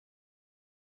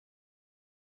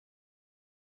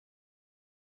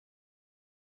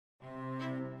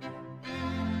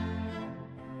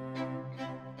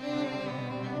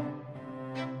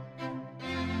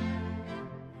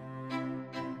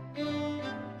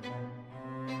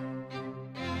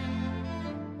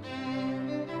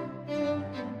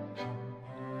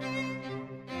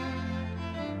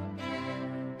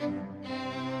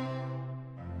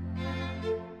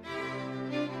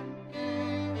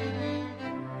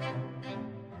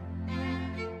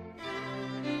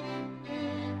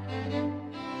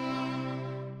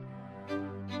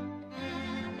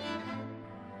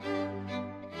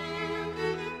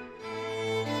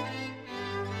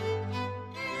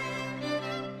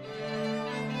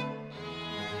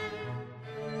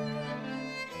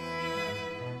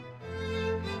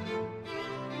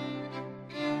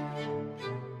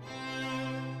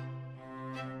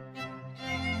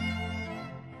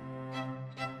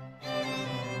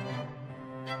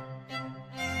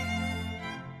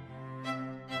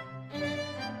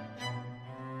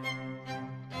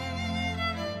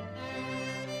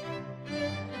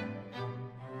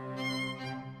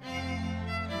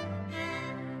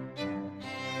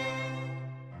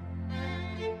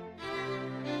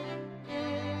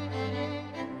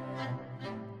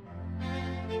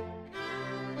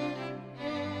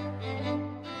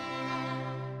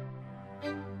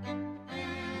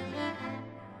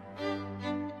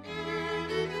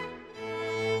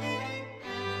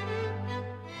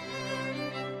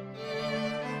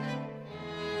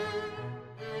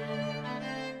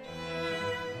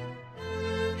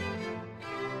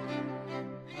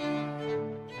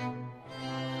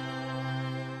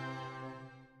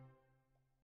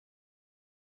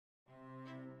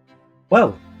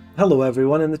Well, hello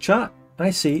everyone in the chat.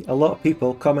 I see a lot of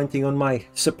people commenting on my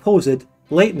supposed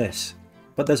lateness,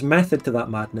 but there's method to that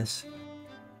madness.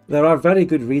 There are very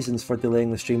good reasons for delaying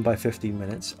the stream by 15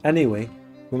 minutes. Anyway,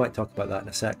 we might talk about that in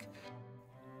a sec.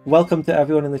 Welcome to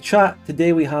everyone in the chat.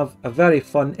 Today we have a very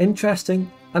fun, interesting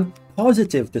and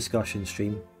positive discussion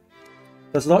stream.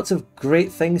 There's lots of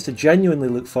great things to genuinely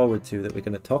look forward to that we're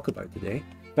going to talk about today.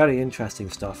 Very interesting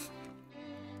stuff.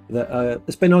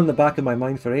 It's been on the back of my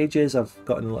mind for ages. I've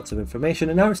gotten lots of information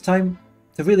and now it's time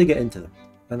to really get into them.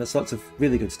 And there's lots of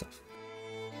really good stuff.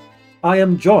 I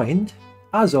am joined,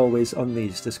 as always on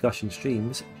these discussion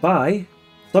streams, by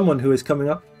someone who is coming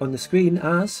up on the screen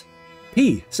as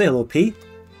P. Say hello, P.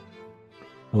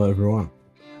 Hello, everyone.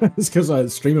 It's because I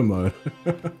had streamer mode.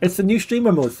 It's the new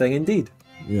streamer mode thing, indeed.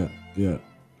 Yeah.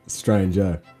 Strange,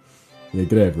 eh? Yeah,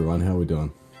 g'day, everyone. How we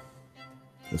doing?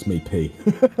 It's me, P.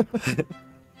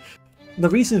 The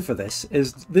reason for this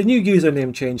is the new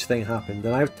username change thing happened,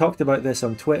 and I've talked about this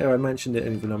on Twitter. I mentioned it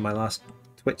even on my last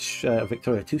Twitch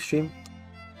Victoria 2 stream,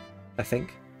 I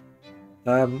think.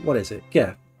 What is it?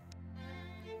 Yeah.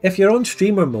 If you're on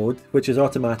streamer mode, which is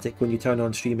automatic when you turn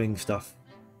on streaming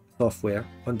software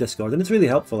on Discord, and it's really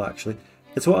helpful actually.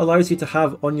 It's what allows you to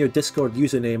have on your Discord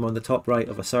username on the top right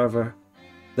of a server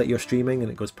that you're streaming, and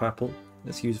it goes purple.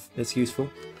 It's useful.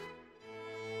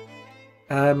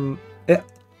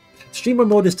 Streamer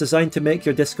mode is designed to make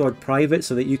your Discord private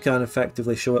so that you can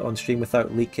effectively show it on stream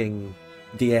without leaking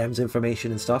DMs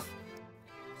information and stuff.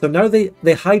 So now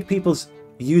they hide people's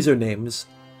usernames,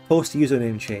 post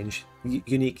username change,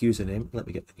 unique username. Let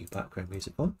me get the new background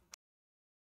music on.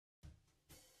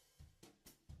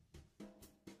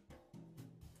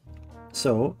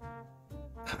 So,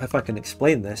 if I can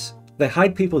explain this, they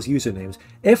hide people's usernames.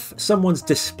 If someone's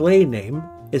display name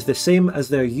is the same as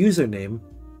their username,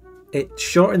 it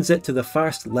shortens it to the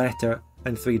first letter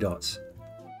and 3 dots.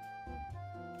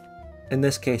 In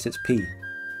this case, it's P.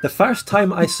 The first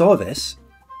time I saw this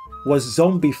was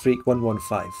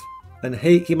ZombieFreak115, and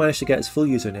he managed to get his full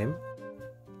username.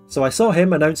 So I saw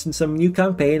him announcing some new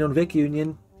campaign on Vic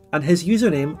Union, and his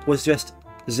username was just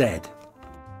Z.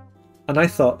 And I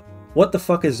thought, what the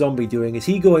fuck is Zombie doing? Is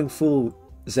he going full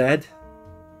Z?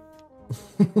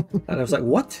 And I was like,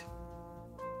 what?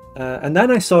 And then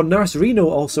I saw Nurse Reno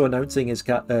also announcing his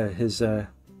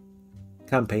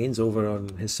campaigns over on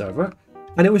his server,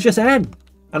 and it was just N.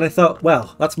 And I thought,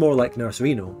 well, that's more like Nurse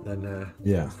Reno than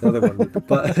the other one.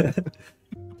 But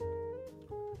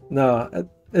no,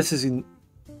 this is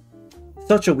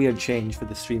such a weird change for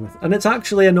the stream, and it's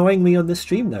actually annoying me on this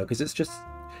stream now because it's just.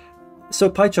 So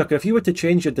Piechucker, if you were to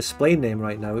change your display name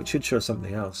right now, it should show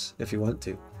something else if you want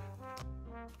to.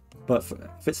 But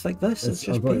if it's like this, it's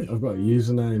just I've got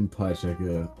username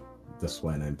Piechucker,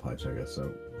 display name Piechucker.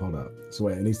 So hold up. So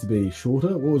wait, it needs to be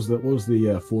shorter. What was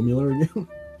the formula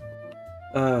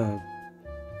again?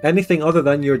 Anything other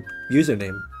than your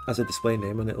username as a display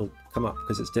name, and it'll come up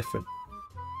because it's different.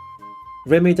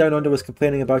 Remy Down Under was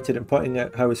complaining about it and pointing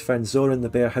out how his friend Zoran the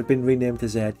Bear had been renamed to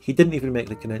Zed. He didn't even make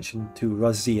the connection to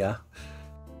Razia.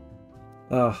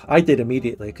 I did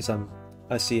immediately because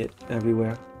I see it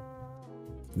everywhere.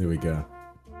 There we go.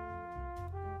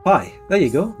 Pi. There you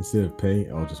go. Instead of P,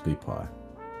 I'll just be Pi.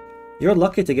 You're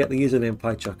lucky to get the username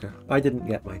Piechucker. I didn't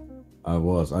get mine. I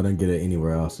don't get it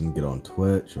anywhere else. I didn't get it on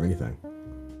Twitch or anything.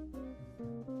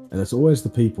 And it's always the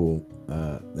people,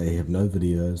 they have no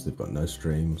videos, they've got no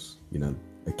streams,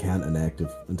 account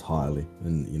inactive entirely,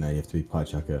 and you have to be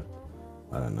Piechucker,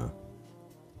 I don't know,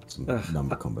 some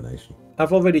number combination.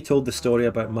 I've already told the story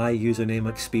about my username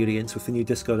experience with the new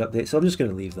Discord update, so I'm just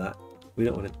going to leave that. We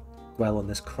don't want to dwell on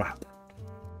this crap.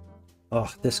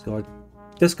 Oh, Discord.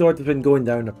 Discord has been going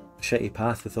down a shitty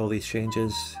path with all these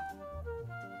changes.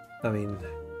 I mean,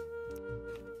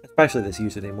 especially this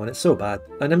username one, it's so bad.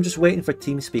 And I'm just waiting for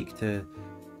TeamSpeak to...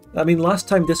 I mean, last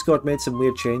time Discord made some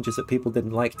weird changes that people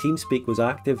didn't like. TeamSpeak was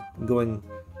active and going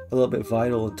a little bit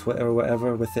viral on Twitter or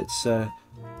whatever with its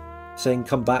saying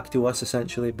come back to us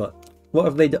essentially, but what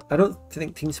have they done? I don't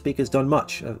think TeamSpeak has done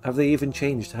much. Have they even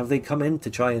changed? Have they come in to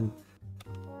try and,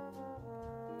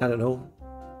 I don't know,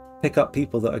 pick up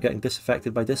people that are getting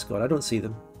disaffected by Discord? I don't see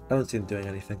them. I don't see them doing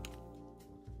anything.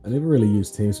 I never really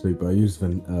used TeamSpeak, but I used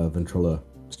Ventrilla.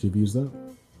 Did you ever use that?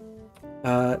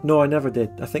 No, I never did.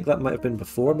 I think that might have been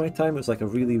before my time. It was like a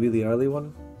really, really early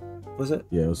one. Was it?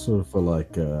 Yeah, it was sort of for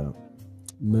like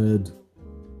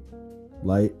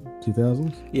late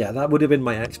 2000s. Yeah, that would have been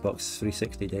my Xbox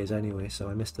 360 days anyway, so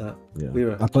I missed that. Yeah,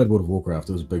 I played World of Warcraft.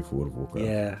 It was big for World of Warcraft.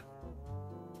 Yeah.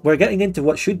 We're getting into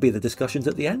what should be the discussions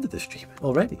at the end of the stream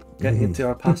already. Getting into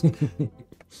our past.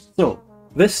 So,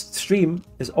 this stream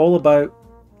is all about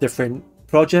different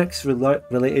projects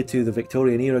related to the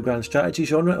Victorian era grand strategy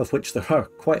genre, of which there are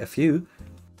quite a few.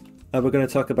 We're going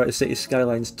to talk about Cities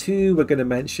Skylines 2, we're going to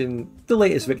mention the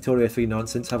latest Victoria 3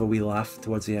 nonsense, have a wee laugh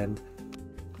towards the end.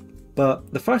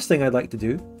 But the first thing I'd like to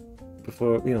do,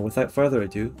 before, without further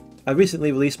ado, I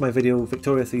recently released my video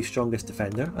Victoria 3 Strongest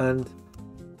Defender, and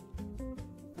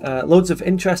loads of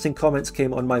interesting comments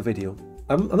came on my video.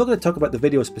 I'm not going to talk about the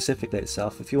video specifically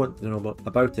itself. If you want to know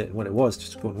about it and what it was,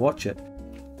 just go and watch it.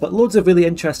 But loads of really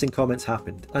interesting comments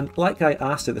happened, and like I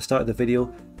asked at the start of the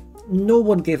video, no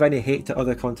one gave any hate to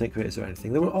other content creators or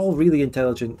anything. They were all really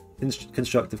intelligent,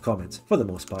 constructive comments, for the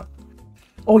most part.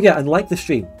 Oh yeah, and like the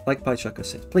stream, like Piechucker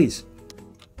said. Please,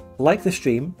 like the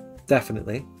stream,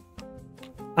 definitely.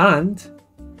 And,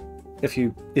 if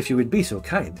you would be so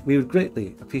kind, we would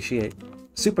greatly appreciate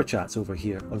super chats over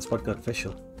here on SpudGod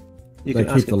Official. You can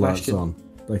ask a question.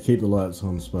 They keep the lights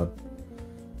on, Spud.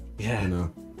 Yeah. You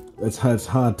know, it's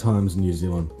hard times in New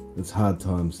Zealand. It's hard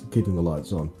times keeping the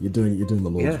lights on. You're doing the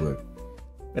Lord's work.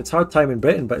 It's hard time in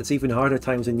Britain, but it's even harder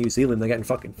times in New Zealand. They're getting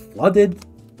fucking flooded.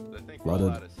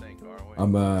 Flooded.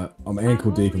 I'm ankle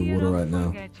deep in the water right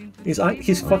now. He's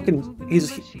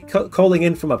calling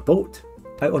in from a boat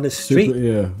out on the street.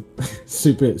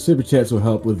 Super chats will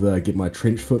help with get my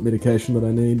trench foot medication that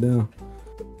I need now.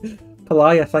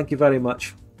 Palaya, thank you very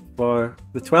much for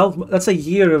the 12. That's a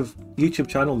year of YouTube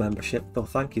channel membership, though.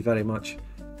 Thank you very much.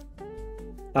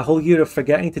 A whole year of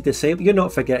forgetting to disable. You're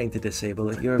not forgetting to disable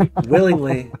it. You're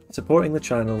willingly supporting the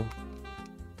channel.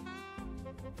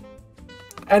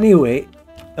 Anyway,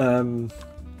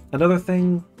 another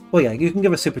thing. Well, yeah, you can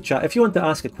give a super chat if you want to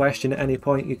ask a question at any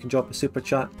point. You can drop a super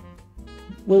chat.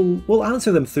 We'll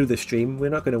answer them through the stream. We're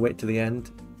not going to wait to the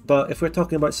end. But if we're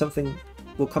talking about something,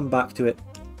 we'll come back to it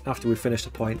after we finish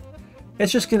the point.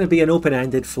 It's just going to be an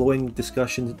open-ended, flowing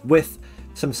discussion with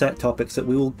some set topics that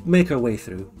we will make our way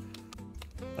through.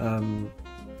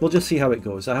 We'll just see how it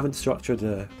goes. I haven't structured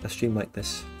a stream like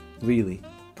this really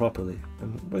properly,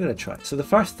 and we're going to try. So the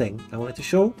first thing I wanted to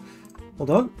show,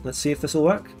 hold on, let's see if this will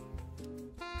work.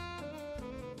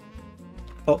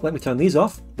 Oh, let me turn these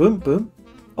off. Boom, boom.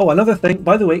 Oh, another thing,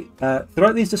 by the way,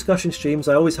 throughout these discussion streams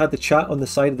I always had the chat on the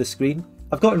side of the screen.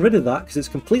 I've gotten rid of that because it's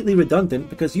completely redundant,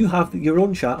 because you have your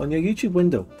own chat on your YouTube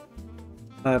window,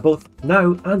 both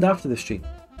now and after the stream.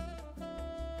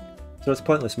 So it's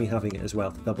pointless me having it as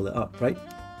well to double it up, right?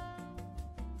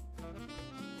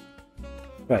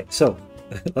 Right, so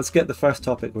let's get the first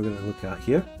topic we're going to look at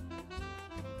here.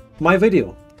 My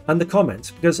video and the comments,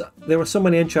 because there were so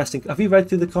many interesting... Have you read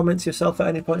through the comments yourself at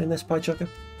any point in this, Piechucker?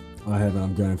 I haven't.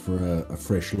 I'm going for a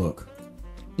fresh look.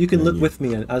 You can look with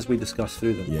me as we discuss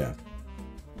through them. Yeah.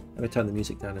 Let me turn the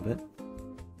music down a bit.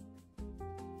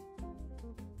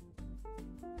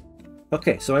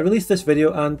 Okay, so I released this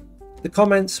video and the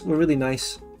comments were really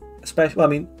nice, especially, well, I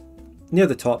mean, near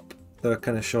the top, they're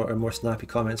kind of shorter, more snappy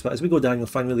comments, but as we go down, you'll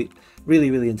find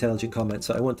really intelligent comments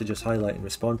that I want to just highlight and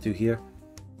respond to here,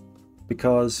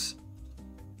 because,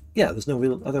 yeah, there's no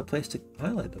real other place to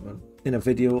highlight them. In a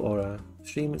video or a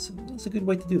stream, it's a good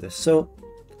way to do this. So,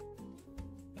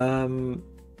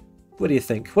 what do you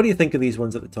think? What do you think of these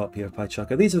ones at the top here,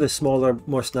 Piechucker? These are the smaller,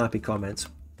 more snappy comments.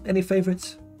 Any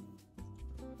favourites?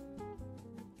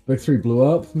 Big 3 blew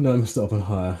up. No, I'm stopping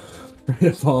higher.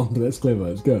 Palmed. That's clever.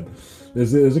 It's good.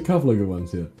 There's a couple of good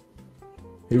ones here.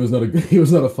 He was not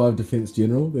a 5 defense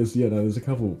general. There's a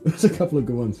couple of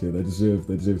good ones here. They deserve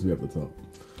to be up the top.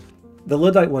 The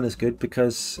Luddite one is good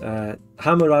because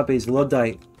Hammurabi's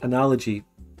Luddite analogy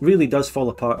really does fall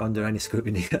apart under any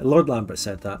scrutiny. Lord Lambert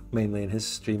said that mainly in his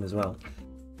stream as well.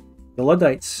 The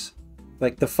Luddites,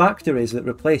 like the factories that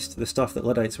replaced the stuff that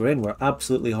Luddites were in, were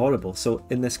absolutely horrible. So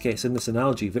in this case, in this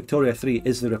analogy, Victoria 3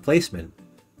 is the replacement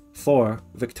for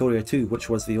Victoria 2, which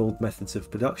was the old methods of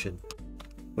production,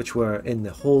 which were in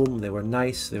the home, they were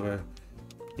nice, they were,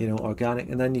 you know, organic,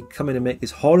 and then you come in and make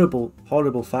these horrible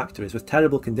factories with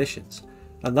terrible conditions,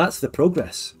 and that's the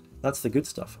progress. That's the good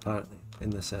stuff, apparently,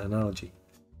 in this analogy.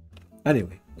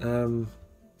 Anyway, what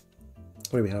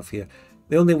do we have here?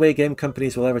 The only way game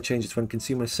companies will ever change is when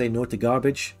consumers say no to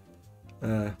garbage.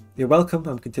 You're welcome,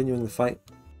 I'm continuing the fight.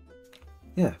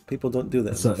 Yeah, people don't do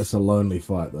that. It's a lonely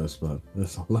fight though, Spud.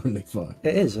 It's a lonely fight.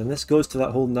 It is, and this goes to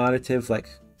that whole narrative, like...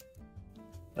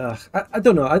 I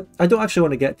don't know, I don't actually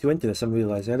want to get too into this, I'm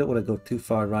realising. I don't want to go too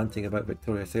far ranting about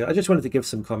Victoria 3. I just wanted to give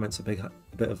some comments a bit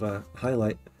of a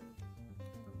highlight.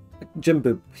 Jim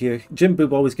Boob here. Jim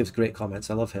Boob always gives great comments,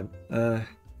 I love him.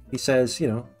 He says, you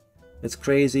know, it's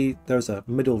crazy, there's a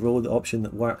middle road option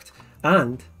that worked,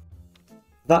 and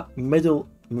that middle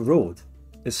road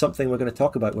is something we're going to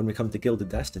talk about when we come to Gilded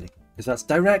Destiny, because that's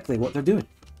directly what they're doing,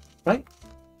 right?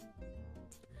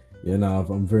 Yeah, no,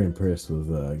 I'm very impressed with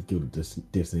Gilded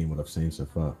Destiny and what I've seen so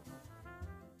far.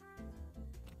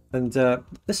 And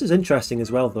this is interesting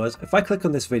as well, though. If I click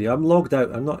on this video, I'm logged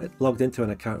out. I'm not logged into an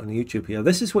account on YouTube here.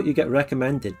 This is what you get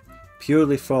recommended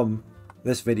purely from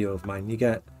this video of mine. You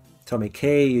get Tommy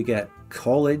K, you get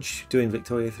College doing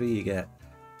Victoria 3, you get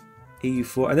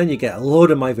EU4, and then you get a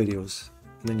load of my videos.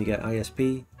 And then you get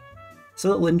ISP. It's a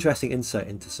little interesting insight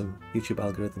into some YouTube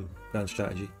algorithm grand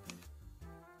strategy.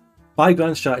 Buy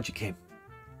grand strategy game.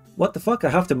 What the fuck? I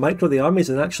have to micro the armies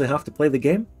and actually have to play the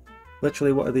game?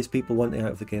 Literally, what are these people wanting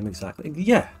out of the game exactly?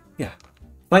 Yeah.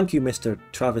 Thank you, Mr.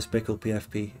 Travis Bickle,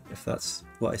 PFP, if that's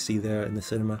what I see there in the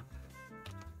cinema.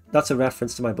 That's a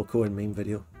reference to my Bokoan meme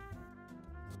video.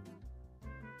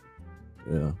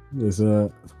 Yeah, it's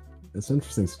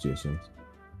interesting suggestions.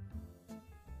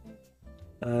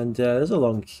 And there's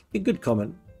a good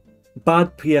comment.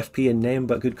 Bad PFP in name,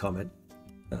 but good comment.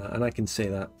 And I can say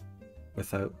that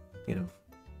without,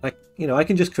 I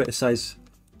can just criticize.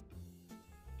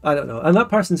 I don't know. And that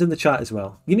person's in the chat as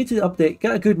well. You need to update,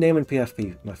 get a good name in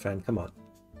PFP, my friend. Come on.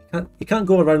 You can't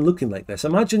go around looking like this.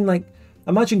 Imagine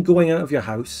going out of your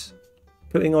house,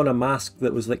 putting on a mask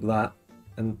that was like that,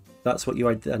 and that's what you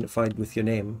identified with your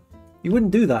name. You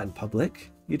wouldn't do that in public.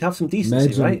 You'd have some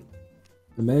decency, right?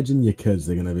 Imagine your kids,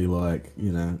 they're going to be like,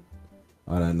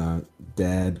 I don't know,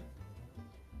 Dad,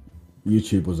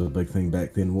 YouTube was a big thing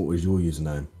back then. What was your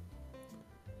username?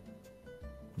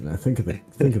 Think of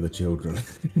the children.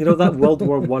 That World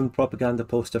War I propaganda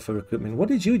poster for recruitment. What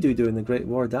did you do during the Great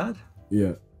War, Dad?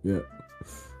 Yeah.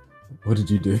 What did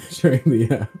you do during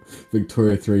the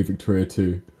Victoria 3, Victoria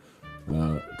 2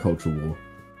 Cultural War?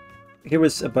 Here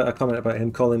was a comment about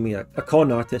him calling me a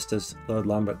con artist, as Lord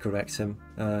Lambert corrects him.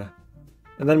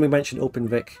 And then we mentioned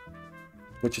OpenVic,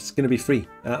 which is going to be free.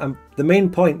 The main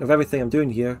point of everything I'm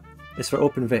doing here is for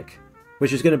OpenVic,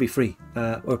 which is going to be free.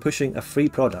 We're pushing a free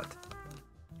product.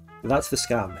 That's the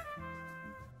scam.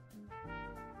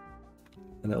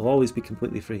 And it'll always be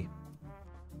completely free.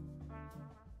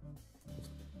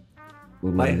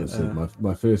 Well,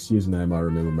 my first username I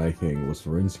remember making was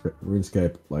for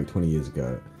RuneScape like 20 years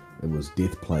ago. It was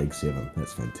Death Plague 7.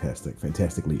 That's fantastic.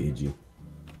 Fantastically edgy.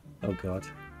 Oh god.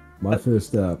 My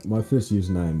first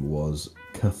username was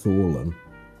Cathorlin,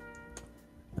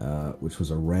 which was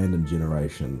a random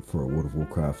generation for a World of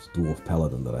Warcraft Dwarf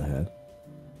Paladin that I had.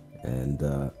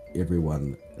 And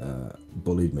everyone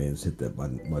bullied me and said that my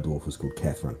dwarf was called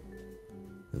Catherine.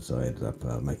 And so I ended up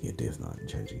making a Death Knight and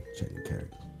changing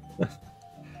characters.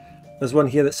 There's one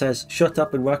here that says, shut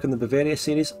up and work on the Bavaria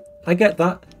series. I get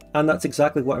that, and that's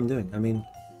exactly what I'm doing. I mean,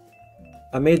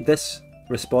 I made this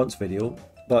response video,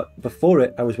 but before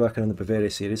it I was working on the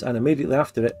Bavaria series, and immediately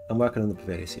after it I'm working on the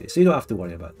Bavaria series, so you don't have to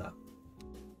worry about that.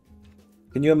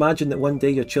 Can you imagine that one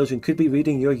day your children could be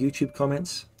reading your YouTube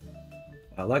comments?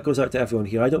 Well, that goes out to everyone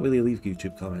here. I don't really leave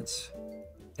YouTube comments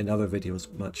in other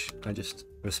videos much. I just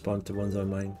respond to ones on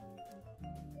mine.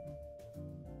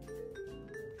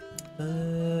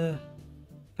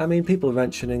 I mean, people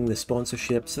mentioning the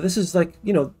sponsorship. So this is like,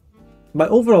 my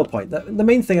overall point. The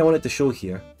main thing I wanted to show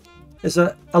here is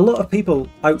that a lot of people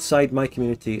outside my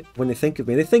community, when they think of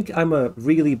me, they think I'm a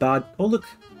really bad... Oh, look,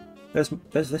 there's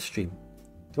this stream. Do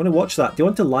you want to watch that? Do you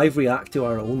want to live react to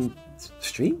our own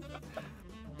stream?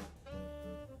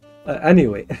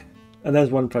 Anyway, and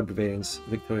there's one Proud Bavarians,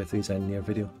 Victoria 3's end near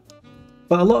video.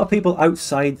 But a lot of people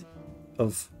outside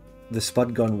of the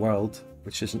Spud Gun world,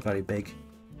 which isn't very big,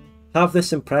 have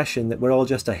this impression that we're all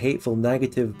just a hateful,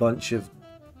 negative bunch of,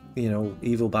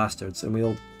 evil bastards, and we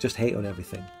all just hate on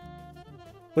everything.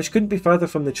 Which couldn't be further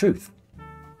from the truth.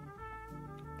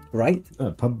 Right?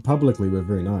 Publicly, we're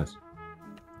very nice.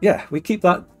 Yeah, we keep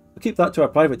that to our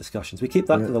private discussions. We keep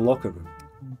that to the locker room.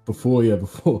 Before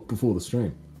the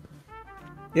stream.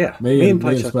 Yeah, me and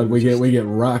Spud, we get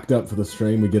racked up for the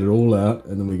stream, we get it all out,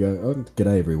 and then we go, oh,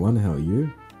 g'day everyone, how are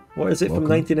you? What is it from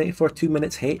 1984, 2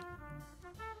 minutes hate?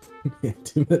 Yeah,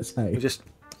 2 minutes hate. We just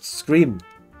scream.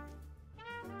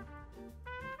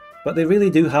 But they really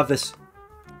do have this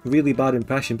really bad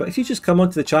impression. But if you just come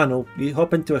onto the channel, you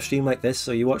hop into a stream like this,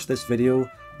 or you watch this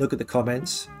video, look at the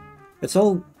comments, it's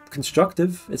all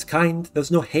constructive, it's kind,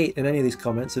 there's no hate in any of these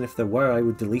comments, and if there were, I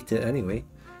would delete it anyway.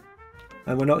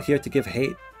 And we're not here to give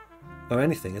hate or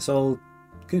anything, it's all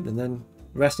good, and then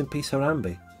rest in peace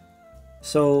Harambe.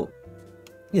 So,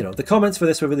 the comments for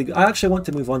this were really good. I actually want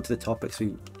to move on to the topics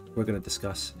we're going to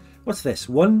discuss. What's this?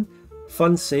 One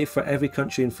fun save for every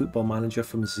country in Football Manager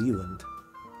from Zealand.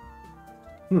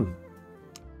 And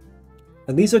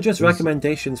these are just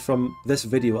recommendations from this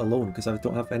video alone, because I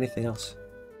don't have anything else.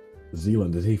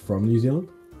 Zealand, is he from New Zealand?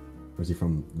 Or is he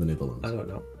from the Netherlands? I don't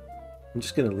know. I'm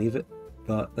just going to leave it.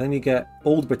 But then you get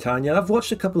Old Britannia. I've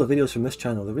watched a couple of videos from this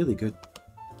channel. They're really good.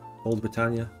 Old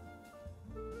Britannia.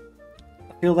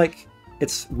 I feel like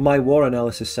it's my war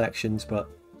analysis sections, but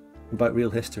about real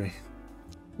history.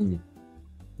 Mm.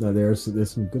 No, there's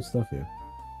some good stuff here.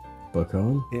 Book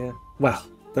on. Yeah. Well,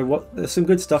 there's some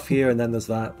good stuff here, and then there's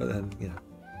that, but then, you know.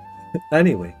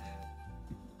 Anyway.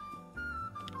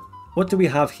 What do we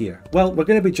have here? Well, we're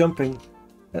going to be jumping...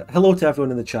 hello to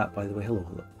everyone in the chat, by the way. Hello,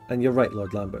 hello. And you're right,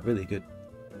 Lord Lambert. Really good.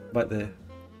 About the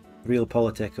real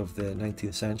politic of the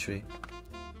 19th century.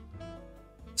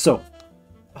 So,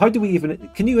 how do we even...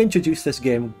 Can you introduce this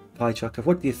game, Piechucker?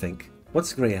 What do you think?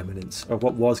 What's Grey Eminence? Or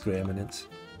what was Grey Eminence?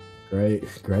 Grey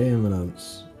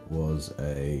Eminence was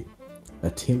a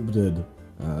attempted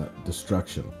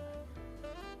destruction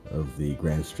of the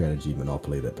grand strategy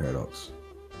monopoly that Paradox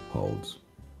holds.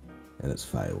 And it's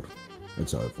failed.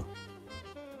 It's over.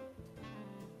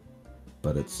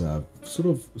 But it's sort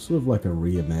of like a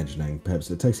reimagining.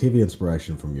 Perhaps it takes heavy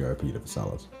inspiration from Europa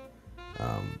Universalis,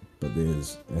 but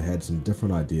it had some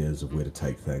different ideas of where to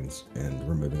take things and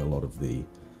removing a lot of the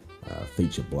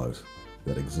feature bloat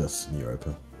that exists in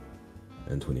Europa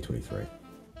in 2023.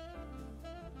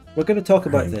 We're going to talk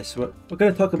about this. We're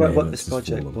going to talk about what this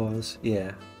project was.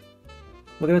 Yeah.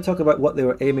 We're going to talk about what they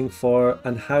were aiming for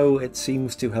and how it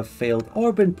seems to have failed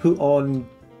or been put on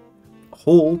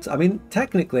hold. I mean,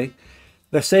 technically,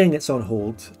 they're saying it's on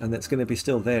hold and it's going to be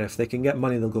still there. If they can get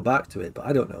money, they'll go back to it, but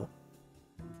I don't know.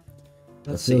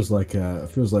 It feels like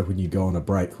when you go on a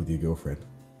break with your girlfriend.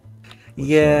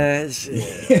 Yes,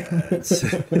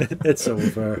 it's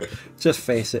over. Just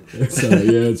face it.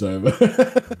 It's over.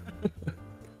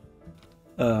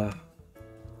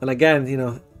 And again, you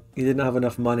know, you didn't have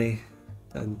enough money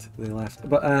and they left.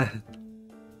 But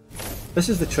this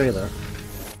is the trailer.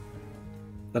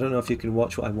 I don't know if you can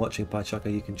watch what I'm watching,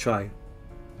 Piechucker. You can try.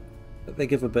 But they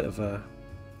give a bit of a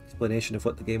explanation of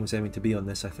what the game was aiming to be on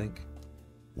this, I think.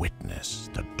 Witness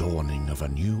the dawning of a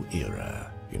new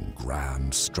era in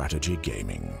grand strategy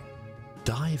gaming.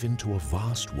 Dive into a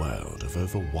vast world of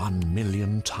over 1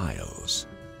 million tiles.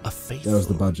 That was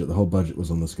the budget. The whole budget was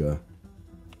on this guy.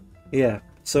 Yeah,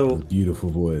 so... With a beautiful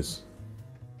voice.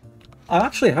 I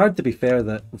actually heard, to be fair,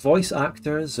 that voice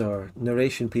actors or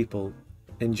narration people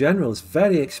in general is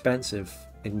very expensive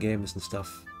in games and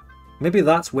stuff. Maybe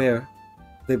that's where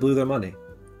they blew their money.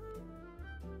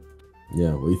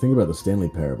 Yeah, well, you think about the Stanley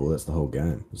Parable, that's the whole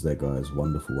game. It's that guy's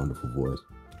wonderful, wonderful voice.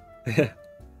 Yeah.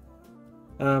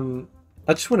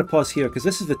 I just want to pause here, because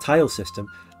this is the tile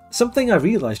system. Something I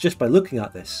realised just by looking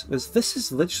at this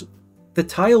is literally... The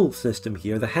tile system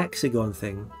here, the hexagon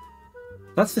thing,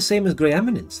 that's the same as Grey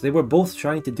Eminence. They were both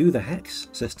trying to do the hex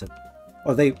system.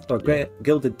 Or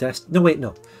Gilded Destiny... No, wait,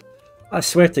 no. I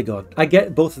swear to God, I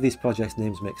get both of these projects'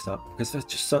 names mixed up, because they're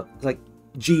just so, like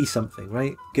G something,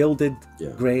 right? Gilded,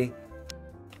 Grey,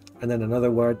 and then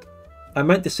another word. I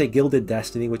meant to say Gilded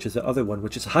Destiny, which is the other one,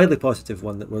 which is a highly positive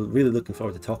one that we're really looking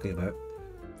forward to talking about.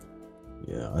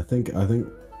 Yeah, I think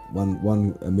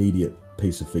one immediate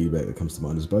piece of feedback that comes to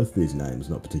mind is both of these names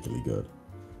not particularly good.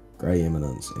 Grey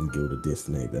Eminence and Gilded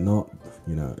Destiny. They're not,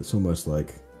 you know, it's almost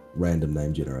like random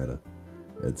name generator.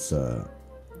 It's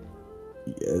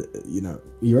you know,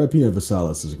 Europa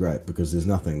Universalis is great because there's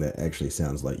nothing that actually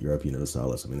sounds like Europa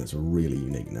Universalis. I mean, it's a really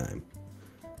unique name.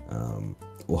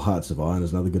 Or Hearts of Iron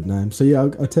is another good name. So yeah,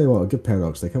 I'll tell you what, I'll give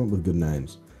Paradox. They come up with good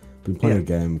names. Been playing a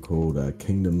game called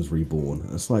Kingdoms Reborn.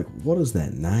 And it's like, what is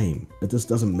that name? It just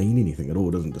doesn't mean anything at all.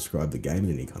 It doesn't describe the game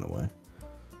in any kind of way.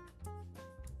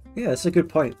 Yeah, that's a good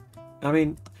point. I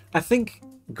mean, I think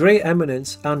Grey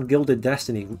Eminence and Gilded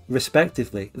Destiny,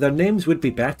 respectively, their names would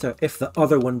be better if the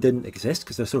other one didn't exist,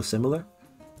 because they're so similar.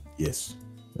 Yes,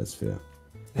 that's fair.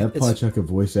 Have Piechucker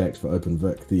voice act for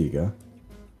OpenVic. There you go.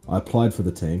 I applied for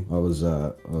the team. I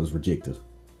was rejected,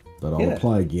 but I'll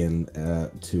apply again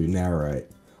to narrate.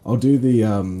 I'll do the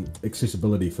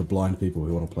accessibility for blind people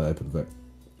who want to play OpenVic.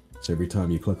 So every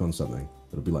time you click on something,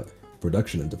 it'll be like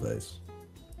production interface,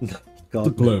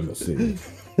 diplomacy,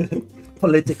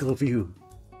 political view,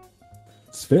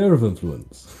 sphere of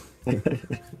influence,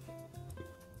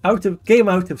 out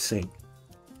of sync.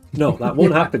 No, that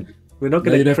won't happen. We're not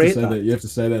going to create that. You have to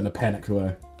say that in a panicked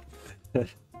way.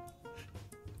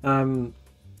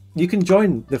 You can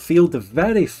join the field of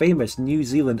very famous New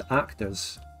Zealand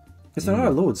actors, because there are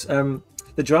loads.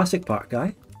 The Jurassic Park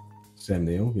guy, Sam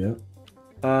Neill, yeah.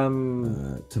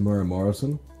 Tamura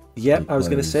Morrison. Yep, I was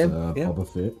going to say him. Boba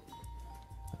Fett.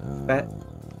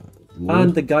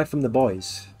 And the guy from The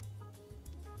Boys.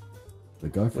 The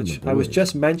guy from The Boys. I was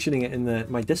just mentioning it in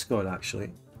my Discord,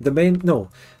 actually. The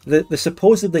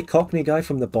supposedly Cockney guy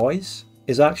from The Boys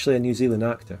is actually a New Zealand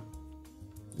actor.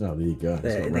 Oh, there you go.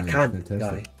 The can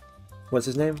guy. What's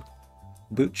his name?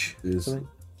 Booch. There's something?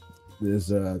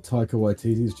 Taika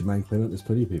Waititi's Jermaine Clement. There's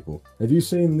plenty of people. Have you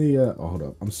seen the? Oh, hold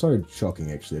up. I'm so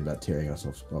shocking actually about tearing us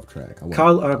off track.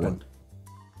 Carl Urban.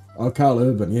 Oh, Carl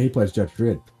Urban. Yeah, he plays Judge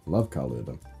Dredd. Love Carl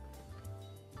Urban.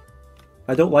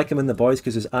 I don't like him in The Boys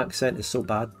because his accent is so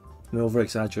bad and over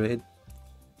exaggerated.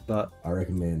 But I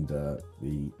recommend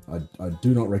I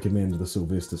do not recommend the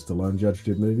Sylvester Stallone Judge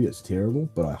Dredd movie. It's terrible,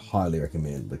 but I highly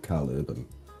recommend the Carl Urban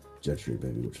Judge Dredd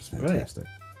movie, which is fantastic.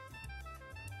 Right.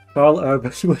 Carl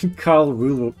Urban, when Carl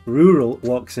Rural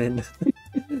walks in.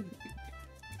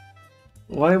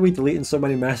 Why are we deleting so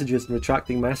many messages and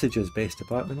retracting messages, base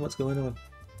department? What's going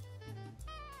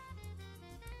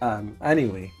on?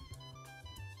 Anyway.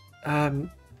 1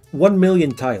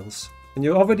 million tiles. And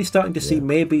you're already starting to see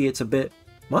maybe it's a bit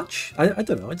much. I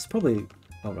don't know, it's probably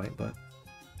alright, but...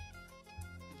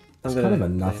 It's kind of a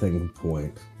nothing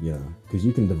point, you know, because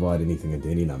you can divide anything into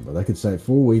any number. They could say,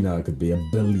 for all we know, it could be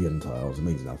 1 billion tiles. It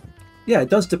means nothing. Yeah,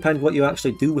 it does depend what you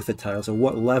actually do with the tiles, or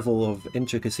what level of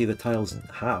intricacy the tiles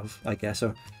have, I guess.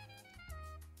 Or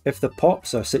if the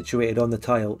pops are situated on the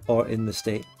tile or in the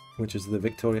state, which is the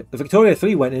Victoria. The Victoria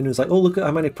 3 went in and was like, oh, look at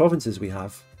how many provinces we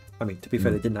have. I mean, to be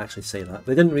fair, they didn't actually say that.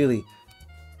 They didn't really...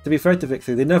 To be fair to Vic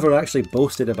 3, they never actually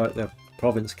boasted about their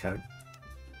province count.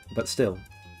 But still...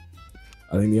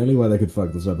 I think the only way they could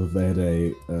fuck this up if they had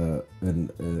a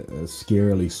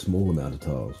scarily small amount of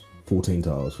tiles. 14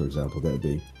 tiles, for example, that would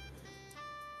be...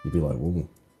 You'd be like, whoa.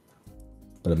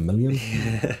 But 1 million?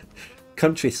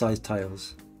 Country-sized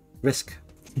tiles. Risk.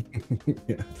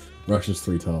 Yeah. Russia's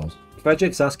 3 tiles.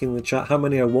 Frederick's asking in the chat, how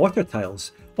many are water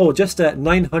tiles? Oh, just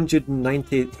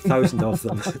 990,000 of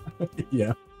them.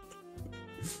 Yeah.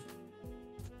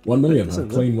 1 million, a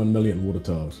clean 1 million water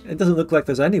tiles. It doesn't look like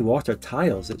there's any water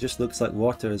tiles. It just looks like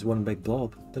water is one big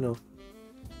blob. Don't know.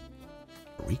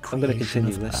 I'm going to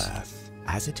continue this. Earth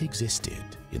as it existed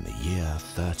in the year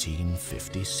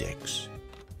 1356.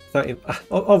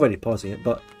 Already pausing it,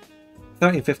 but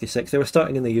 1356. They were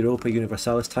starting in the Europa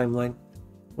Universalis timeline,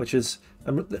 which is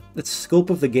the scope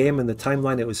of the game and the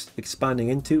timeline it was expanding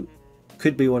into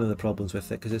could be one of the problems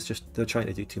with it, because it's just they're trying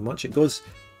to do too much. It goes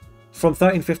from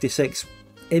 1356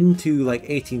 into like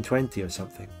 1820 or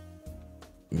something,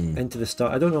 into the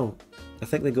start. I don't know. I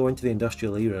think they go into the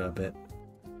industrial era a bit.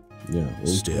 Yeah,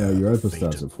 well, Europa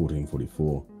starts at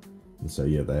 1444, and so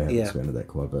yeah, they have expanded that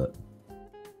quite a bit.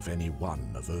 Of any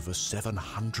one of over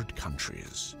 700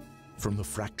 countries, from the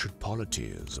fractured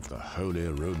polities of the Holy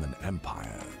Roman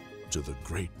Empire to the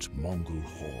great Mongol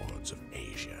hordes of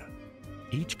Asia.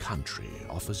 Each country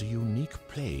offers a unique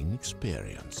playing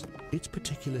experience. Its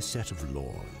particular set of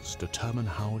laws determine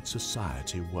how its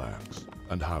society works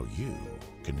and how you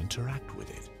can interact with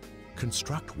it.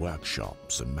 Construct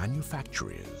workshops and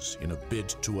manufactories in a bid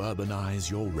to urbanize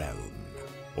your realm,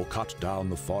 or cut down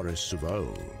the forests of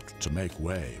old to make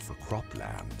way for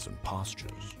croplands and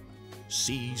pastures.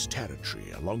 Seize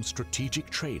territory along strategic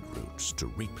trade routes to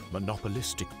reap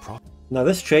monopolistic profit. Now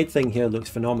this trade thing here looks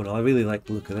phenomenal. I really like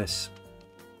the look of this.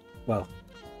 Well,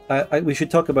 we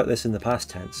should talk about this in the past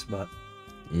tense, but...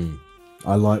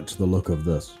 I liked the look of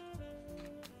this.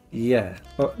 Yeah.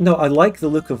 No, I like the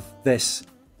look of this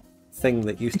thing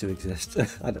that used to exist.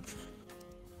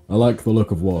 I like the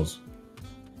look of was.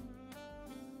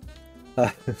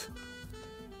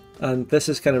 And this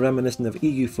is kind of reminiscent of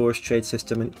EU4's trade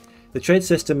system. And the trade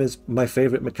system is my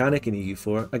favourite mechanic in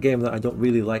EU4, a game that I don't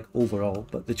really like overall,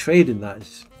 but the trade in that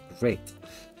is great.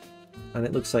 And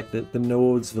it looks like the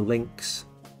nodes, the links.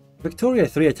 Victoria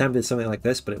 3 attempted something like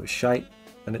this, but it was shite.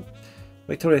 And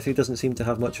Victoria 3 doesn't seem to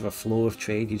have much of a flow of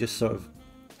trade. You just sort of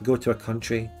go to a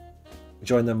country,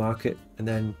 join their market, and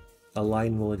then a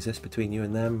line will exist between you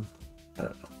and them. I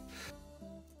don't know.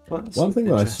 One thing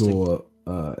that I saw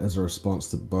as a response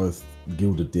to both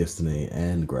Gilded Destiny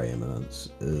and Grey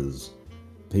Eminence is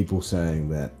people saying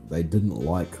that they didn't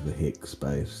like the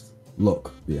hex-based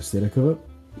look, the aesthetic of it.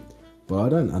 But I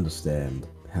don't understand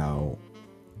how,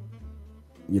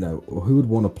 you know, who would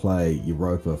want to play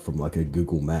Europa from like a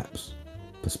Google Maps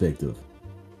perspective,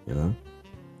 you know?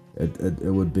 It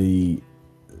would be,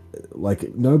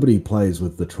 like, nobody plays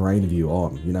with the terrain view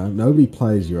on, you know? Nobody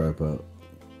plays Europa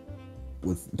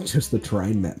with just the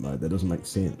terrain map mode. That doesn't make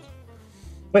sense.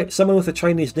 Wait, someone with a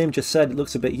Chinese name just said it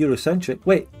looks a bit Eurocentric.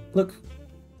 Wait, look.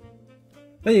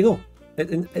 There you go.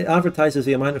 It advertises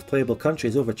the amount of playable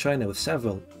countries over China with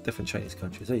several different Chinese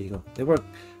countries. There you go. They were,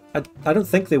 I don't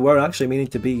think they were actually meaning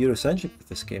to be Eurocentric with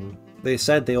this game. They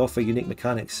said they offer unique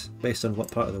mechanics based on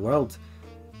what part of the world,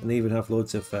 and they even have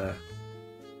loads of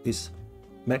these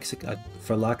Mexico,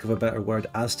 for lack of a better word,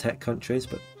 Aztec countries,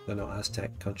 but they're not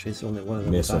Aztec countries. Only one of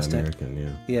them was Aztec. Mesoamerican,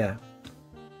 yeah. Yeah.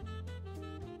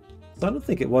 So I don't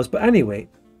think it was, but anyway,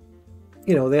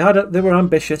 you know, they were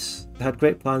ambitious, they had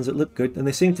great plans that looked good, and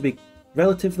they seemed to be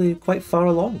relatively quite far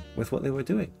along with what they were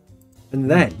doing. And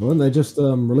then... Well, they just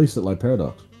released it like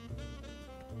Paradox.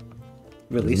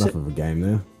 Release There's enough of a game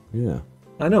there. Yeah.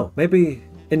 I know. Maybe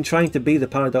in trying to be the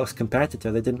Paradox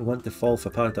competitor, they didn't want to fall for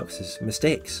Paradox's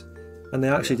mistakes. And they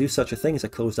actually do such a thing as a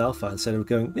closed alpha instead of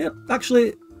going, yeah,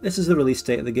 actually, this is the release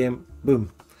date of the game.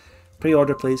 Boom.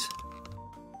 Pre-order, please.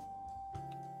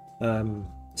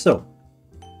 So,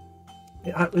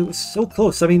 it was so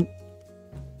close. I mean,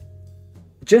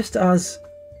 just as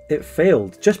it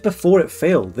failed, just before it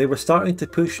failed, they were starting to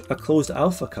push a closed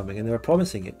alpha coming, and they were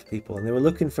promising it to people, and they were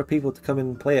looking for people to come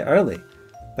and play it early.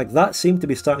 Like, that seemed to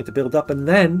be starting to build up, and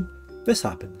then this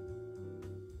happened.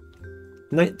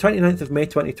 29th of May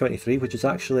 2023, which is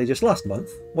actually just last month,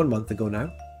 1 month ago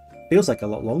now. Feels like a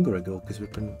lot longer ago, because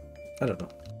we've been, I don't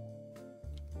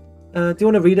know. Do you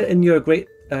want to read it in your great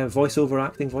voiceover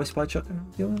acting voice, Piechucker?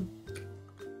 Do you want to?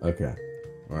 Okay,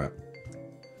 alright.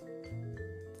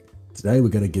 Today we're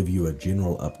going to give you a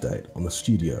general update on the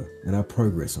studio and our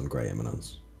progress on Grey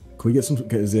Eminence. Can we get some,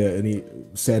 is there any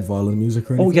sad violin music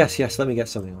or anything? Oh yes, let me get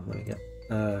something on, let me get...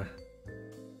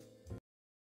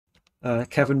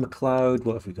 Kevin MacLeod,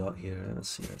 what have we got here? Let's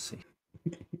see.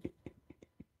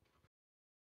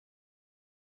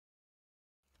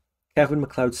 Kevin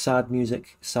MacLeod sad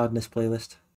music, sadness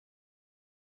playlist.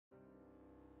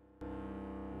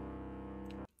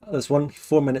 There's one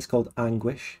 4 minutes called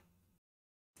Anguish.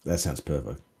 That sounds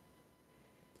perfect.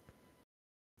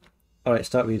 Alright,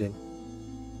 start reading.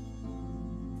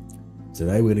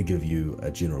 Today we're going to give you a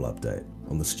general update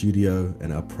on the studio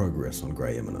and our progress on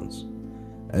Grey Eminence.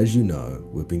 As you know,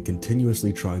 we've been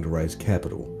continuously trying to raise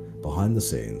capital behind the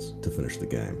scenes to finish the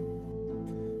game.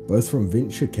 Both from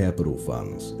venture capital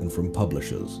funds and from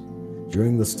publishers,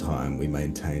 during this time we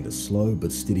maintained a slow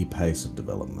but steady pace of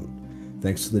development,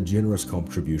 thanks to the generous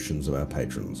contributions of our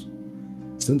patrons.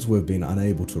 Since we've been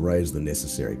unable to raise the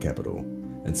necessary capital,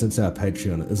 and since our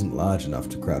Patreon isn't large enough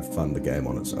to crowdfund the game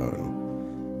on its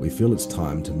own, we feel it's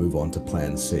time to move on to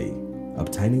Plan C,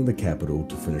 obtaining the capital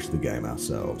to finish the game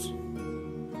ourselves.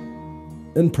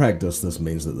 In practice, this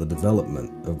means that the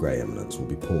development of Grey Eminence will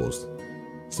be paused,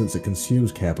 since it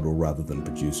consumes capital rather than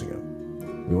producing it.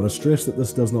 We want to stress that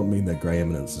this does not mean that Grey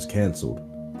Eminence is cancelled,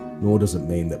 nor does it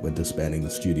mean that we're disbanding the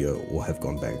studio or have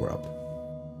gone bankrupt.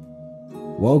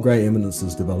 While Grey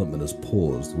Eminence's development is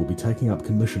paused, we'll be taking up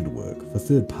commissioned work for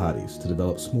third parties to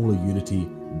develop smaller Unity,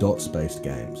 DOTS-based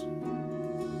games.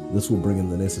 This will bring in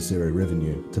the necessary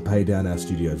revenue to pay down our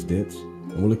studio's debts,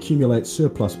 and will accumulate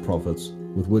surplus profits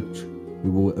with which we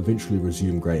will eventually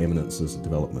resume Grey Eminence's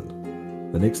development.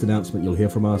 The next announcement you'll hear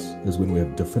from us is when we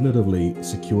have definitively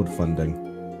secured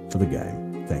funding for the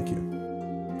game. Thank you.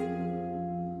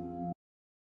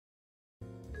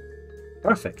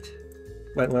 Perfect.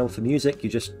 Went well with the music,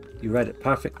 you read it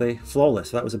perfectly.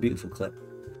 Flawless, that was a beautiful clip.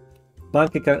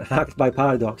 Bank account hacked by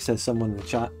Paradox, says someone in the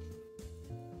chat.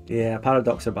 Yeah,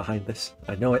 Paradox are behind this.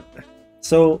 I know it.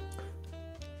 So...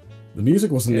 the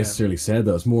music wasn't necessarily sad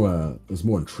though, it was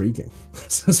more intriguing.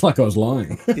 It's like I was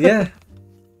lying. Yeah.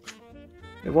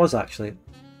 It was actually.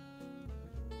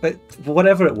 But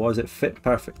whatever it was, it fit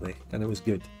perfectly and it was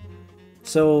good.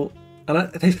 So,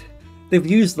 and they've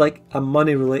used like a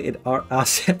money-related art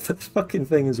asset for the fucking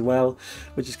thing as well,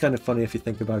 which is kind of funny if you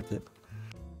think about it.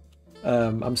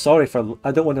 I'm sorry for,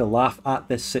 I don't want to laugh at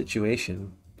this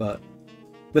situation, but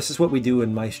this is what we do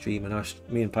in my stream, and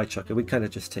me and Piechucker, we kind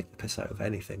of just take the piss out of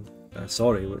anything.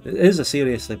 Sorry, it is a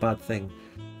seriously bad thing.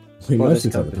 We mostly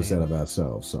take the piss out of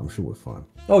ourselves, so I'm sure we're fine.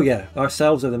 Oh yeah,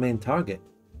 ourselves are the main target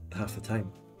half the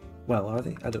time. Well, are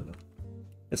they? I don't know.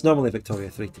 It's normally Victoria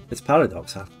 3. It's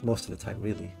Paradox most of the time,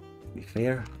 really, to be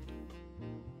fair.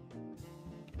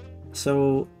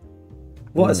 So,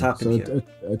 what has happened here?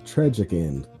 A tragic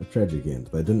end. A tragic end.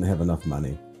 They didn't have enough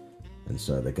money, and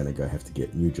so they're going to have to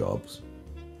get new jobs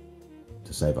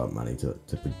to save up money to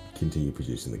continue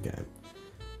producing the game.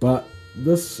 But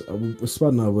this,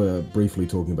 Spud and I were briefly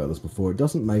talking about this before, it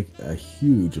doesn't make a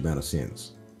huge amount of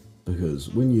sense, because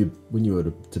when you were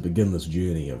to begin this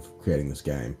journey of creating this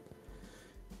game,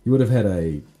 you would have had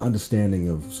a understanding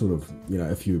of sort of, you know,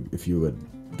 if you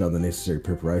had done the necessary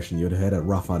preparation, you would have had a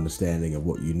rough understanding of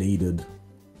what you needed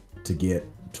to get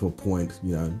to a point,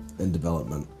 you know, in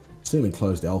development. Certainly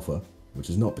closed alpha, which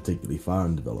is not particularly far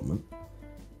in development,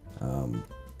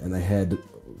 and they had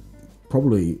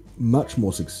probably much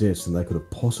more success than they could have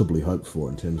possibly hoped for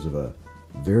in terms of a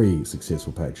very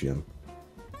successful Patreon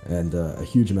and a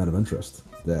huge amount of interest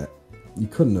that you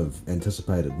couldn't have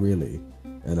anticipated really,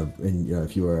 and you know,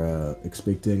 if you were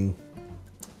expecting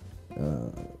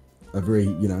a very,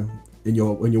 you know, in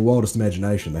your wildest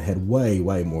imagination, they had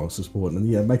way more support, and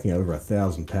yeah, making over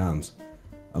 £1,000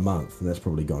 a month, and that's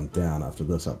probably gone down after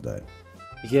this update.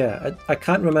 Yeah, I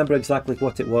can't remember exactly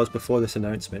what it was before this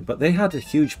announcement, but they had a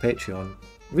huge Patreon,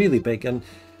 really big, and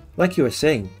like you were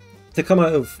saying, to come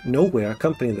out of nowhere, a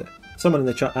company that someone in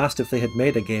the chat asked if they had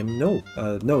made a game. No,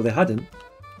 they hadn't.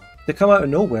 To come out of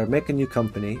nowhere, make a new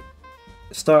company,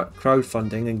 start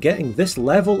crowdfunding, and getting this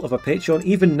level of a Patreon,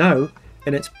 even now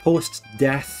in its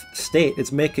post-death state,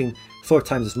 it's making 4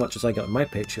 times as much as I got on my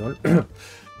Patreon.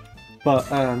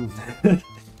 But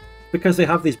because they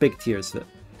have these big tiers that,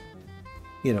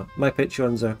 you know, my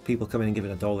Patreons are people coming and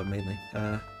giving $1 mainly,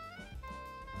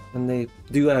 and they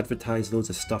do advertise loads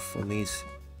of stuff on these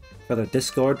for their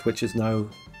Discord, which is now,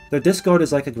 their Discord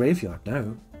is like a graveyard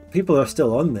now. People are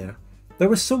still on there. There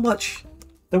was a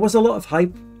lot of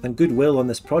hype and goodwill on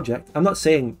this project. I'm not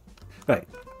saying, right,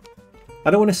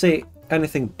 I don't want to say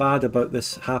anything bad about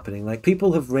this happening. Like,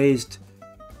 people have raised,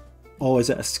 oh, is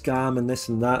it a scam and this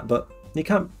and that, but you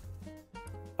can't,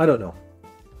 I don't know.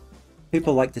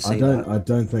 People like to say that. I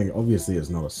don't think, obviously it's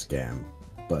not a scam,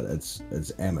 but it's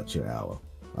amateur hour.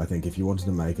 I think if you wanted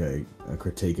to make a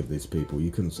critique of these people,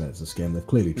 you couldn't say it's a scam. They've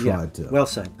clearly tried to. Well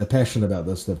said. They're passionate about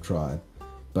this, they've tried,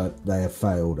 but they have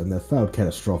failed, and they've failed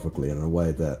catastrophically in a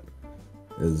way that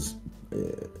is,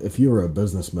 if you're a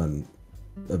businessman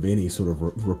of any sort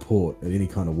of report in any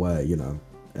kind of way, you know,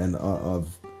 and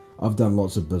I've done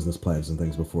lots of business plans and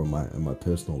things before in my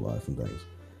personal life and things,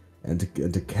 and to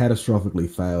catastrophically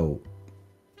fail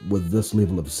with this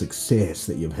level of success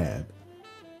that you've had,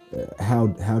 how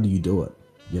do you do it,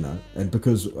 you know? And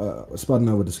because Spud and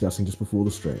I were discussing just before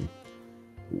the stream,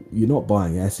 you're not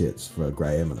buying assets for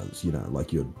Grey Eminence, you know,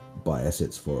 like you'd buy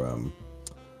assets for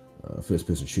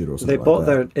first-person shooter or something. They bought like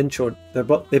their intro. They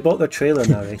bought their trailer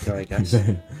narrator, I guess.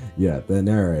 Yeah, their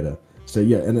narrator. So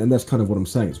yeah, and that's kind of what I'm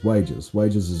saying. It's wages.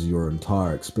 Wages is your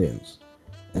entire expense,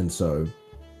 and so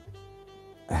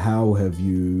how have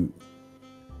you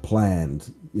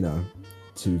planned, you know,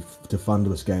 to fund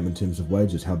this game in terms of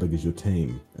wages? How big is your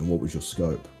team, and what was your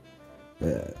scope?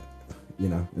 You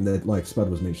know, and that, like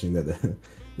Spud was mentioning, that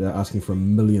they're asking for $1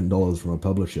 million from a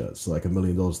publisher. It's like $1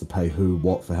 million to pay who,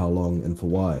 what, for how long, and for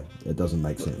why. It doesn't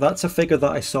make sense. That's a figure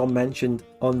that I saw mentioned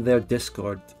on their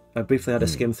Discord. I briefly had a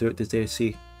skim through it today to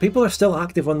see. People are still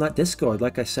active on that Discord.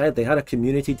 Like I said, they had a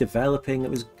community developing.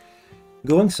 It was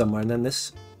going somewhere, and then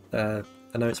this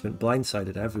announcement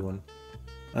blindsided everyone.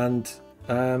 And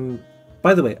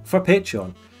by the way, for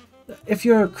Patreon, if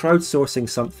you're crowdsourcing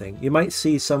something, you might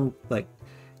see some like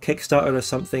Kickstarter or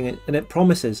something, and it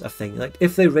promises a thing. Like,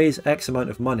 if they raise X amount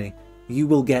of money, you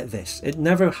will get this. It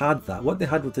never had that. What they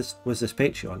had with this was this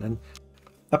Patreon, and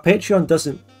a Patreon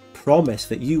doesn't promise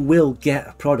that you will get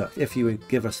a product if you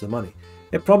give us the money.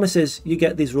 It promises you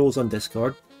get these roles on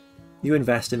Discord, you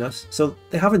invest in us. So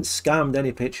they haven't scammed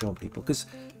any Patreon people, because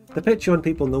the Patreon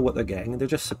people know what they're getting. They're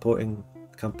just supporting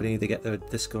the company. They get their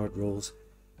Discord roles.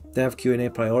 Dev Q&A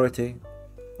priority.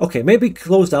 Okay, maybe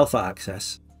closed alpha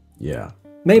access. Yeah.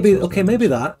 Maybe, okay, maybe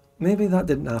that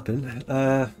didn't happen.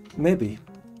 Maybe.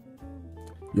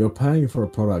 You're paying for a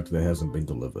product that hasn't been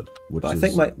delivered, which but is I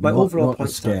think my overall not point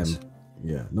a scam. stands.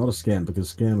 Yeah, not a scam,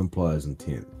 because scam implies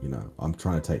intent. You know, I'm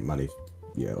trying to take money.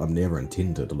 Yeah, I'm never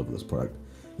intended to deliver this product.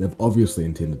 They've obviously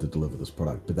intended to deliver this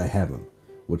product, but they haven't,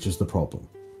 which is the problem.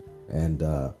 And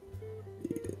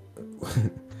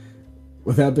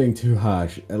without being too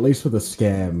harsh, at least with a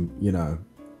scam, you know,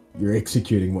 you're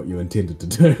executing what you intended to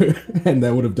do, and they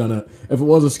would have done it. If it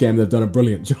was a scam, they've done a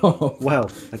brilliant job.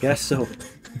 Well, I guess so.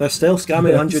 They're still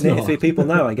scamming 183 people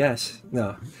now, I guess.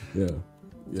 No. Yeah.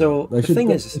 So the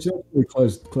thing is, they should actually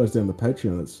close down the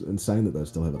Patreon. It's insane that they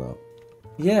still have it up.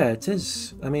 Yeah, it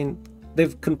is. I mean,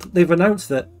 they've announced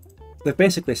that they've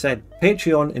basically said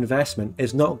Patreon investment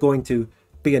is not going to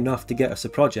be enough to get us a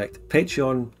project.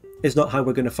 Patreon is not how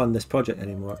we're going to fund this project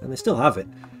anymore, and they still have it.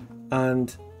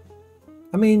 And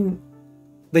I mean,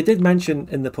 they did mention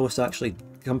in the post actually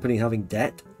company having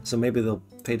debt, so maybe they'll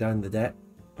pay down the debt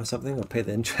or something, or pay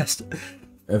the interest.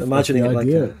 Imagining it like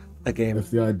a game.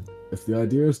 If the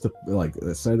idea is to, like,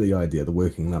 let's say the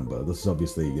working number, this is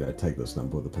obviously, you know, take this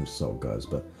number with a pinch of salt, guys,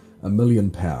 but £1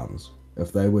 million,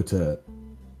 if they were to,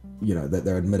 you know, that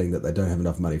they're admitting that they don't have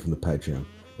enough money from the Patreon,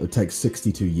 it would take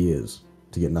 62 years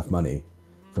to get enough money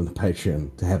from the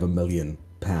Patreon to have £1 million,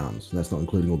 and that's not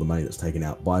including all the money that's taken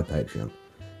out by Patreon.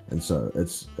 And so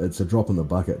it's a drop in the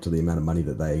bucket to the amount of money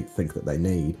that they think that they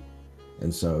need,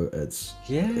 and so it's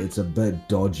a bit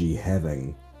dodgy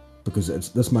having, because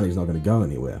this money's not going to go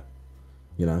anywhere.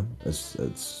 You know,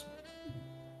 it's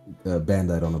a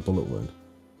band-aid on a bullet wound.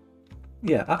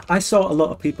 Yeah, I saw a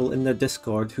lot of people in their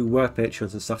Discord who were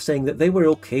patrons and stuff saying that they were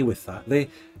okay with that.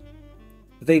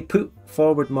 They put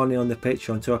forward money on the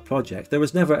Patreon to a project. There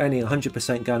was never any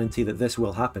 100% guarantee that this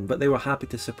will happen, but they were happy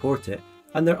to support it.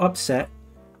 And they're upset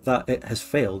that it has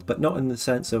failed, but not in the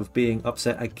sense of being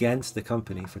upset against the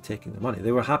company for taking the money.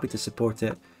 They were happy to support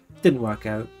it. Didn't work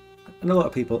out. And a lot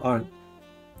of people aren't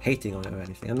hating on it or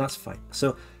anything, and that's fine.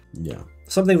 So yeah,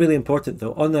 something really important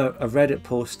though, on a Reddit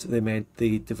post they made,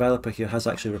 the developer here has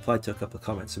actually replied to a couple of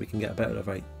comments so we can get a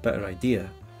better idea.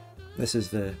 There's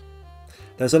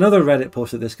another Reddit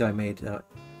post that this guy made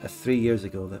 3 years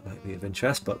ago that might be of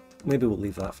interest, but maybe we'll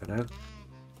leave that for now.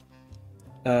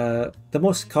 The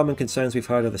most common concerns we've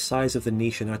heard are the size of the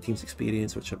niche and our team's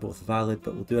experience, which are both valid,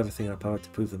 but we'll do everything in our power to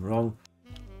prove them wrong.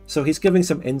 So he's giving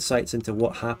some insights into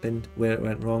what happened, where it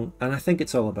went wrong, and I think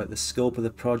it's all about the scope of the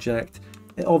project.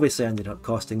 It obviously ended up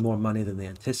costing more money than they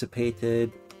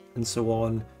anticipated, and so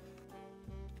on.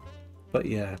 But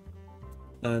yeah,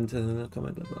 and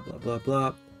comment blah blah blah blah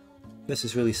blah. This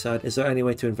is really sad. Is there any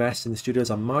way to invest in the studio as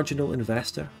a marginal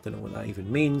investor? Don't know what that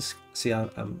even means. See,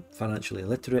 I'm financially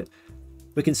illiterate.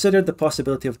 We considered the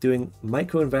possibility of doing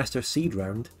micro-investor seed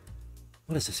round.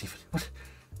 What is this even? What?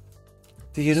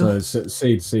 Do you know? So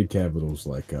seed capital's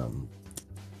like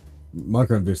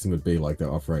micro-investing would be like they're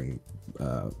offering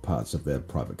parts of their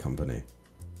private company.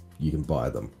 You can buy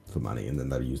them for money, and then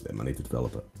they'll use that money to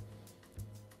develop it.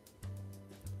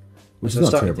 Which is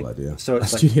not a terrible idea. So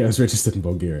it's a studio is registered in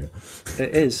Bulgaria.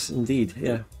 It is indeed,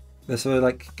 yeah. They're sort of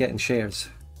like getting shares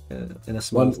in a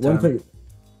small term.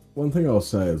 One thing I'll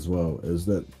say as well is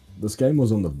that this game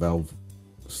was on the Valve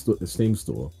Steam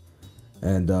store,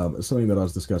 and it's something that I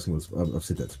was discussing with. I've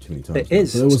said that too many times. It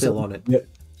is still on it.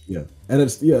 Yeah, and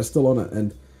it's still on it.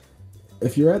 And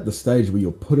if you're at the stage where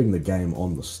you're putting the game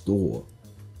on the store,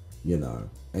 you know,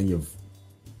 and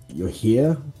you're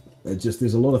here, it just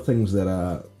there's a lot of things that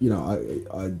are, you know,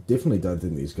 I definitely don't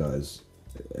think these guys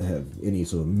have any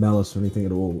sort of malice or anything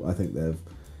at all. I think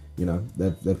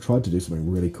they've tried to do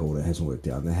something really cool that hasn't worked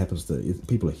out, and that happens to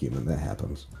people are human. That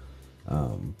happens,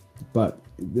 but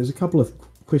there's a couple of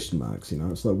question marks. You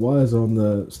know, it's like, why is it on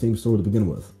the Steam store to begin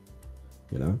with?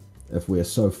 You know, if we're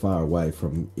so far away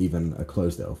from even a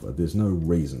closed alpha, there's no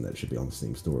reason that should be on the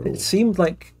Steam store at all. It seemed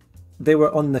like they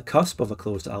were on the cusp of a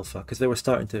closed alpha because they were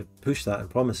starting to push that and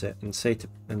promise it and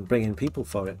and bring in people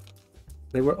for it.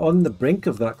 They were on the brink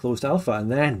of that closed alpha,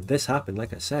 and then this happened.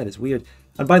 Like I said, it's weird.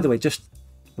 And by the way,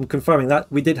 I'm confirming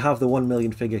that we did have the 1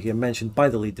 million figure here mentioned by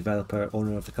the lead developer,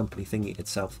 owner of the company thingy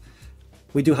itself.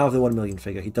 We do have the 1 million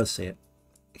figure. He does say it.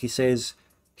 He says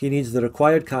he needs the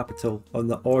required capital on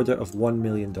the order of $1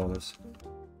 million.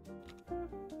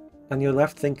 And you're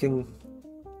left thinking,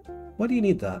 why do you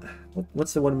need that?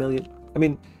 What's the 1 million? I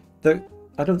mean,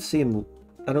 I don't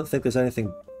think there's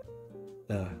anything,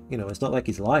 you know, it's not like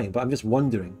he's lying, but I'm just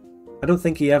wondering. I don't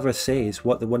think he ever says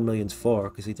what the 1 million's for,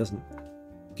 because he doesn't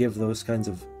give those kinds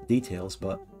of details,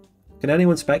 but can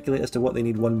anyone speculate as to what they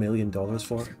need $1 million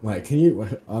for? Wait, can you,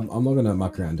 I'm not going to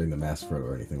muck around doing the maths for it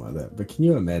or anything like that, but can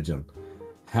you imagine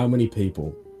how many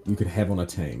people you could have on a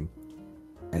team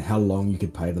and how long you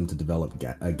could pay them to develop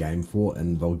a game for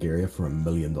in Bulgaria for $1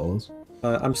 million?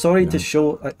 I'm sorry to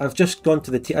show, I've just gone to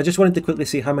the team. I just wanted to quickly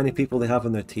see how many people they have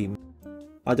on their team.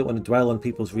 I don't want to dwell on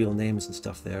people's real names and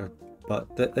stuff there, but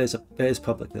it is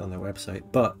publicly on their website.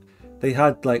 But they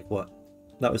had like, what?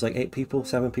 That was like 8 people,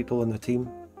 7 people on their team.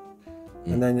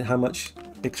 And then how much,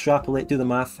 extrapolate, do the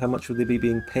math, how much would they be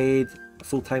being paid? A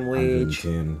full-time wage?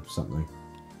 110 something.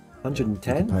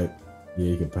 110?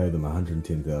 You could pay them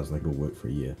 110,000, they could all work for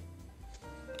a year.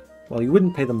 Well, you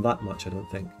wouldn't pay them that much, I don't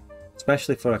think.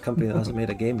 Especially for a company that hasn't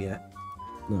made a game yet.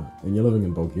 No, and you're living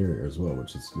in Bulgaria as well,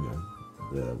 which is, you know,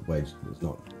 the wage is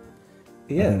not...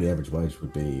 Yeah. I think the average wage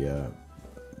would be a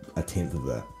tenth of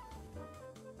that.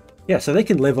 Yeah, so they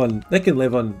can live on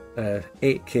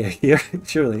 8k a year,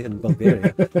 surely, in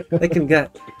Bulgaria. they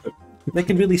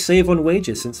can really save on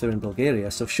wages since they're in Bulgaria.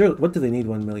 So sure, what do they need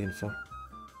 1 million for?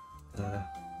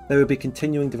 There would be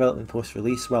continuing development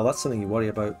post-release. Well, that's something you worry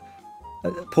about.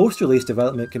 Post-release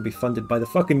development can be funded by the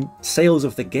fucking sales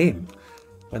of the game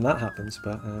when that happens,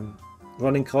 but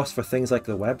running costs for things like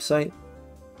the website.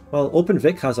 Well,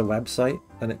 OpenVic has a website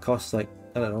and it costs like,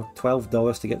 I don't know,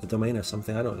 $12 to get the domain or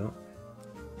something, I don't know.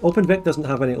 OpenVic doesn't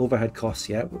have any overhead costs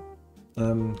yet.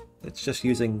 It's just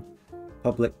using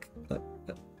public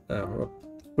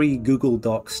free Google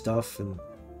Docs stuff and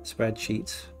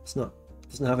spreadsheets.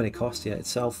 It doesn't have any cost yet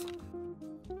itself.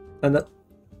 And that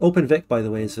OpenVic, by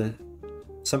the way, is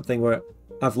something where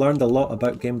I've learned a lot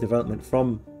about game development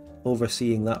from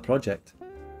overseeing that project.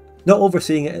 Not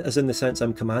overseeing it as in the sense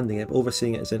I'm commanding it, but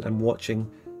overseeing it as in I'm watching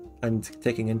and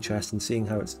taking interest and seeing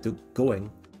how it's going.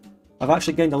 I've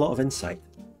actually gained a lot of insight,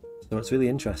 so it's really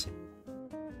interesting.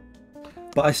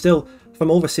 But I still, from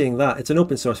overseeing that, it's an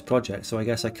open source project, so I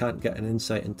guess I can't get an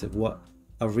insight into what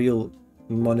a real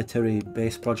monetary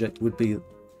based project would be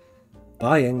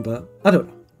buying, but I don't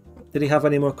know. Did he have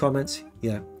any more comments?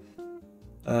 Yeah.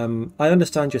 I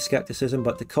understand your skepticism,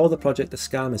 but to call the project a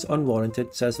scam is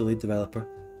unwarranted, says the lead developer.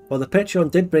 While the Patreon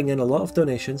did bring in a lot of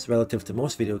donations relative to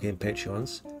most video game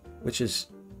Patreons, which is,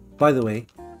 by the way,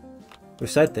 we've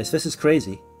said this is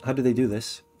crazy. How do they do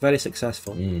this? Very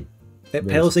successful. It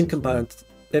pales in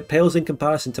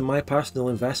comparison to my personal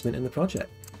investment in the project.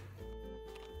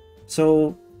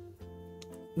 So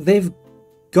they've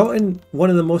gotten one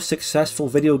of the most successful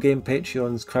video game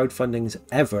Patreons crowdfundings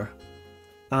ever,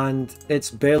 and it's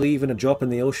barely even a drop in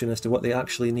the ocean as to what they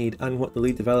actually need and what the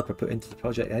lead developer put into the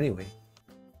project anyway.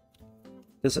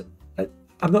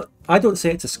 I don't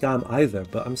say it's a scam either,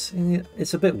 but I'm saying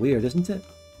it's a bit weird, isn't it?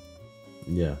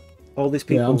 Yeah. All these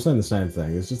people. Yeah, I'm saying the same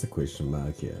thing. It's just a question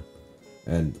mark here,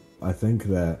 and I think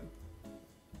that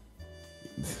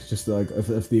just like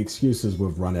if the excuse is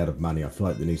we've run out of money, I feel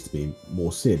like there needs to be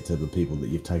more said to the people that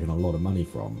you've taken a lot of money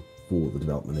from for the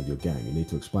development of your game. You need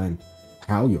to explain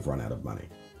how you've run out of money,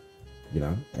 you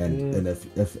know. And if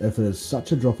it is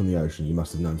such a drop in the ocean, you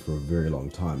must have known for a very long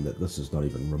time that this is not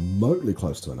even remotely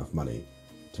close to enough money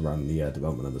to run the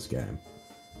development of this game.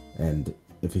 And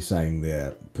if he's saying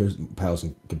there pales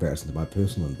in comparison to my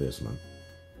personal investment,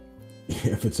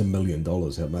 if it's $1 million,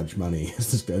 how much money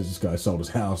has this guy sold his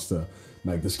house to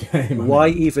make this game? Why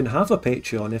even have a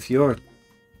Patreon if you're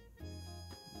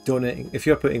donating, if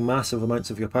you're putting massive amounts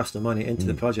of your personal money into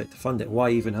the project to fund it?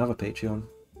 Why even have a Patreon,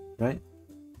 right?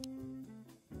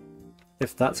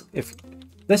 If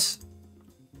this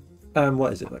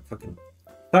what is it, like fucking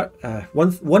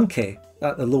 1k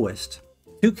at the lowest,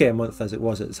 2k a month as it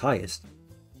was at its highest.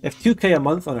 If 2k a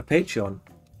month on a Patreon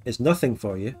is nothing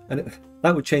for you, and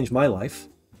that would change my life.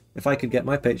 If I could get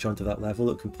my Patreon to that level,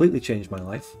 it would completely change my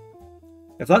life.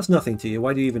 If that's nothing to you,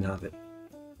 why do you even have it?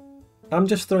 I'm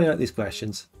just throwing out these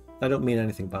questions. I don't mean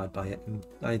anything bad by it, and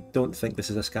I don't think this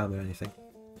is a scam or anything.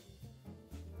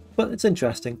 But it's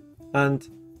interesting, and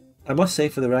I must say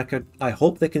for the record, I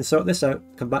hope they can sort this out,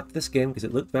 come back to this game, because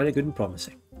it looked very good and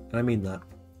promising. And I mean that.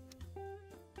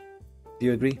 Do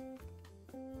you agree?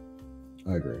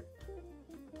 I agree.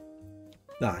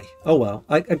 Aye. Oh well.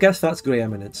 I guess that's grey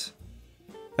Eminence.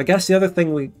 I guess the other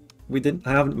thing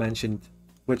I haven't mentioned,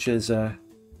 which is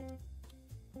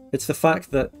it's the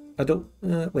fact that I don't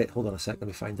wait, hold on a sec, let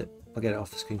me find it. I'll get it off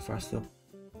the screen first though,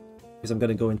 because I'm going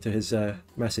to go into his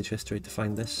message history to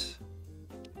find this.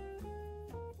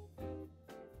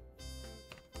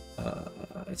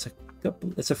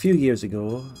 It's a few years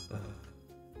ago.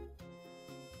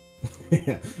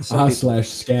 Yeah.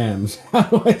 /scams. How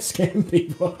do I scam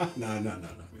people? No.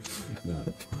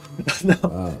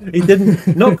 No, he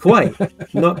didn't. Not quite.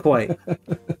 Not quite.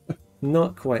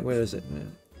 Not quite. Where is it?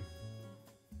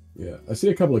 Yeah, I see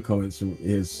a couple of comments from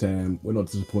here's Sam. We're not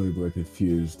disappointed, we're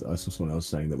confused. I saw someone else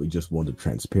saying that we just wanted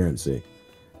transparency,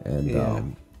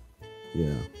 and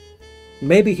yeah.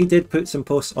 Maybe he did put some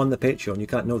posts on the Patreon. You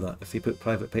can't know that if he put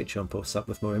private Patreon posts up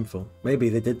with more info. Maybe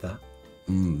they did that.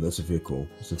 That's a fair call.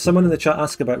 Someone in the chat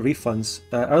asked about refunds.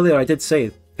 Earlier I did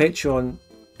say Patreon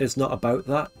is not about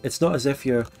that. It's not as if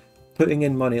you're putting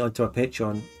in money onto a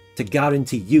Patreon to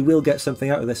guarantee you will get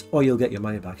something out of this or you'll get your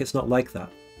money back. It's not like that.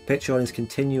 Patreon is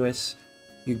continuous.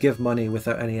 You give money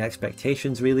without any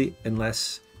expectations really,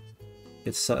 unless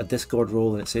it's a Discord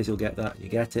role and it says you'll get that, you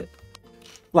get it.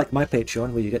 Like my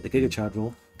Patreon where you get the GigaChad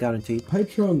role, guaranteed.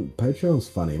 Patreon's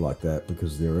funny like that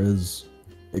because there is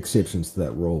exceptions to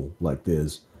that rule. Like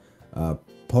there's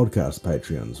podcast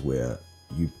Patreons where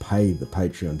you pay the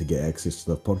Patreon to get access to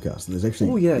the podcast, and there's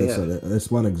actually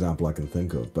that's one example I can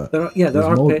think of. But there are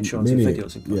Patreons and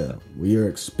videos and content. Where you're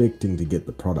expecting to get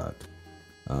the product,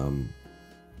 could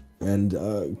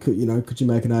you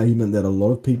make an argument that a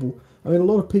lot of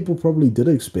people probably did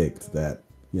expect that,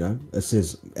 it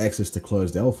says access to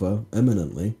closed alpha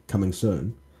imminently coming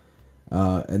soon.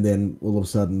 And then all of a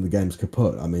sudden the game's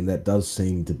kaput. I mean, that does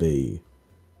seem to be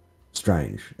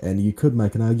strange. And you could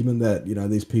make an argument that,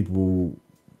 these people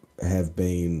have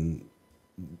been,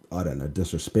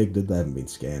 disrespected. They haven't been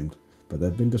scammed, but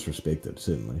they've been disrespected,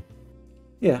 certainly.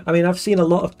 Yeah, I mean, I've seen a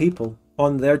lot of people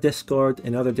on their Discord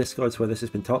and other Discords where this has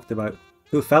been talked about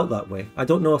who felt that way. I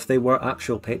don't know if they were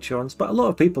actual Patreons, but a lot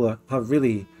of people are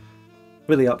really,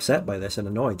 really upset by this and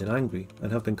annoyed and angry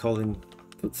and have been throwing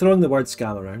the word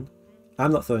scam around.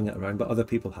 I'm not throwing it around, but other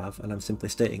people have, and I'm simply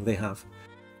stating they have.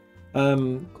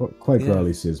 Quake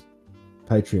Riley says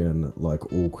Patreon,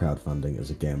 like all crowdfunding, is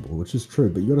a gamble, which is true,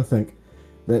 but you got to think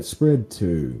that spread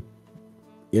to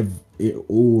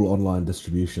all online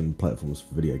distribution platforms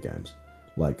for video games.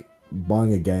 Like,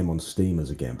 buying a game on Steam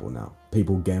is a gamble now.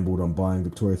 People gambled on buying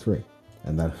Victoria 3,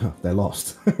 and they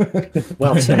lost.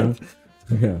 Well said.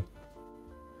 Yeah.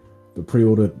 The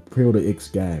pre-order X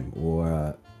game,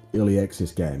 or early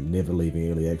access game, never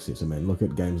leaving early access. I mean, look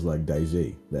at games like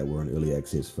DayZ that were in early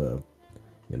access for,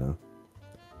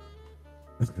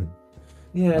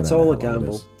 Yeah, it's all a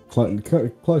gamble.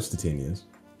 Close to 10 years.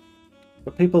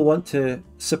 But people want to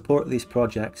support these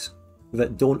projects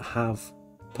that don't have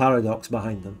paradox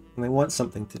behind them, and they want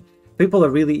something to... People are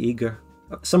really eager.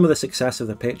 Some of the success of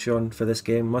the Patreon for this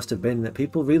game must have been that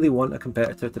people really want a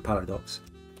competitor to Paradox.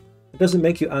 It doesn't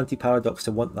make you anti-Paradox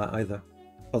to want that either,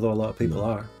 although a lot of people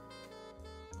are.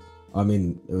 I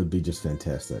mean, it would be just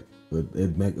fantastic.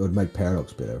 It would make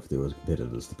Paradox better if there was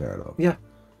competitors to Paradox. Yeah.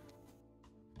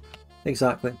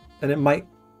 Exactly. And it might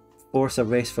force a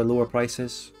race for lower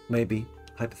prices, maybe,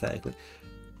 hypothetically.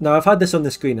 Now, I've had this on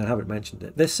the screen, I haven't mentioned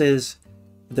it. This is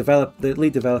the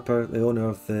lead developer, the owner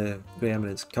of the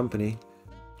Eminence company,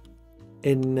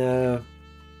 in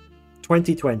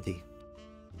 2020.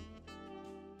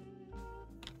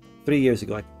 3 years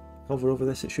ago. I hover over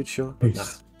this, it should show.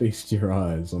 Feast your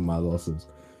eyes on my losses.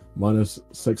 Minus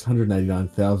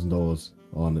 $689,000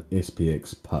 on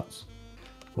SPX putts.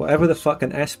 Whatever the fuck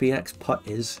an SPX putt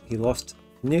is, he lost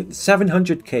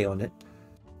 700k on it.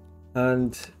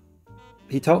 And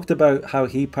he talked about how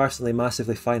he personally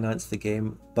massively financed the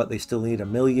game, but they still need $1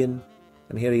 million.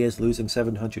 And here he is losing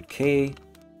 700k.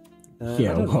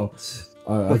 Yeah, well,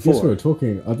 I guess we were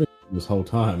talking, I've been this whole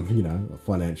time,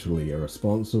 financially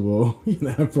irresponsible,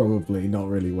 probably not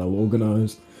really well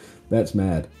organized. That's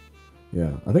mad.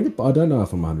 Yeah, I don't know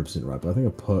if I'm 100% right, but I think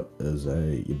a put is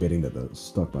you're betting that the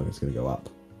stock market's going to go up,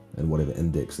 and whatever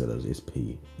index that is,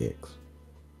 SPX.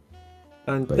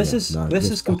 And but this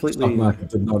is completely... Stock market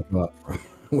did not go up,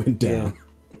 went down.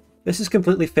 Yeah. This is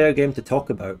completely fair game to talk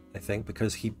about, I think,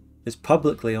 because he is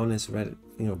publicly on his Reddit,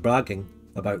 bragging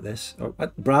about this. Or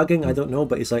bragging, I don't know,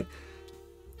 but he's like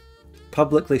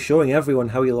publicly showing everyone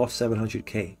how he lost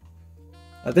 700k.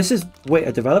 Wait,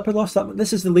 a developer lost that?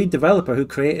 This is the lead developer who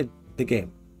created the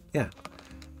game. Yeah.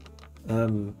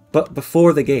 But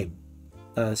before the game.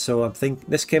 So I'm thinking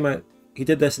this came out, he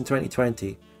did this in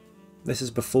 2020. This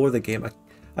is before the game.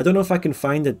 I don't know if I can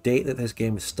find a date that this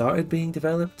game started being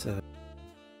developed.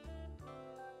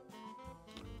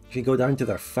 If you go down to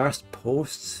their first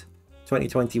posts,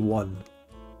 2021.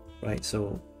 Right,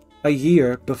 so a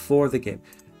year before the game.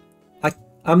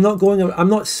 I'm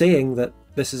not saying that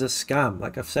this is a scam,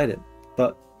 like I've said it,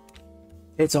 but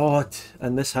it's odd,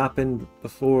 and this happened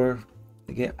before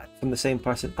the game from the same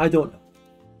person. I don't know.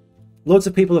 Loads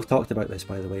of people have talked about this,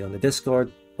 by the way, on the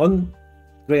Discord, on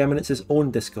Grey Eminence's own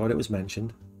Discord. It was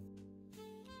mentioned.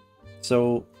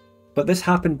 So, but this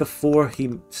happened before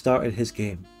he started his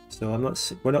game. So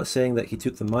we're not saying that he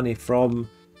took the money from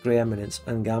Grey Eminence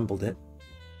and gambled it.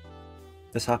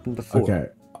 This happened before. Okay,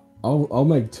 I'll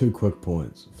make 2 quick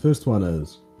points. First one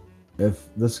is, if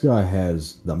this guy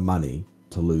has the money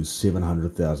to lose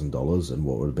 $700,000 in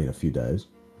what would have been a few days,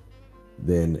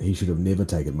 then he should have never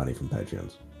taken money from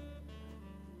Patreons.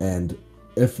 And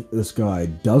if this guy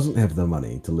doesn't have the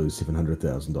money to lose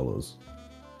 $700,000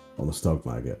 on the stock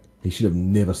market, he should have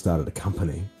never started a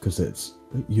company, because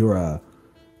you're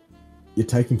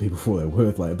taking people for their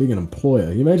worth. Like, being an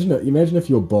employer, imagine if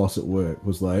your boss at work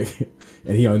was like,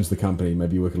 and he owns the company,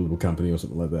 maybe you work at a little company or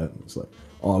something like that, it's like,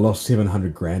 oh, I lost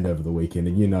 700 grand over the weekend,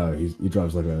 and he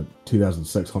drives like a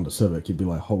 2006 Honda Civic, you'd be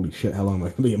like, holy shit, how long am I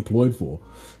going to be employed for?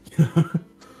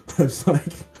 It's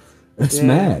like, it's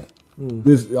mad.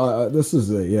 This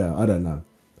is I don't know.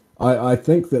 I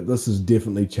think that this has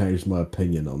definitely changed my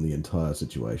opinion on the entire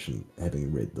situation,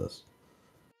 having read this.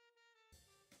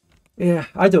 Yeah,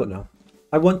 I don't know.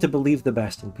 I want to believe the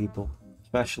best in people,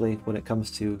 especially when it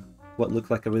comes to what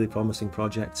looked like a really promising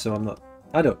project, so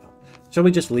I don't know. Shall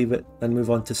we just leave it and move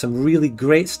on to some really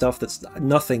great stuff that's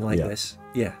nothing like this?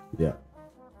 Yeah. Yeah,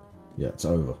 it's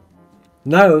over.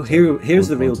 Now, here's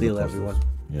the real deal, everyone.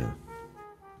 Yeah.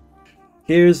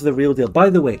 Here's the real deal. By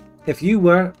the way, if you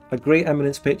were a Grey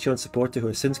Eminence Patreon supporter who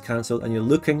has since cancelled and you're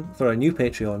looking for a new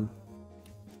Patreon,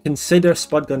 consider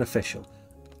Spudgun Official.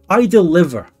 I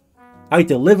deliver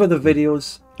the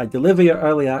videos, I deliver your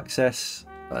early access.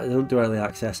 I don't do early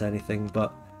access anything,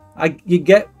 but you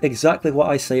get exactly what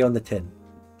I say on the tin.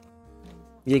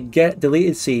 You get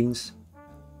deleted scenes.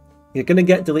 You're going to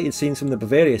get deleted scenes from the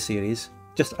Bavaria series.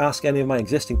 Just ask any of my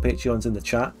existing Patreons in the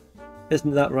chat.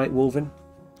 Isn't that right, Woven?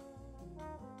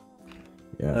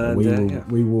 Yeah,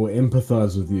 And, we will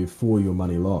empathize with you for your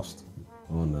money lost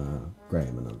on Grey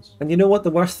Eminence. And you know what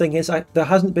the worst thing is? There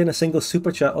hasn't been a single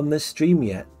super chat on this stream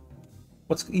yet.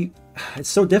 It's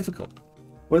so difficult.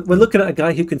 We're looking at a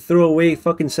guy who can throw away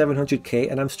fucking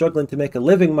 700k, and I'm struggling to make a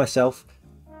living myself,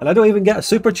 and I don't even get a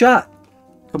super chat.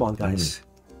 Come on, guys.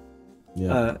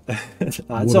 Yeah,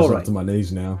 it's all right. Up to my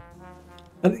knees now.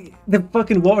 And the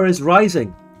fucking water is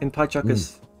rising in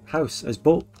Piechucker's house, his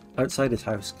boat outside his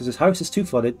house, because his house is too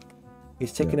flooded.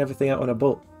 He's taking everything out on a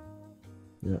boat.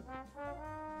 Yeah,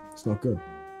 it's not good.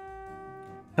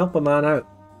 Help a man out.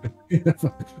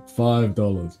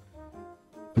 $5.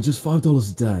 For just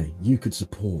 $5 a day, you could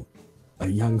support a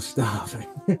young starving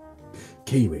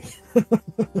Kiwi.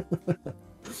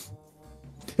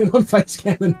 They're not face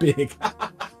camming big.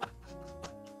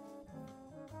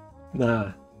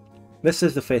 Nah. This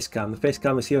is the face cam. The face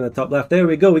cam is here on the top left. There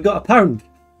we go. We got £1.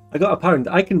 I got £1.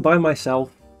 I can buy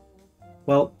myself...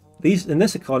 Well, in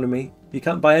this economy, you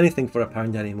can't buy anything for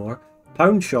 £1 anymore.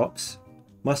 Pound shops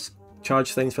must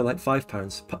charge things for like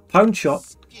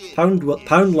 £5.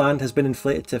 Pound land has been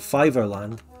inflated to fiver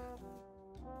land.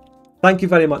 Thank you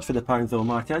very much for the pound though,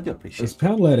 Marty. I do appreciate it. Is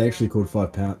pound land actually called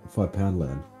 £5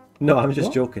 land? No, I'm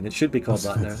just joking. It should be called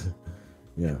that now.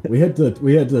 Yeah, we had the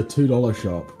 $2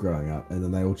 shop growing up, and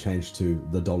then they all changed to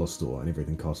the dollar store, and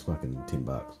everything cost fucking $10. It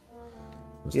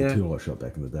was the $2 shop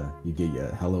back in the day. You get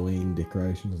your Halloween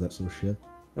decorations, that sort of shit.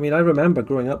 I mean, I remember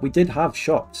growing up, we did have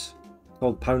shops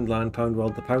called Poundland, Pound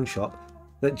World, the Pound Shop,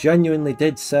 that genuinely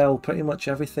did sell pretty much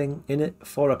everything in it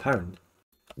for £1.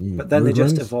 But then they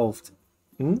just evolved.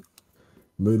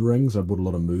 Mood rings. I bought a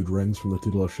lot of mood rings from the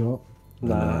 $2 shop.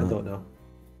 Nah, I don't know.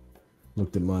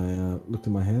 Looked at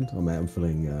my hand. Oh man, I'm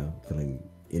feeling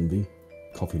envy.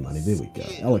 Coffee money. There we go.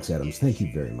 Alex Adams, thank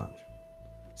you very much.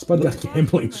 Spudgut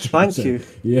Gambling. Thank you.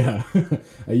 Yeah.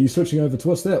 Are you switching over to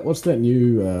what's that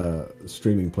new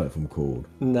streaming platform called?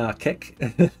 Nah, Kick.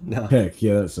 Nah. Kick.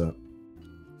 Yeah, that's it.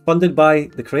 Funded by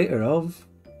the creator of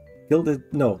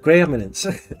Grey Eminence.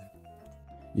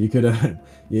 You could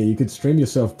you could stream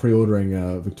yourself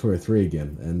pre-ordering Victoria 3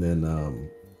 again, and then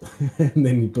and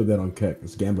then you put that on Kick.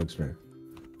 It's a gambling stream.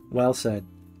 Well said.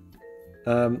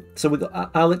 So we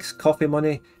got Alex Coffee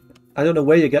Money. I don't know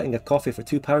where you're getting a coffee for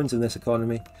 £2 in this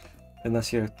economy,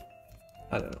 unless you're,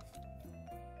 I don't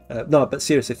know. No, but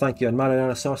seriously, thank you. And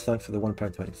marinara sauce, thanks for the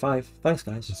 £1.25. Thanks,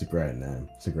 guys. It's a great name.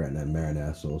 It's a great name.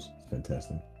 Marinara sauce. It's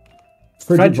fantastic.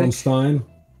 Frederick von Stein.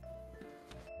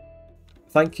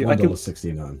 Thank you.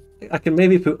 $1.69. I can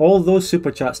maybe put all those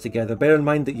super chats together. Bear in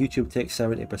mind that YouTube takes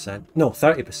 70%. No,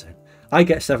 30%. I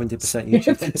get 70%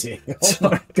 YouTube. Oh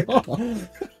my god.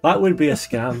 That would be a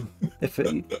scam. If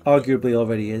it arguably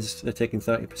already is. They're taking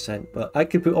 30%. But I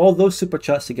could put all those super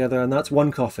chats together, and that's one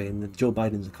coffee in the Joe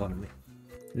Biden's economy.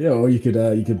 Yeah, or you could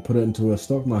put it into a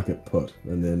stock market put,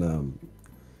 and then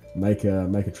make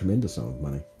a tremendous sum of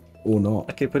money. Or not.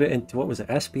 I could put it into, what was it,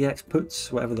 SPX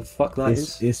puts? Whatever the fuck that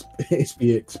is.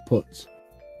 SPX puts.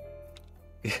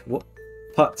 What?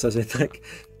 Putts, as it like.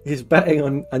 He's betting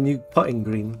on a new putting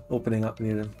green opening up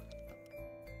near him.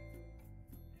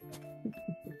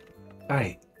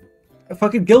 Alright.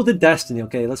 Fucking Gilded Destiny.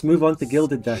 Okay, let's move on to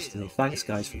Gilded Destiny. Thanks,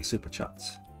 guys, for the super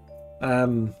chats.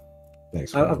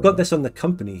 Thanks. I've got this on the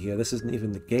company here. This isn't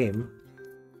even the game.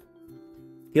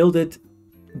 Gilded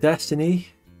Destiny.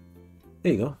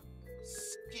 There you go.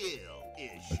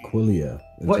 Aquilia.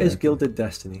 What is Gilded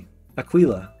Destiny?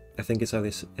 Aquila. I think it's how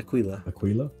they say Aquila.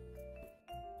 Aquila?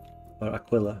 Or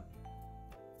Aquila.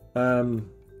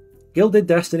 Gilded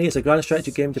Destiny is a grand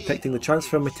strategy game depicting the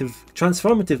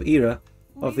transformative era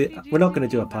of the... We're not going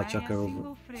to do a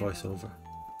Piechucker voiceover,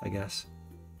 I guess.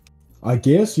 I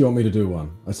guess you want me to do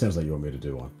one. It sounds like you want me to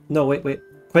do one. No, wait.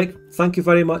 Quake, thank you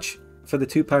very much for the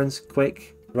 £2,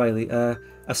 Quake, Riley.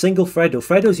 A single Freddo.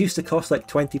 Freddos used to cost like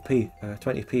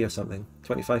 20p or something.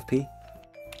 25p.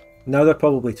 Now they're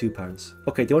probably £2.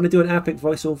 Okay, do you want to do an epic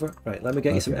voiceover? Right, let me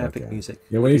get you some epic music.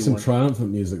 Yeah, we need some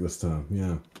triumphant music this time.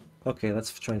 Yeah. Okay,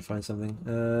 let's try and find something.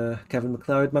 Kevin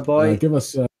McLeod, my boy. Give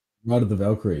us Ride of the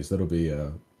Valkyries. That'll be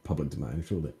public domain,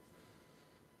 surely.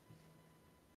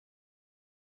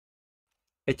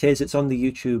 It is. It's on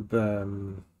the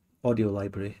YouTube audio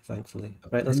library, thankfully.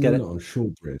 Right, let's get it. On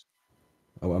shortbread.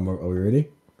 Oh, are we ready?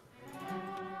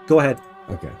 Go ahead.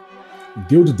 Okay.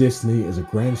 Gilded Destiny is a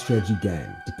grand strategy game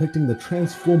depicting the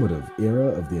transformative era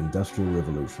of the Industrial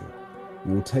Revolution.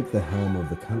 You will take the helm of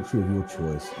the country of your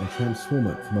choice and transform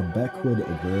it from a backward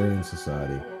agrarian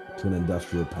society to an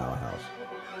industrial powerhouse.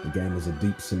 The game is a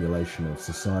deep simulation of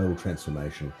societal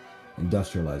transformation,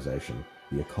 industrialization,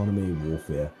 the economy,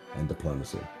 warfare, and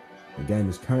diplomacy. The game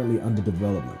is currently under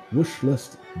development.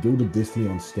 Wishlist Gilded Destiny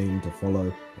on Steam to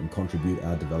follow and contribute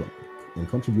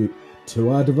to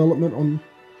our development on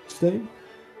Steam.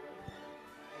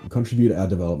 Contribute our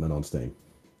development on Steam.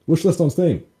 Wishlist on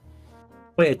Steam.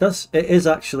 Wait, it is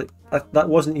actually, that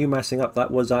wasn't you messing up,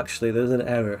 that was actually, there's an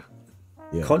error.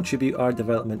 Yeah. Contribute our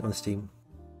development on Steam.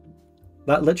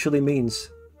 That literally means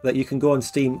that you can go on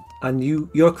Steam and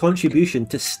your contribution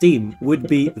to Steam would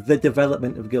be the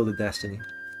development of Gilded Destiny.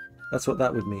 That's what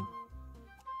that would mean.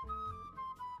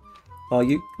 Oh,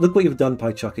 look what you've done,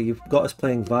 Piechucker. You've got us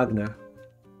playing Wagner.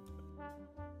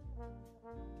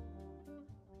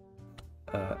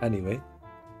 Anyway,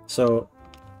 so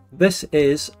this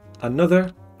is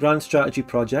another grand strategy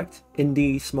project,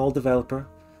 indie small developer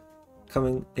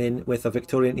coming in with a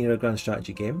Victorian era grand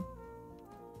strategy game.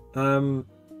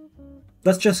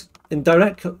 That's just in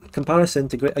direct comparison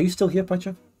to great. Are you still here,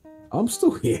 Piechucker? I'm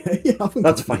still here. Yeah,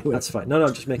 that's fine. That's fine. No,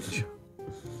 just making sure.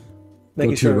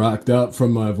 Making sure. Racked up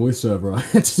from my voiceover. I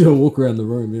had to still walk around the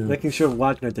room. Yeah. Making sure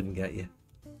Wagner didn't get you.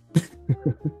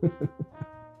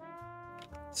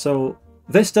 So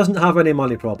this doesn't have any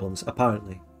money problems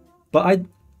apparently, but I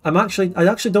actually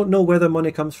don't know where the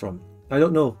money comes from. I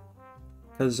don't know,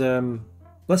 because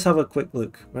let's have a quick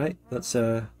look. Right, let's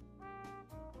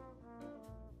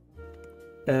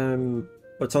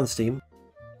what's on Steam.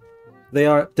 They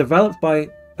are developed by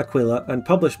Aquila and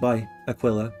published by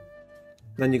Aquila.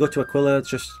 Then you go to Aquila, it's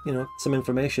just, you know, some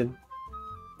information.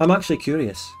 I'm actually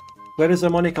curious. Where does their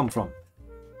money come from?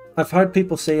 I've heard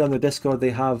people say on the Discord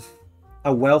they have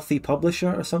a wealthy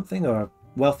publisher or something, or a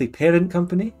wealthy parent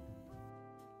company.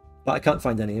 But I can't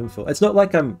find any info. It's not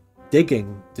like I'm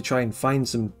digging to try and find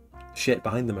some shit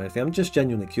behind them or anything. I'm just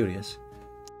genuinely curious.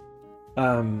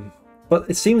 But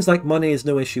it seems like money is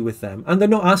no issue with them. And they're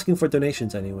not asking for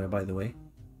donations anywhere, by the way.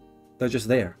 They're just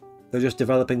there. They're just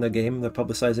developing their game. They're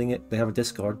publicizing it. They have a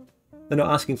Discord. They're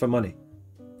not asking for money.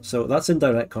 So that's in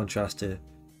direct contrast to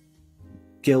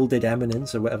Gilded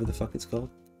Eminence, or whatever the fuck it's called.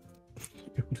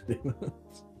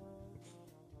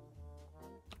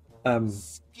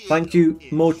 Thank you,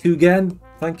 Motugen.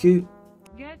 Thank you.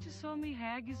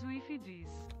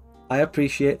 I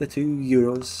appreciate the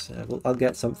 €2. I'll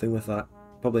get something with that.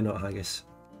 Probably not haggis.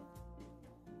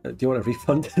 Do you want a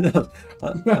refund? No,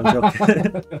 I'm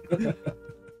joking.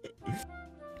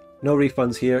 No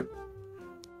refunds here.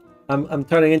 I'm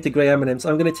turning into Grey Eminence.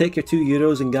 I'm going to take your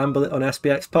 €2 and gamble it on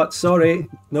SPX Put. Sorry,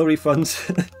 no refunds.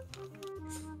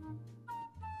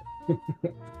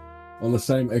 On a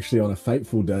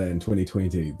fateful day in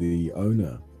 2020, the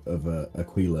owner of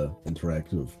Aquila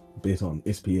Interactive bet on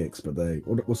SPX, but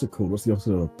what's it called? What's the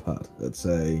opposite of a putt? It's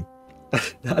a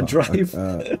drive.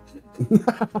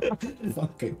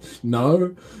 Fucking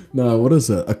no. What is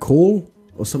it? A call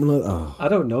or something like that? Oh. I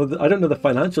don't know. I don't know the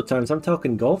financial terms. I'm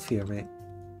talking golf here, mate.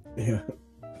 Yeah,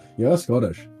 you're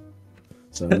Scottish.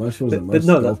 So most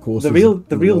golf courses.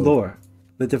 The real lore.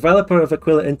 The developer of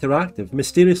Aquila Interactive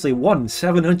mysteriously won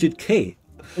 700k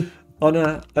on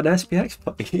an SPX.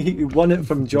 He won it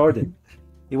from Jordan.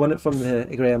 He won it from the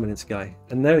Grey Eminence guy,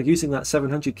 and they're using that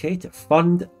 700k to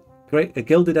fund a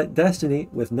Gilded Destiny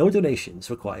with no donations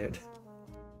required.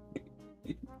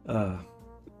 Drop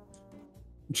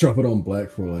it on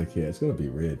black for it's gonna be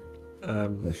red.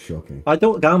 That's shocking. I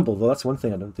don't gamble though. That's one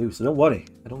thing I don't do. So don't worry.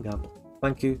 I don't gamble.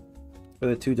 Thank you for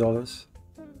the $2.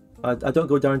 I don't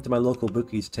go down to my local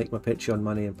bookies, take my Patreon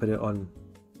money and put it on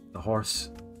a horse.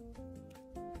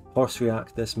 Horse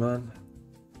react this, man.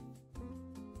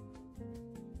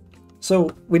 So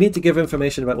we need to give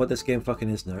information about what this game fucking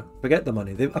is now. Forget the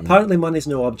money. Apparently money's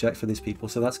no object for these people,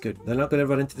 so that's good. They're not going to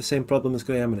run into the same problem as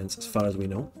Grey Eminence, as far as we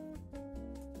know.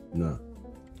 No.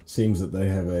 Seems that they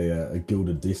have a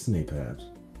Gilded Destiny, perhaps.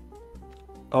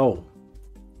 Oh.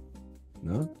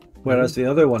 No? Whereas the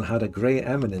other one had a Grey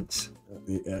Eminence.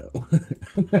 Yeah.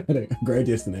 Grey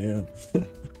Destiny,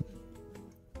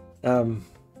 yeah.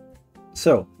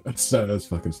 So that's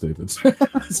fucking stupid.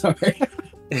 Sorry.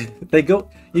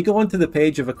 You go onto the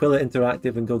page of Aquila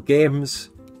Interactive and go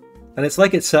games, and it's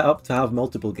like it's set up to have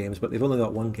multiple games, but they've only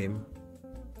got one game.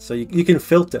 So you can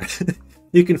filter.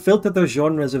 You can filter their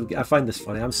genres of. I find this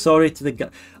funny. I'm sorry to the guy.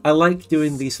 I like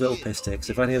doing these little piss takes.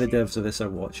 If any of the devs of this are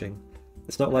watching,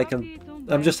 it's not like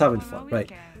I'm just having fun,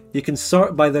 right? You can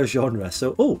sort by their genre.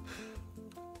 So,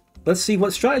 let's see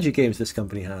what strategy games this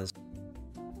company has.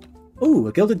 Oh,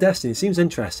 a Gilded Destiny seems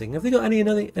interesting. Have they got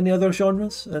any other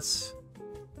genres?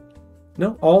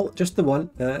 No, just the one.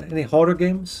 Any horror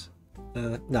games?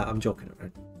 Nah, I'm joking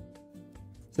around.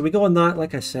 So we go on that.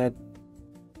 Like I said,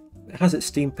 it has its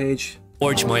Steam page.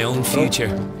 Forge my own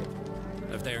future.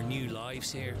 Of their new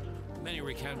lives here.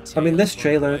 I mean, this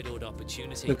trailer,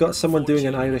 they've got someone doing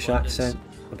an Irish accent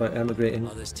about emigrating.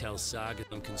 Others tell saga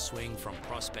them can swing from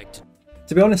prospect.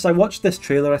 To be honest, I watched this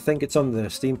trailer, I think it's on the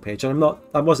Steam page, and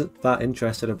I wasn't that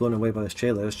interested or blown away by this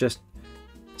trailer. It's just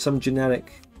some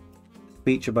generic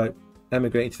speech about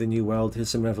emigrating to the new world, here's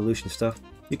some revolution stuff.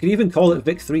 You could even call it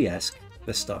Vic 3-esque,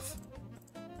 this stuff.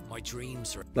 My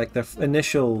dreams are... Like their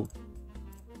initial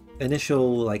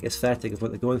like aesthetic of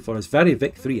what they're going for is very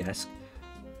Vic 3-esque.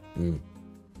 Mm.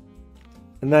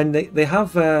 And then they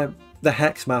have the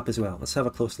hex map as well. Let's have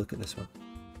a close look at this one.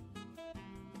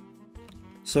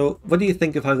 So, what do you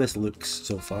think of how this looks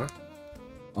so far?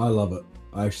 I love it.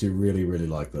 I actually really, really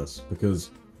like this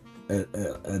because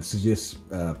it suggests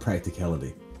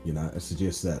practicality. You know, it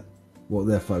suggests that what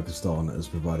they're focused on is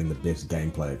providing the best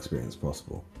gameplay experience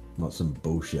possible, not some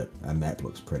bullshit. Our map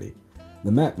looks pretty.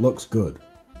 The map looks good,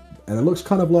 and it looks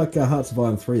kind of like Hearts of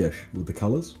Iron 3-ish with the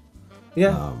colours.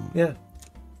 Yeah, yeah.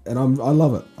 And I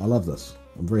love it. I love this.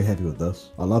 I'm very happy with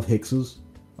this. I love hexes.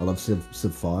 I love Civ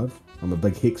 5. I'm a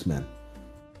big hex man.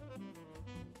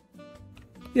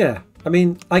 Yeah, I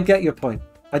mean, I get your point.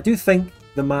 I do think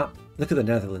the map, look at the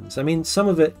Netherlands. I mean, some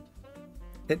of it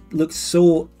looks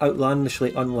so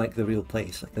outlandishly unlike the real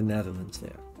place, like the Netherlands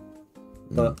there.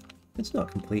 But it's not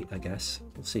complete, I guess.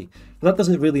 We'll see. But that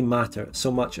doesn't really matter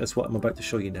so much as what I'm about to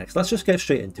show you next. Let's just get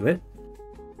straight into it.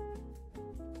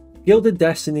 Gilded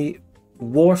Destiny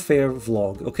Warfare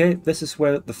Vlog, okay? This is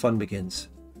where the fun begins.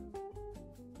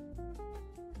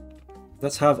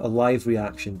 Let's have a live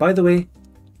reaction. By the way,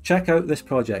 check out this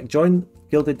project. Join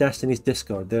Gilded Destiny's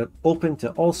Discord. They're open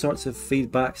to all sorts of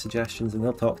feedback, suggestions, and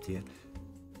they'll talk to you.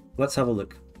 Let's have a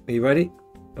look. Are you ready?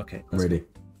 Okay. Ready.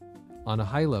 On a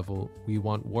high level, we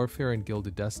want Warfare and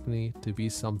Gilded Destiny to be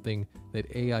something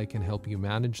that AI can help you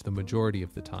manage the majority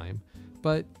of the time,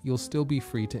 but you'll still be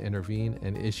free to intervene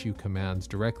and issue commands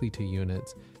directly to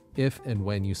units if and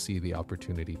when you see the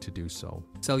opportunity to do so.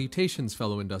 Salutations,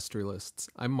 fellow industrialists.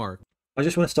 I'm Mark. I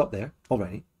just want to stop there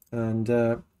already.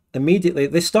 And immediately,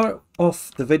 they start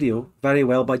off the video very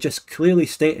well by just clearly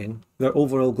stating their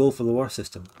overall goal for the war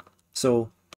system.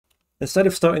 So instead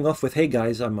of starting off with, hey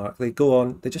guys, I'm Mark, they go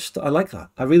on, I like that.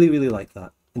 I really, really like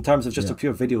that. In terms of just a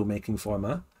pure video making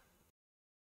format.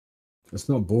 It's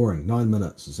not boring. 9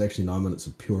 minutes. It's actually 9 minutes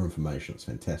of pure information. It's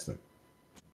fantastic.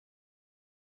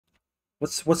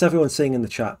 What's everyone saying in the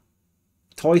chat?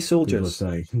 Toy soldiers. People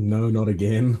are saying, no, not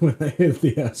again, when they have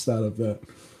the start of that.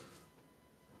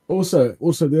 Also,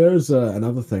 there is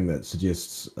another thing that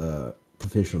suggests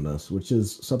professionalness, which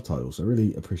is subtitles. I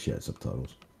really appreciate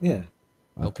subtitles. Yeah.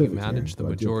 Help you manage the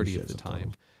majority of the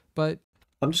time. But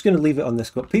I'm just going to leave it on this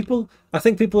quote. I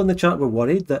think people in the chat were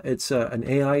worried that it's an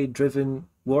AI-driven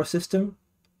war system,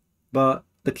 but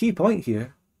the key point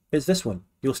here is this one.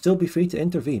 You'll still be free to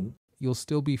intervene. You'll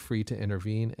still be free to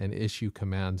intervene and issue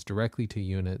commands directly to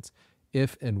units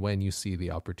if and when you see the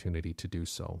opportunity to do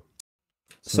so.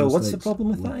 So what's the problem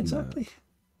with that exactly?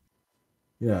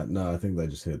 Yeah, no, I think they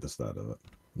just heard the start of it.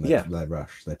 They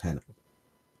rush, they panic.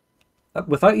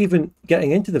 Without even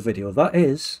getting into the video, that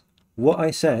is what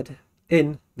I said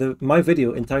in my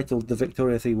video entitled The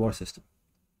Victoria 3 War System.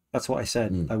 That's what I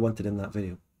said I wanted in that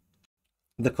video.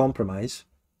 The compromise,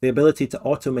 the ability to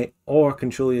automate or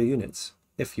control your units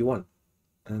if you want.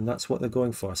 And that's what they're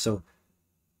going for. So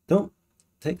don't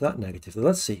take that negatively.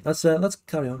 Let's see. Let's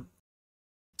carry on.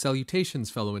 Salutations,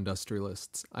 fellow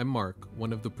industrialists. I'm Mark,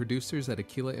 one of the producers at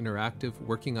Aquila Interactive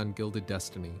working on Gilded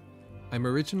Destiny. I'm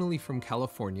originally from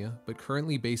California, but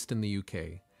currently based in the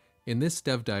UK. In this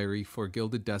dev diary for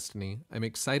Gilded Destiny, I'm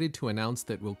excited to announce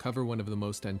that we'll cover one of the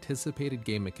most anticipated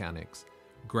game mechanics,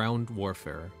 ground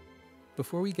warfare.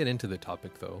 Before we get into the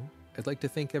topic though, I'd like to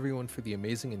thank everyone for the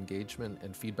amazing engagement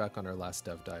and feedback on our last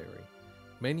dev diary.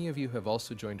 Many of you have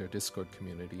also joined our Discord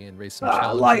community and raised some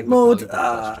challenging light mode.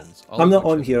 questions. I'm not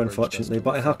on here unfortunately,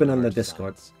 but I have been on the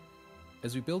Discord.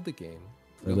 As we build the game,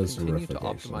 we'll continue to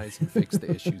optimize and fix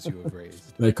the issues you have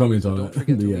raised. They comment on Don't it forget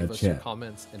in to the leave us your chat.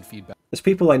 comments and feedback. There's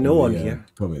people I know on here.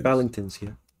 Comments. Bellington's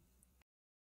here.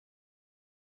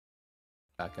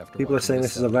 After People are watching saying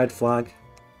this is a red flag.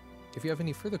 If you have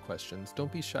any further questions,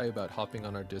 don't be shy about hopping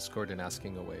on our Discord and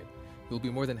asking away. We'll be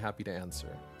more than happy to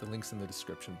answer. The link's in the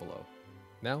description below.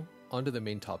 Now, on to the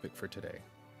main topic for today.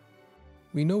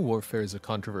 We know warfare is a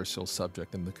controversial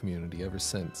subject in the community ever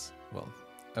since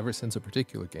a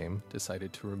particular game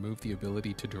decided to remove the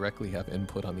ability to directly have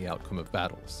input on the outcome of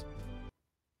battles.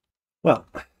 Well,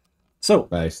 so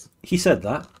Based. he said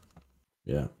that.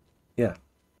 Yeah. Yeah,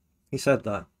 he said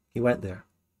that. He went there.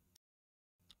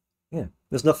 Yeah,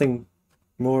 there's nothing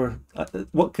More.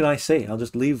 What can I say? I'll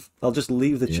just leave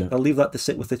the. I'll leave that to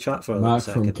sit with the chat for a Mark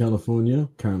second. from California,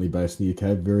 currently based in the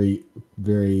UK. Very,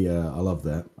 very. I love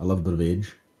that. I love a bit of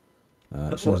edge.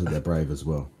 It shows that they're brave as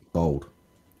well. Bold.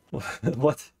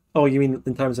 What? Oh, you mean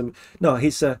in terms of? No,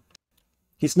 he's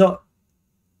not.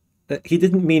 He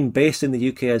didn't mean based in the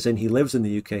UK as in he lives in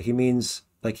the UK. He means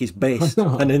like he's based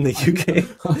and in the UK.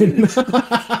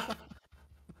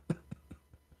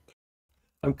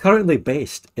 I'm currently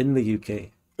based in the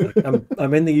UK. Like,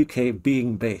 I'm in the UK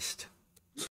being based.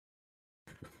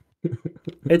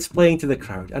 It's playing to the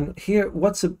crowd. And here,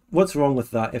 what's wrong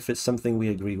with that if it's something we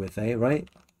agree with, eh? Right?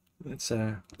 It's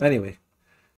anyway.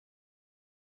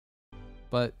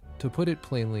 But to put it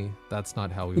plainly, that's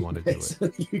not how we want to do it.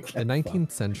 The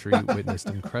 19th century witnessed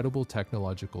incredible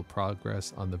technological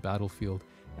progress on the battlefield,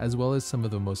 as well as some of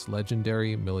the most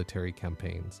legendary military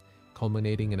campaigns,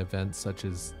 culminating in events such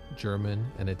as German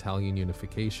and Italian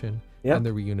unification and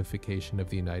the reunification of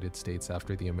the United States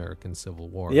after the American Civil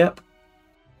War. Yep.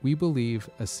 We believe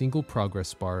a single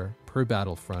progress bar per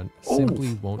battlefront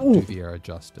simply won't do the era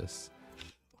justice.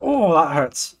 Oh, that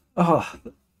hurts. Oh,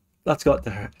 that's got to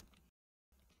hurt.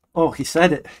 Oh, he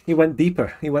said it. He went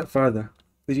deeper. He went further.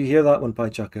 Did you hear that one,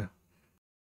 Piechucker?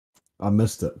 I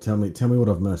missed it. Tell me what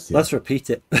I've missed. Yeah. Let's repeat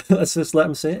it. Let's just let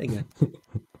him say it again.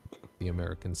 The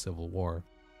American Civil War.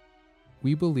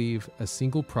 We believe a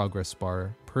single progress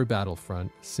bar per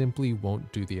battlefront simply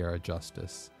won't do the era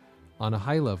justice. On a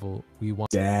high level, we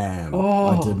want... Damn,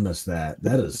 I did miss that.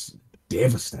 That is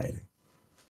devastating.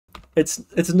 It's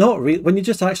not real. When you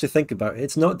just actually think about it,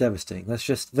 it's not devastating. That's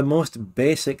just the most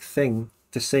basic thing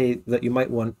to say that you might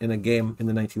want in a game in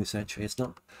the 19th century. It's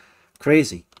not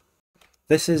crazy.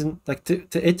 This isn't, like,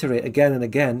 to iterate again and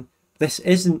again, this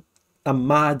isn't a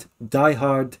mad,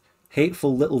 diehard,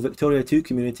 hateful little Victoria 2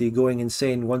 community going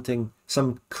insane wanting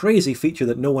some crazy feature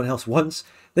that no one else wants.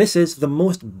 This is the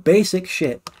most basic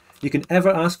shit you can ever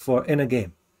ask for in a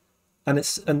game. And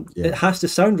it has to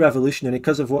sound revolutionary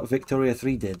because of what Victoria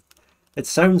 3 did. It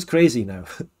sounds crazy now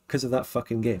because of that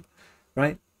fucking game,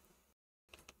 right?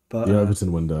 But the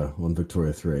Overton window on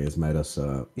Victoria 3 has made us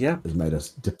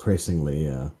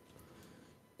depressingly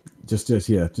just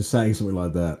saying something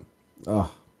like that.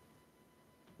 Oh,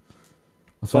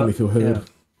 I finally feel heard.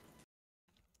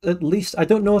 Yeah. At least, I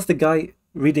don't know if the guy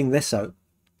reading this out,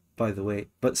 by the way,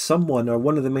 but someone or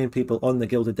one of the main people on the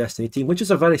Gilded Destiny team, which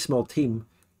is a very small team,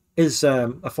 is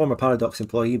a former Paradox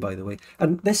employee, by the way.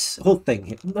 And this whole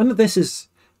thing, none of this is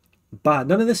bad.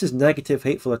 None of this is negative,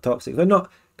 hateful, or toxic. They're not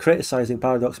criticising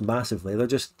Paradox massively. They're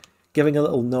just giving a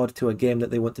little nod to a game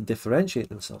that they want to differentiate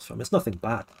themselves from. It's nothing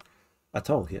bad at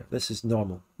all here. This is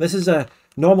normal. This is a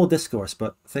normal discourse,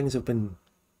 but things have been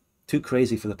too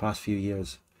crazy for the past few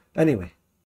years. Anyway.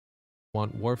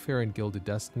 Want Warfare and Gilded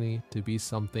Destiny to be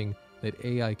something that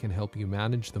AI can help you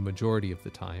manage the majority of the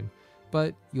time,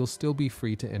 but you'll still be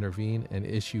free to intervene and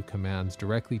issue commands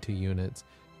directly to units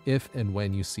if and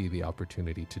when you see the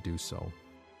opportunity to do so.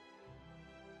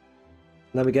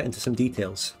 Now we get into some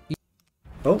details.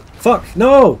 Oh, fuck!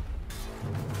 No!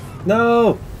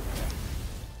 No!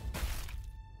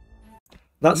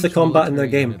 That's the combat in their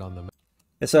game.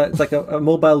 It's like a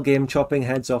mobile game chopping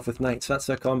heads off with knights. That's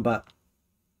their combat.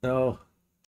 No.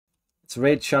 It's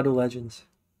Raid Shadow Legends.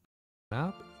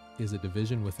 Map is a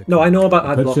division with a... No, I know about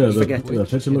Adblock. Forget it. The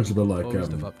picture looks a bit like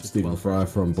Stephen Fry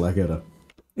from Blackadder.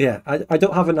 Yeah, I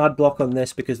don't have an ad block on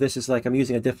this because this is like I'm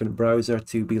using a different browser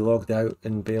to be logged out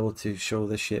and be able to show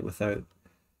this shit without...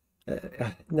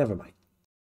 never mind.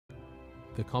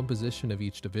 The composition of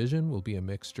each division will be a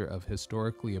mixture of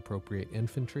historically appropriate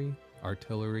infantry,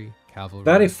 artillery, cavalry,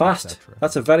 very fast. etc.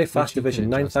 That's a very fast division,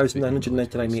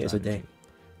 9,999 meters a day.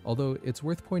 Although it's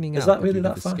worth pointing out that really due to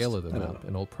that the fast? scale of the map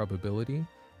and all probability,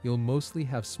 you'll mostly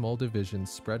have small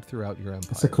divisions spread throughout your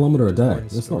empire. It's a kilometer a day.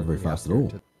 That's not very fast at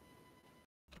all.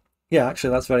 Yeah,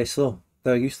 actually, that's very slow.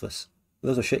 They're useless.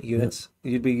 Those are shit units.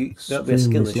 That'd be a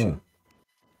skill issue.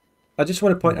 I just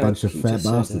want to point out... Bunch of fat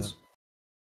bastards.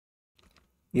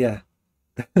 Yeah.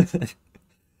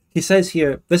 He says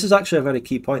here, this is actually a very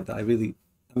key point that I really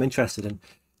am interested in.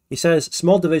 He says,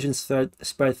 small divisions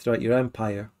spread throughout your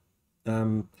empire.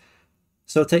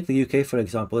 So take the UK, for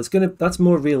example. That's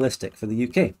more realistic for the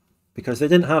UK because they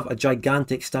didn't have a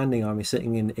gigantic standing army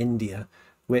sitting in India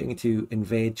waiting to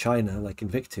invade China like in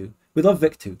Vic 2. We love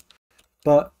Vic 2.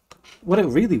 But what it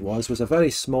really was a very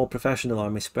small professional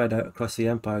army spread out across the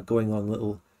empire going on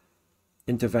little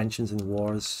interventions in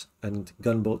wars and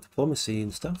gunboat diplomacy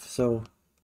and stuff. So,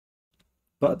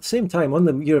 but at the same time, on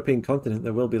the European continent,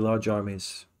 there will be large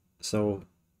armies. So,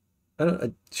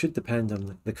 it should depend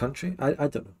on the country. I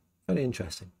don't know. Very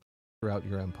interesting. throughout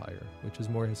your empire, which is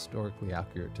more historically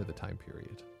accurate to the time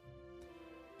period.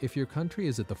 If your country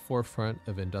is at the forefront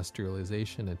of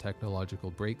industrialization and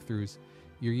technological breakthroughs,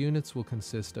 your units will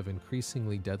consist of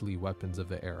increasingly deadly weapons of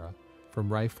the era,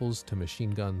 from rifles to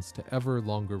machine guns to ever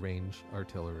longer range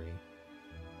artillery.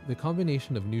 The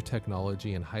combination of new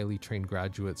technology and highly trained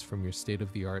graduates from your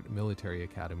state-of-the-art military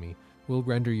academy will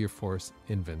render your force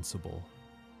invincible.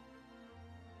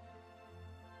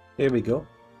 Here we go.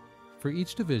 For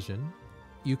each division,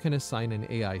 you can assign an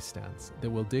AI stance that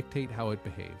will dictate how it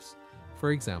behaves.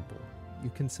 For example,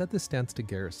 you can set the stance to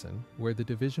garrison, where the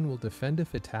division will defend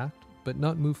if attacked, but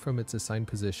not move from its assigned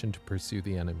position to pursue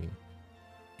the enemy.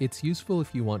 It's useful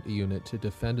if you want a unit to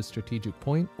defend a strategic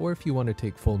point or if you want to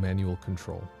take full manual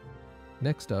control.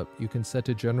 Next up, you can set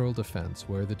to general defense,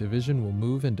 where the division will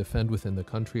move and defend within the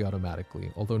country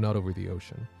automatically, although not over the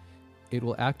ocean. It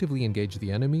will actively engage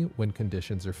the enemy when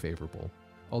conditions are favorable.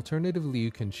 Alternatively,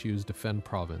 you can choose Defend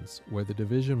Province, where the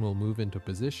division will move into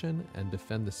position and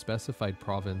defend the specified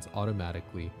province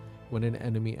automatically when an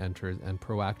enemy enters and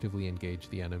proactively engage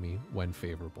the enemy when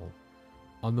favorable.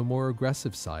 On the more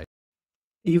aggressive side,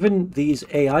 even these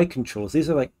AI controls, these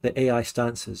are like the AI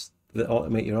stances that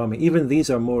automate your army. Even these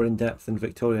are more in-depth than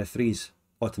Victoria 3's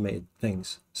automated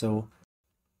things. So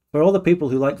for all the people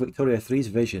who like Victoria 3's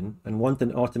vision and want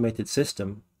an automated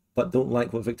system, but don't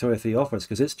like what Victoria 3 offers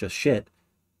because it's just shit,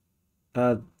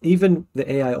 even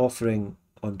the AI offering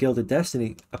on Gilded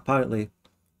Destiny apparently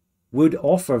would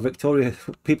offer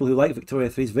people who like Victoria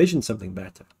 3's vision something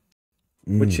better.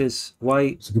 Which is why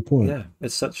it's a good point. Yeah,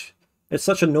 it's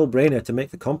such a no-brainer to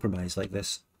make the compromise like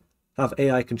this. Have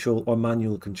AI control or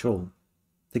manual control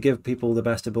to give people the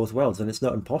best of both worlds, and it's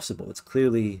not impossible. It's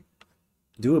clearly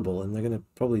doable, and they're going to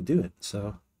probably do it.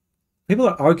 So people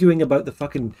are arguing about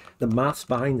the maths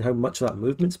behind how much that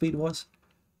movement speed was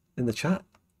in the chat.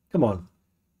 Come on.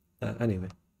 Anyway,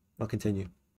 I'll continue.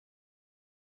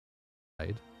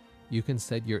 You can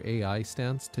set your AI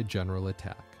stance to general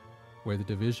attack, where the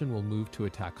division will move to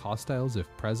attack hostiles if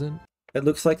present. It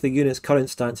looks like the unit's current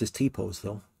stance is T-pose,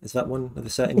 though. Is that one of the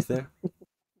settings there?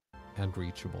 And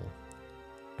reachable.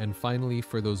 And finally,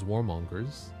 for those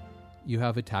warmongers, you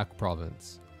have Attack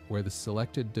Province, where the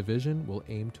selected division will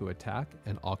aim to attack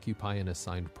and occupy an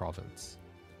assigned province.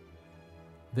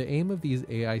 The aim of these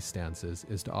AI stances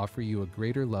is to offer you a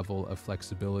greater level of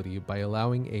flexibility by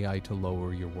allowing AI to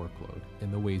lower your workload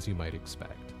in the ways you might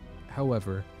expect.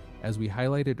 However, as we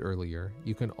highlighted earlier,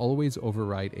 you can always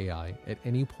override AI at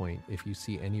any point if you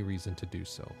see any reason to do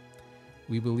so.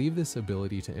 We believe this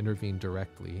ability to intervene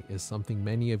directly is something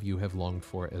many of you have longed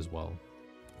for as well.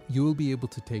 You will be able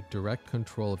to take direct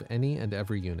control of any and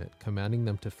every unit, commanding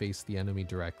them to face the enemy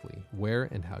directly, where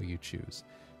and how you choose,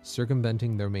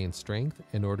 circumventing their main strength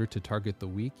in order to target the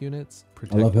weak units,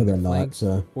 protecting their flanks,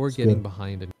 or getting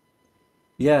behind.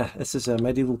 Yeah, this is a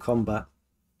medieval combat.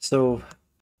 So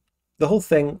the whole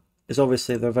thing is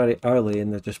obviously they're very early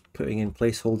and they're just putting in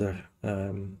placeholder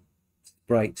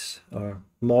sprites or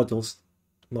models.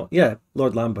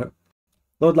 Lord Lambert.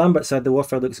 Lord Lambert said the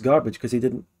warfare looks garbage because he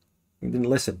didn't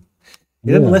listen.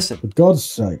 He didn't listen. For God's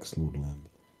sakes, Lord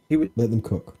Lambert. Let them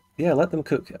cook. Yeah, let them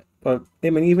cook. But I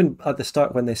mean, even at the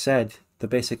start when they said the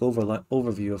basic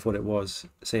overview of what it was,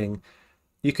 saying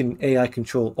you can AI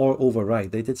control or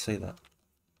override, they did say that.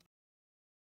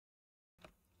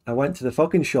 I went to the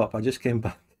fucking shop. I just came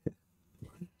back.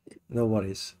 No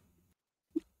worries.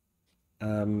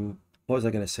 What was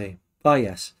I going to say? Ah,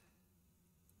 yes.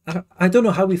 I don't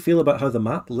know how we feel about how the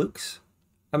map looks.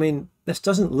 I mean, this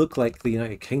doesn't look like the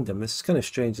United Kingdom. This is kind of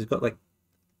strange. It's got like,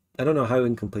 I don't know how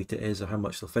incomplete it is or how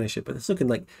much they'll finish it, but it's looking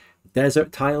like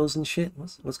desert tiles and shit.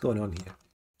 What's going on here?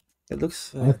 It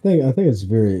looks. I think it's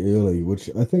very early, which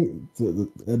I think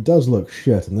it does look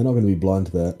shit, and they're not going to be blind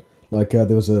to that. Like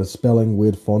there was a spelling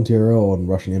weird font error on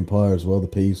Russian Empire as well. The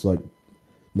P's like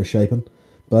misshapen,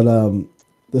 but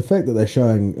the fact that they're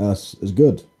showing us is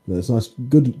good. It's nice,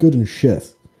 good and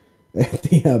shit at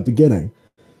the beginning,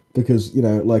 because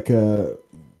like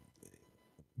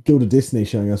Gilded Destiny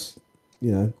showing us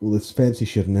all this fancy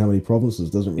shit and how many provinces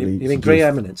doesn't really. You mean Grey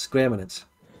Eminence? Grey Eminence.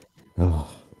 Oh,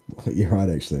 you're right.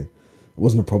 Actually, it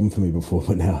wasn't a problem for me before,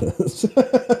 but now it is.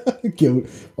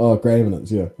 Grey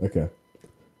Eminence. Yeah. Okay.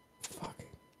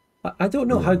 I don't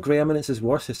know how Grey Eminence's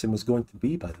war system was going to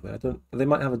be, by the way. They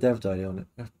might have a dev diary on it.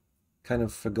 I've kind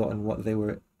of forgotten what they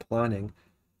were planning.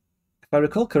 If I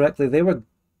recall correctly, they were...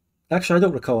 Actually, I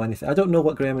don't recall anything. I don't know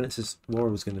what Grey Eminence's war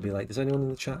was going to be like. Does anyone in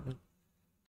the chat know?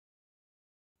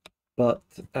 But,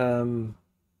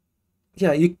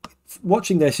 yeah,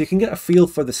 watching this, you can get a feel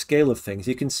for the scale of things.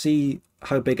 You can see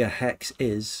how big a hex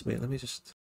is. Wait, let me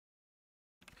just...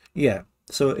 Yeah.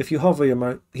 So if you hover your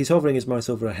mouse, he's hovering his mouse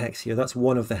over a hex here. That's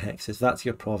one of the hexes. That's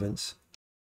your province.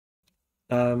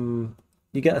 You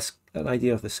get an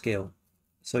idea of the scale.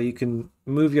 So you can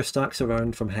move your stacks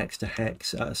around from hex to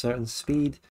hex at a certain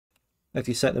speed. If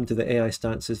you set them to the AI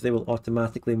stances, they will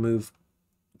automatically move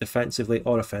defensively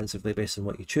or offensively based on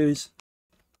what you choose.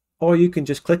 Or you can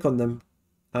just click on them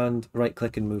and right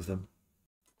click and move them.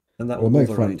 And that will make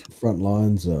override. front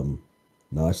lines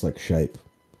nice, like shape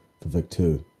for Vic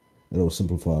 2. It'll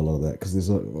simplify a lot of that, because there's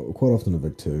quite often in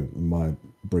Vic 2, in my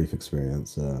brief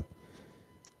experience,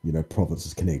 you know,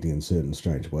 provinces connecting in certain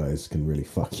strange ways can really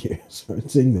fuck you. So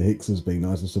seeing the hexes being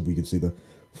nice and stuff, we can see the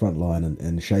front line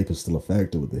and shape is still a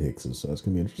factor with the hexes, so it's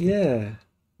gonna be interesting. Yeah.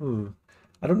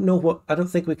 I don't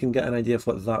think we can get an idea of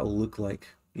what that'll look like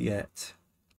yet.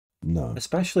 No.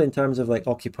 Especially in terms of like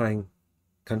occupying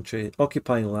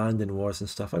land in wars and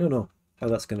stuff. I don't know how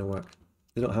that's going to work.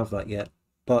 They don't have that yet.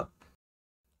 But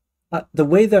the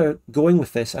way they're going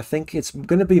with this, I think it's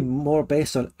going to be more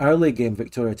based on early game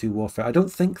Victoria 2 warfare. I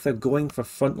don't think they're going for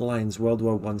front lines World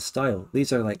War I style.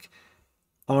 These are like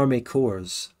army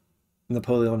corps,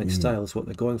 Napoleonic style is what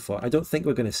they're going for. I don't think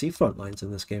we're going to see front lines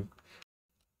in this game.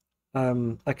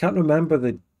 I can't remember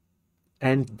the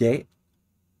end date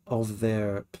of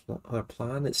their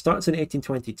plan. It starts in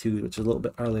 1822, which is a little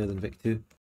bit earlier than Vic 2.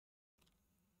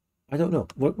 I don't know.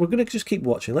 We're going to just keep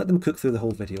watching. Let them cook through the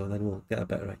whole video and then we'll get a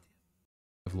better idea.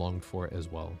 I've longed for as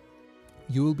well.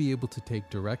 You will be able to take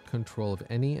direct control of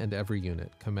any and every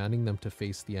unit, commanding them to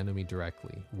face the enemy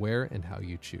directly, where and how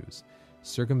you choose,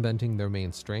 circumventing their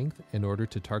main strength in order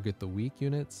to target the weak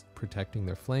units, protecting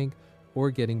their flank,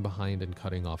 or getting behind and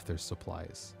cutting off their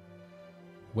supplies.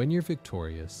 When you're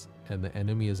victorious and the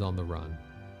enemy is on the run,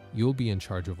 you'll be in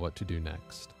charge of what to do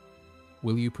next.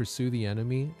 Will you pursue the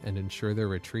enemy and ensure their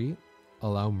retreat,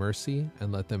 allow mercy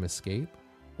and let them escape,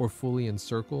 or fully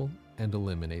encircle and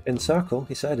eliminate them? Encircle,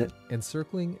 he said it.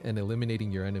 Encircling and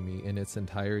eliminating your enemy in its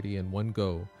entirety in one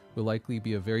go will likely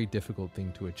be a very difficult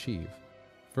thing to achieve.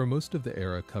 For most of the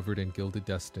era covered in Gilded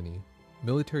Destiny,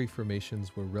 military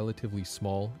formations were relatively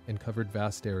small and covered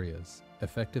vast areas.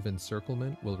 Effective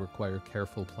encirclement will require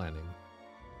careful planning.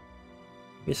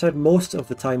 He said most of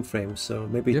the time frame, so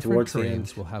maybe Different towards the end.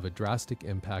 terrains will have a drastic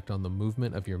impact on the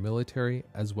movement of your military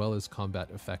as well as combat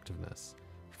effectiveness.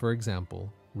 For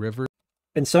example, rivers,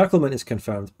 Encirclement is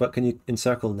confirmed, but can you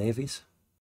encircle navies?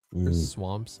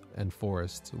 swamps, and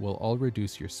forests will all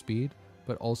reduce your speed,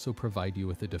 but also provide you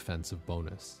with a defensive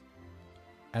bonus.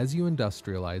 As you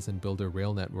industrialize and build a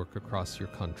rail network across your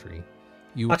country,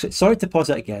 you... Actually, sorry to pause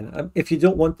that again. If you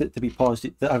don't want it to be paused,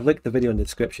 I've linked the video in the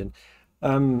description.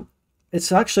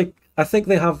 It's actually, I think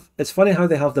they have, it's funny how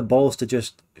they have the balls to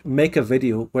just make a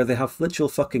video where they have literal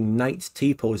fucking knights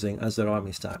T-posing as their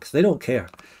army stacks. They don't care.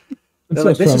 They're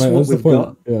like, this is what we've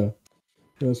got. Yeah,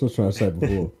 that's what I was trying to say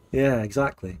before. Yeah,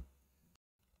 exactly.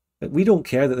 Like, we don't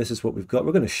care that this is what we've got.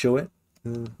 We're going to show it.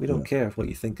 We don't care what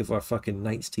you think of our fucking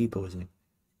knights T-posing.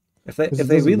 If they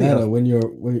really matter have... when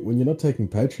you're not taking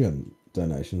Patreon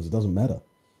donations, it doesn't matter.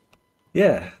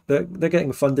 Yeah, they're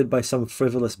getting funded by some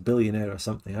frivolous billionaire or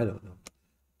something. I don't know.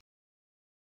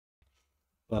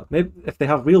 But maybe if they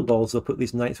have real balls, they'll put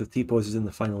these knights with T-poses in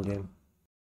the final game.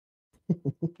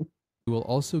 You will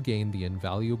also gain the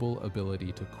invaluable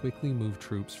ability to quickly move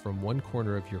troops from one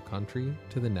corner of your country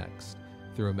to the next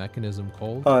through a mechanism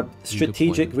called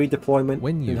strategic redeployment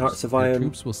when in Hearts of your Iron.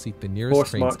 Troops will seek the nearest Force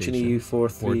train march in station, EU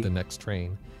 4-3, board the next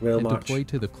train, rail and march. deploy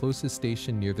to the closest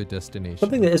station near the destination.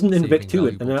 Something that isn't in Vic saving 2,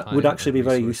 and valuable that time would actually and be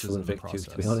very resources useful in in the Vic 2, to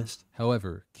be process. honest.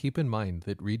 However, keep in mind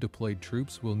that redeployed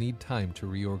troops will need time to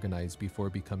reorganize before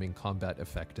becoming combat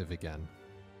effective again.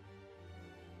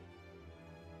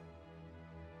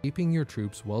 Keeping your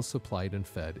troops well supplied and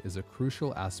fed is a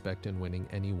crucial aspect in winning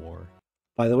any war.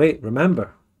 By the way,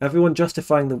 remember, everyone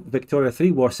justifying the Victoria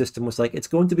 3 war system was like, it's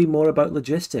going to be more about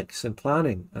logistics and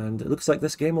planning, and it looks like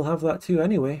this game will have that too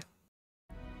anyway.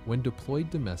 When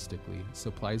deployed domestically,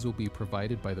 supplies will be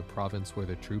provided by the province where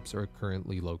the troops are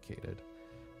currently located.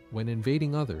 When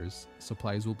invading others,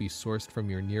 supplies will be sourced from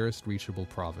your nearest reachable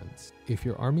province. If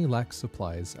your army lacks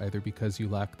supplies, either because you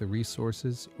lack the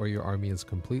resources or your army is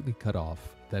completely cut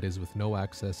off, that is with no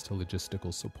access to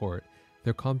logistical support,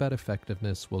 their combat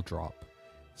effectiveness will drop.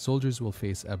 Soldiers will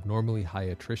face abnormally high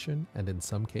attrition, and in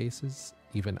some cases,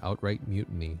 even outright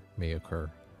mutiny may occur.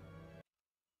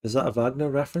 Is that a Wagner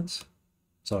reference?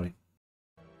 Sorry.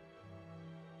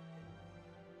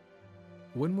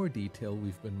 One more detail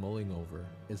we've been mulling over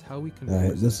is how we can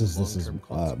this is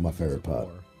my favorite part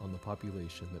on the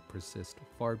population that persist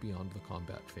far beyond the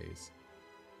combat phase.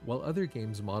 While other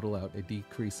games model out a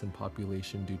decrease in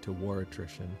population due to war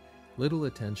attrition, little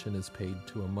attention is paid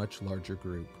to a much larger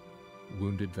group,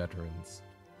 wounded veterans.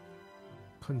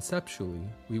 Conceptually,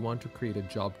 we want to create a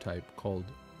job type called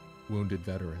wounded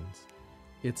veterans.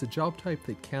 It's a job type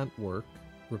that can't work,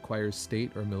 requires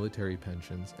state or military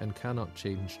pensions, and cannot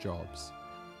change jobs.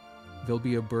 There'll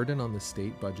be a burden on the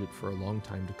state budget for a long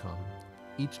time to come.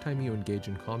 Each time you engage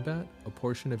in combat, a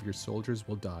portion of your soldiers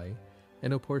will die,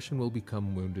 and a portion will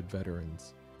become wounded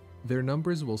veterans. Their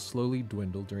numbers will slowly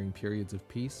dwindle during periods of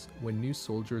peace when new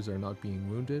soldiers are not being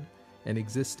wounded and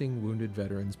existing wounded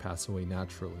veterans pass away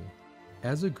naturally.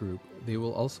 As a group, they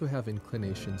will also have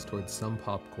inclinations towards some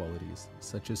pop qualities,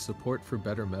 such as support for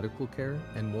better medical care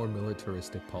and more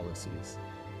militaristic policies.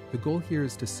 The goal here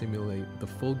is to simulate the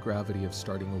full gravity of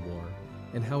starting a war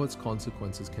and how its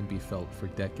consequences can be felt for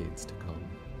decades to come.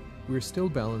 We're still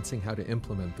balancing how to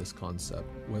implement this concept,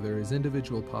 whether as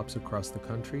individual pops across the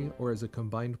country or as a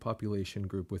combined population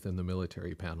group within the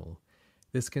military panel.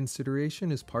 This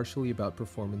consideration is partially about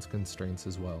performance constraints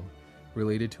as well,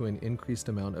 related to an increased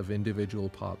amount of individual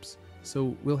pops,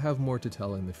 so we'll have more to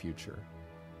tell in the future.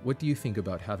 What do you think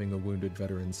about having a wounded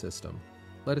veteran system?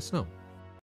 Let us know.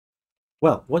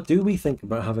 Well, what do we think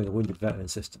about having a wounded veteran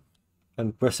system?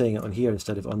 And we're saying it on here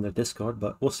instead of on their Discord,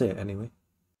 but we'll say it anyway.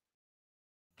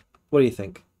 What do you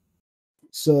think?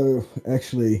 So,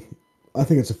 actually, I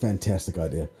think it's a fantastic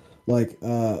idea.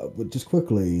 But just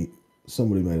quickly,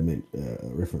 somebody made a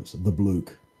reference. The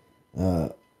Bluke.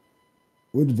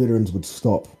 Wounded veterans would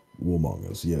stop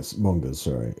warmongers. Yes, mongers,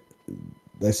 sorry.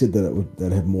 They said that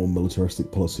they'd have more militaristic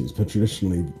policies, but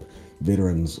traditionally,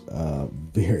 veterans are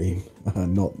very,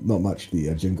 not much the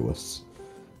jingoists.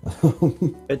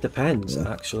 It depends,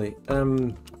 actually.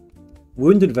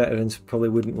 Wounded veterans probably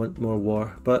wouldn't want more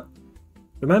war, but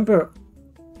remember,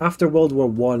 after World War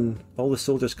I, all the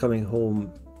soldiers coming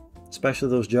home, especially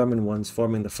those German ones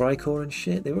forming the Freikorps and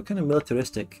shit, they were kind of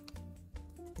militaristic.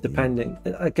 Depending,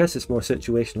 I guess it's more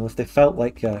situational. If they felt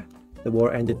like the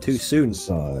war ended too soon.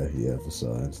 Versailles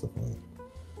and stuff like that.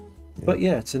 Yeah. But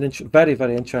yeah, it's an very,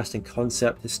 very interesting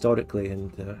concept historically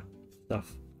and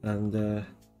stuff. And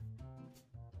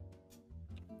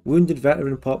wounded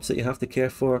veteran pops that you have to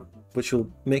care for, which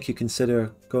will make you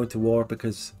consider going to war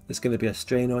because it's going to be a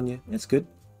strain on you. It's good.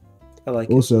 I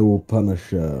like it. Also, we'll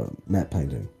punish matte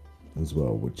painting as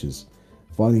well, which is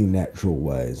finding natural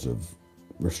ways of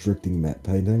restricting matte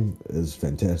painting is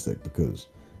fantastic because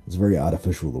it's very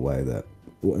artificial the way that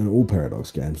in all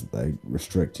Paradox games that they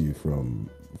restrict you from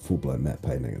full-blown matte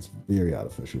painting. It's very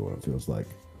artificial and it feels like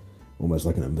almost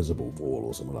like an invisible wall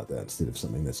or something like that instead of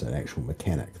something that's an actual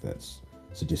mechanic that's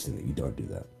suggesting that you don't do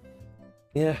that.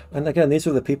 Yeah, and again, these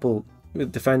are the people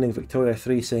defending Victoria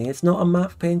 3 saying it's not a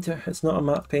matte painter, it's not a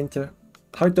matte painter.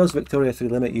 How does Victoria 3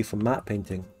 limit you from matte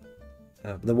painting?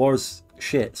 The war's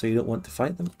shit, so you don't want to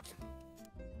fight them?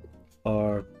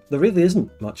 Or there really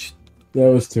isn't much. That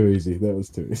was too easy.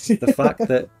 The fact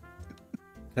that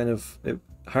kind of it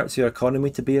hurts your economy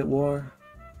to be at war,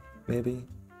 maybe.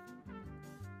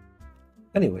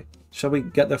 Anyway, shall we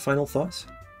get their final thoughts?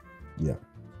 Yeah.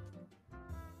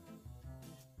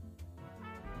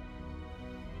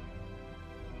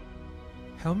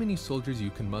 How many soldiers you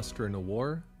can muster in a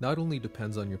war not only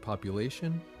depends on your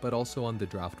population, but also on the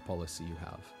draft policy you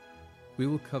have. We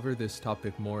will cover this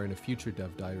topic more in a future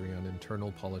dev diary on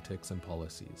internal politics and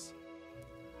policies.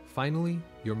 Finally,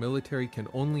 your military can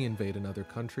only invade another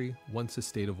country once a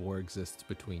state of war exists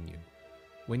between you.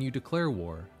 When you declare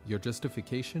war, your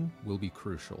justification will be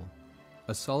crucial.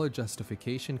 A solid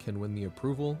justification can win the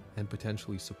approval and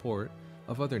potentially support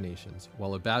of other nations,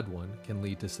 while a bad one can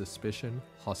lead to suspicion,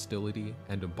 hostility,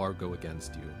 and embargo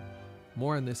against you.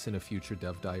 More on this in a future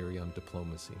dev diary on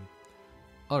diplomacy.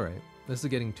 Alright, this is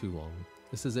getting too long.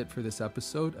 This is it for this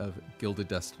episode of Gilded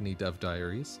Destiny Dev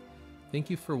Diaries. Thank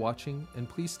you for watching, and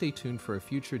please stay tuned for a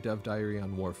future dev diary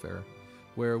on warfare,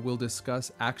 where we'll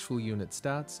discuss actual unit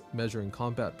stats, measuring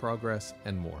combat progress,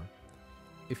 and more.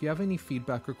 If you have any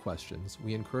feedback or questions,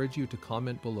 we encourage you to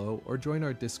comment below or join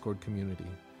our Discord community.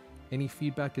 Any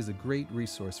feedback is a great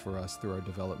resource for us through our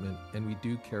development, and we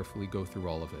do carefully go through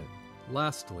all of it.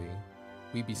 Lastly,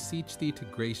 we beseech thee to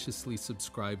graciously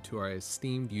subscribe to our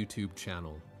esteemed YouTube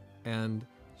channel, and,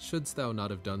 shouldst thou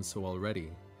not have done so already,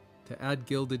 to add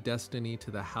Gilded Destiny to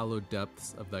the hallowed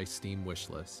depths of thy Steam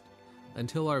wishlist.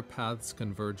 Until our paths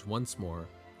converge once more,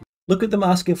 Look at them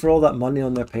asking for all that money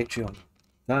on their Patreon.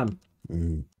 Damn.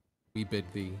 we bid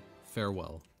thee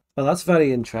farewell. Well, that's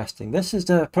very interesting. This is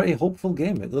a pretty hopeful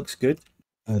game. It looks good.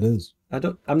 It is.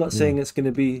 I'm not saying it's going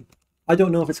to be... I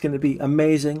don't know if it's going to be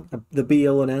amazing, the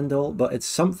be-all and end-all, but it's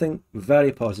something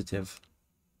very positive.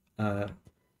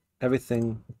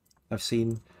 Everything I've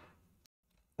seen...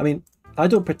 I mean, I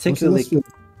don't particularly...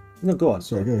 No, go on.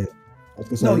 Sorry, go ahead. I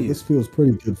was going to say, this feels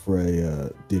pretty good for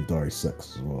a Dev Diary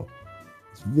 6 as well.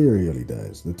 It's very early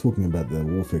days. They're talking about the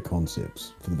warfare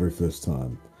concepts for the very first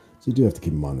time. So you do have to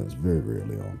keep in mind that it's very, very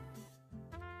early on.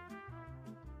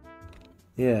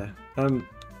 Yeah.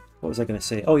 What was I going to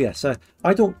say? Oh, yes.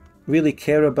 I don't really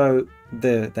care about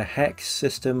the hex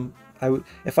system.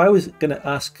 If I was going to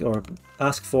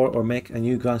ask for or make a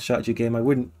new grand strategy game, I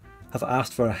wouldn't have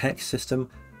asked for a hex system.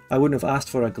 I wouldn't have asked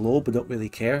for a globe. I don't really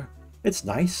care. It's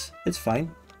nice. It's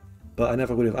fine. But I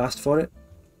never would have asked for it.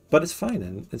 But it's fine,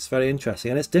 and it's very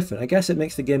interesting, and it's different. I guess it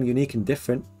makes the game unique and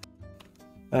different.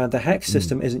 The hex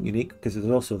system isn't unique, because there's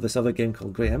also this other game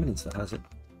called Great Eminence that has it.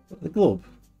 But the globe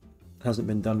hasn't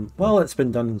been done. Well, it's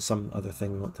been done in some other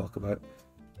thing we won't talk about.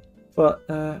 But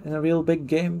in a real big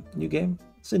game, new game,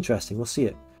 it's interesting. We'll see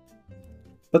it.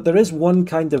 But there is one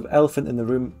kind of elephant in the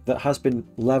room that has been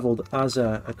leveled as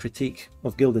a critique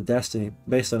of Gilded Destiny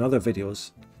based on other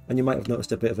videos, and you might have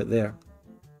noticed a bit of it there.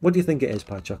 What do you think it is,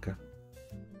 Piechucker?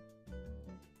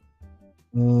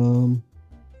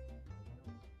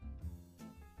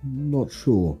 Not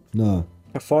sure. No.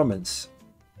 Performance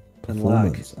and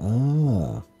lag.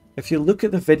 Ah. If you look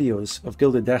at the videos of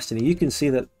Gilded Destiny, you can see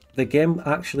that the game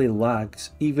actually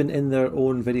lags even in their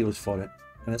own videos for it,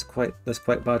 and there's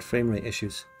quite bad frame rate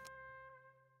issues.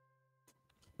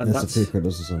 And that's a fair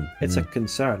criticism. It's a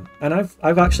concern, and I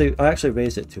actually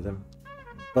raised it to them,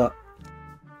 but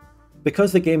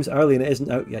because the game's early and it isn't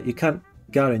out yet, you can't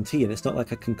guarantee, and it's not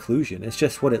like a conclusion. It's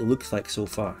just what it looks like so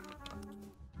far.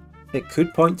 It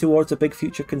could point towards a big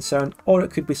future concern, or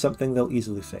it could be something they'll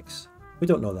easily fix. We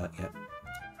don't know that yet.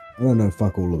 I don't know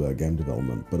fuck all about game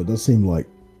development, but it does seem like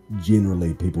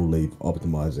generally people leave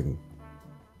optimizing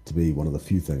to be one of the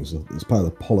few things. It's part of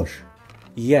the polish.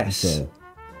 Yes. So,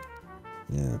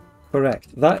 yeah.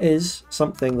 Correct. That is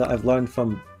something that I've learned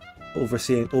from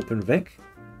overseeing OpenVic.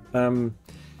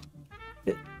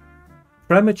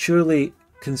 Prematurely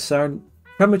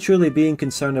being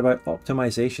concerned about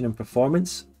optimization and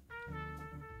performance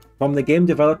from the game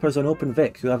developers on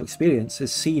OpenVic who have experience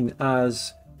is seen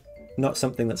as not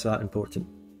something that's that important,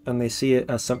 and they see it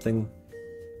as something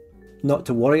not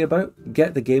to worry about.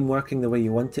 Get the game working the way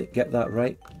you want it, get that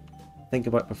right, think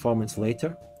about performance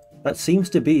later. That seems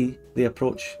to be the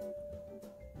approach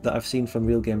that I've seen from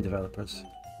real game developers.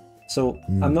 So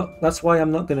that's why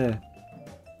I'm not gonna,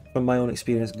 from my own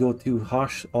experience, go too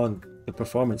harsh on the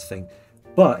performance thing.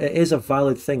 But it is a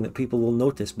valid thing that people will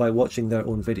notice by watching their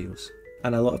own videos,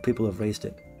 and a lot of people have raised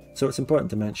it. So it's important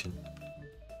to mention.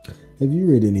 Have you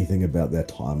read anything about their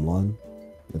timeline?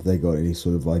 Have they got any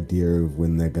sort of idea of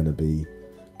when they're going to be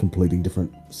completing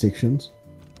different sections?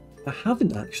 I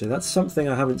haven't actually. That's something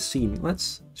I haven't seen.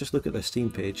 Let's just look at their Steam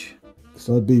page.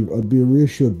 So I'd be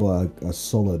reassured by a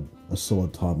solid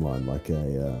timeline, like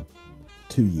a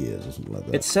 2 years or something like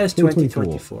that. It says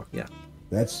 2024. Yeah.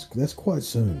 That's quite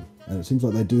soon, and it seems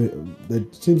like they do.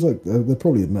 It seems like they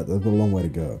probably admit they've got a long way to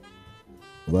go.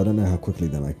 Although I don't know how quickly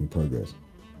they're making progress.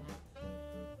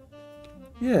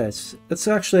 Yeah, it's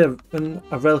actually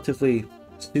a relatively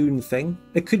soon thing.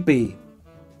 It could be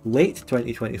late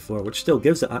 2024, which still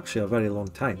gives it actually a very long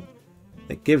time.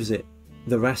 It gives it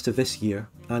the rest of this year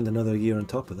and another year on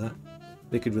top of that.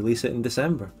 They could release it in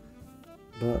December.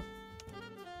 But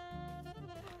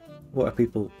what are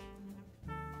people?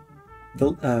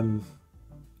 The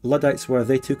Luddites were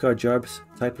they took our jobs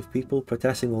type of people,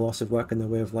 protesting the loss of work and their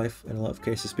way of life, in a lot of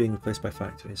cases being replaced by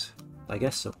factories. I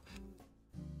guess so.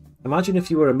 Imagine if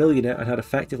you were a millionaire and had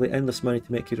effectively endless money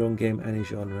to make your own game, any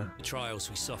genre. The trials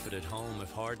we suffered at home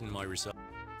have hardened my resolve.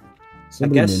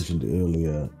 Somebody mentioned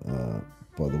earlier,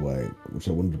 by the way, which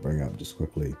I wanted to bring up just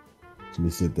quickly.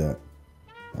 Somebody said that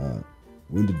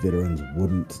wounded veterans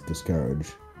wouldn't discourage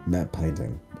map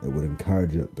painting. It would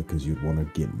encourage it because you'd want to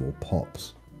get more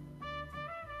pops.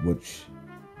 Which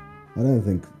I don't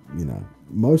think,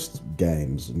 most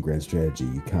games in Grand Strategy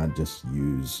you can't just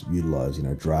utilize,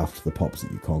 draft the pops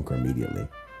that you conquer immediately.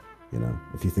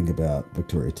 If you think about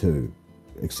Victoria 2,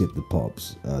 accepted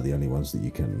pops are the only ones that you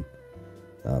can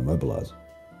mobilize.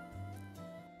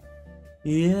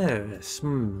 Yes.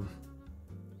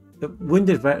 The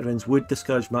wounded veterans would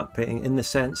discourage map painting in the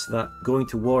sense that going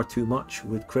to war too much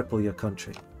would cripple your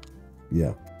country.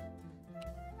 Yeah.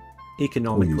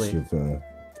 Economically. Poor use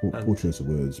of poor choice of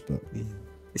words, but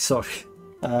sorry.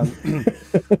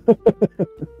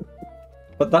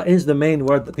 But that is the main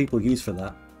word that people use for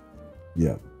that.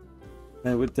 Yeah.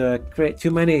 It would create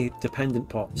too many dependent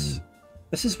pops.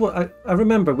 This is what I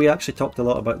remember. We actually talked a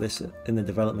lot about this in the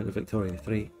development of Victorian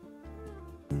 3.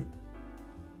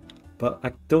 But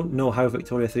I don't know how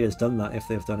Victoria 3 has done that, if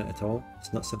they've done it at all.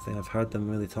 It's not something I've heard them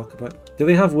really talk about. Do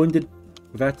they have wounded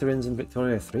veterans in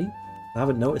Victoria 3? I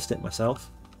haven't noticed it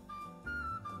myself.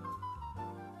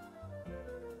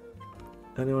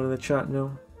 Anyone in the chat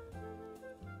know?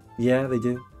 Yeah, they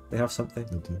do. They have something.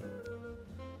 They do.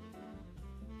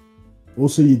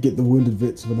 Also, you get the wounded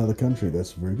vets of another country.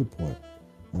 That's a very good point.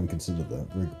 I haven't considered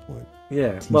that. Very good point.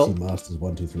 Yeah, TC well, Masters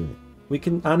 1, 2, 3. we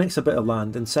can annex a bit of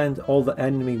land and send all the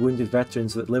enemy wounded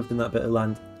veterans that lived in that bit of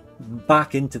land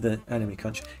back into the enemy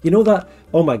country. You know that,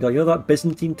 oh my god, you know that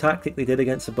Byzantine tactic they did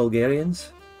against the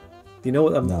Bulgarians? Do you know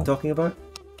what I'm talking about?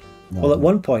 No, Well, at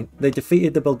one point, they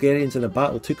defeated the Bulgarians in a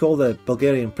battle, took all the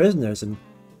Bulgarian prisoners, and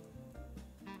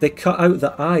they cut out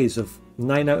the eyes of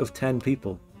 9 out of 10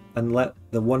 people and let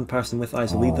the one person with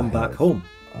eyes lead them back home.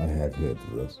 I have heard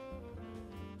of this.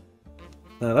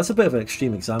 Now, that's a bit of an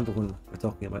extreme example when we're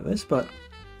talking about this, but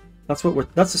that's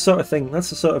what that's the sort of thing, that's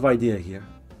the sort of idea here.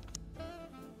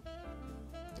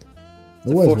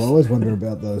 I always wonder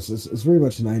about those. It's very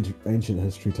much an ancient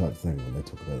history type thing when they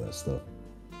talk about that stuff.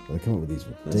 They come up with these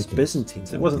ridiculous It's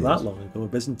Byzantines. It wasn't that long ago.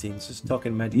 Byzantines, just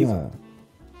talking medieval.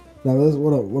 No, that's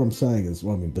what I'm saying is,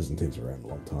 well, I mean, Byzantines were around a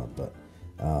long time, but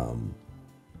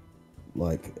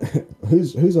like,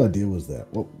 whose idea was that?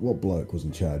 What bloke was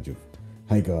in charge of?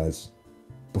 Hey guys,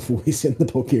 before we send the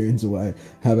Bulgarians away,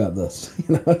 how about this?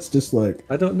 You know, it's just like,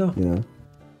 I don't know. You know,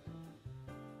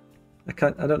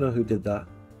 I don't know who did that.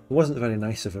 It wasn't very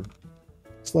nice of him.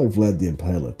 it's like Vlad the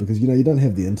Impaler, because you know you don't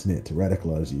have the internet to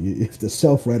radicalize you. You have to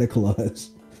self-radicalize.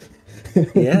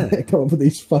 Yeah. They come up with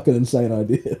these fucking insane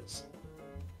ideas.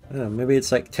 I don't know, maybe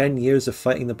it's like 10 years of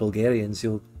fighting the Bulgarians,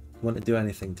 you'll want to do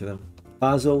anything to them.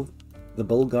 Basil, the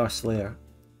Bulgar Slayer.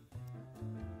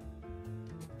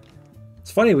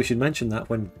 It's funny we should mention that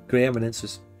when Grey Eminence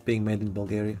was being made in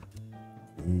Bulgaria.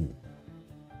 Mm.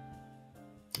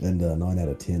 And 9 out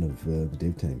of 10 of the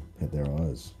dev team had their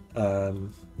eyes.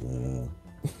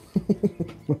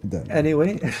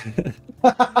 Anyway,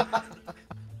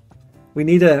 we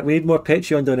need more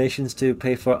Patreon donations to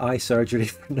pay for eye surgery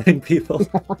for 9 people.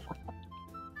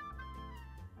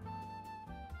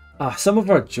 Some of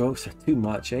our jokes are too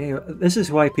much. Eh? This is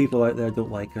why people out there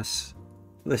don't like us.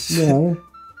 Yeah,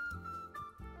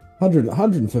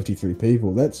 153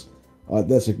 people. That's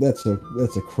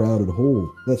a crowded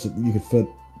hall. You could fit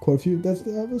quite a few.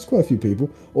 That's quite a few people.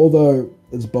 Although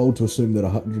it's bold to assume that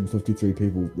 153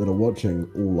 people that are watching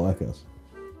all like us.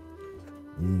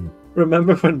 Mm.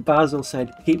 Remember when Basil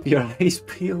said, "Keep your eyes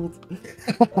peeled"?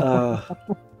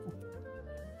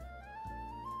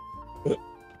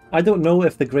 I don't know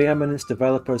if the Grey Eminence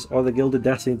developers or the Gilded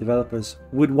Destiny developers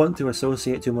would want to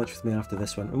associate too much with me after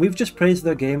this one. And we've just praised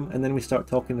their game and then we start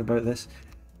talking about this.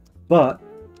 But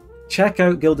check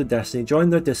out Gilded Destiny, join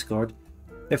their Discord.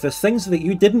 If there's things that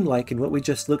you didn't like in what we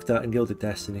just looked at in Gilded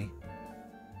Destiny,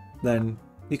 then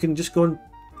you can just go and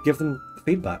give them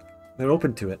feedback. They're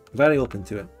open to it, very open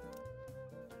to it.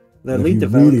 Their lead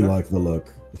developer.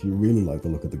 If you really like the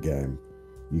look of the game,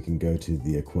 you can go to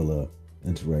the Aquila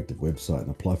Interactive website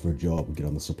and apply for a job and get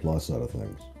on the supply side of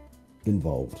things. Get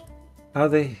involved. Are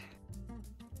they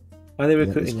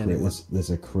recruiting anyone? There's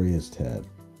a careers tab.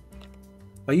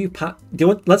 Are you Do you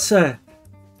want? Let's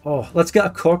get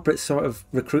a corporate sort of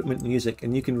recruitment music,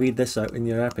 and you can read this out in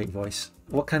your epic voice.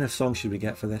 What kind of song should we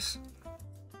get for this?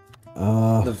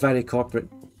 The very corporate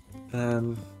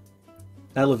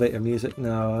elevator music.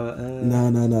 No.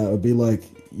 No. It'd be like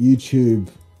YouTube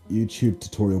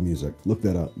tutorial music. Look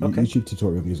that up. Okay. YouTube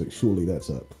tutorial music. Surely that's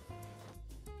it.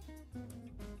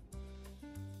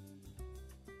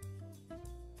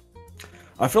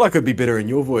 I feel like it'd be better in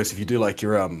your voice if you do like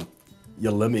your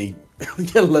Lemmy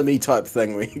your Lemmy type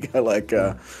thing where you go like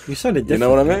you sounded different. You know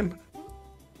what I mean?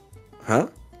 Huh?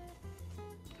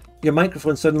 Your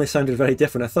microphone suddenly sounded very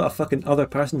different. I thought a fucking other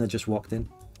person had just walked in.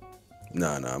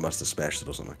 No, I must have smashed it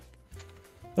or something.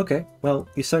 Okay, well,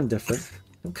 you sound different.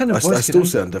 What kind of voice? I still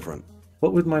sound different.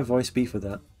 What would my voice be for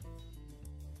that?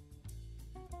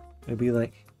 It'd be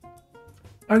like,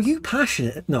 "Are you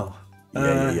passionate?" No.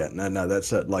 Yeah. No,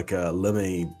 that's it. Like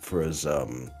Lemmy for his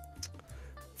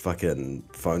fucking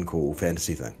phone call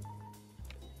fantasy thing.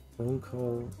 Phone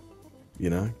call.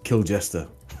 You know, kill Jester.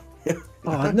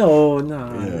 Oh no.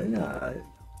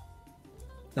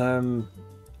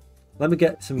 Let me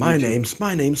get some. My name's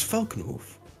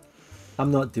Falkenhoof.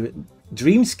 I'm not doing.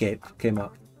 Dreamscape came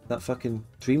up. That fucking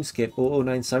Dreamscape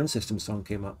 009 sound system song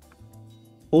came up.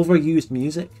 Overused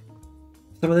music.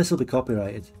 Some of this will be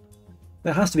copyrighted.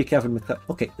 It has to be Kevin McClellan.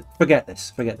 Okay, forget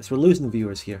this. We're losing the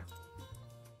viewers here.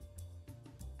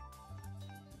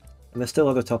 And there's still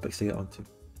other topics to get onto.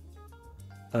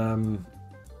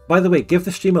 By the way, give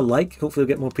the stream a like. Hopefully we'll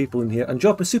get more people in here. And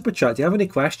drop a super chat. Do you have any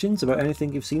questions about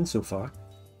anything you've seen so far?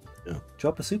 Yeah.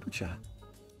 Drop a super chat.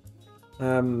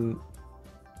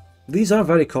 These are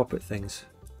very corporate things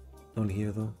on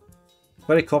here, though.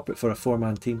 Very corporate for a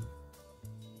 4-man team.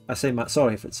 I say Matt,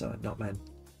 sorry if it's not men.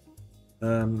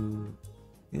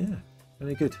 Yeah,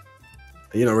 very good.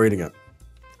 You're not reading it.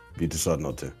 You decide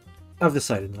not to. I've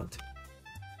decided not to.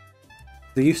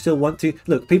 Do you still want to?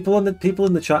 Look, people in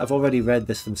the chat have already read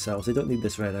this themselves. They don't need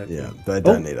this read out. Yeah, they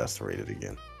don't need us to read it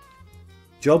again.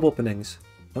 Job openings.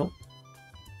 Oh,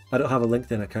 I don't have a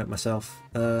LinkedIn account myself.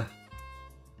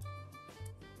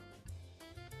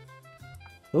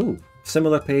 Oh,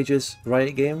 similar pages,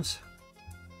 Riot Games.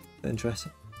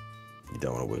 Interesting. You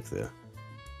don't want to work there.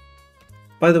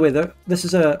 By the way, this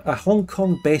is a Hong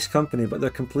Kong-based company, but they're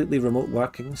completely remote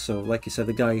working. So, like you said,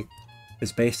 the guy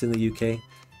is based in the UK.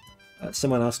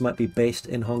 Someone else might be based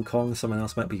in Hong Kong. Someone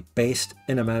else might be based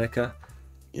in America.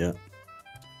 Yeah.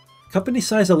 Company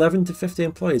size 11 to 50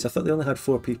 employees. I thought they only had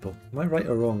 4 people. Am I right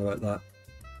or wrong about that?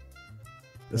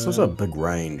 This was a big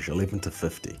range, 11 to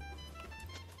 50.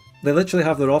 They literally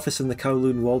have their office in the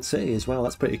Kowloon walled city as well.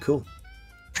 That's pretty cool.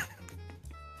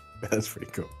 That's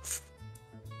pretty cool.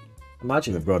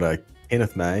 Imagine. They've got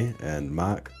Kenneth May and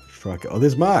Mark Striker. Oh,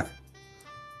 there's Mark.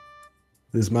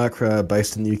 There's Mark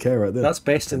based in the UK right there. That's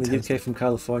based in the UK from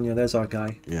California. There's our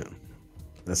guy. Yeah.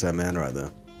 That's our man right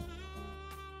there.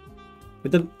 We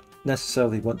didn't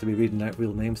necessarily want to be reading out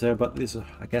real names there, but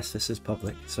I guess this is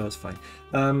public, so it's fine.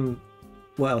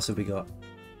 What else have we got?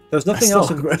 There's nothing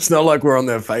else. It's not like we're on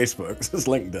their Facebook. It's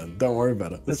LinkedIn. Don't worry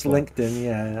about it. It's LinkedIn,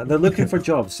 yeah. They're looking for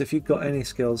jobs. If you've got any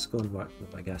skills, go and work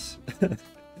with them, I guess.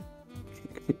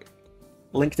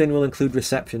 LinkedIn will include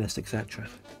receptionist, etc.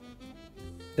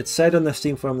 It's said on their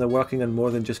Steam forum they're working on more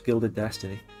than just Gilded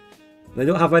Destiny. They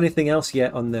don't have anything else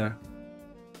yet on there.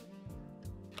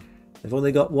 They've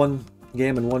only got one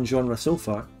game and one genre so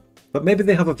far. But maybe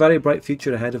they have a very bright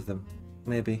future ahead of them.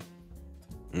 Maybe.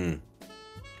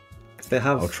 If they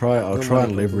have, I'll try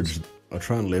and leverage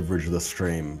this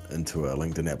stream into a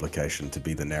LinkedIn application to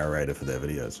be the narrator for their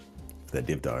videos, for their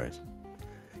dev diaries.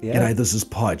 Yeah. You know, this is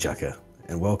Piechucker,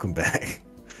 and welcome back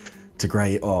to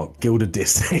Gilded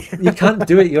Destiny. You can't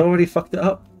do it. You already fucked it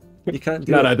up. You can't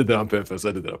do it. No, I did that on purpose.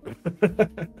 I did that on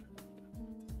purpose.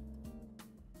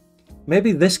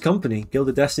 Maybe this company,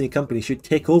 Gilded Destiny company, should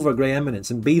take over Grey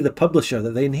Eminence and be the publisher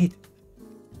that they need.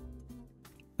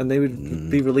 And they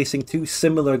would be releasing 2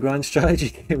 similar grand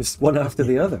strategy games, one after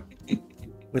the other,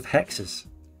 with hexes.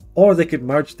 Or they could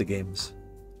merge the games.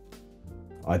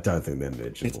 I don't think they're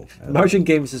mergeable. Merging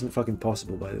games isn't fucking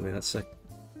possible, by the way. That's I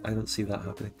don't see that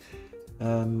happening.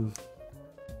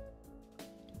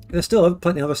 There's still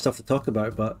plenty of other stuff to talk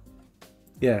about, but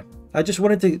yeah, I just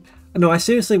wanted to. No, I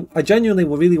genuinely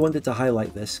really wanted to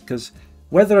highlight this, because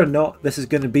whether or not this is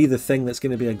going to be the thing that's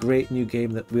going to be a great new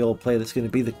game that we all play, that's going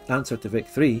to be the answer to Vic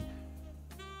 3,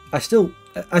 I still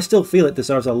feel it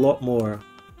deserves a lot more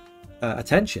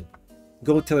attention.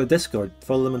 Go to their Discord,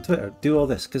 follow them on Twitter, do all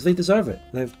this, because they deserve it.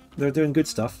 They're doing good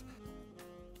stuff.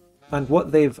 And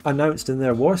what they've announced in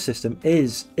their war system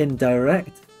is in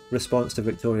direct response to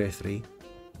Victoria 3.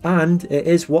 And it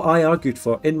is what I argued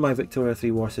for in my Victoria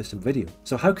 3 war system video.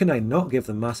 So how can I not give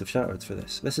them massive shoutouts for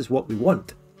this? This is what we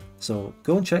want. So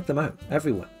go and check them out,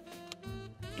 everyone.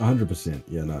 100%.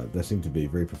 Yeah, no, they seem to be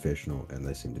very professional, and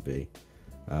they seem to be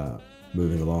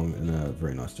moving along in a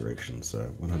very nice direction.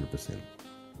 So 100%.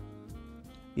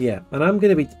 Yeah, and I'm going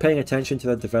to be paying attention to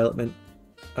their development.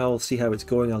 I'll see how it's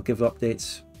going. I'll give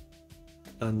updates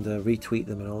and retweet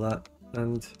them and all that.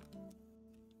 And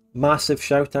massive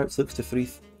shoutouts looks to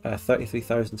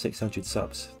 33,600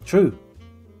 subs. True.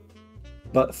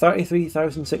 But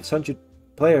 33,600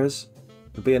 players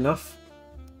would be enough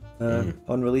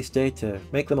on release day to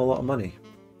make them a lot of money.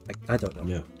 I don't know.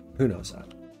 Yeah. Who knows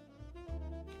that?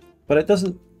 But it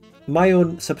doesn't. My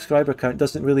own subscriber count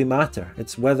doesn't really matter.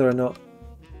 It's whether or not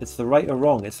it's the right or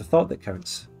wrong. It's the thought that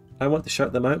counts. I want to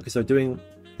shout them out because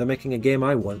they're making a game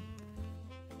I want.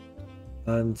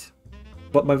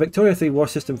 But my Victoria 3 War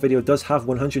System video does have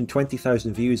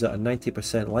 120,000 views at a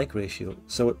 90% like ratio.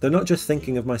 So they're not just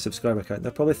thinking of my subscriber count,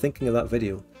 they're probably thinking of that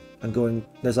video and going,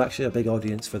 there's actually a big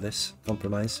audience for this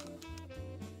compromise.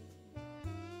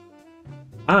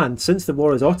 And since the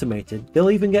war is automated,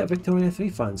 they'll even get Victoria 3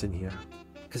 fans in here.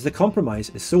 Because the compromise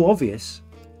is so obvious,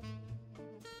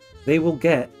 they will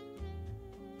get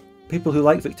people who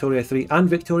like Victoria 3 and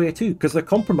Victoria 2, because they're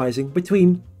compromising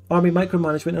between army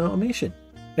micromanagement and automation.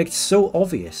 It's so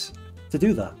obvious to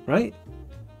do that, right?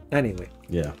 Anyway.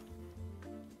 Yeah.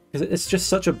 Because it's just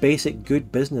such a basic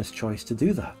good business choice to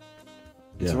do that.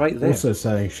 It's right there. Also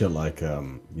saying shit like,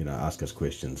 you know, ask us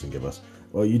questions and give us.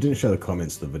 Well, you didn't show the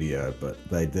comments of the video, but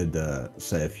they did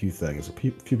say a few things. A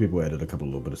few people added a couple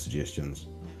little bit of suggestions.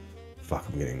 Fuck,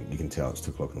 I'm getting. You can tell it's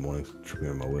 2 o'clock in the morning. Tripping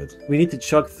on my words. We need to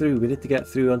chug through. We need to get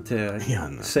through onto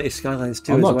City Skylines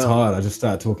too. I'm as not well. tired. I just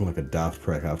started talking like a daft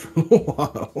prick after a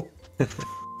while.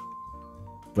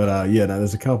 But yeah, no.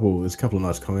 There's a couple of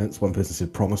nice comments. One person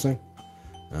said promising.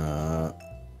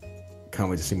 Can't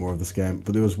wait to see more of this game.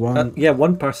 But there was one. Yeah,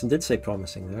 one person did say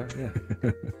promising there.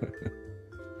 Yeah.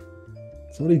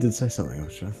 Somebody did say something. I'm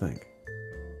trying to think.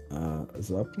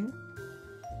 Is it up?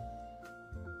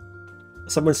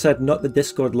 Someone said not the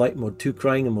Discord light mode, 2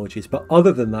 crying emojis, but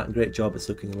other than that, great job. It's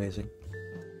looking amazing.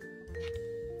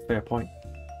 Fair point.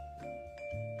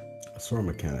 I saw a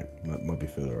mechanic. Might be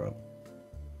further up.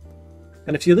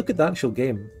 And if you look at the actual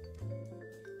game,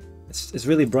 it's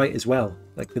really bright as well.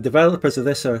 Like the developers of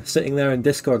this are sitting there in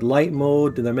Discord light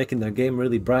mode and they're making their game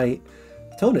really bright.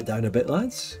 Tone it down a bit,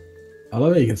 lads. I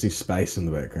love how you can see space in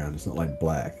the background. It's not like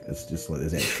black. It's just like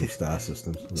there's actual star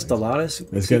systems. Stellaris.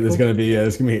 There's going to be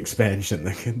expansion.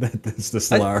 That's the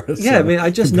Stellaris. I mean, I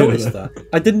just noticed that.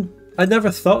 I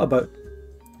never thought about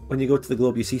when you go to the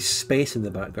globe, you see space in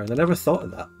the background. I never thought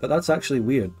of that, but that's actually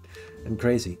weird and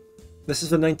crazy. This is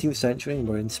the 19th century and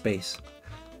we're in space.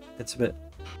 It's a bit.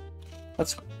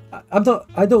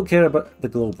 I don't care about the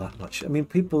globe that much. I mean,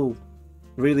 people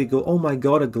really go, "Oh my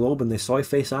god, a globe," and they soy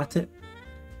face at it.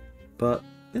 But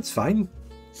it's fine.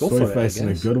 Go for it, I guess. In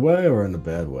a good way or in a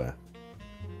bad way?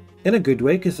 In a good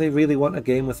way, because they really want a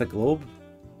game with a globe.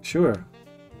 Sure,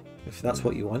 if that's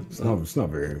what you want. It's not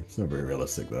very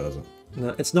realistic, though, is it?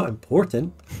 No, it's not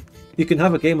important. You can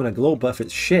have a game on a globe, but if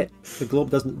it's shit, the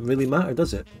globe doesn't really matter,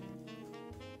 does it?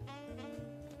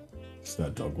 It's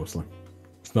not dog whistling.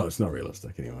 It's not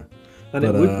realistic anyway. And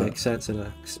it would make sense in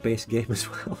a space game as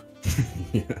well.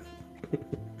 Yeah.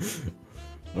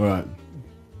 All right.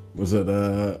 Was it?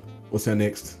 What's our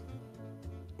next?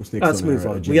 What's next? Let's move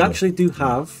on. Agenda? We actually do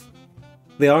have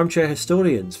the Armchair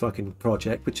Historians fucking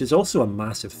project, which is also a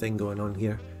massive thing going on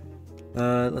here.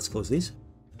 Let's close these.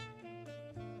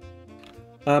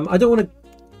 I don't want to.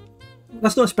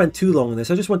 Let's not spend too long on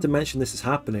this. I just want to mention this is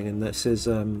happening, and this is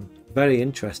very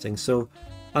interesting. So,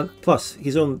 and plus,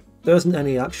 there isn't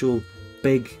any actual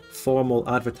big formal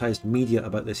advertised media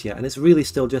about this yet, and it's really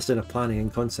still just in a planning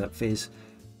and concept phase.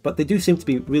 But they do seem to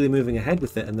be really moving ahead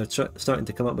with it, and they're starting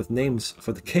to come up with names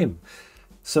for the game.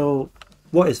 So,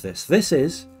 what is this? This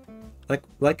is,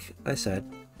 like I said,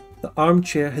 the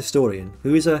Armchair Historian,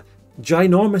 who is a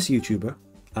ginormous YouTuber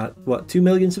at 2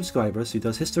 million subscribers, who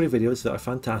does history videos that are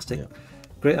fantastic. Yeah.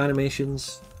 Great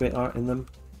animations, great art in them,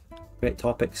 great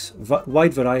topics,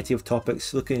 wide variety of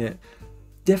topics, looking at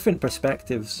different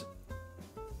perspectives.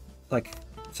 Like,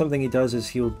 something he does is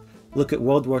he'll look at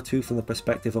World War II from the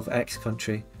perspective of X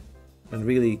country and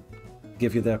really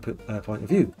give you their point of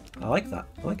view. I like that.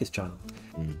 I like his channel.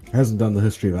 Hasn't done the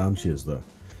history of armchairs though,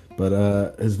 but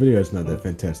his videos, no, they're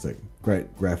fantastic.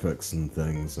 Great graphics and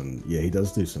things, and yeah, he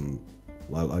does do some.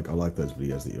 I like those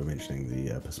videos that you're mentioning,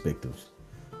 the perspectives.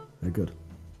 They're good.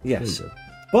 Yes, good.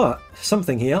 But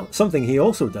something he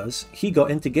also does. He got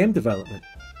into game development,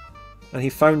 and he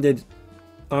founded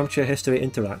Armchair History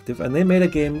Interactive, and they made a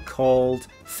game called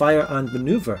Fire and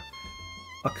Maneuver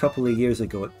a couple of years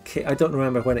ago. I don't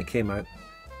remember when it came out.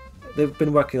 They've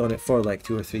been working on it for like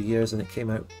 2 or 3 years, and it came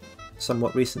out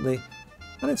somewhat recently.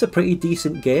 And it's a pretty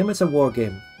decent game. It's a war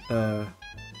game, a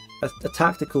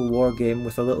tactical war game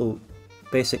with a little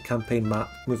basic campaign map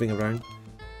moving around.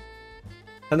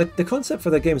 And the concept for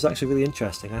the game is actually really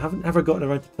interesting. I haven't ever gotten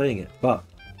around to playing it, but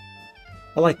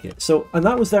I like it. So, and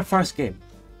that was their first game.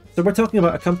 So we're talking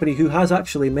about a company who has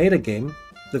actually made a game.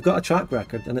 They've got a track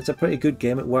record, and it's a pretty good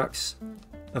game. It works.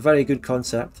 A very good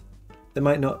concept. It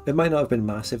might not have been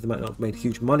massive. They might not have made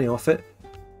huge money off it.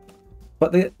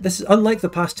 But this is unlike the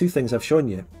past 2 things I've shown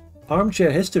you.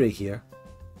 Armchair History here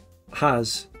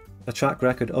has a track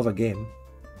record of a game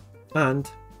and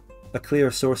a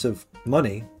clear source of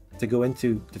money to go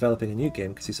into developing a new game,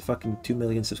 because he's a fucking 2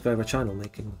 million subscriber channel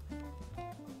making,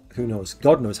 who knows,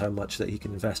 God knows how much that he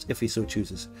can invest if he so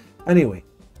chooses. Anyway,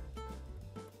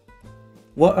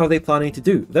 what are they planning to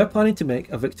do? They're planning to make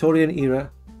a Victorian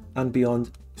era and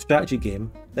beyond strategy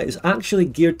game that is actually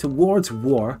geared towards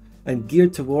war and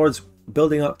geared towards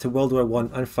building up to World War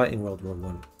I and fighting World War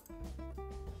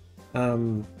I.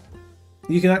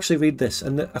 You can actually read this,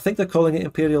 and I think they're calling it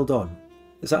Imperial Dawn.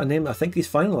 Is that a name? I think he's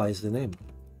finalised the name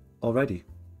already.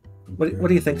 What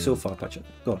do you think so far, Piechucker?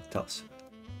 Go on, tell us.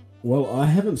 Well, I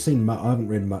haven't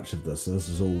read much of this, so this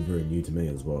is all very new to me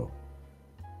as well.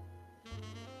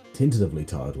 Tentatively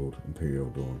titled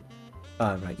Imperial Dawn.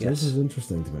 Ah, right, So yes. this is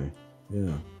interesting to me.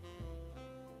 Yeah.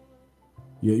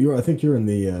 I think you're in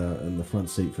the front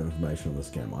seat for information on this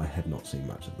game. I have not seen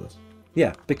much of this.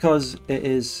 Yeah, because it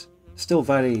is still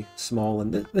very small,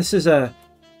 and this is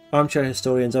Armchair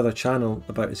Historian's other channel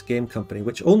about his game company,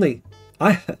 which only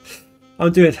I've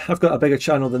got a bigger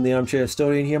channel than the Armchair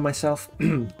Historian here myself.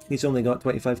 He's only got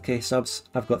 25k subs.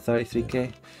 I've got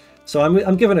 33k. So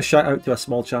I'm giving a shout out to a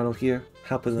small channel here,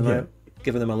 helping them out,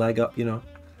 giving them a leg up, you know.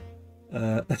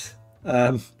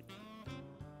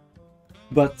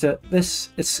 But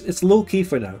it's low key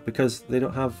for now because they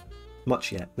don't have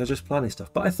much yet. They're just planning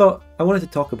stuff. But I thought I wanted to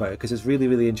talk about it because it's really,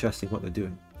 really interesting what they're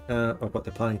doing, or what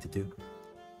they're planning to do.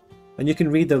 And you can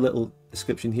read their little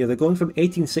description here. They're going from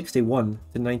 1861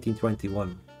 to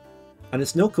 1921. And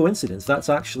it's no coincidence. That's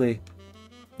actually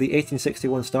the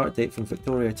 1861 start date from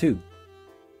Victoria 2.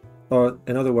 Or,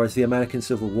 in other words, the American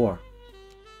Civil War.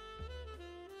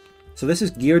 So this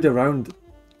is geared around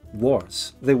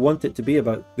wars. They want it to be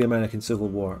about the American Civil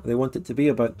War. They want it to be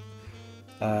about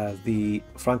the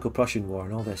Franco-Prussian War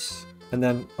and all this. And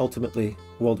then, ultimately,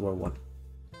 World War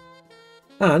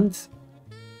I. And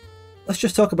let's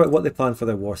just talk about what they plan for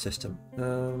their war system.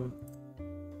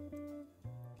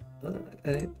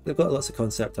 They've got lots of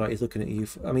concept art. He's looking at you.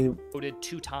 I mean,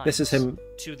 two times. This is him.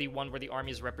 To the one where the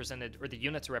army is represented, or the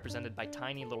units are represented by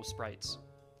tiny little sprites.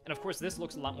 And of course, this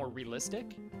looks a lot more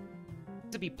realistic.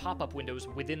 To be pop-up windows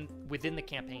within the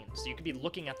campaign, so you could be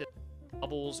looking at the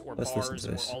bubbles or Let's bars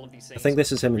or all of these things. I think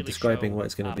this is him really describing show, what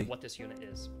it's going to be. what this unit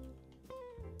is.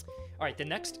 All right, the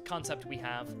next concept we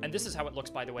have, and this is how it looks,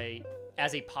 by the way,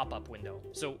 as a pop-up window.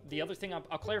 So the other thing I'll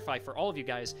clarify for all of you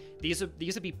guys, these would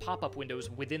be pop-up windows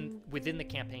within the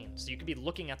campaign. So you could be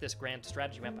looking at this grand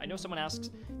strategy map. I know someone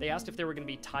asked if there were going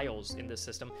to be tiles in this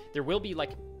system. There will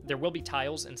be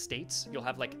tiles and states. You'll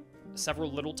have like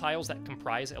several little tiles that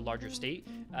comprise a larger state,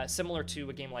 similar to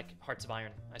a game like Hearts of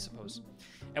Iron, I suppose.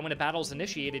 And when a battle is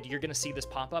initiated, you're going to see this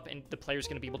pop up, and the player's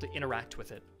going to be able to interact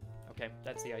with it. Okay,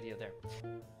 that's the idea there.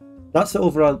 That's the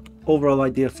overall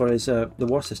idea for his the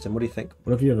war system. What do you think?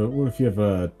 What if you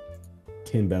have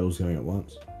 10 battles going at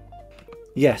once?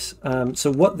 Yes.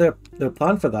 So what their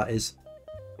plan for that is,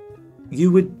 you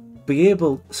would be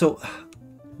able. So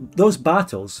those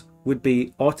battles would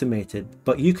be automated,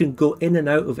 but you can go in and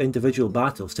out of individual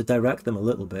battles to direct them a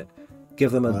little bit,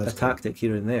 give them a tactic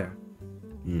here and there.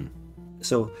 Mm.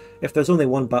 So if there's only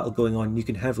one battle going on, you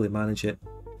can heavily manage it.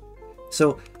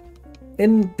 So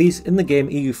in the game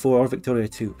EU4 or Victoria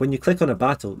 2, when you click on a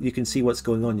battle, you can see what's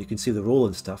going on, you can see the role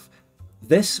and stuff.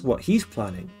 What he's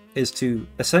planning is to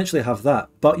essentially have that,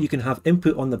 but you can have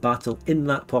input on the battle in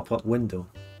that pop-up window,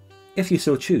 if you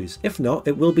so choose. If not,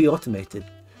 it will be automated.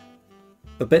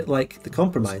 A bit like the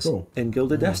compromise in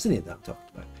Gilded Destiny that I'm talking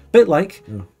about. Bit like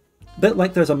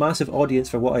there's a massive audience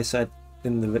for what I said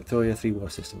in the Victoria 3 war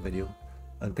system video,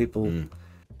 and people,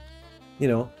 you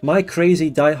know, my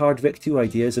crazy die-hard Vic 2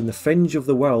 ideas in the fringe of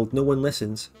the world, no one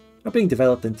listens, are being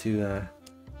developed into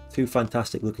two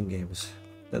fantastic looking games,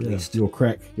 at least. Your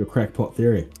crackpot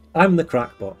theory. I'm the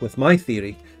crackpot with my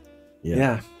theory.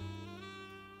 Yeah.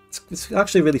 It's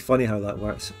actually really funny how that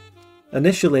works.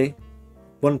 Initially,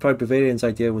 One Proud Bavarian's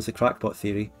idea was the crackpot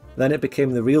theory, then it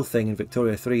became the real thing in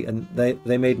Victoria 3, and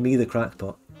they made me the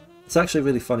crackpot. It's actually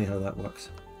really funny how that works.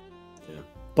 Yeah.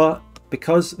 But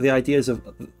because the ideas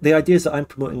that I'm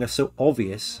promoting are so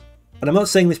obvious, and I'm not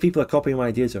saying these people are copying my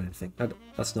ideas or anything,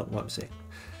 that's not what I'm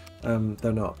saying.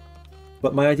 They're not.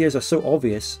 But my ideas are so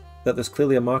obvious that there's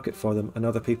clearly a market for them, and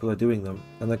other people are doing them,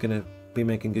 and they're going to be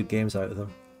making good games out of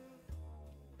them.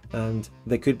 And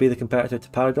they could be the competitor to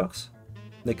Paradox.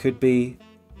 They could be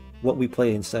what we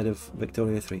play instead of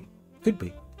Victoria 3. Could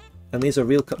be. And these are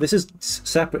real. This is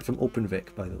separate from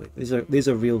OpenVic, by the way. These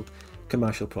are real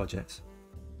commercial projects.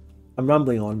 I'm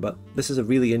rambling on, but this is a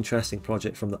really interesting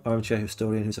project from the Armchair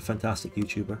Historian, who's a fantastic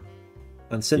YouTuber.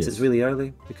 And since it's really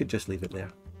early, we could just leave it there.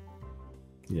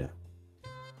 Yeah.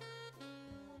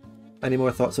 Any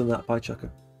more thoughts on that,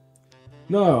 Piechucker?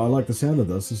 No, I like the sound of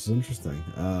this. This is interesting.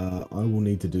 I will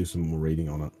need to do some more reading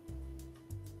on it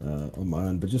on my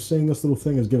own. But just seeing this little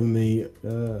thing has given me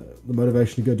the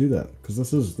motivation to go do that, because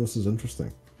this is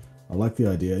interesting. I like the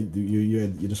idea.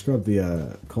 You described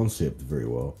the concept very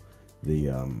well.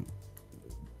 The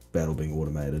battle being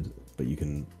automated, but you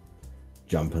can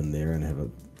jump in there and have a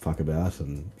fuck about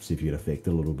and see if you can affect it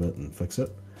a little bit and fix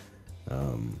it.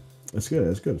 It's good.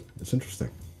 It's good. It's interesting.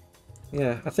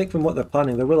 Yeah, I think from what they're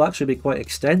planning, there will actually be quite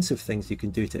extensive things you can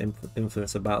do to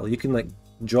influence a battle. You can like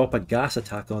drop a gas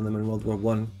attack on them in World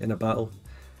War I in a battle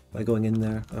by going in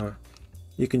there, or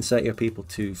you can set your people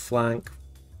to flank.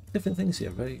 Different things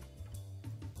here.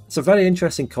 It's a very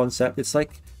interesting concept. It's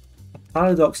like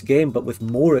Paradox game, but with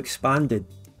more expanded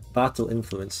battle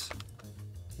influence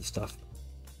and stuff.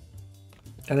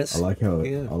 And it's I like how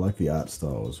yeah. I like the art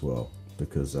style as well,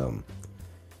 because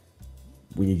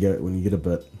when you get a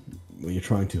bit, when you're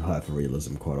trying too hard for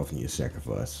realism, quite often you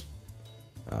sacrifice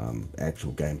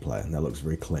actual gameplay, and that looks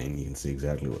very clean. You can see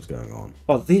exactly what's going on.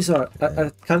 Oh, these are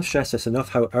I can't stress this enough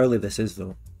how early this is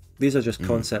though. These are just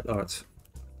concept arts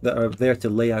that are there to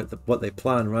lay out what they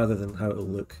plan rather than how it'll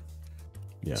look.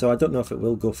 Yeah. So I don't know if it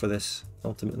will go for this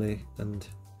ultimately, and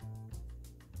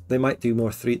they might do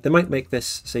more they might make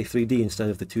this say 3D instead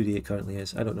of the 2D it currently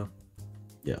is. I don't know.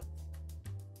 Yeah.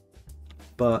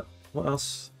 But what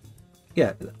else?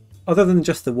 Yeah, other than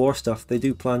just the war stuff, they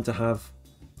do plan to have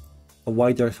a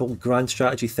wider whole grand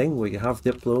strategy thing where you have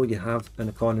Diplo, you have an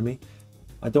economy.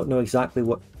 I don't know exactly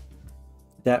what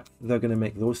depth they're going to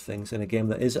make those things in a game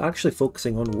that is actually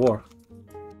focusing on war.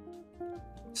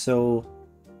 So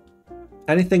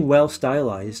anything well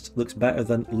stylized looks better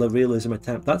than the realism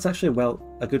attempt. That's actually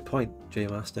a good point, J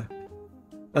Master.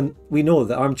 And we know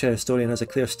that Armchair Historian has a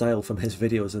clear style from his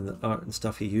videos and the art and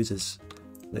stuff he uses.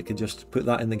 They could just put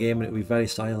that in the game and it would be very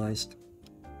stylized.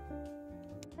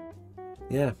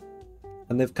 Yeah,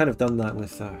 and they've kind of done that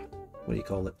with what do you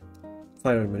call it?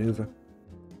 Fire and Maneuver.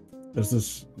 Is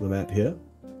this the map here?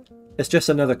 It's just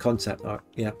another concept art.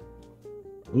 Yeah.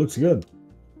 It looks good.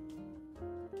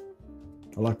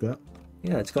 I like that.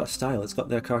 Yeah, it's got a style. It's got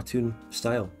their cartoon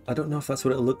style. I don't know if that's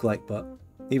what it'll look like, but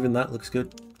even that looks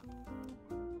good.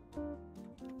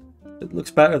 It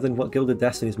looks better than what Gilded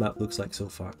Destiny's map looks like so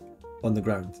far on the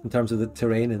ground, in terms of the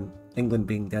terrain and England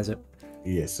being desert.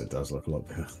 Yes, it does look a lot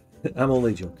better. I'm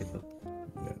only joking though.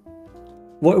 Yeah.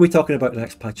 What are we talking about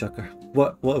next, Piechucker?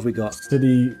 What have we got?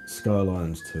 City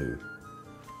Skylines 2.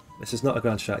 This is not a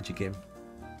grand strategy game.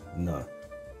 No,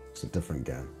 it's a different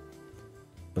game.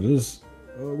 But it is.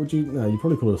 Would you? No, you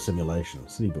probably call it a simulation,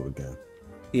 city builder game.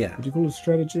 Yeah. Would you call it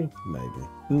strategy?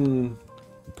 Maybe.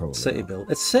 Probably. City not. build.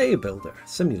 It's city builder.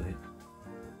 Simulator.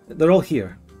 They're all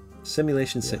here.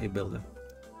 Simulation city builder.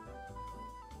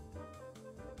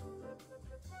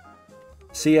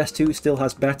 CS2 still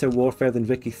has better warfare than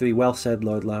Vicky 3. Well said,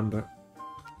 Lord Lambert.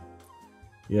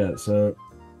 Yeah. So,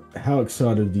 how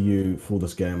excited are you for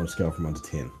this game on a scale from 1 to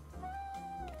 10?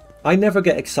 I never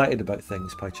get excited about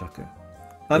things, Piechucker.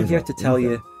 I'm here to tell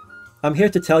you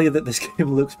that this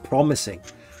game looks promising.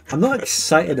 I'm not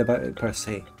excited about it per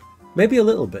se. Maybe a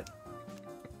little bit.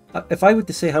 If I were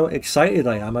to say how excited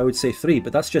I am, I would say 3,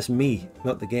 but that's just me,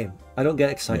 not the game. I don't get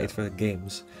excited for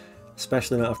games,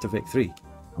 especially not after Vic 3.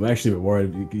 I'm actually a bit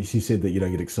worried. She said that you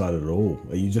don't get excited at all.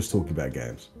 Are you just talking about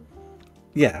games?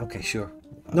 Yeah, okay, sure.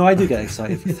 No, I do get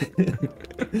excited.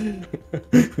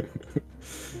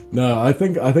 No, I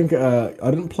think I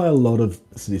didn't play a lot of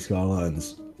City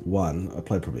Skylines 1. I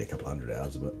played probably a couple hundred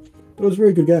hours of it. But it was a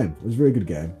very good game. It was a very good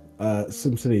game.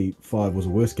 SimCity 5 was a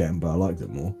worse game, but I liked it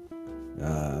more.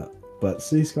 But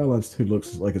City Skylines 2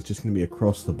 looks like it's just going to be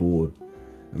across the board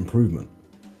improvement.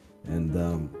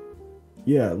 And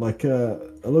yeah, like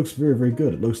it looks very, very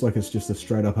good. It looks like it's just a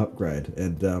straight up upgrade.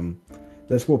 And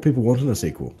that's what people want in a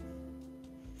sequel.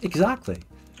 Exactly.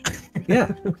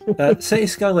 Yeah. City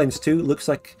Skylines 2 looks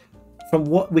like, from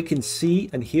what we can see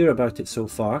and hear about it so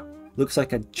far, looks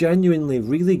like a genuinely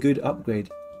really good upgrade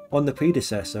on the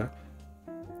predecessor,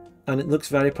 and it looks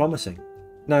very promising.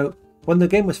 Now, when the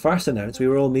game was first announced, we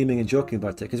were all memeing and joking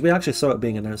about it, because we actually saw it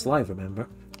being announced live, remember?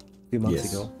 A few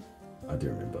months ago. I do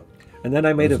remember. And then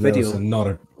I made a video.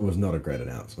 It was not a great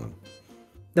announcement.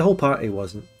 The whole party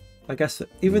wasn't. I guess that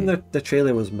even the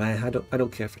trailer was meh. I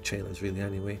don't care for trailers really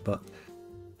anyway, but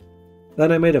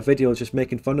then I made a video just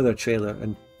making fun of their trailer,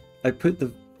 and I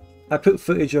put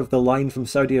footage of the line from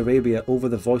Saudi Arabia over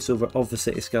the voiceover of the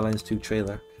City Skylines 2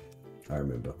 trailer. I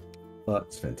remember. But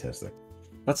it's fantastic.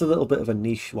 That's a little bit of a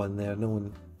niche one there.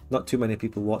 Not too many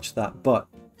people watch that, but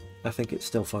I think it's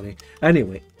still funny.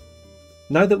 Anyway,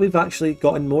 now that we've actually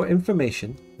gotten more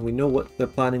information and we know what they're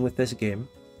planning with this game,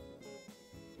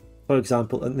 for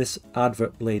example, in this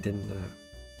advert-laden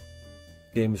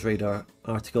Games Radar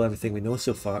article, everything we know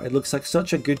so far, it looks like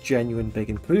such a good, genuine, big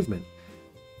improvement.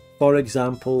 For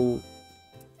example,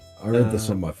 I read this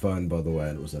on my phone, by the way,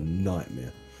 and it was a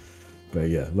nightmare. But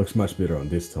yeah, it looks much better on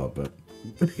desktop, but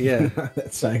yeah,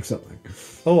 that's saying something.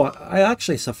 Oh, I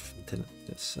actually suffer from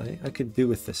tinnitus. I could do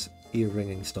with this ear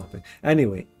ringing stopping.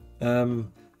 Anyway, any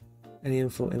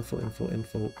info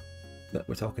that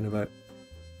we're talking about?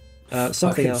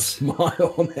 Something else.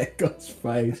 Smile on that guy's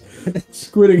face,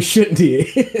 squirting shit into your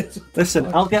ears. Listen,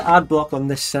 I'll get ad block on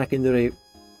this secondary,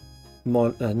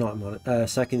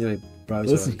 secondary browser.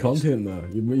 This is content though.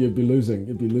 You'd be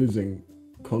losing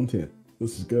content.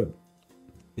 This is good.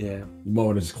 Yeah. You might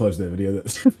want to just close that video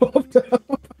that's popped up.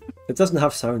 It doesn't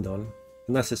have sound on,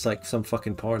 unless it's like some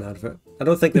fucking porn advert. I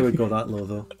don't think they would go that low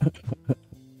though.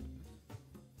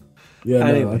 Yeah,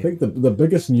 Anyway. no, I think the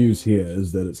biggest news here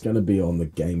is that it's going to be on the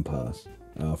Game Pass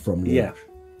from launch. Yeah.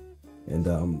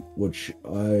 And which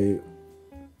I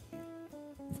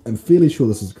am fairly sure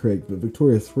this is correct, but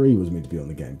Victoria 3 was meant to be on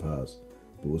the Game Pass,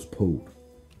 but was pulled.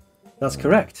 That's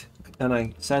correct. And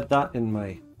I said that in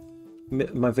my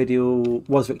video,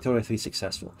 was Victoria 3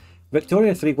 successful?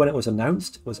 Victoria 3, when it was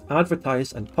announced, was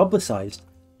advertised and publicised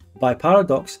by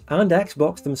Paradox and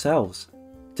Xbox themselves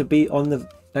to be on the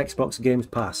Xbox Games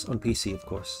Pass on PC, of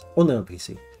course. Only on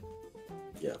PC.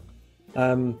 Yeah.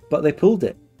 But they pulled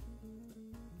it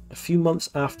a few months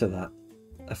after that.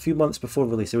 A few months before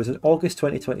release. It was in August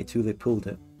 2022 they pulled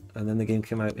it. And then the game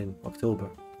came out in October.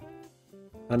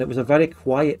 And it was a very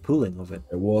quiet pulling of it.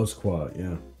 It was quiet,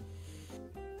 yeah.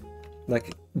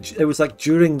 Like, it was like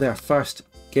during their first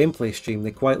gameplay stream,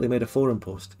 they quietly made a forum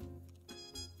post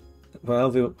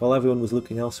while everyone was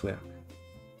looking elsewhere.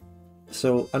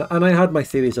 So, and I had my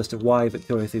theories as to why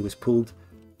Victoria 3 was pulled.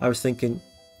 I was thinking,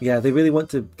 yeah, they really want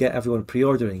to get everyone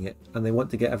pre-ordering it, and they want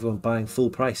to get everyone buying full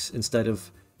price instead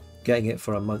of getting it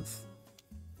for a month.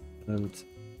 And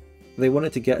they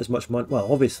wanted to get as much money,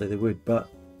 well, obviously they would, but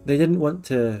they didn't want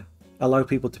to allow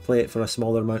people to play it for a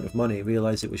smaller amount of money,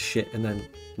 realise it was shit, and then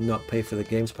not pay for the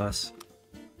Games Pass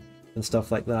and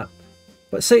stuff like that.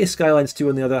 But City Skylines 2,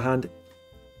 on the other hand,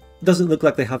 doesn't look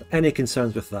like they have any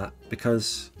concerns with that,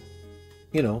 because,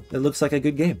 you know, it looks like a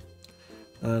good game.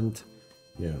 And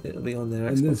Yeah. it'll be on their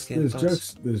And Xbox Game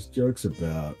Pass. there's jokes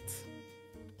about,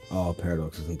 oh,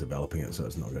 Paradox isn't developing it, so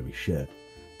it's not going to be shit.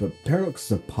 But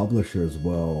Paradox, as a publisher as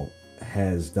well,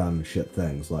 has done shit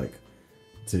things, like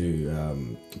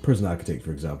to Prison Architect,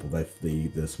 for example.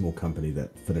 The small company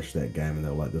that finished that game, and they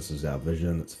were like, this is our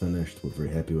vision, it's finished, we're very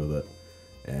happy with it,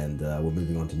 and we're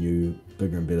moving on to new,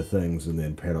 bigger and better things. And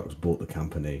then Paradox bought the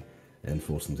company and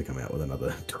forced them to come out with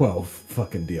another 12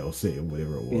 fucking DLC or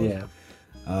whatever it was.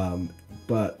 Yeah.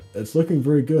 But it's looking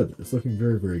very good. It's looking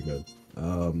very, very good.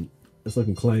 It's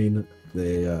looking clean.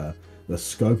 The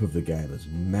scope of the game is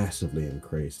massively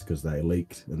increased because they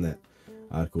leaked in that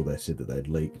article. They said that they'd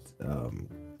leaked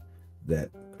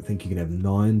that I think you can have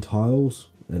 9 tiles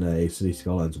in a City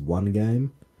Skylines 1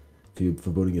 game for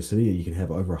building a city, and you can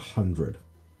have over 100,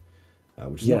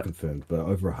 which is not confirmed, but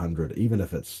over 100. Even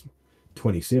if it's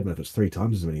 27, if it's 3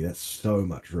 times as many, that's so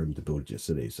much room to build your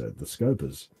city. So the scope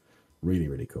is really,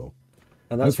 really cool.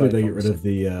 And that's hopefully they get rid of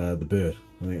the bird.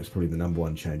 I think it's probably the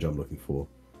 #1 change I'm looking for.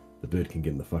 The bird can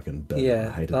get in the fucking bin.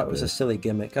 Yeah, that was a silly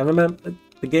gimmick. I remember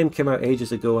the game came out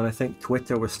ages ago, and I think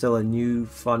Twitter was still a new,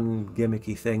 fun,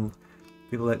 gimmicky thing.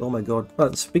 People were like, oh my god.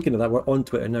 Well, speaking of that, we're on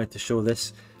Twitter now to show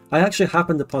this. I actually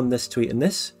happened upon this tweet, and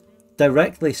this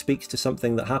directly speaks to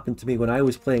something that happened to me when I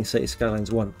was playing City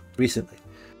Skylines 1 recently.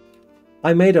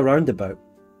 I made a roundabout,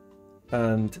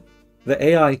 and the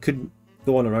AI couldn't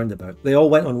go on a roundabout. They all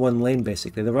went on one lane,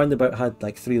 basically. The roundabout had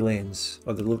like 3 lanes,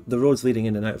 or the roads leading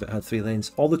in and out of it had 3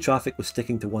 lanes. All the traffic was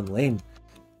sticking to one lane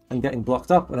and getting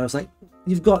blocked up. And I was like,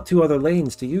 you've got 2 other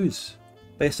lanes to use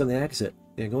based on the exit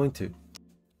you're going to.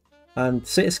 And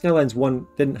City Skylines 1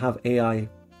 didn't have AI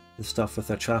and stuff with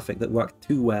their traffic that worked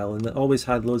too well, and it always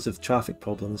had loads of traffic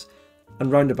problems,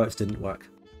 and roundabouts didn't work.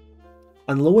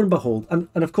 And lo and behold, and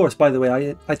of course, by the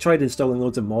way, I tried installing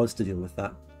loads of mods to deal with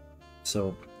that.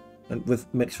 So, and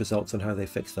with mixed results on how they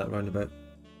fixed that roundabout.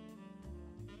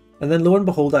 And then lo and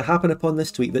behold, I happen upon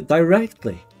this tweet that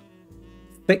directly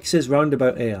fixes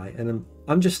roundabout AI, and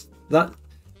I'm just that.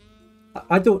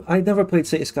 I never played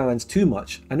City Skylines too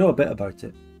much. I know a bit about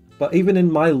it, but even in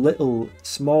my little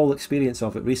small experience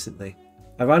of it recently,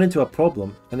 I ran into a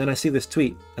problem, and then I see this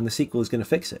tweet, and the sequel is going to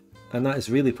fix it, and that is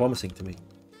really promising to me.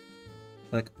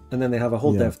 Like, and then they have a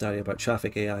whole dev diary about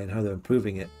traffic AI and how they're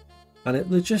improving it, and it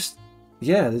just.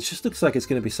 Yeah, it just looks like it's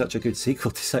going to be such a good sequel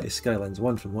to City Skylines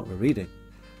 1 from what we're reading.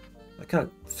 I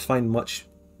can't find much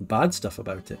bad stuff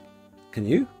about it. Can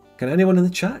you? Can anyone in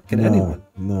the chat? Can anyone?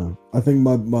 No. I think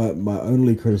my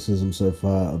only criticism so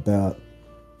far about,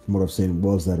 from what I've seen,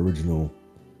 was that original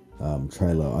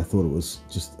trailer. I thought it was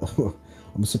just...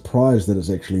 I'm surprised that it's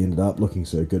actually ended up looking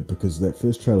so good, because that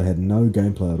first trailer had no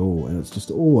gameplay at all, and it's just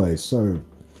always so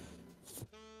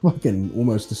fucking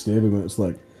almost disturbing when it's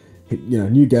like, you know,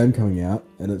 new game coming out,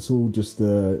 and it's all just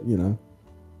you know,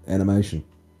 animation.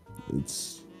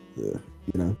 It's you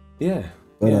know. Yeah.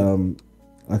 But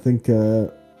I think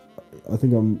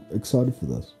I'm excited for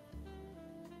this.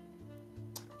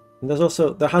 And there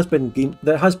has been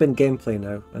gameplay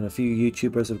now, and a few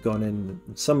YouTubers have gone in.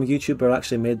 Some YouTuber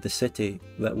actually made the city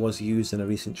that was used in a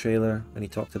recent trailer, and he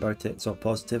talked about it. It's all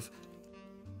positive.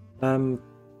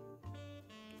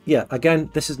 Yeah,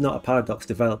 again, this is not a Paradox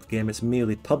developed game, it's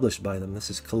merely published by them. This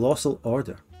is Colossal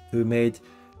Order, who made,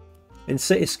 in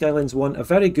City Skylines 1, a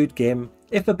very good game,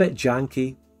 if a bit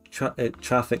janky,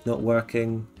 traffic not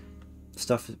working,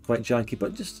 stuff quite janky,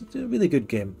 but just a really good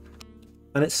game.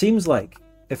 And it seems like,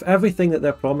 if everything that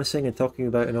they're promising and talking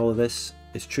about in all of this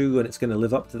is true and it's going to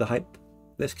live up to the hype,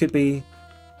 this could be,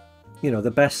 you know,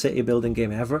 the best city building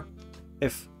game ever.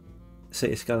 If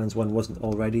City Skylines 1 wasn't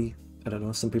already, I don't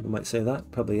know, some people might say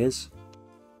that, probably is.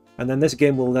 And then this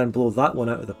game will then blow that one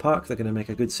out of the park. They're going to make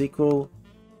a good sequel.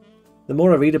 The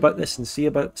more I read about this and see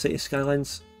about City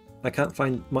Skylines, I can't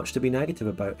find much to be negative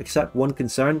about, except one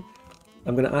concern.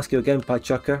 I'm going to ask you again,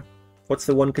 Piechucker. What's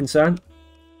the one concern?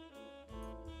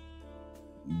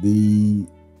 The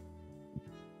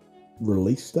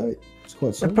release date? It's quite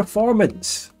The soon.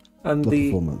 performance and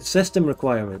the performance. system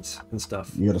requirements and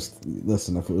stuff. You gotta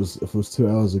listen. If it was 2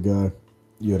 hours ago,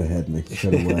 you'd have had me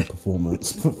straight away.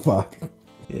 Performance, but fuck.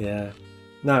 Yeah.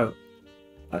 Now,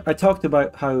 I talked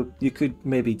about how you could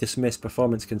maybe dismiss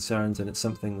performance concerns and it's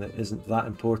something that isn't that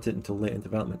important until late in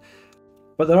development.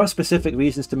 But there are specific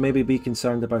reasons to maybe be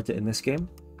concerned about it in this game.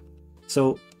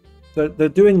 So they're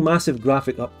doing massive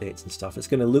graphic updates and stuff. It's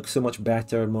going to look so much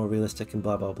better and more realistic and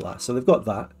blah blah blah. So they've got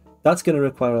that. That's going to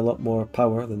require a lot more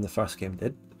power than the first game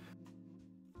did.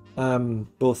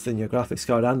 Both in your graphics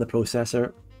card and the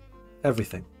processor.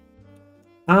 Everything.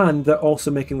 And they're also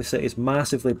making the cities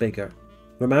massively bigger.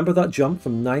 Remember that jump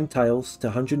from 9 tiles to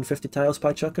 150 tiles,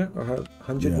 Piechucker? Or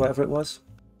 100, whatever it was?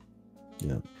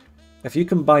 Yeah. If you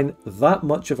combine that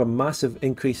much of a massive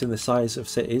increase in the size of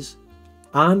cities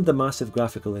and the massive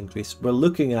graphical increase, we're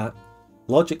looking at,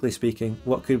 logically speaking,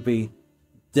 what could be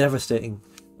devastating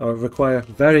or require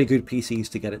very good PCs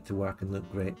to get it to work and look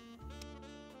great.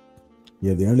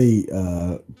 Yeah, the only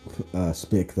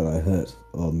spec that I hit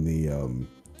on the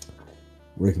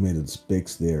recommended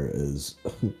specs there is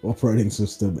operating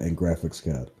system and graphics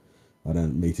card. I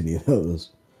don't meet any of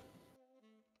those.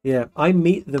 Yeah, I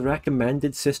meet the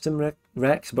recommended system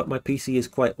recs, but my PC is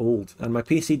quite old, and my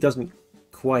PC doesn't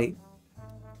quite...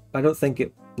 I don't think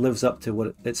it lives up to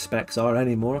what its specs are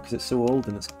anymore, because it's so old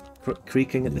and it's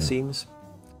creaking at the seams.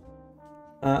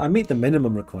 I meet the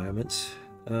minimum requirements,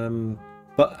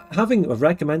 but having a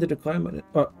recommended requirement...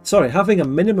 having a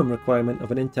minimum requirement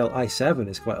of an Intel i7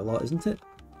 is quite a lot, isn't it?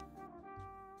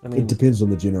 I mean, It depends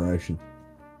on the generation,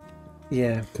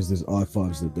 yeah. because there's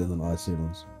i5s that are better than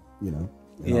i7s, you know,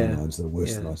 and Yeah, i9s that are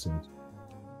worse than yeah. i7s.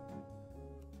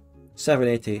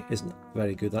 780 isn't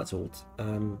very good, that's old.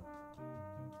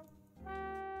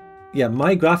 Yeah,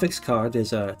 my graphics card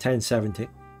is a 1070,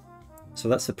 so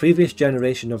that's the previous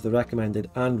generation of the recommended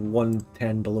and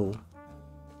 110 below.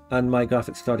 And my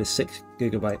graphics card is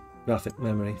 6GB graphic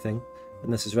memory thing,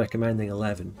 and this is recommending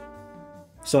 11.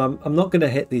 So I'm not going to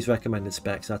hit these recommended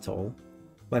specs at all.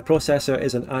 My processor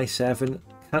is an i7,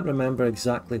 can't remember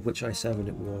exactly which i7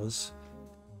 it was,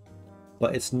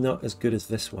 but it's not as good as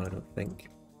this one, I don't think.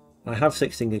 I have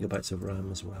 16GB of RAM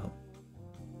as well.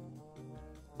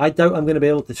 I doubt I'm going to be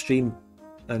able to stream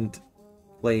and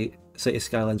play City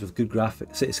Skylines with good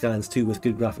graphics, City Skylines 2 with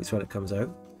good graphics when it comes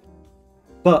out.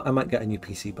 But I might get a new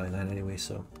PC by then anyway,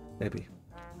 so maybe.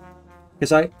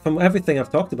 Because from everything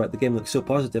I've talked about, the game looks so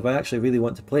positive, I actually really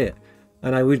want to play it.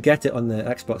 And I would get it on the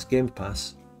Xbox Game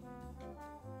Pass.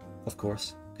 Of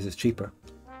course, because it's cheaper.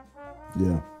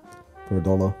 Yeah, for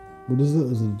 $1. What is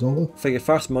it? Is it $1? For your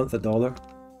first month, $1.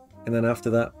 And then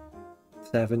after that,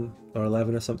 7 or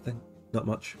 11 or something. Not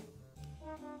much.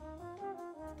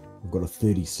 I've got a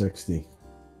 3060.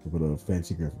 I've got a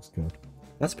fancy graphics card.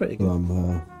 That's pretty But good.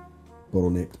 I'm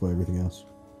bottlenecked by everything else.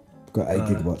 I've got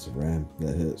 8GB of RAM.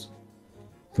 That hurts.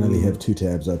 Can only have 2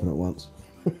 tabs open at once.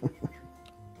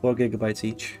 4GB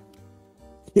each.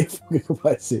 Yeah,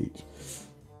 4GB each.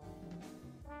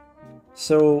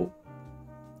 So,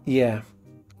 yeah,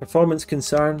 performance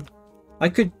concern. I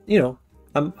could, you know,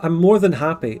 I'm more than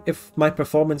happy if my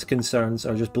performance concerns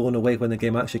are just blown away when the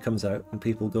game actually comes out and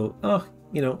people go, oh,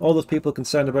 you know, all those people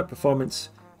concerned about performance,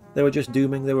 they were just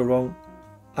dooming, they were wrong.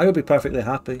 I would be perfectly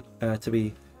happy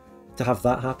to have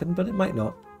that happen, but it might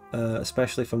not,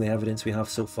 especially from the evidence we have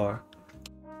so far.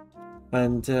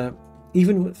 And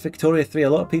even with Victoria 3, a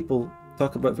lot of people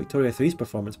talk about Victoria 3's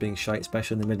performance being shite,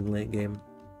 especially in the mid and late game.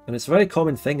 And it's a very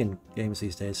common thing in games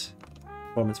these days,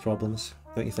 performance problems,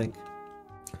 don't you think?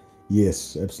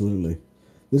 Yes, absolutely.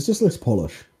 There's just less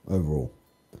polish overall.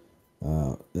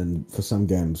 And for some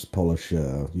games, polish,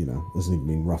 you know, isn't even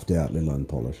being roughed out, let alone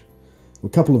polish. A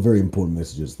couple of very important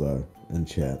messages though in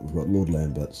chat. We've got Lord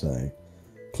Lambert saying,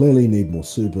 clearly need more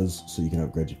supers so you can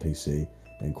upgrade your PC.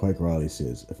 And Quake Riley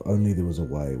says, if only there was a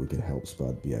way we could help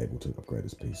Spud be able to upgrade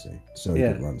his PC so he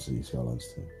could run City Skylines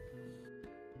 2.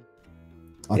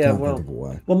 I can't think of a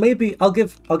way. Well, maybe I'll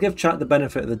give chat the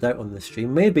benefit of the doubt on this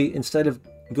stream. Maybe instead of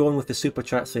going with the super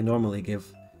chats they normally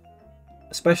give,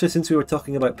 especially since we were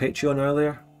talking about Patreon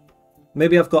earlier,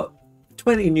 maybe I've got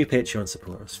 20 new Patreon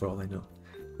supporters for all I know.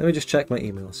 Let me just check my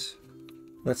emails.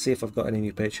 Let's see if I've got any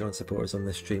new Patreon supporters on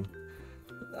this stream.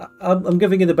 I'm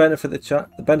giving you the benefit of the chat,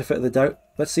 the benefit of the doubt.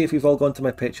 Let's see if you've all gone to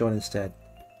my Patreon instead.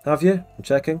 Have you? I'm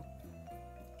checking.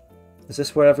 Is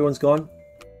this where everyone's gone?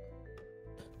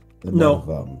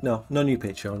 No, no new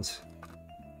Patreons.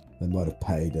 They might have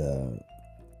paid,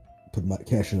 put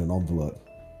cash in an envelope.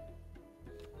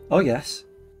 Oh yes.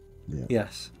 Yeah.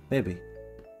 Yes, maybe.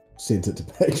 Sent it to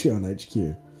Patreon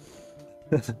HQ.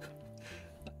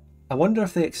 I wonder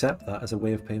if they accept that as a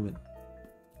way of payment.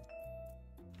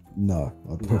 No,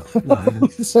 I'd probably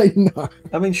say no.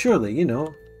 I mean, surely, you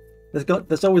know,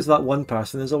 there's always that one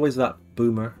person. There's always that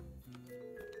boomer.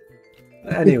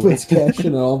 Anyway, he puts cash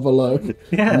in an envelope,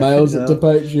 mails it to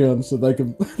Patreon so they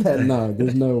can. No,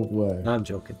 there's no way. I'm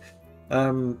joking.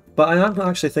 But I am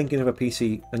actually thinking of a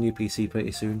new PC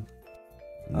pretty soon.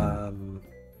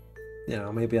 You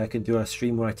know, maybe I can do a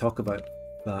stream where I talk about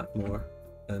that more,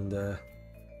 and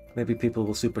maybe people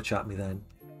will super chat me then,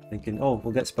 thinking, "Oh,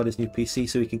 we'll get Spud his new PC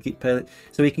so he can keep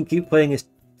playing his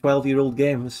 12-year-old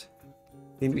games.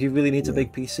 He really needs a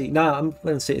big PC." Nah, I'm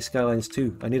playing City Skylines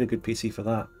 2. I need a good PC for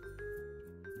that.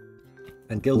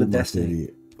 And Gilded Destiny.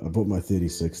 I bought my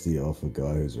 3060 off a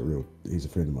guy he's a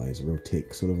friend of mine. He's a real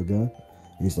tech sort of a guy.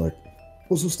 He's like,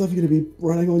 "What sort of stuff are you going to be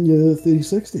running on your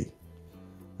 3060?"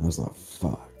 I was like,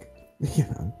 "Fuck." You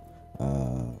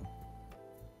know,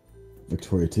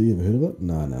 Victoria 2, you ever heard of it?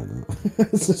 No.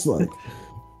 It's just like,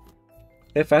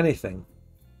 if anything,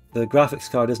 the graphics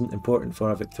card isn't important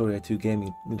for a Victoria 2 game.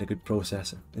 You need a good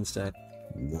processor instead.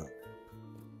 No.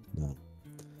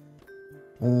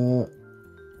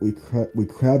 We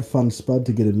crowdfund Spud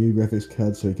to get a new graphics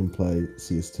card so he can play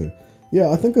CS2.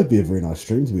 Yeah, I think it'd be a very nice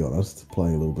stream, to be honest,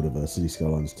 playing a little bit of City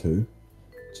Skylines 2.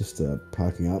 Just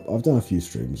parking up. I've done a few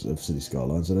streams of City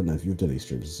Skylines. I don't know if you've done any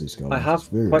streams of City Skylines. I have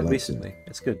quite recently.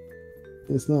 It's good.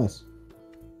 It's nice.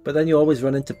 But then you always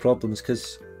run into problems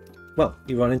because, well,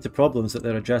 you run into problems that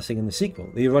they're addressing in the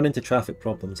sequel. You run into traffic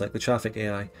problems like the traffic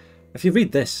AI. If you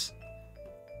read this,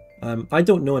 I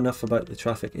don't know enough about the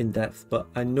traffic in depth, but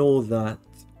I know that...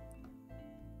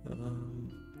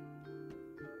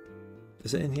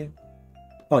 is it in here?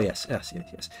 Oh yes.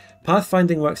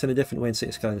 Pathfinding works in a different way in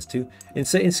City Skylines 2. In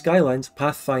City Skylines,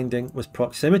 pathfinding was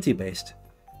proximity based,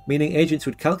 meaning agents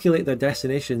would calculate their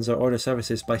destinations or order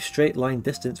services by straight line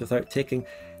distance without taking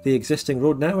the existing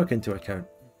road network into account.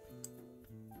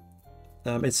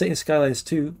 In City Skylines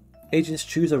 2, agents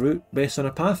choose a route based on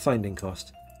a pathfinding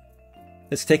cost.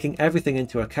 It's taking everything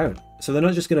into account, so they're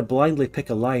not just going to blindly pick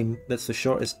a line that's the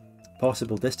shortest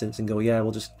possible distance and go, yeah,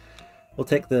 we'll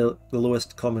take the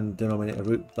lowest common denominator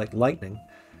route like lightning.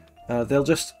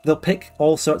 They'll pick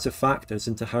all sorts of factors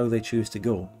into how they choose to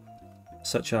go,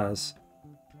 such as,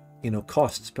 you know,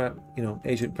 costs,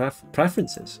 agent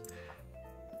preferences,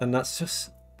 and that's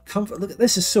just comfort. Look,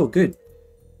 this is so good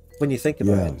when you think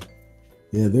about it.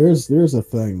 Yeah, there's a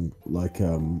thing like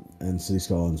in City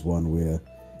Skylines 1 where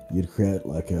you'd create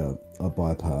like a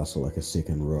bypass or like a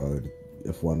second road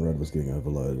if one road was getting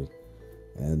overloaded.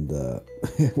 And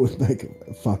it would make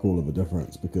fuck all of a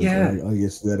difference because I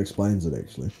guess that explains it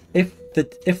actually.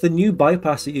 If the new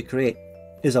bypass that you create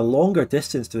is a longer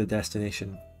distance to the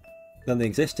destination than the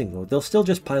existing road, they'll still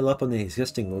just pile up on the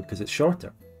existing road because it's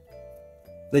shorter.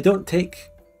 They don't take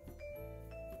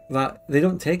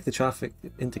the traffic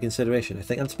into consideration. I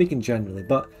think I'm speaking generally,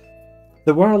 but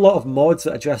there were a lot of mods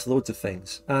that address loads of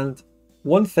things. And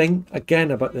one thing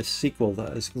again about this sequel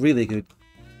that is really good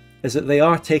is that they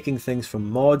are taking things from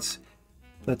mods,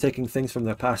 they're taking things from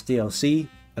their past DLC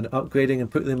and upgrading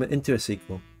and putting them into a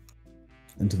sequel.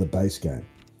 Into the base game.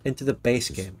 Into the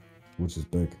base game. Which is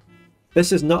big.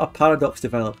 This is not a Paradox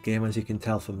developed game, as you can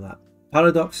tell from that.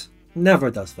 Paradox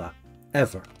never does that.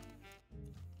 Ever.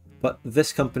 But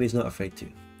this company's not afraid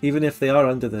to. Even if they are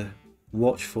under the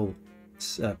watchful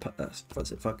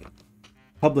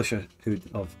publisher hood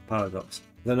of Paradox.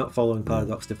 They're not following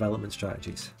Paradox development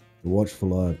strategies. The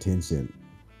watchful eye of Tencent.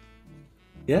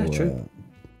 Yeah, true.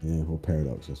 Or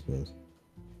Paradox, I suppose.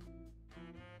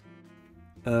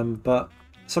 But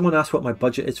someone asked what my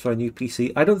budget is for a new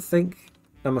PC. I don't think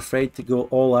I'm afraid to go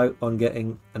all out on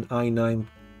getting an i9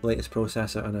 latest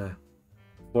processor and a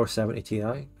 470 Ti.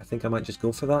 I think I might just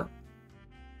go for that.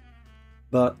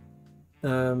 But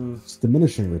It's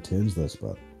diminishing returns, though,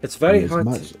 Spud. it's very it's hard.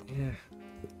 much- Yeah.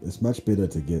 It's much better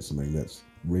to get something that's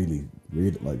really,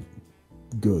 really like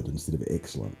good instead of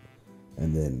excellent,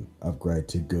 and then upgrade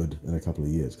to good in a couple of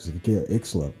years. Because if you get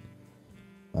excellent,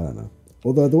 I don't know.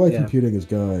 Although the way Yeah. computing is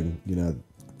going, you know,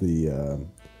 the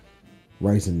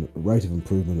rate of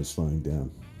improvement is slowing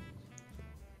down.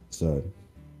 So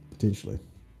potentially,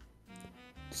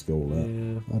 just go all out.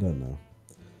 Yeah. I don't know.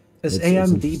 Is It's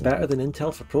AMD interesting. better than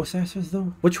Intel for processors,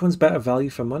 though? Which one's better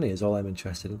value for money is all I'm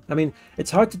interested in. I mean,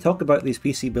 it's hard to talk about these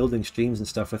PC building streams and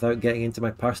stuff without getting into my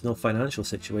personal financial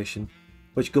situation,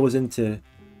 which goes into...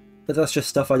 But that's just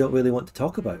stuff I don't really want to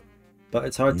talk about. But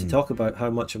it's hard to talk about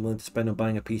how much I'm willing to spend on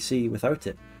buying a PC without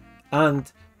it.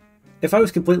 And if I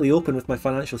was completely open with my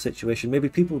financial situation, maybe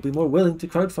people would be more willing to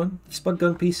crowdfund the Spud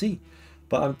Gun PC.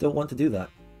 But I don't want to do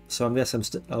that. So I guess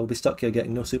I'll be stuck here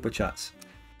getting no super chats.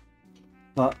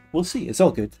 But we'll see. It's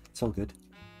all good. It's all good.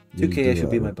 You 2K do,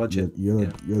 should be my budget.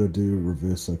 You gotta do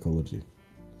reverse psychology.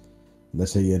 And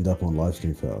that's how you end up on live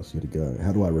stream files. You gotta go,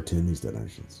 how do I return these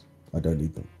donations? I don't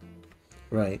need them.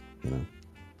 Right. You know,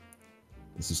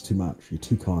 this is too much. You're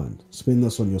too kind. Spend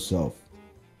this on yourself.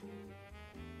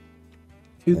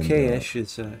 2K-ish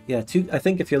is... I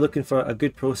think if you're looking for a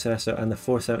good processor and the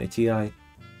 470 Ti,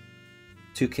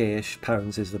 2K-ish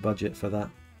pounds is the budget for that.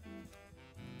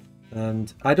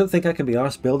 And I don't think I can be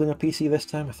arsed building a PC this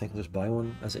time. I think I'll just buy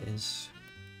one as it is.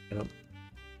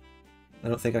 I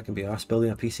don't think I can be arsed building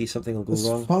a PC. Something will go It's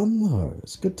wrong. fun though.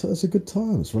 It's good. It's a good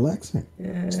time. It's relaxing.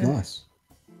 Yeah. It's nice.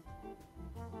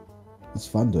 It's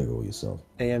fun doing it all yourself.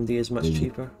 AMD is much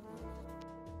cheaper.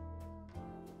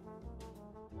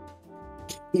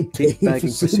 Keep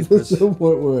begging for supers. It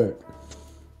won't work.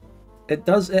 It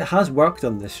does. It has worked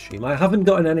on this stream. I haven't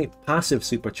gotten any passive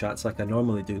super chats like I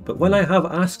normally do, but when I have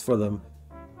asked for them,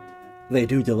 they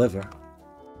do deliver.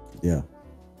 Yeah.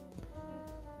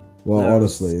 Well, No.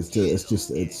 honestly,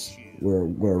 we're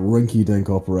a rinky-dink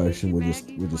operation.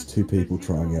 We're just two people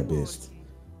trying our best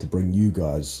to bring you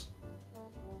guys.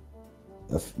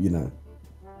 You know,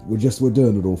 we're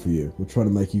doing it all for you. We're trying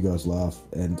to make you guys laugh,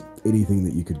 and anything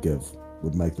that you could give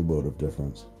would make the world of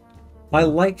difference. I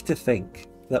like to think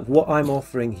that what I'm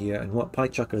offering here and what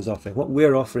Piechucker is offering, what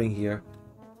we're offering here,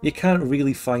 you can't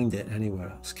really find it anywhere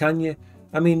else, can you?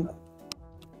 I mean,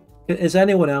 is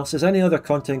anyone else, is any other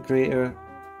content creator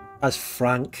as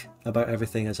frank about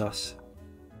everything as us?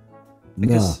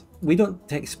 Because we don't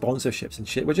take sponsorships and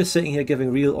shit. We're just sitting here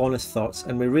giving real honest thoughts,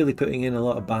 and we're really putting in a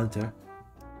lot of banter.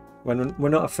 When we're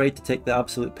not afraid to take the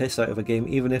absolute piss out of a game,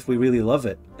 even if we really love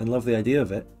it and love the idea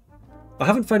of it. I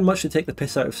haven't found much to take the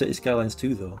piss out of City Skylines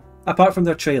 2 though. Apart from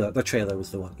their trailer. Their trailer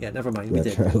was the one. Yeah, never mind.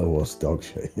 That trailer was dog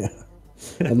shit, yeah.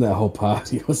 And that whole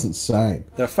party was insane.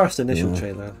 Their first initial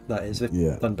trailer, that is.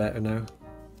 They've done better now.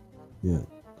 Yeah.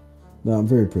 No, I'm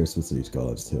very impressed with City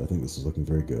Skylines 2. I think this is looking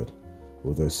very good.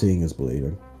 Although seeing is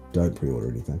believing. Don't pre-order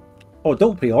anything. Oh,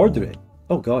 don't pre-order it.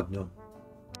 Oh god, no.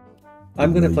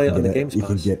 I'm going to play it on the Games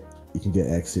Pass. You can get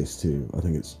access to, I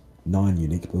think it's 9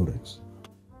 unique buildings.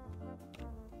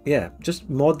 Yeah, just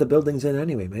mod the buildings in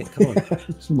anyway, mate. Come on.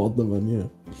 Just mod them in,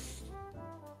 yeah.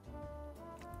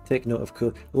 Take note of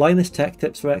code. Linus Tech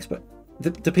Tips for Expert.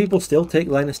 Do people still take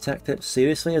Linus Tech Tips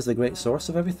seriously as the great source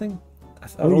of everything?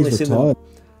 I've only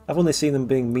seen them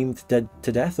being memed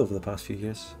to death over the past few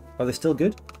years. Are they still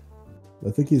good?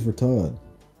 I think he's retired.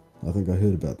 I think I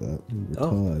heard about that. He's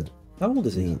retired. How old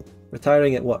is he? Yeah.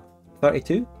 Retiring at what?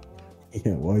 32?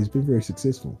 Yeah, well, he's been very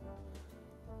successful.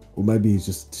 Or maybe he's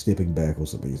just stepping back or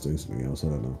something. He's doing something else. I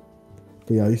don't know.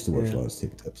 But yeah, I used to watch Linus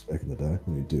Tech Tips back in the day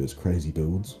when he'd do his crazy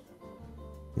builds.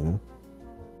 You know?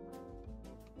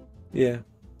 Yeah.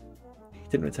 He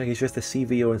didn't retire. He's just a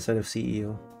CVO instead of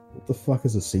CEO. What the fuck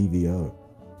is a CVO?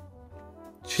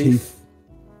 Chief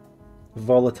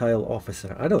Volatile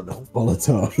Officer. I don't know.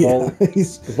 Volatile, yeah.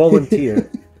 He's volunteer.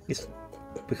 He's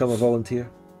become a volunteer.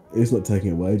 He's not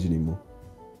taking a wage anymore.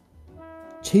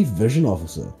 Chief Vision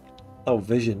Officer. Oh,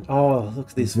 vision. Oh, look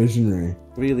at these visionary.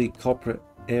 Really corporate,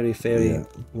 airy-fairy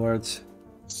words.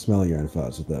 Smell your own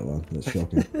farts with that one. That's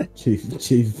shocking.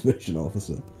 Chief Vision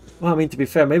Officer. Well, I mean, to be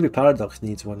fair, maybe Paradox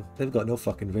needs one. They've got no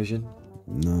fucking vision.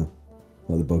 No.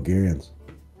 Like the Bulgarians.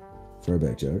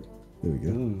 Throwback joke. There we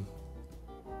go.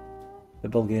 The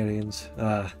Bulgarians.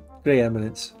 Grey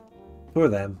Eminence. Poor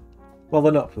them. Well,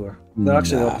 they're not poor. They're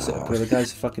actually the opposite of poor. The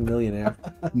guy's a fucking millionaire.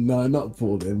 No, not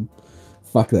poor them.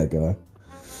 Fuck that guy.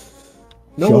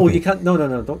 No, shocking. You can't. No.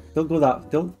 Don't go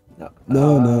that. Don't.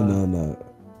 No.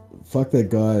 Fuck that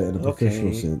guy in a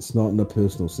professional sense, not in a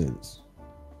personal sense.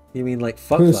 You mean like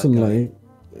fuck personally,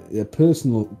 that guy? Yeah,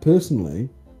 personally,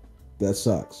 that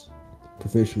sucks.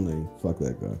 Professionally, fuck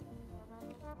that guy.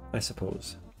 I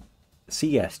suppose.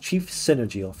 CS, Chief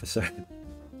Synergy Officer.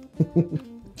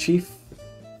 Chief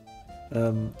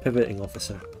Pivoting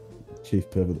Officer. Chief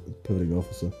Pivoting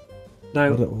Officer.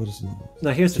 Now, what is it?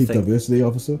 Now here's the Chief thing. Diversity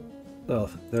Officer? Oh,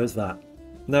 there's that.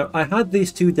 Now, I had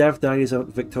these 2 dev diaries of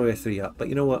Victoria 3 up, but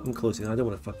you know what? I'm closing. I don't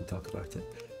want to fucking talk about it.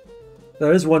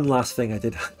 There is one last thing I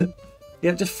did.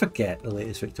 Yeah, just forget the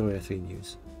latest Victoria 3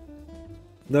 news.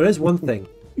 There is one thing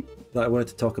that I wanted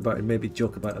to talk about and maybe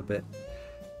joke about a bit.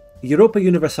 Europa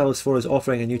Universalis 4 is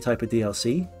offering a new type of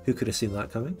DLC. Who could have seen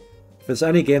that coming? If there's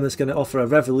any game that's going to offer a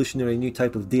revolutionary new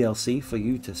type of DLC for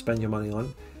you to spend your money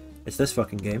on, it's this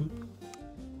fucking game.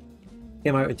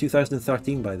 Came out in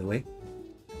 2013, by the way.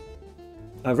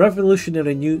 A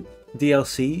revolutionary new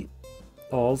DLC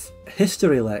of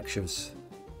history lectures.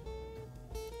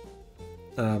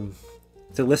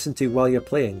 To listen to while you're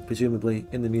playing, presumably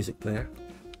in the music player.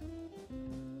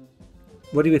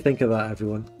 What do you think of that,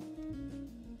 everyone?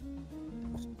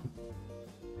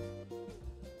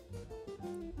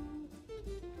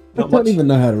 I don't even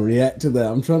know how to react to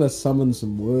that. I'm trying to summon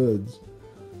some words.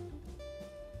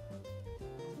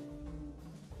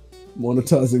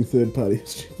 Monetizing third-party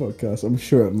history podcasts. I'm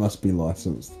sure it must be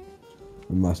licensed.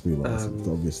 It must be licensed,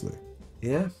 obviously.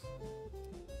 Yeah.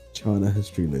 China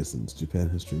history lessons, Japan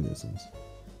history lessons.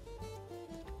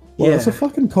 Well, yeah. It's a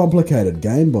fucking complicated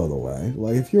game, by the way.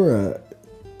 Like, if you're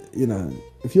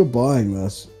if you're buying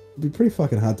this, it'd be pretty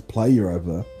fucking hard to play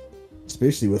Europa,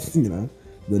 especially with,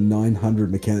 the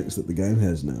 900 mechanics that the game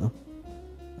has now.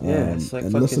 Yeah, it's like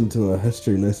and fucking... listen to a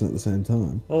history lesson at the same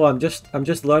time. Oh, I'm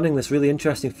just learning this really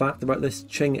interesting fact about this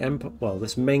Qing Empire. Well,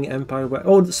 this Ming Empire.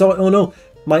 Oh, sorry. Oh no,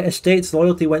 my estate's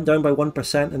loyalty went down by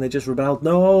 1%, and they just rebelled.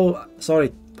 No,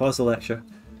 sorry. Pause the lecture.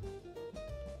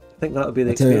 I think that would be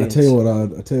the experience. I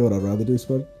tell you what I'd rather do,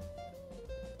 Spud.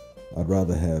 I'd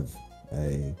rather have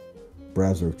a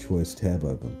browser of choice tab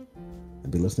open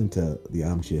and be listening to the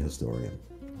Armchair Historian.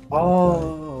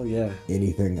 Oh, yeah.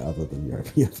 Anything other than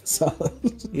European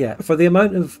Universalis. Yeah, for the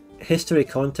amount of history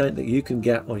content that you can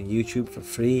get on YouTube for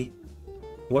free,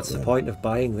 what's the point of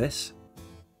buying this?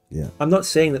 Yeah. I'm not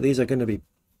saying that these are going to be,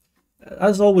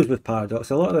 as always with Paradox,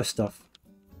 a lot of their stuff,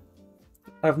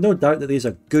 I have no doubt that these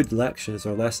are good lectures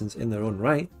or lessons in their own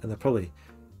right, and they're probably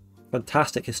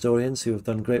fantastic historians who have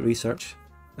done great research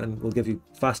and will give you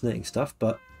fascinating stuff,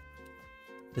 but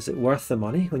is it worth the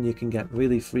money when you can get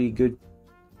really free, good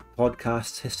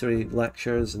podcasts, history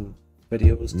lectures and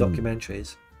videos,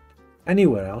 documentaries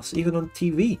anywhere else, even on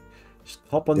TV? Just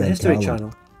hop on the History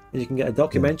Channel and you can get a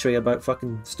documentary about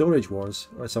fucking storage wars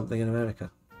or something in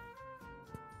America.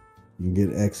 You can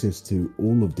get access to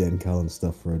all of Dan Carlin's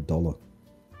stuff for $1,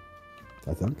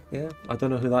 I think. Yeah, I don't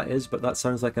know who that is, but that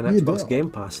sounds like an Xbox Game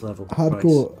Pass level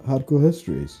hardcore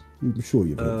histories. I'm sure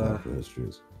you've heard of hardcore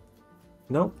histories.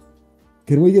 No.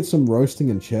 Can we get some roasting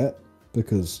in chat?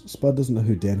 Because Spud doesn't know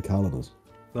who Dan Carlin is.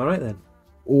 Alright then.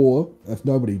 Or, if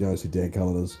nobody knows who Dan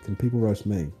Carlin is, can people roast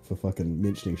me for fucking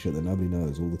mentioning shit that nobody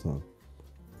knows all the time?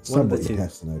 Somebody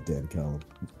has to know Dan Carlin.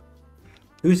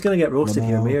 Who's going to get roasted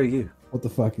here, me or you? What the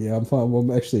fuck? Yeah, I'm fine. Well,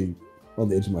 I'm actually on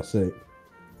the edge of my seat.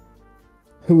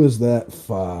 Who is that?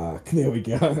 Fuck. There we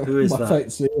go. Who is my that?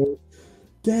 fate sealed.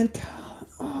 Dan Carlin.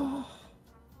 Oh.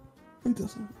 Who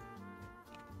doesn't?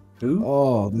 Who?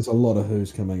 Oh, there's a lot of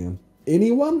who's coming in.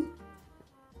 Anyone?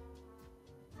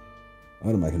 I'm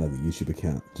gonna make another YouTube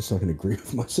account just so I can agree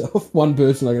with myself. One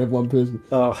person, I can have one person.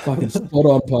 Oh, fucking spot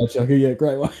on, Piechucker. Yeah,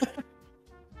 great one.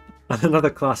 Another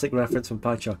classic reference from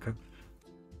Piechucker.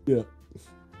 Yeah,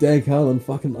 Dan Carlin,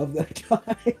 fucking love that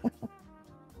guy.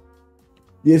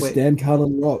 Yes, wait. Dan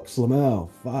Carlin rocks. Lamau,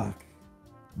 fuck.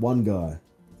 One guy.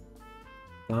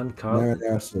 Dan Carlin.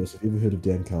 Marinarasaurus. Have you ever heard of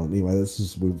Dan Carlin? Anyway,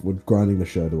 we're grinding the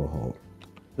show to a halt.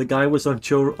 The guy was on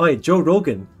Joe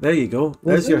Rogan. There you go.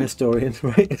 There's your historian,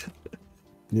 right?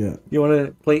 Yeah. You want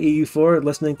to play EU4,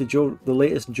 listening to the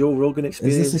latest Joe Rogan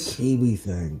experience? Is this a Kiwi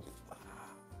thing?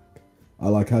 I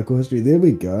like hardcore history. There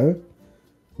we go.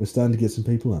 We're starting to get some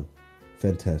people in.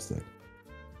 Fantastic.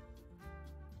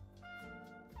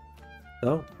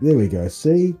 Oh. There we go.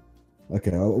 See?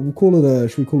 Okay, we'll call it a...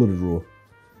 Should we call it a draw?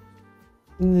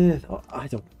 I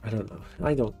don't know.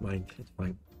 I don't mind. It's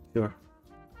fine. Sure.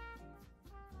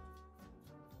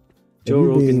 Joe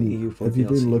Rogan EU4 Have you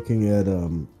been looking at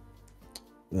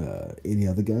any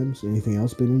other games? Anything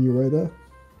else been on your radar?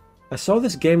 I saw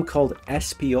this game called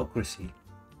Espiocracy.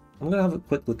 I'm going to have a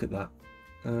quick look at that.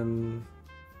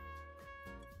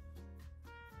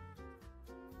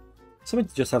 Something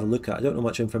to just have a look at. I don't know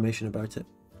much information about it.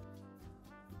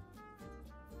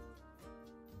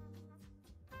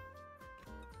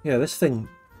 Yeah, this thing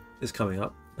is coming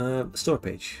up. Store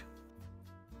page.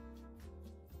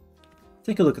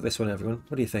 Take a look at this one, everyone.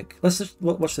 What do you think? Let's just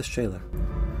watch this trailer.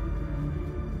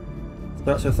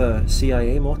 Starts with a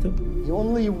CIA motto. The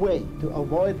only way to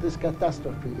avoid this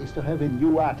catastrophe is to have a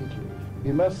new attitude.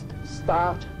 We must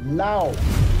start now.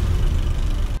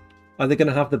 Are they going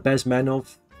to have the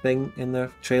Bezmenov thing in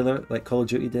their trailer like Call of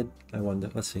Duty did? I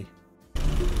wonder. Let's see.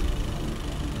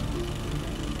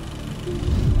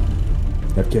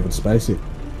 Have Kevin Spacey,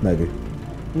 maybe.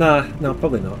 Nah, no,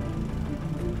 probably not.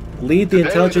 Lead the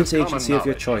intelligence agency of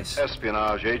your choice.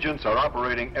 Espionage agents are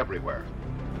operating everywhere.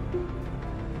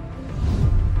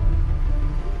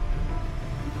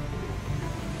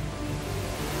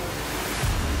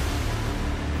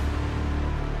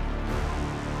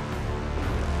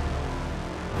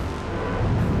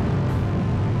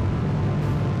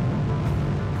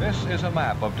 This is a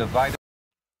map of divided...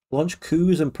 Launch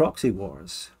coups and proxy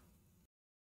wars.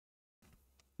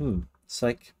 It's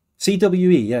like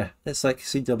CWE, yeah. It's like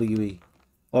CWE.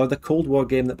 Or the Cold War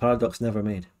game that Paradox never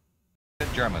made.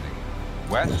 Germany,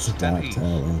 west and east,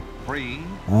 free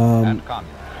and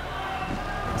communist.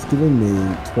 It's giving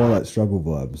me Twilight Struggle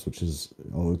vibes, which is,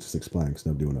 I'll just explain because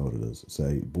nobody will know what it is. It's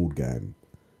a board game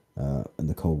in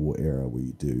the Cold War era where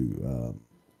you do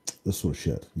this sort of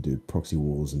shit. You do proxy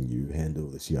wars and you handle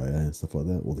the CIA and stuff like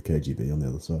that, or the KGB on the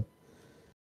other side.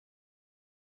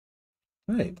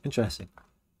 Right, interesting.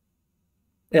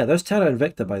 Yeah, there's Terra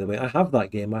Invicta, by the way. I have that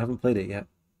game. I haven't played it yet.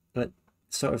 But it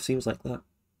sort of seems like that.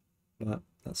 But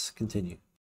let's continue.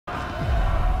 We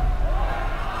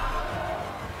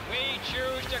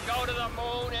choose to go to the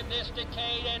moon in this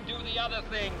decade and do the other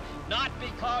thing, not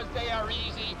because they are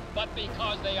easy, but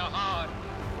because they are hard.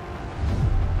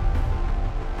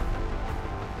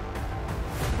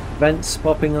 Events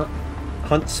popping up.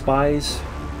 Hunt spies.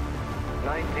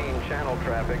 19 channel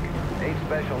traffic, 8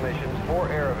 special missions, 4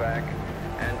 air evac,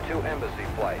 and 2 embassy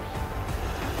flights.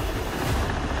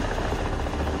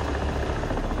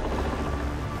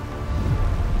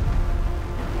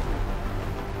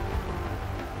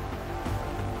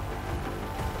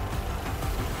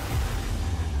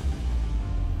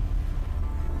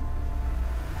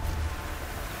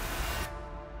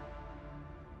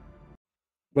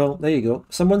 Well, there you go.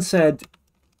 Someone said,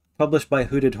 published by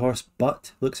Hooded Horse,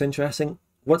 but looks interesting.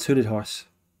 What's Hooded Horse?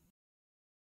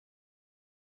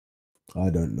 I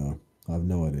don't know. I have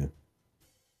no idea.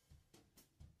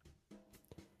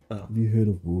 Oh. Have you heard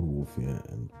of world warfare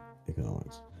and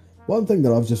economics? One thing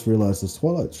that I've just realised is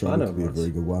Twilight Struggle could be a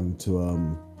very good one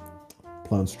to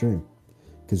play on stream,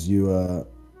 because you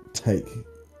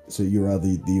so you're either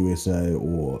the USA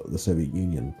or the Soviet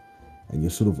Union, and you're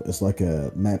sort of, it's like a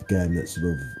map game that sort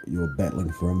of you're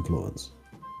battling for influence,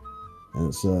 and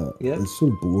it's it's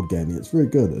sort of board gaming. It's very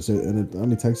good. And it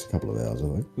only takes a couple of hours, I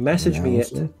think. Message me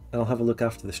it. I'll have a look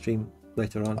after the stream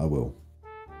later on. I will.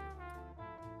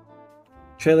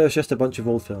 Trailer is just a bunch of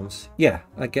old films. Yeah,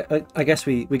 I guess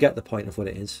we get the point of what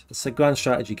it is. It's a grand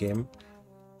strategy game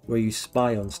where you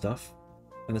spy on stuff,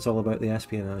 and it's all about the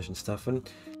espionage and stuff. And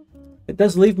it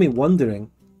does leave me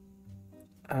wondering,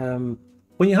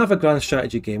 when you have a grand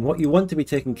strategy game, what you want to be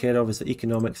taken care of is the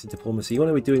economics and diplomacy. You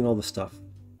want to be doing all the stuff.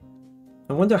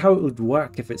 I wonder how it would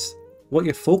work if it's what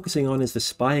you're focusing on is the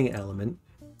spying element.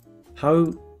 How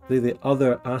do the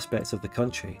other aspects of the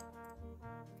country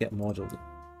get modelled?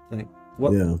 Like,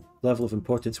 what level of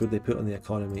importance would they put on the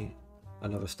economy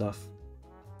and other stuff?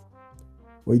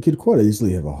 Well, you could quite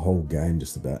easily have a whole game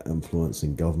just about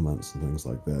influencing governments and things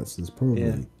like that. So there's probably,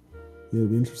 it'd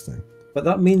be interesting. But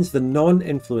that means the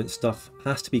non-influence stuff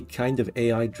has to be kind of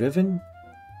AI driven,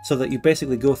 so that you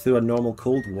basically go through a normal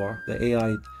Cold War, the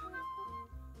AI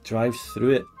drives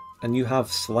through it, and you have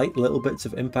slight little bits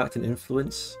of impact and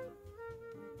influence.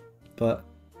 But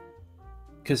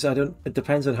because it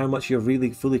depends on how much you're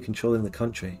really fully controlling the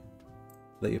country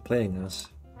that you're playing as,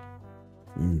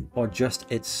 or just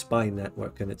its spy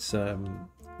network and its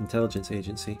intelligence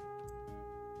agency.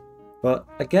 But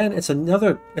again, it's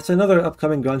another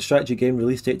upcoming grand strategy game,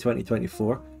 release date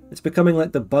 2024. It's becoming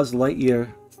like the Buzz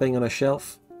Lightyear thing on a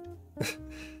shelf.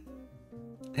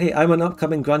 Hey, I'm an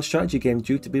upcoming grand strategy game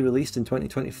due to be released in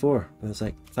 2024. And there's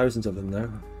like thousands of them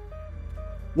now.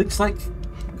 Looks like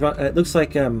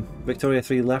Victoria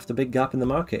 3 left a big gap in the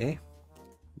market, eh?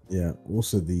 Yeah.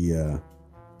 Also, the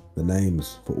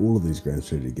names for all of these grand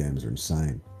strategy games are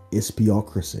insane.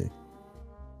 Espiocracy.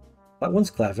 That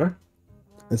one's clever.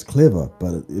 It's clever,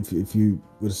 but if you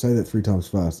were to say that 3 times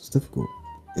fast, it's difficult.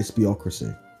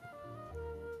 Espiocracy.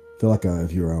 I feel like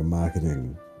if you're a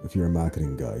marketing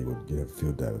guy, you'd have a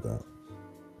field day with that.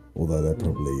 Although they'd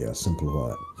probably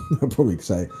simplify it. They'd probably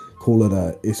call it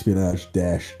a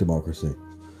espionage-democracy.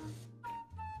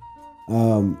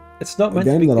 It's not meant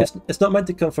to be. It's not meant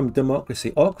to come from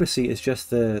democracy. Ocracy is just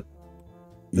the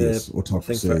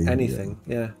thing for anything.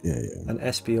 Yeah. And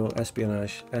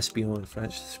espionage, espion in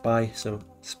French, spy. So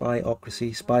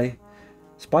spyocracy,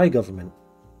 spy government.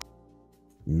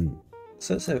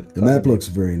 So it's the map looks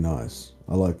very nice.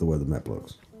 I like the way the map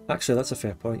looks. Actually, that's a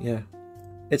fair point. Yeah,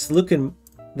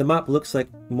 the map looks like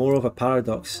more of a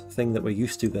paradox thing that we're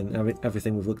used to than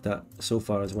everything we've looked at so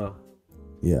far as well.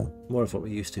 Yeah. More of what we're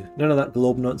used to. None of that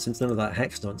globe nonsense, none of that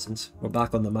hex nonsense. We're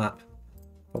back on the map.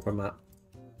 Proper map.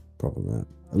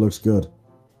 It looks good.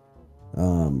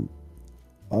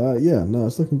 Yeah, no,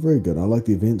 it's looking very good. I like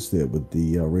the events there with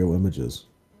the real images.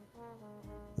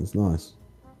 It's nice.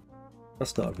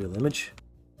 That's not a real image.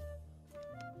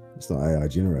 It's not AI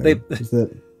generated.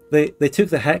 They took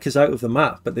the hexes out of the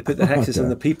map, but they put the hexes in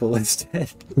the people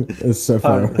instead. It's so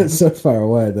far. It's so far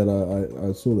away that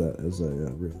I saw that as a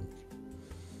real.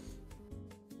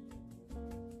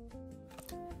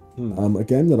 A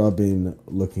game that I've been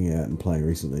looking at and playing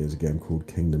recently is a game called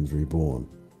Kingdoms Reborn,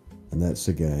 and that's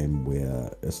a game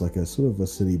where it's like a sort of a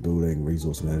city building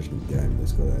resource management game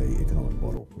that's got a economic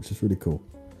model, which is really cool.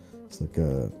 It's like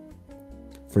a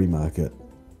free market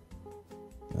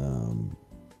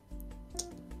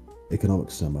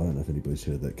economic sim. I don't know if anybody's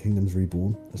heard of that. Kingdoms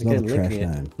Reborn. It's not a trash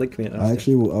name. I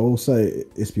will say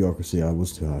Espiocracy. I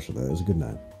was too harsh on that. It was a good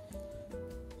name.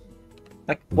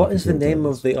 What is the name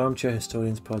of the Armchair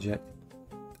Historians project?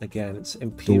 Again, it's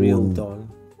Imperial Dawn.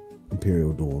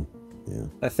 Imperial Dawn, yeah.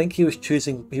 I think he was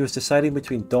deciding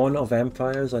between Dawn of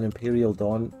Empires and Imperial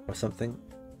Dawn or something.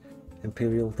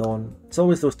 Imperial Dawn. It's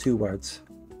always those two words.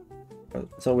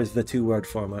 It's always the two-word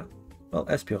format. Well,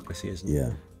 Espiocracy isn't.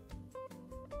 Yeah.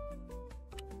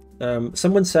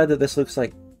 Someone said that this looks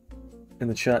like, in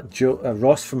the chat,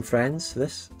 Ross from Friends,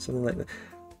 something like that.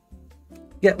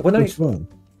 Yeah, Which one?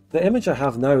 The image I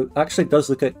have now actually does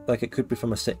look like it could be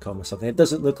from a sitcom or something. It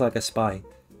doesn't look like a spy.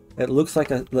 It looks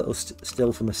like a little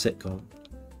still from a sitcom.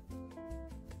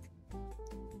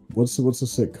 What's a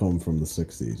sitcom from the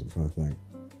 60s? I'm trying to think.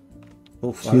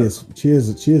 Oh, Cheers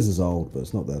is old, but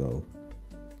it's not that old.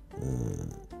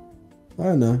 I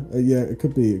don't know. Yeah, it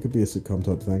could be a sitcom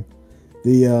type thing.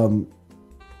 The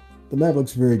map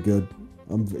looks very good.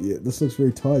 This looks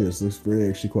very tight. This looks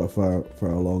actually quite far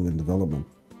along in development.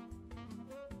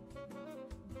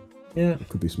 Yeah. It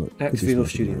could be smart. X-Vivo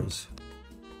Studios.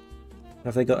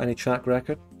 Have they got any track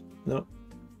record? No.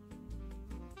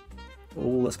 Oh,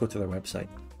 let's go to their website.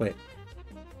 Wait.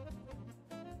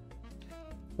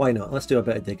 Why not? Let's do a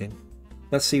bit of digging.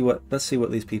 Let's see what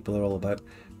these people are all about.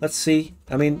 Let's see.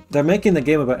 I mean, they're making the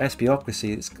game about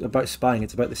espiocracy. It's about spying.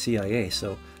 It's about the CIA.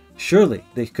 So surely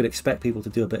they could expect people to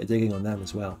do a bit of digging on them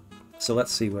as well. So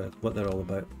let's see what they're all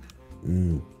about.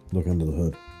 Look under the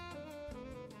hood.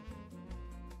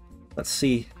 Let's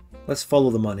see. Let's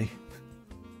follow the money.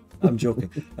 I'm joking.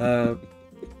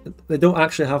 They don't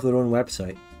actually have their own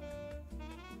website.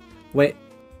 Wait.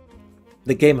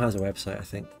 The game has a website, I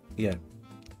think. Yeah.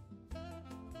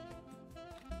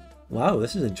 Wow,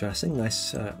 this is interesting.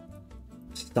 Nice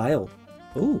style.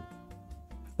 Ooh.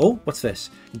 Oh, what's this?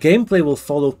 Gameplay will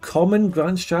follow common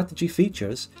grand strategy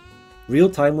features,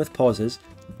 real-time with pauses,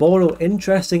 borrow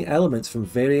interesting elements from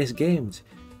various games,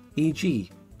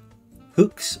 e.g.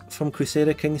 hooks from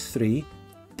Crusader Kings 3,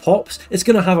 pops. It's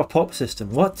going to have a pop system.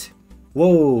 What?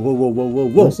 Whoa.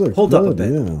 Hold up a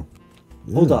bit. Yeah.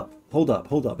 Hold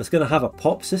up. It's going to have a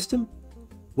pop system?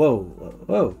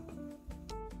 Whoa.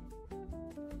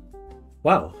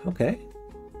 Wow, okay.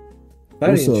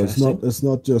 Very interesting. It's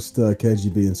not just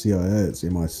KGB and CIA, it's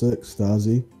MI6,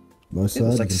 Stasi,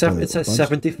 Mossad. It's like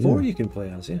 74 you can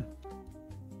play as, yeah.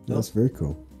 That's very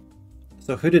cool.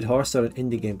 So Hooded Horse are an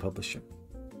indie game publisher.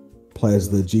 Play as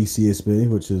the GCSB,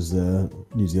 which is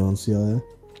New Zealand CIA.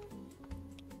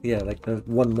 Yeah, like the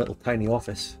one little tiny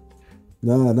office.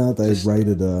 No, they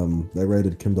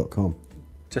raided Kim.com.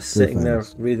 Just sitting there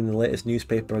reading the latest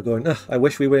newspaper, going, "I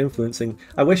wish we were influencing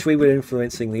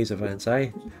these events."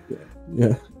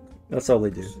 Yeah. That's all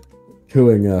they do.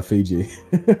 Cooing Fiji.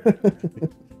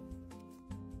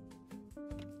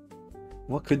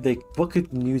 What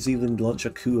could New Zealand launch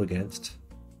a coup against?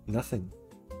 Nothing.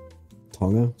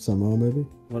 Tonga, Samoa, maybe.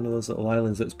 One of those little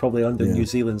islands that's probably under New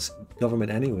Zealand's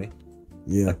government anyway.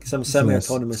 Yeah. Like some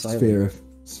semi-autonomous island.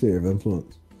 Sphere of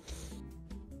influence.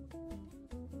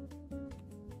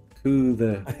 Who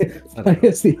the...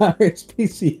 It's the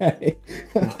RSPCA.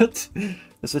 What?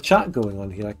 There's a chat going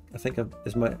on here. I think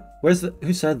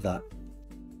who said that?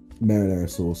 Marinara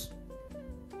sauce.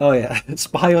 Oh yeah,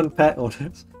 spy on pet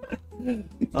owners.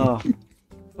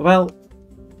 Well,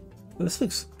 this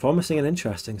looks promising and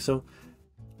interesting. So,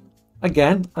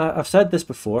 Again, I've said this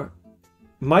before.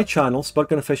 My channel,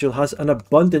 Spudgun Official, has an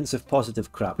abundance of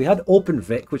positive crap. We had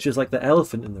OpenVic, which is like the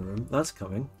elephant in the room. That's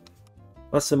coming.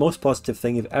 That's the most positive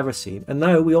thing you've ever seen. And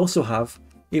now we also have,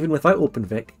 even without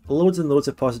OpenVic, loads and loads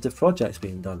of positive projects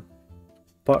being done.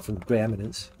 Apart from Grey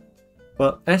Eminence.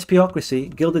 But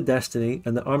SPocracy, Gilded Destiny,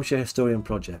 and the Armchair Historian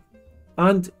project.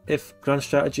 And if Grand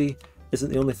Strategy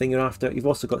isn't the only thing you're after, you've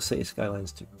also got City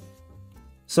Skylines too.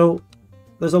 So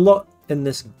there's a lot in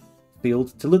this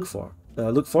field to look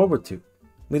forward to.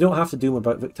 We don't have to do them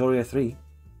about Victoria 3.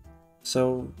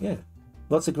 So yeah,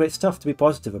 lots of great stuff to be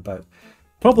positive about.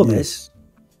 The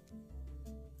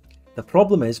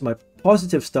problem is my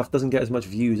positive stuff doesn't get as much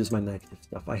views as my negative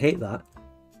stuff. I hate that.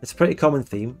 It's a pretty common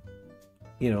theme.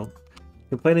 You know,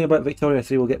 complaining about Victoria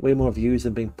 3 will get way more views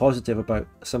than being positive about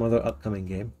some other upcoming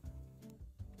game.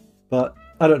 But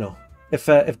I don't know.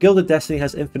 If Gilded Destiny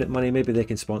has infinite money, maybe they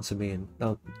can sponsor me and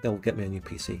they'll get me a new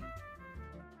PC.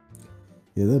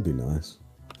 Yeah, that'd be nice.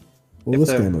 Well,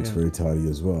 this game looks very tidy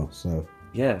as well, so...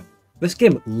 Yeah, this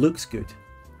game looks good.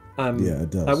 Yeah, it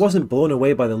does. I wasn't blown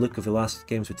away by the look of the last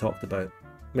games we talked about.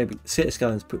 Maybe City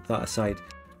Skylines, put that aside.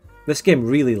 This game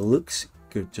really looks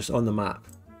good, just on the map.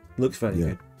 Looks very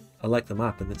good. I like the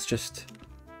map, and it's just...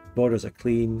 Borders are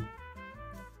clean.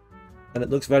 And it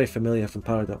looks very familiar from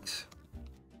Paradox.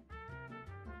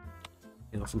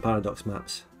 You know, from Paradox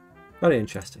maps. Very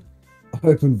interesting.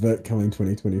 OpenVic coming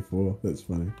 2024. That's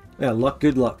funny. Yeah,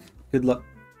 good luck. Good luck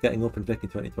getting OpenVic in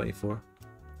 2024.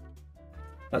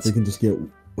 If we can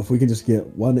just get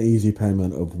one easy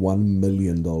payment of $1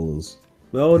 million. No.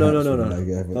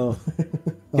 Oh.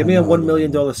 Give me a $1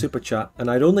 million super chat,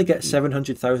 and I'd only get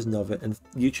 700,000 of it, and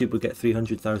YouTube would get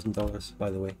 $300,000. By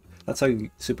the way, that's how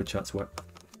super chats work.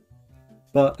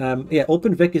 But yeah,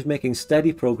 OpenVic is making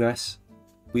steady progress.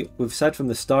 We've said from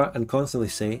the start and constantly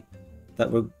say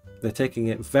that they're taking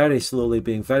it very slowly,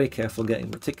 being very careful, getting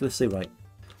meticulously right.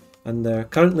 And they're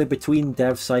currently between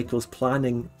dev cycles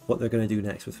planning what they're going to do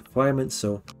next with requirements,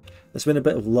 so there's been a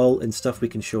bit of lull in stuff we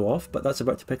can show off, but that's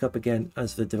about to pick up again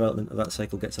as the development of that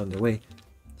cycle gets underway.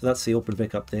 So that's the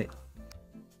OpenVic update.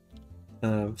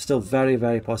 Still very,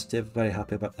 very positive, very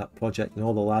happy about that project, and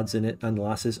all the lads in it and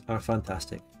lasses are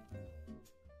fantastic.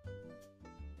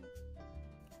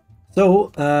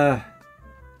 So,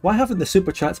 why haven't the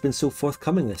super chats been so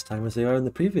forthcoming this time as they are in the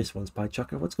previous ones,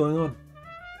 Piechucker? What's going on?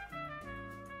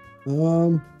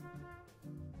 I'm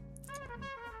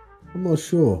not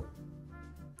sure.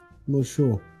 I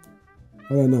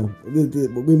don't know.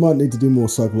 We might need to do more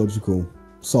psychological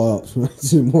psyops. We need to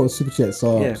do more super chat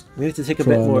psyops. Yeah, we need to take a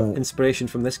bit more inspiration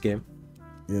from this game.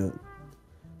 Yeah,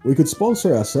 we could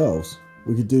sponsor ourselves.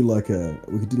 We could do like an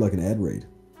ad read.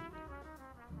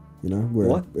 You know,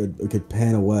 where it could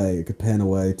pan away. It could pan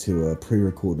away to a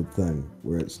pre-recorded thing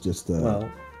where it's just. Well,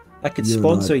 I could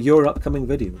sponsor your upcoming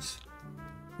videos.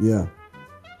 Yeah.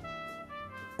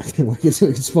 we could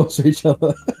sponsor each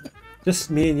other.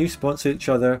 Just me and you sponsor each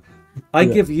other. I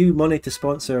give you money to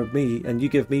sponsor me, and you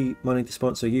give me money to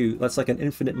sponsor you. That's like an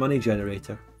infinite money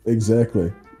generator.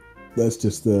 Exactly. That's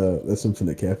just that's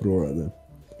infinite capital right there.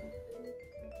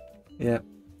 Yeah.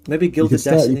 Maybe Gilded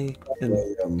Destiny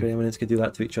and Grey Eminence could do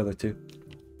that to each other too.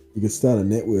 You could start a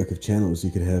network of channels. You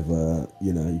could have,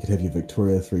 you could have your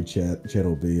Victoria 3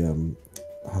 channel be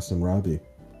Hassan Rabi,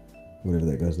 whatever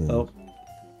that guy's name is.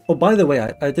 Oh, by the way,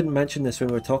 I didn't mention this when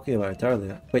we were talking about it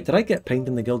earlier. Wait, did I get pinged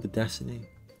in the Gilded Destiny?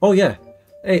 Oh yeah.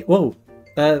 Hey, whoa.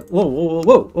 Whoa.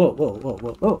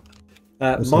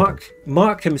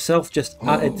 Mark himself just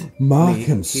added. Mark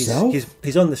himself?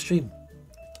 He's on the stream.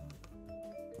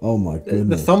 Oh my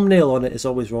goodness. The thumbnail on it is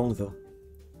always wrong though.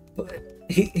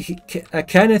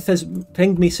 Kenneth has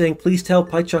pinged me saying, please tell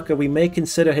Piechucker we may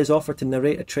consider his offer to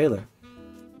narrate a trailer.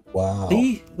 Wow.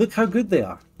 See? Look how good they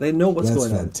are. They know what's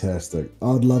going on. That's fantastic.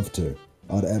 I'd love to.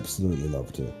 I'd absolutely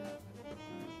love to.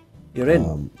 You're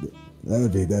in.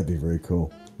 That'd be very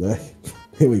cool.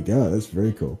 Here we go. That's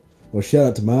very cool. Well, shout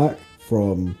out to Mark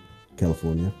from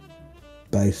California.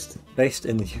 Based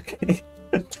in the UK.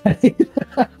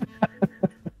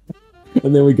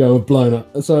 And there we go, we've blown it.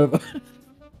 It's over.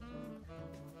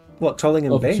 What, trolling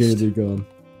and based? Opportunity gone.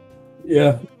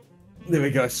 Yeah. There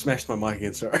we go, smashed my mic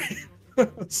again, sorry.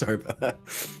 Sorry about that.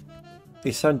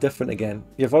 You sound different again.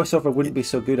 Your voiceover wouldn't be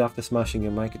so good after smashing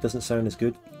your mic. It doesn't sound as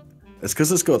good. It's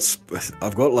because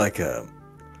I've got like a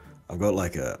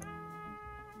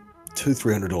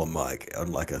 $200-$300 mic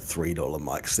on like a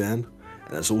 $3 mic stand,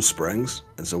 and it's all springs,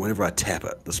 and so whenever I tap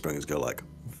it, the springs go like,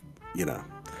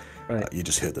 right. You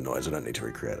just heard the noise. I don't need to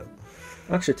recreate it.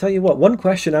 Actually, tell you what, one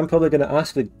question I'm probably going to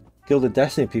ask the Gilded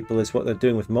Destiny people is what they're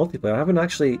doing with multiplayer. I haven't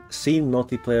actually seen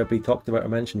multiplayer be talked about or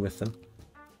mentioned with them.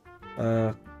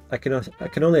 I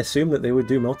can only assume that they would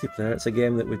do multiplayer. It's a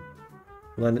game that would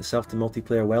lend itself to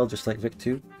multiplayer well, just like Vic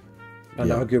 2. And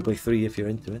arguably 3 if you're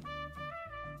into it.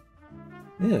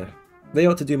 Yeah, they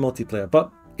ought to do multiplayer,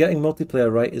 but getting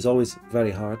multiplayer right is always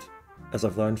very hard, as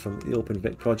I've learned from the Open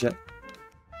Vic project.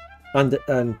 And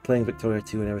playing Victoria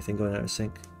 2 and everything going out of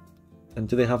sync. And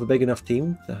do they have a big enough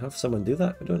team to have someone do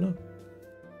that? I don't know.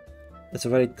 It's a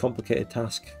very complicated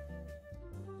task.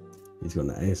 He's got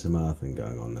an ASMR thing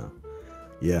going on now.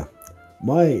 Yeah,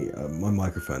 my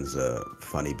microphone's a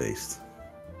funny beast.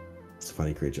 It's a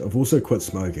funny creature. I've also quit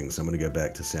smoking, so I'm going to go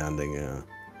back to sounding,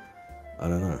 I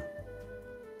don't know.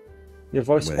 Your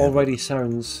voice already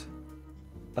sounds...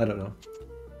 I don't know.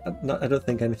 I don't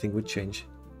think anything would change.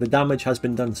 The damage has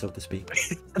been done, so to speak.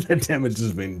 The damage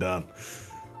has been done.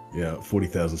 Yeah,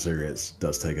 40,000 cigarettes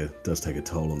does take a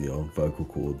toll on the old vocal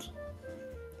cords.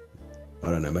 I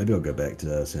don't know, maybe I'll go back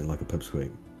to sound like a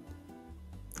pipsqueak.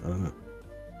 I don't know.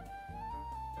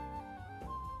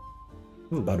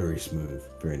 Buttery smooth,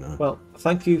 very nice. Well,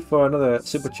 thank you for another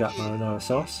super chat, Marinara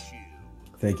Sauce.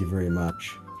 Thank you very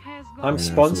much. I'm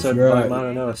sponsored by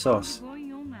Marinara Sauce.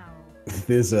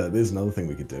 There's another thing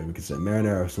we could do. We could say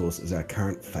Marinara Sauce is our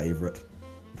current favourite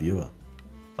viewer.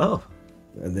 Oh.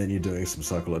 And then you're doing some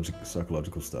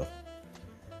psychological stuff.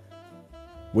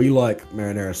 We like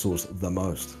Marinara Sauce the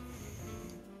most.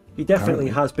 He definitely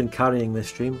has been carrying this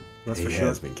stream, that's for sure. He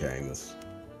has been carrying this.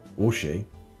 Or she.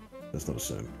 Let's not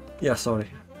assume. Yeah, sorry.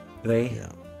 They.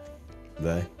 Yeah.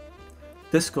 They.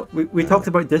 Discord. We talked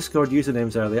about Discord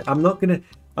usernames earlier. I'm not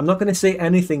gonna say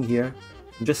anything here.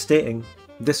 I'm just stating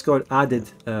Discord added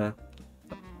the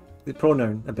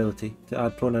pronoun ability to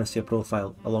add pronouns to your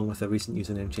profile along with the recent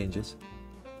username changes.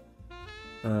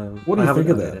 What do you think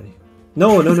of that?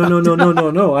 No.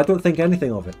 I don't think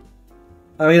anything of it.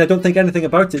 I mean, I don't think anything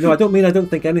about it. No, I don't mean I don't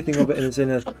think anything of it as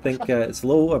in I think it's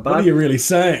low or bad. What are you really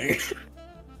saying?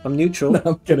 I'm neutral. No,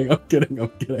 I'm kidding.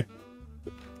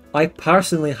 I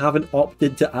personally haven't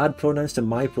opted to add pronouns to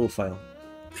my profile.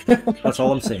 That's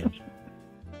all I'm saying.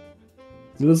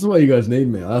 So this is why you guys need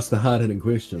me. I ask the hard-hitting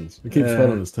questions. It keeps Fred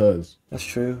on his toes. That's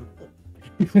true.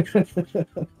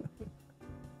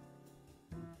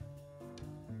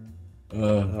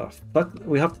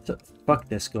 We have to fuck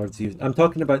Discord's username. I'm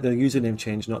talking about the username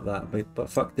change, not that. But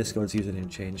fuck Discord's username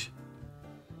change.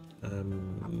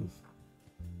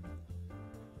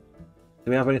 Do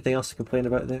we have anything else to complain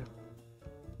about there?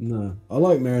 No, I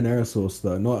like Marinara Sauce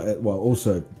though.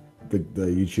 Also the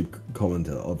YouTube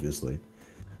commenter, obviously,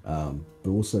 but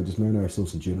also just Marinara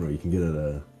Sauce in general. You can get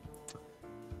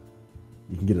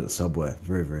it at Subway.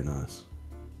 Very, very nice.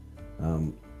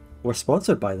 We're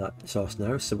sponsored by that sauce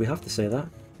now, so we have to say that.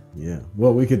 Yeah.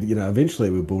 Well, we could, eventually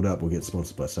we'll build up. We'll get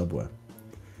sponsored by Subway.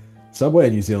 Subway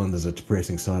in New Zealand is a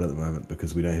depressing sight at the moment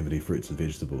because we don't have any fruits and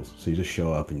vegetables. So you just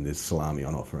show up and there's salami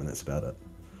on offer and that's about it.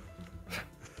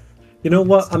 You know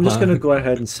what? I'm just going to go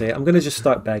ahead and say it. I'm going to just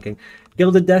start begging.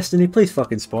 Gilded Destiny, please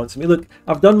fucking sponsor me. Look,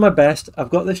 I've done my best. I've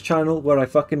got this channel where I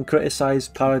fucking criticize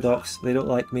Paradox. They don't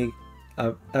like me.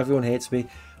 Everyone hates me.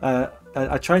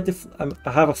 I tried to...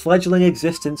 I have a fledgling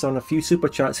existence on a few super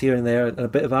chats here and there, and a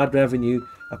bit of ad revenue,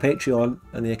 a Patreon,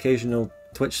 and the occasional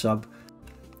Twitch sub.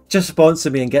 Just sponsor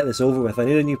me and get this over with. I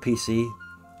need a new PC,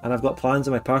 and I've got plans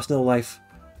in my personal life.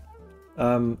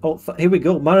 Here we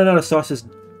go. Marinara Sauce is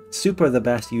super the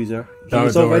best user. He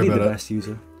was already the best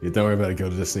user. Yeah, don't worry about it,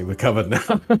 Gilded Destiny. We're covered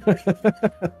now.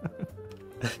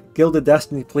 Gilded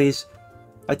Destiny, please.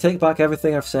 I take back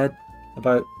everything I've said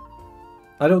about...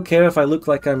 I don't care if I look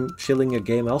like I'm shilling your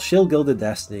game. I'll shill Gilded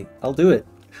Destiny. I'll do it.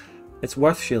 It's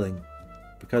worth shilling.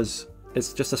 Because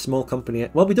it's just a small company.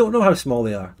 Well, we don't know how small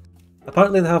they are.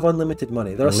 Apparently they have unlimited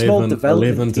money. They're a small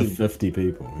development 11 to team. 50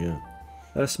 people, yeah.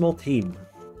 They're a small team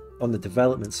on the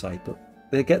development side, but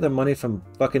they get their money from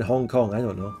fucking Hong Kong. I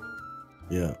don't know.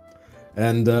 Yeah.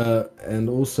 And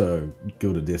also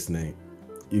Gilded Destiny,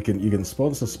 you can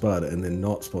sponsor Spud and then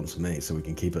not sponsor me, so we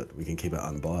can keep it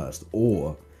unbiased,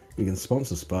 or you can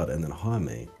sponsor Spud and then hire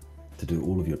me to do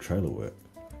all of your trailer work.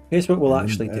 Here's what we'll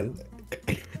actually do.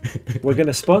 We're going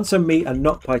to sponsor me and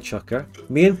not Piechucker.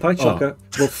 Me and Piechucker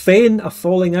will feign a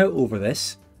falling out over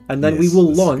this, and then we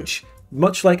will launch,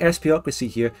 much like Espiocracy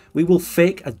here, we will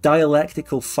fake a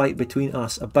dialectical fight between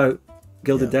us about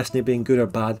Gilded Destiny being good or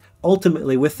bad,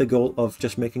 ultimately with the goal of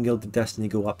just making Gilded Destiny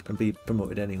go up and be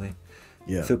promoted anyway.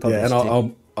 Yeah, and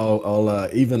I'll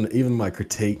even my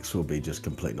critiques will be just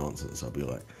complete nonsense. I'll be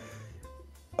like,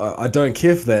 I don't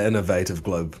care for that innovative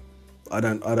globe. I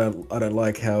don't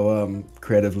like how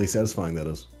creatively satisfying that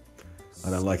is. I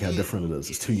don't like how different it is.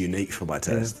 It's too unique for my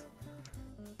taste.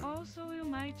 Also, you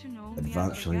might know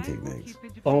Advanced shilling techniques.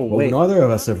 Oh well, wait, neither of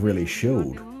us have really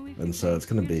shilled. and so it's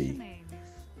gonna be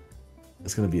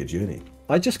a journey.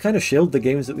 I just kind of shilled the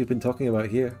games that we've been talking about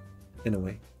here, in a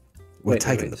way. We've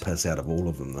taken the piss out of all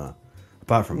of them, though.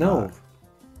 Apart from Mark.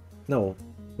 No.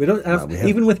 We don't have...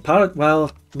 even with Parrot...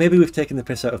 Well, maybe we've taken the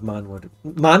piss out of Manward.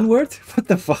 Manward? What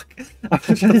the fuck? I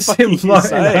was trying to say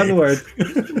Martin Anward.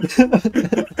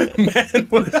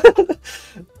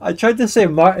 I tried to say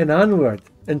Martin Anward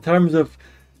in terms of...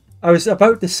 I was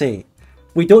about to say,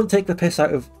 we don't take the piss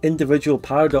out of individual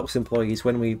Paradox employees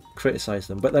when we criticise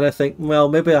them. But then I think, well,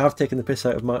 maybe I have taken the piss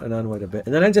out of Martin Anward a bit.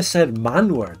 And then I just said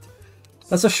Manward.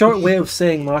 That's a short way of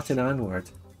saying Martin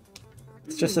Anward.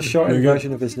 It's just a shortened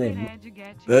version of his name.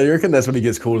 You reckon that's when he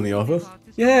gets called in the office?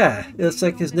 Yeah, it's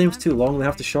like his name's too long, they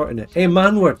have to shorten it. Hey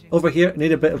Manward, over here, I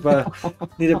need a bit of a...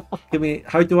 give me...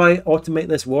 How do I automate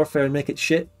this warfare and make it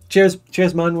shit? Cheers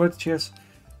Manward, cheers.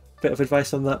 Bit of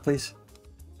advice on that, please.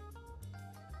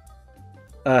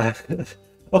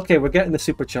 Okay, we're getting the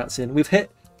super chats in. We've hit...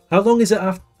 How long is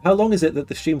it that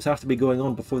the streams have to be going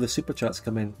on before the super chats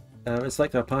come in? It's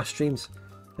like our past streams.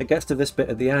 It gets to this bit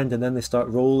at the end and then they start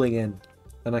rolling in.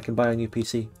 And I can buy a new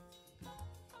PC.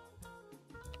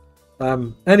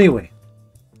 Anyway.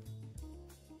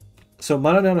 So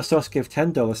Marinara Sauce gave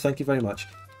 $10. Thank you very much.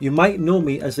 You might know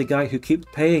me as the guy who keeps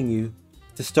paying you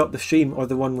to stop the stream, or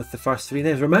the one with the first 3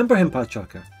 names. Remember him,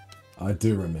 Piechucker? I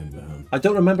do remember him. I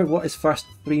don't remember what his first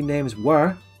 3 names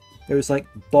were. It was like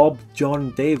Bob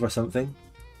John Dave or something.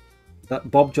 That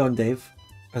Bob John Dave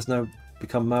has now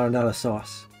become Marinara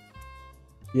Sauce.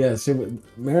 Yeah, see,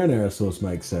 Marinara Sauce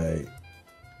makes a...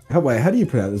 Wait, how do you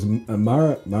pronounce it? A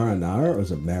marinara or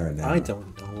is it marinara? I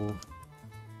don't know.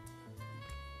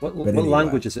 What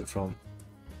language is it from?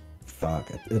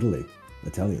 Fuck, Italy.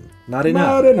 Italian.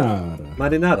 Marinara.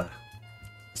 Marinara.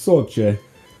 Sorce.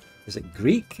 Is it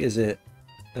Greek? Is it...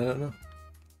 I don't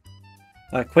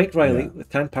know. Quake Riley with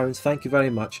 £10. Thank you very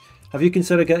much. Have you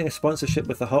considered getting a sponsorship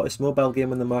with the hottest mobile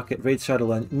game on the market, Raid Shadow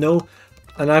Legends? No.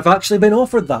 And I've actually been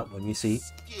offered that one, you see.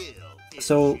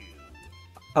 So...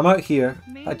 I'm out here,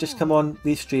 I just come on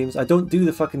these streams, I don't do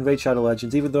the fucking Raid Shadow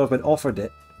Legends even though I've been offered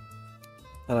it.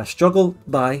 And I struggle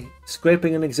by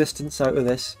scraping an existence out of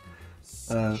this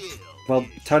while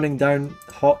turning down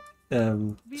hot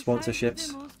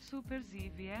sponsorships.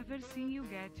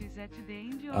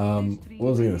 What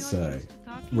was I going to say?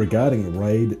 Regarding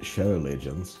Raid Shadow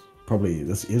Legends, probably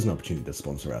this is an opportunity to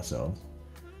sponsor ourselves.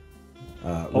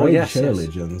 Raid Shadow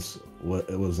Legends,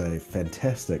 it was a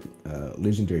fantastic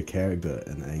legendary character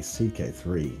in a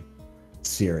CK3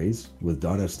 series with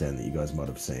Dinostan that you guys might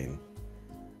have seen.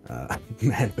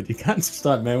 Man, but you can't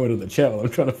start Manward in the chat while I'm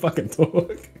trying to fucking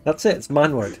talk. That's it, it's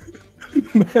Manward.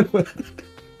 Manward.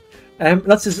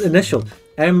 That's his initial.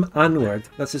 Anward,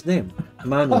 that's his name.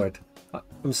 Manward.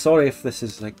 I'm sorry if this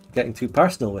is like getting too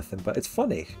personal with him, but it's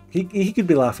funny. He could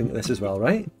be laughing at this as well,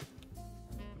 right?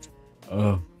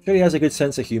 Oh. Sure, he has a good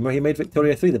sense of humour. He made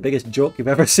Victoria 3 the biggest joke you've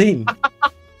ever seen.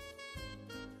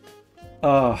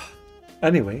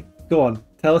 Anyway, go on.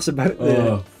 Tell us about the...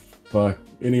 Oh, fuck.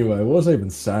 Anyway, what was I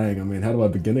even saying? I mean, how do I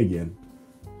begin again?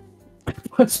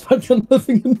 I spent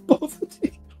living in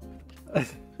poverty.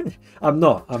 I'm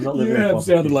not living in poverty. You have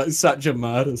sounded like such a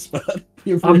martyr, but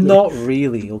I'm not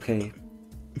really, okay?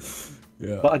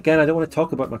 Yeah. But again, I don't want to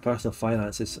talk about my personal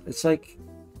finances. It's like...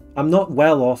 I'm not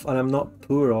well off and I'm not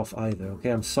poor off either,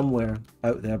 okay? I'm somewhere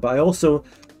out there. But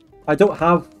I don't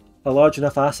have a large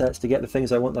enough assets to get the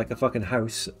things I want, like a fucking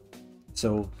house.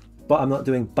 So, but I'm not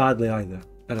doing badly either.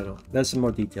 I don't know. There's some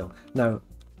more detail. Now,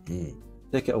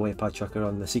 take it away, Piechucker,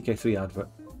 on the CK3 advert.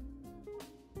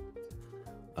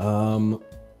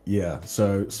 Yeah,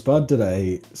 so Spud did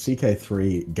a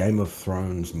CK3 Game of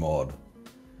Thrones mod.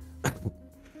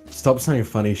 Stop saying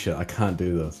funny shit. I can't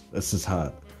do this. This is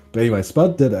hard. But anyway,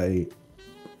 Spud did a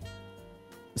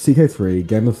CK3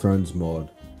 Game of Thrones mod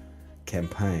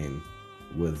campaign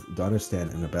with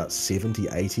Dinostan and about 70,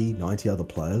 80, 90 other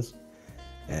players.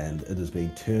 And it is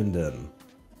being turned in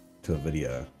to a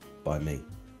video by me.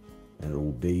 And it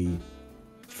will be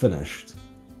finished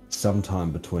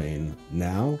sometime between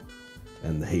now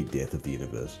and the heat death of the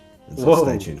universe. And so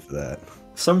stay tuned for that.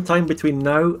 Sometime between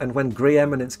now and when Grey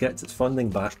Eminence gets its funding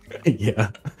back. Yeah.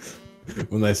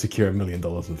 When they secure $1 million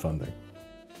in funding.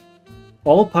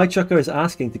 All Piechucker is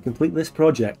asking to complete this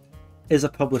project is a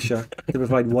publisher to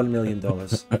provide $1 million.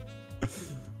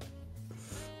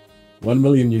 1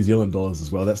 million New Zealand dollars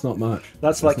as well. That's not much.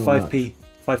 That's like 5p,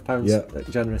 £5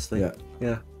 generously.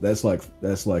 Yeah. That's like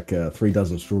 3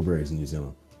 dozen strawberries in New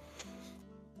Zealand.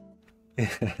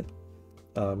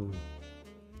 But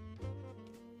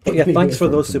yeah, thanks for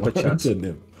those super chats.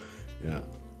 Yeah.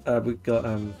 We've got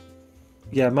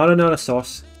Marinara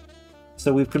Sauce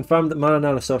So we've confirmed that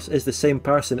Marinara is the same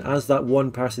person as that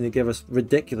one person who gave us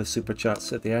ridiculous super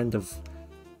chats at the end of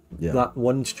that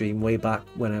one stream way back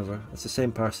whenever. It's the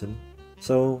same person.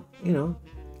 So, you know.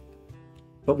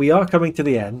 But we are coming to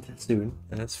the end soon,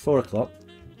 and it's 4 o'clock.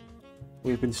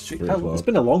 We've been it's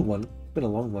been a long one. It's been a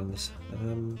long one. This.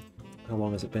 How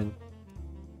long has it been?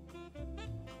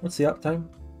 What's the uptime?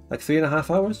 Like 3.5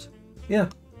 hours? Yeah.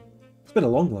 It's been a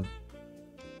long one.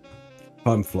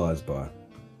 Time flies by.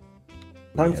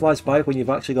 Time flies by when you've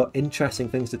actually got interesting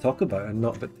things to talk about and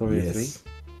not Victoria 3.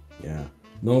 Yeah.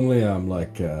 Normally I'm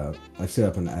like, I set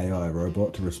up an AI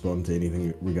robot to respond to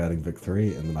anything regarding Vic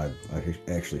 3, and then I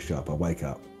actually show up. I wake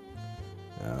up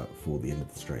for the end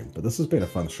of the stream. But this has been a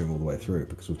fun stream all the way through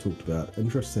because we've talked about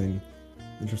interesting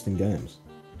games,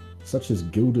 such as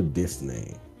Gilded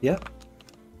Destiny. Yeah.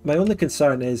 My only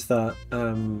concern is that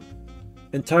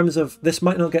in terms of, this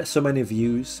might not get so many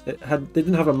views. They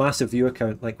didn't have a massive viewer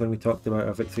count like when we talked about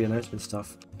our Vic 3 announcement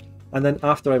stuff. And then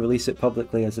after I release it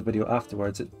publicly as a video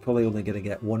afterwards, it's probably only going to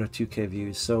get 1 or 2k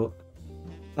views. So,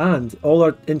 and all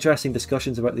our interesting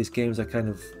discussions about these games are kind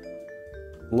of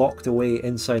locked away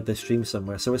inside the stream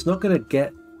somewhere. So it's not going to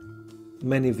get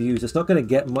many views. It's not going to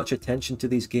get much attention to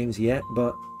these games yet,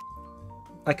 but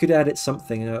I could edit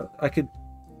something. I could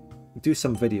do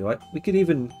some video. We could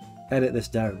even edit this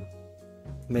down,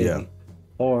 maybe. Yeah.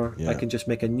 Or I can just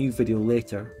make a new video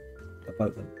later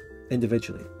about them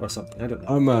individually or something. I don't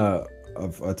know.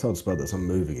 I told Spud this. I'm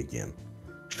moving again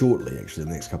shortly, actually,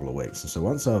 the next couple of weeks. And so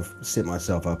once I've set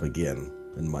myself up again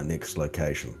in my next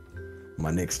location,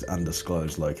 my next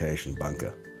undisclosed location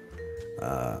bunker,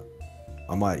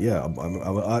 I might,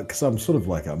 because I'm sort of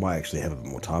like, I might actually have a bit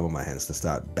more time on my hands to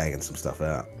start banging some stuff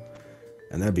out.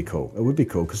 And that'd be cool. It would be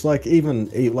cool, because like, even,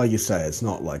 like you say, it's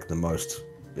not like the most,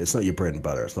 it's not your bread and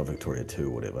butter, it's not Victoria 2 or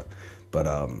whatever. But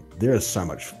there is so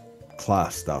much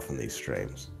class stuff in these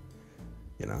streams.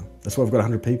 You know? That's why we've got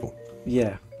 100 people.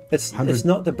 Yeah. It's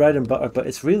not the bread and butter, but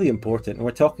it's really important. And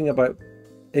we're talking about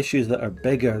issues that are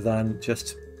bigger than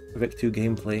just Vic 2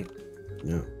 gameplay.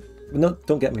 Yeah.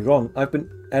 Don't get me wrong, I've been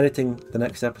editing the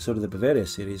next episode of the Bavaria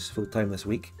series full time this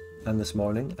week and this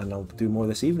morning, and I'll do more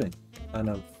this evening.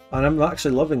 And I'm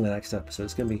actually loving the next episode.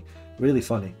 It's going to be really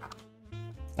funny.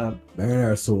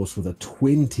 Marinara Sauce with a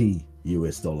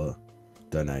 $20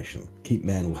 donation. Keep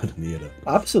Manwood in the edit.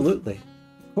 Absolutely.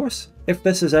 Of course. If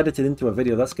this is edited into a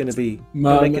video, that's going to be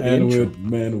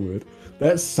Manwood.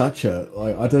 That's such a,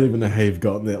 like, I don't even know how you've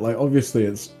gotten that. Like, obviously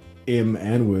it's M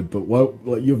Anwood, but what,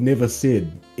 like, you've never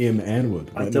said M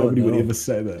Anwood. Like, nobody would ever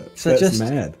say that. So that's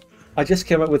mad. I just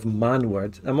came up with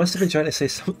Manword. I must have been trying to say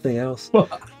something else.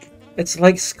 It's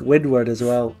like Squidward as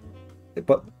well,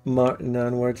 but Martin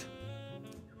Anward.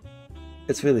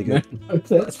 It's really good.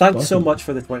 Thanks so much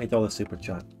for the $20 super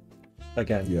chat.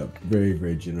 Again. Yeah, very,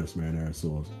 very generous Marinara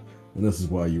Sauce. And this is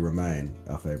why you remain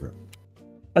our favourite.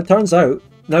 It turns out,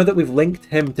 now that we've linked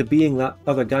him to being that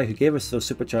other guy who gave us those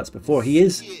super chats before, he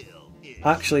is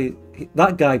actually,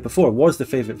 that guy before was the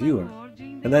favourite viewer.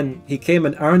 And then he came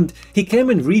and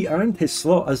re-earned his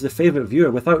slot as the favourite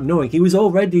viewer without knowing he was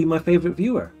already my favourite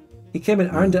viewer. He came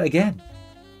and earned it again.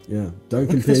 Yeah, don't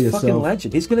compare yourself. Fucking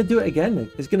legend. He's going to do it again.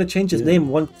 He's going to change his name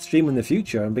one stream in the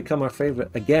future and become our favourite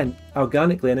again,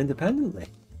 organically and independently.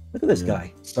 Look at this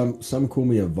guy. Some call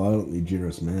me a violently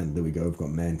generous man. There we go. We've got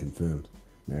man confirmed.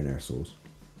 Marinara Sauce.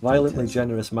 Violently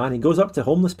generous man. He goes up to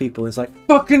homeless people and is like,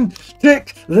 "Fucking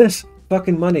take this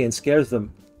fucking money," and scares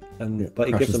them. But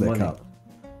he gives them money. Cup.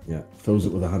 Yeah, fills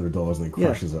it with $100 and then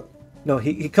crushes it. No,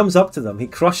 he comes up to them. He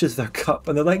crushes their cup,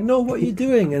 and they're like, "No, what are you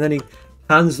doing?" And then he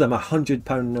hands them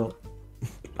 £100 note.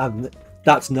 And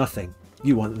that's nothing.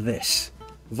 You want this.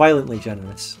 Violently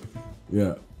generous.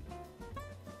 Yeah.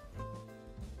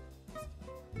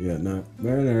 Yeah, no.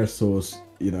 Marinara Sauce,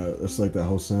 you know, it's like that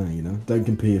whole saying, you know? Don't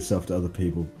compare yourself to other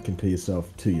people. Compare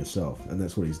yourself to yourself. And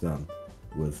that's what he's done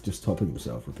with just topping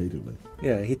himself repeatedly.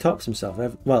 Yeah, he tops himself.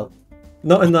 Well,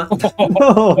 not in that...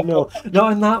 no,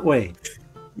 not in that way.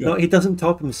 Yeah. No, he doesn't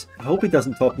top himself. I hope he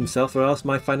doesn't top himself, or else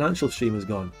my financial stream is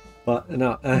gone. But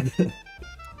no, if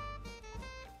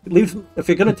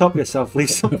you're going to top yourself, leave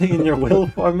something in your will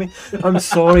for me. I'm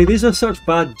sorry, these are such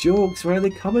bad jokes. Where are they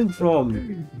coming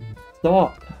from?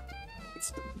 Stop.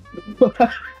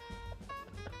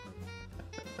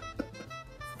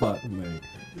 Fuck me.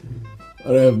 I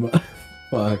don't have my...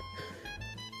 Fuck.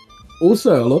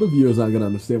 Also, a lot of viewers aren't going to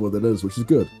understand what that is, which is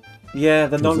good. Yeah,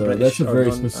 the non-British. That's a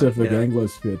very specific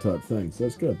Anglosphere type thing, so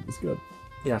that's good. It's good.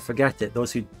 Yeah, forget it.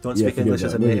 Those who don't speak English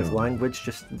as a native language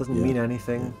just doesn't mean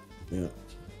anything. Yeah,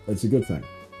 it's a good thing,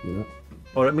 you know.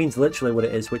 Or it means literally what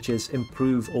it is, which is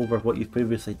improve over what you've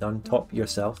previously done. Top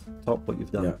yourself. Top what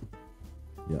you've done.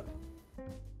 Yeah.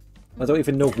 I don't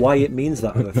even know why it means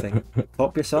that other thing.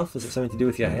 Pop yourself? Is it something to do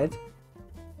with your head?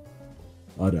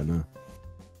 I don't know.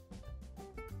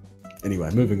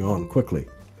 Anyway, moving on quickly.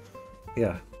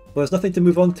 Yeah. Well, there's nothing to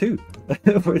move on to.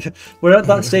 We're at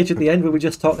that stage at the end where we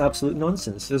just talk absolute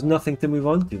nonsense. There's nothing to move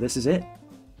on to. This is it.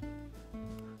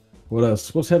 What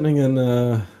else? What's happening in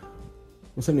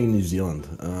New Zealand?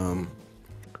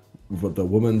 We've got the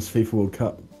Women's FIFA World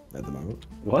Cup at the moment.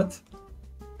 What?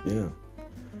 Yeah.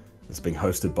 It's being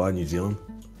hosted by New Zealand.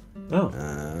 Oh.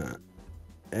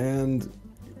 And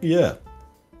yeah,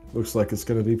 looks like it's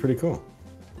going to be pretty cool.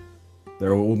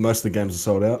 Most of the games are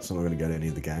sold out, so I'm not going to go to any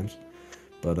of the games.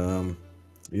 But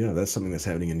yeah, that's something that's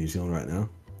happening in New Zealand right now,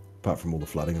 apart from all the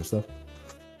flooding and stuff.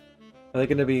 Are they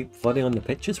going to be flooding on the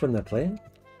pitches when they're playing?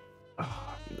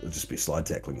 It'll just be slide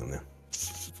tackling them there.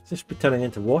 Just be turning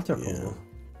into water.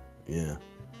 Yeah.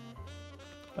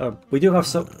 We do have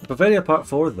some Bavaria Part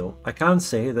 4 though. I can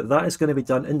say that is going to be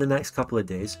done in the next couple of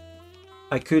days.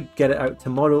 I could get it out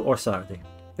tomorrow or Saturday.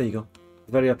 There you go.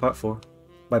 Bavaria Part 4.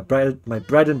 My bread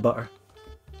and butter.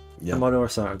 Yeah. Tomorrow or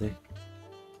Saturday.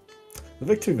 The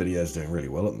Vic 2 video is doing really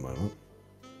well at the moment.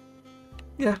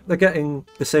 Yeah, they're getting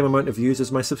the same amount of views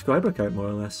as my subscriber count, more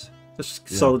or less. Just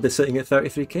solidly sitting at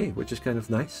 33k, which is kind of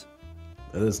nice.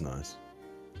 It is nice.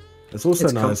 It's also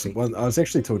nice. Comfy. I was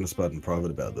actually talking to Spud in private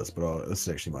about this, but this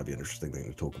actually might be an interesting thing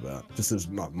to talk about. Just as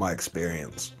my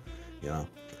experience,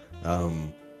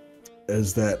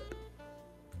 is that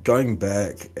going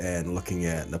back and looking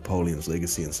at Napoleon's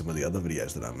Legacy and some of the other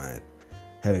videos that I made,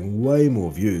 having way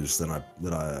more views than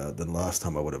last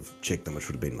time I would have checked them, which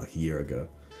would have been like a year ago.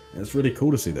 And it's really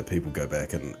cool to see that people go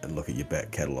back and look at your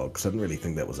back catalogue, because I didn't really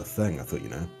think that was a thing. I thought,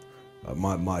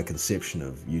 my conception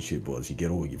of YouTube was you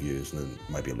get all your views and then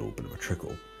maybe a little bit of a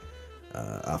trickle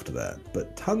after that.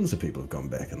 But tons of people have gone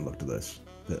back and looked at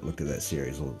that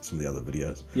series or some of the other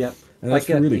videos. Yeah, and that's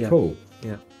really cool.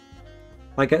 Yeah,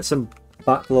 I get some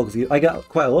backlog view. I get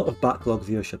quite a lot of backlog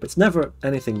viewership. It's never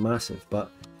anything massive,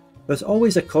 but there's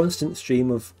always a constant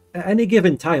stream of. At any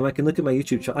given time, I can look at my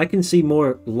YouTube channel. I can see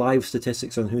more live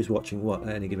statistics on who's watching what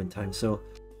at any given time. So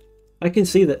I can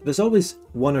see that there's always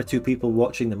 1 or 2 people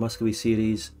watching the Muscovy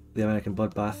series, the American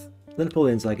Bloodbath, the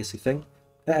Napoleon's Legacy thing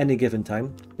at any given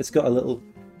time. It's got a little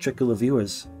trickle of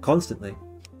viewers constantly.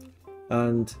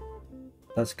 And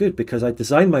that's good because I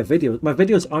designed my videos. My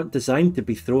videos aren't designed to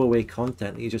be throwaway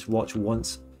content that you just watch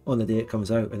once on the day it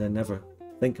comes out and then never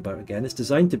think about it again. It's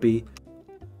designed to be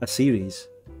a series,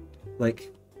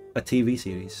 like a TV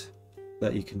series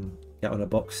that you can get on a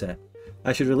box set.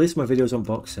 I should release my videos on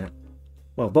box set.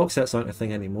 Well, box sets aren't a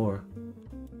thing anymore,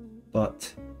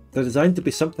 but they're designed to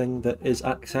be something that is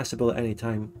accessible at any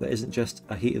time, that isn't just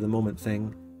a heat of the moment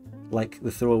thing like the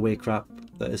throwaway crap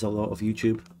that is a lot of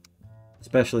YouTube,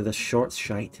 especially this shorts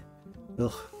shite.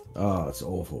 Ugh. Oh, it's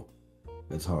awful.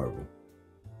 It's horrible.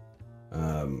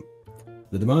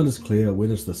 The demand is clear.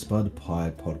 When is the Spud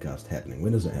Pie podcast happening?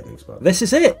 When is it happening, Spud? This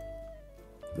is it!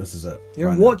 This is it. You're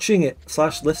right watching it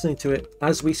 / listening to it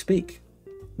as we speak.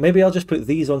 Maybe I'll just put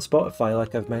these on Spotify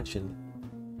like I've mentioned.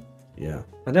 Yeah.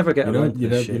 I never get around to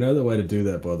this shit. You know the way to do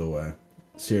that, by the way?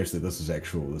 Seriously, this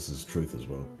is truth as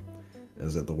well.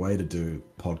 Is that the way to do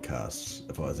podcasts,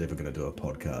 if I was ever going to do a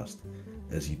podcast,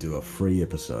 is you do a free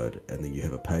episode and then you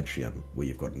have a Patreon where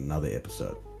you've got another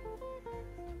episode.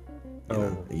 You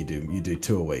know, you do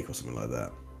 2 a week or something like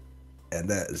that. And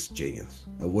that is genius.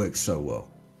 It works so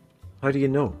well. How do you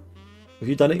know? Have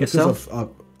you done it yourself?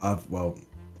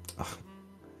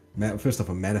 First off,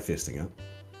 I'm manifesting it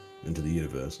into the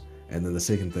universe, and then the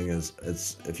second thing is,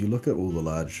 it's if you look at all the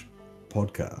large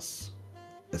podcasts,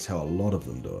 it's how a lot of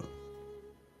them do it.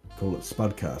 Call it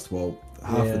Spudcast. Well,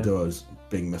 half the duo is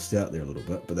being missed out there a little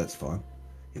bit, but that's fine.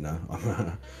 I'm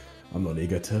not an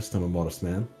egotist. I'm a modest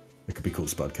man. It could be called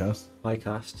Spudcast.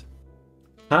 Highcast.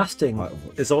 Casting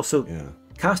is also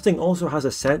casting also has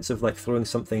a sense of like throwing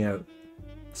something out.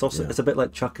 It's also it's a bit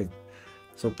like chucking.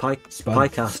 So Piecaster.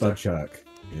 Spudchuck.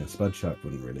 Yeah, Spudchuck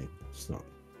wouldn't really. It's not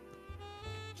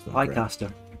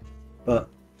Piecaster. But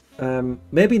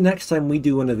maybe next time we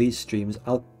do one of these streams,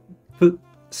 I'll put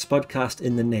Spudcast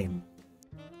in the name.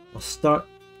 I'll start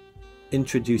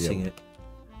introducing it.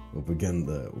 We'll begin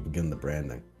the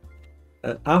branding.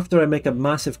 After I make a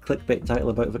massive clickbait title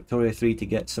about Victoria 3 to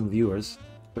get some viewers,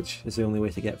 which is the only way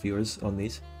to get viewers on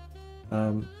these.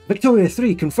 Victoria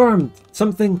 3 confirmed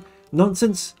something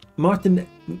nonsense. Martin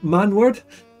Manward,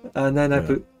 and then I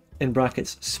put in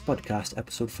brackets Spudcast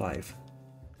episode 5.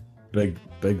 Big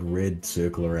red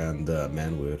circle around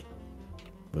Manward.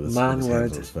 With his hands on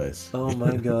his face. Oh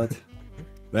my god.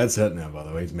 That's it now, by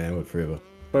the way. He's Manward forever.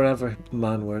 Forever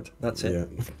Manward. That's it.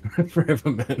 Yeah.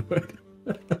 Forever Manward.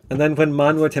 And then when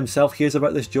Manwood himself hears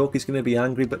about this joke, he's going to be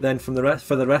angry. But then for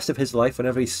the rest of his life,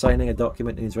 whenever he's signing a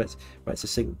document and he writes a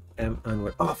sig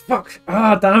Manwood. Oh fuck!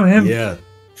 Ah, damn him! Yeah,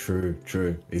 true.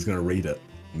 He's going to read it,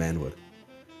 Manwood.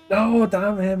 No,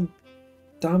 damn him!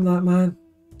 Damn that man!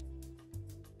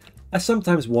 I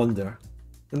sometimes wonder,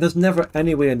 and there's never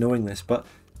any way of knowing this, but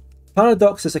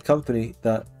Paradox is a company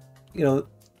that, you know,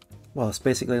 well, it's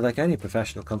basically like any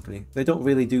professional company. They don't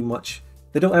really do much.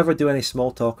 They don't ever do any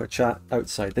small talk or chat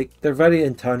outside. They're very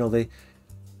internal.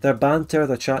 Their banter,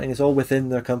 their chatting is all within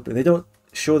their company. They don't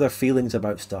show their feelings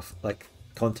about stuff like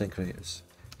content creators.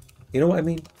 You know what I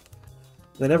mean?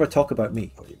 They never talk about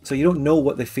me. So you don't know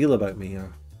what they feel about me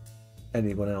or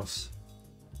anyone else.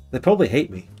 They probably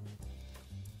hate me.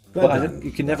 But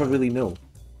you can never really know.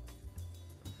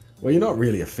 Well, you're not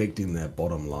really affecting their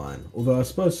bottom line. Although I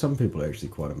suppose some people are actually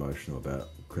quite emotional about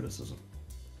criticism.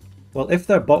 Well, if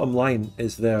their bottom line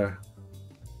is their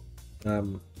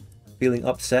feeling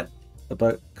upset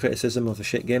about criticism of the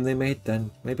shit game they made, then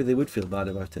maybe they would feel bad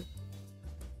about it.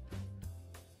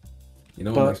 You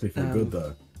know what makes me feel good,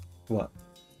 though? What?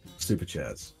 Super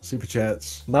chats. Super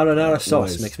chats. Marinara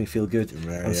sauce makes me feel good.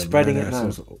 I'm spreading it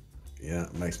now. Yeah,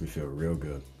 it makes me feel real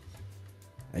good.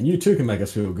 And you too can make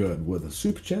us feel good with a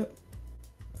super chat.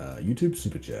 YouTube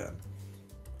super chat.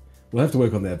 We'll have to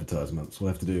work on the advertisements.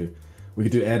 We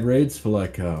could do ad reads for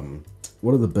like,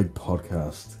 what are the big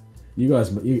podcasts?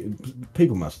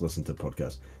 People must listen to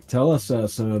podcasts. Tell us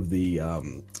some of the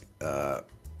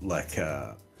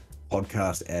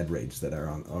podcast ad reads that are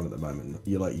on at the moment.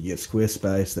 You get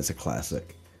Squarespace, that's a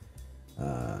classic.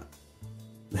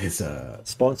 There's a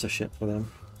sponsorship for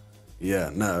them.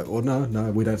 Yeah, no,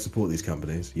 we don't support these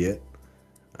companies yet.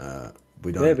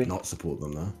 We don't not support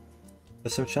them though.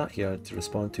 There's some chat here to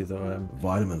respond to though.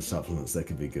 Vitamin supplements, that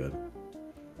could be good.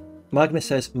 Magnus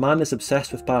says, man is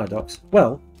obsessed with Paradox.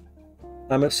 Well,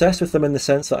 I'm obsessed with them in the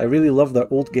sense that I really love their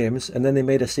old games, and then they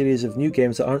made a series of new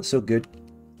games that aren't so good.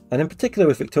 And in particular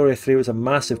with Victoria 3, it was a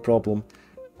massive problem,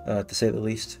 to say the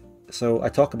least. So I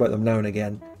talk about them now and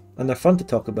again, and they're fun to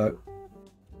talk about,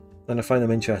 and I find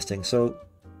them interesting. So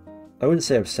I wouldn't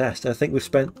say obsessed. I think we've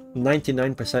spent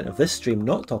 99% of this stream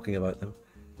not talking about them.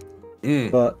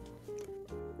 But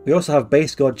we also have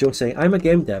Base God Joe saying, I'm a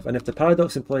game dev, and if the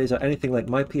Paradox employees are anything like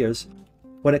my peers,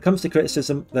 when it comes to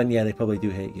criticism, then yeah, they probably do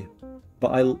hate you.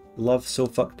 But I love so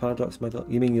fuck Paradox, my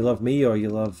God. You mean you love me, or you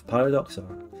love Paradox, or...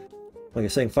 Well, you're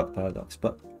saying fuck Paradox,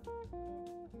 but...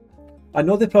 I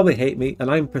know they probably hate me,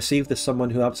 and I'm perceived as someone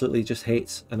who absolutely just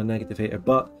hates and a negative hater,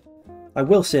 but I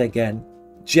will say again,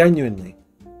 genuinely,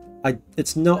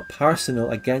 it's not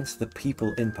personal against the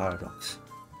people in Paradox.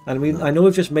 And I know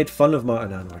we've just made fun of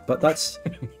Martin Anward, but that's...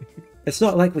 It's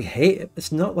not like we hate it.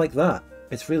 It's not like that.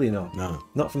 It's really not. No.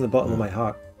 Not from the bottom of my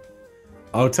heart.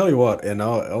 I'll tell you what, and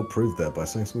I'll prove that by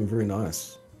saying something very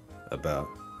nice about...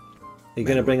 Are you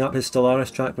going to bring up his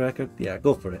Stellaris track record? Yeah,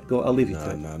 go for it. Go. I'll leave you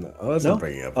to it. No. I wasn't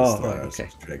bringing up his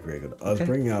Stellaris track record. I was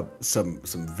bringing up some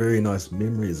very nice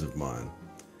memories of mine.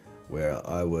 Where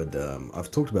I would,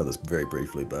 I've talked about this very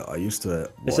briefly, but I used to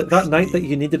watch... Is it that night that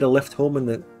you needed a lift home in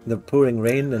the pouring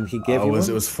rain and he gave you one?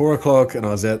 It was 4 o'clock and I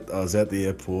was at the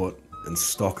airport in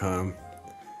Stockholm,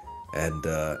 and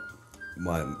there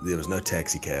was no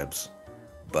taxi cabs,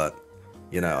 but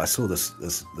you know, I saw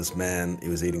this man. He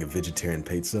was eating a vegetarian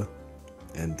pizza,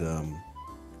 and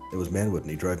it was Manwood,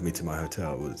 and he drove me to my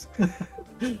hotel. It was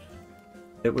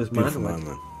it was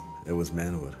Manwood. It was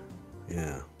Manwood.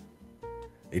 Yeah.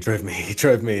 He drove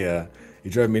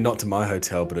me not to my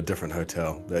hotel, but a different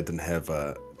hotel that didn't have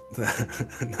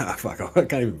nah, fuck, I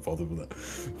can't even bother with it.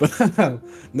 But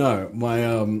no,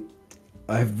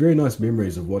 I have very nice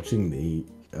memories of watching the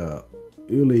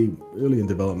early in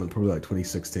development, probably like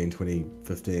 2016,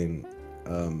 2015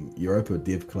 Europa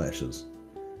dev clashes,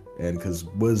 and because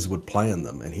Wiz would play in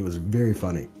them, and he was very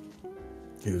funny.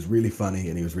 He was really funny,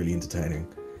 and he was really entertaining.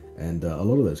 And a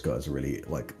lot of those guys are really,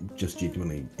 like, just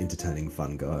genuinely entertaining,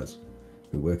 fun guys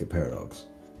who work at Paradox.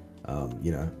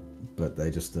 You know, but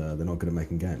they're not good at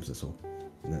making games, that's all.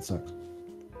 And that sucks.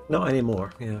 Not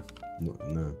anymore, yeah.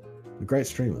 No. They're great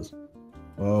streamers.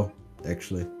 Well,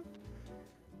 actually.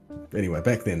 Anyway,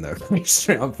 back then, though. I've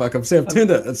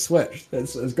turned it, it's switched.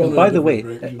 It's gone. And by the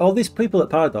way, all these people at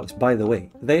Paradox, by the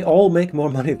way, they all make more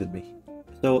money than me.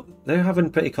 So they're having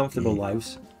pretty comfortable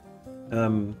lives.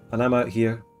 And I'm out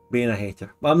here being a hater.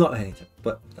 Well, I'm not a hater,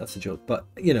 but that's a joke. But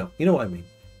you know what I mean.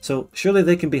 So surely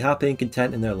they can be happy and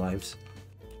content in their lives.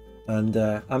 And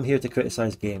I'm here to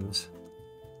criticize games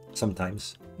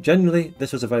sometimes. Generally,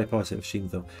 this was a very positive stream,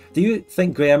 though. Do you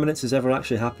think Grey Eminence is ever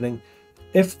actually happening?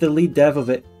 If the lead dev of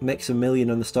it makes $1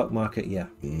 million on the stock market, yeah.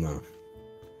 No.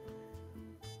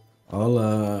 I'll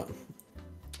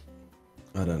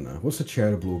I don't know. What's a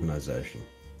charitable organization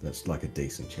that's like a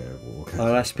decent charitable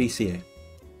organization? RSPCA.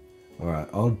 All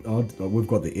right, we've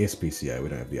got the SPCA. We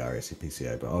don't have the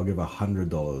RSPCA, but I'll give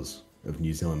 $100 of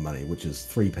New Zealand money, which is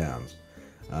 £3,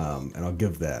 and I'll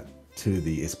give that to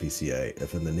the SPCA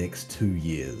if in the next 2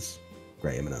 years,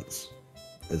 Great Eminence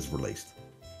is released.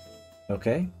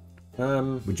 Okay.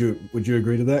 Would you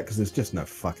agree to that? Because there's just no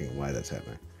fucking way that's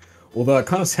happening. Although it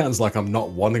kind of sounds like I'm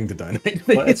not wanting to donate.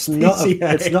 But it's not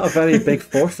a very big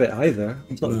forfeit either.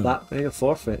 It's not that big a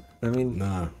forfeit. I mean,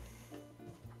 no.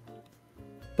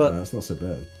 But no, it's not so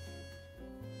bad.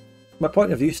 My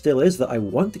point of view still is that I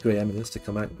want the Grey Eminence to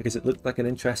come out because it looked like an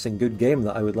interesting, good game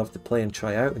that I would love to play and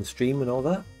try out and stream and all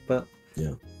that. But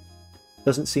yeah,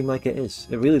 doesn't seem like it is.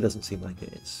 It really doesn't seem like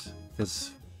it is.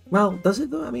 Because, well, does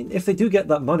it though? I mean, if they do get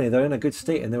that money, they're in a good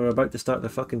state and they were about to start their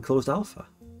fucking closed alpha,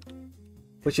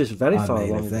 which is very far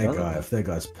along. If that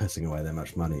guy's pissing away that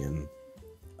much money, and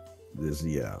there's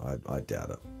I doubt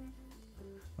it.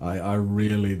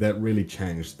 That really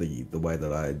changed the way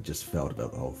that I just felt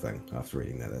about the whole thing after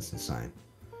reading that. That's insane.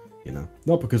 You know,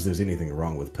 not because there's anything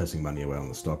wrong with pissing money away on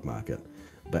the stock market,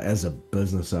 but as a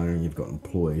business owner, you've got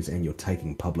employees and you're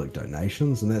taking public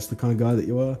donations, and that's the kind of guy that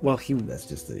you are. Well, that's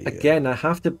just the again. I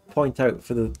have to point out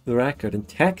for the record, and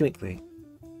technically,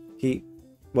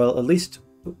 well, at least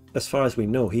as far as we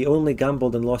know, he only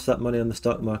gambled and lost that money on the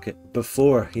stock market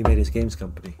before he made his games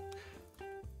company.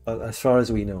 As far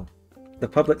as we know. The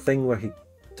public thing where he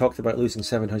talked about losing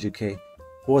 700k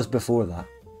was before that.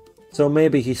 So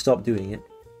maybe he stopped doing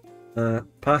it.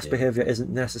 Past behaviour isn't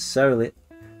necessarily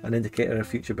an indicator of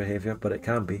future behaviour, but it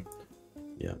can be.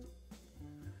 Yeah.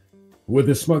 Would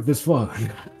the smoke this far?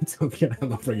 Okay, I'm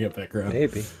not bringing it back around.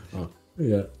 Maybe. Oh,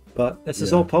 yeah. But this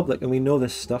is all public and we know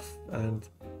this stuff, and,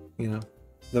 you know,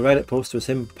 the Reddit post was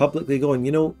him publicly going,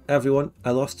 you know, everyone,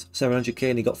 I lost 700k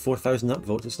and he got 4,000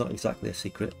 upvotes. It's not exactly a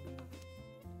secret.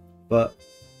 But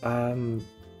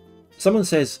someone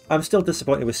says, I'm still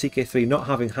disappointed with CK3 not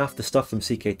having half the stuff from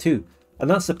CK2. And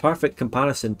that's the perfect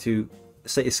comparison to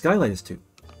City Skylines 2.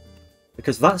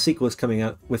 Because that sequel is coming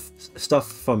out with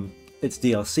stuff from its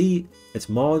DLC, its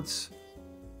mods,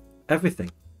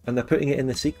 everything. And they're putting it in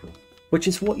the sequel. Which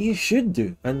is what you should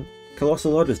do. And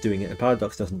Colossal Order's doing it and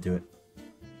Paradox doesn't do it.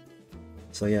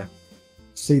 So yeah.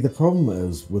 See, the problem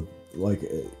is with, like,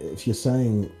 if you're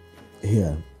saying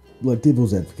here, like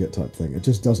devil's advocate type thing, it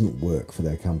just doesn't work for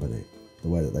their company, the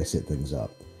way that they set things up.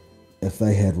 If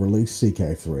they had released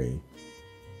CK3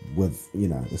 with, you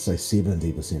know, let's say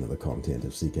 70% of the content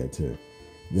of CK2,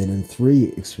 then in 3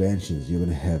 expansions you're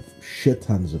going to have shit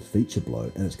tons of feature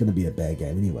bloat, and it's going to be a bad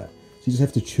game anyway. So you just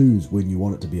have to choose when you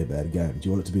want it to be a bad game. Do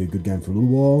you want it to be a good game for a little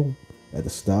while at the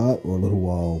start, or a little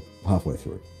while halfway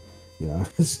through? You know,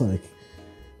 it's like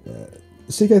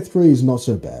CK3 is not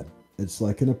so bad. It's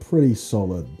like in a pretty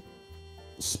solid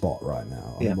spot right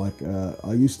now. Yeah. I'm like,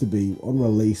 I used to be on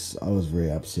release. I was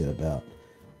very upset about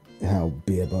how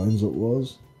bare bones it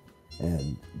was,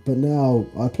 but now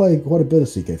I play quite a bit of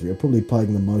CK3. I'm probably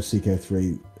playing the most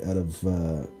CK3 out of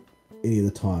any of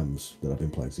the times that I've been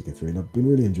playing CK3, and I've been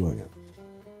really enjoying it.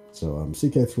 So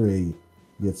CK3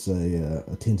 gets a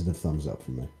tentative thumbs up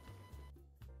from me.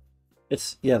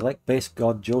 It's, yeah, like Base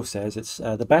God Joe says, it's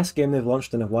the best game they've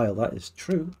launched in a while. That is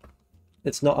true.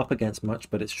 It's not up against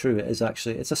much, but it's true. It is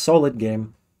actually, it's a solid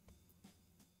game.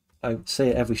 I say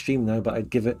it every stream now, but I'd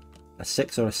give it a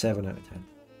 6 or a 7 out of 10.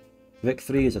 Vic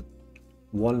 3 is a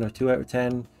 1 or 2 out of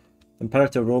 10.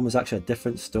 Imperator Rome is actually a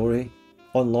different story.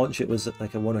 On launch it was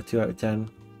like a 1 or 2 out of 10.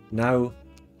 Now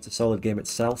it's a solid game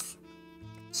itself.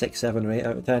 6, 7 or 8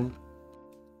 out of 10.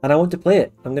 And I want to play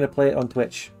it. I'm going to play it on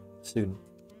Twitch soon.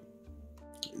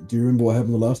 Do you remember what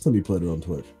happened the last time you played it on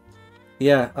Twitch?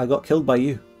 Yeah, I got killed by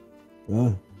you.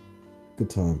 Ah, good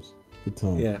times. Good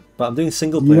times. Yeah, but I'm doing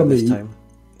single player this time.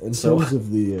 In terms of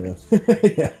the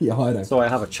yeah, you're hiding. So I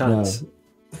have a chance.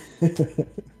 No.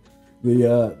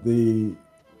 The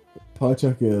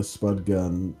Piechucker Spud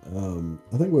gun.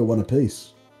 I think we're one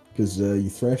apiece because you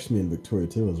thrashed me in Victoria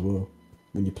too as well.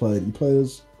 When you played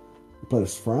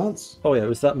as France. Oh yeah, it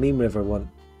was that Meme River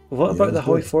one. What about the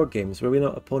Hoi 4 games? Were we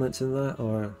not opponents in that,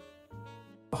 or?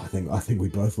 I think we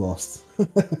both lost.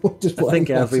 Just I think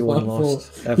everyone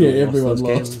lost. Everyone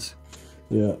lost.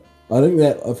 Yeah, I think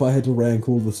that if I had to rank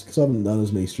all this, because I haven't done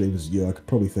as many streams as you, I could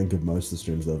probably think of most of the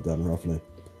streams that I've done roughly.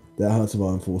 That Hearts of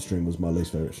Iron 4 stream was my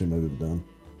least favourite stream I've ever done.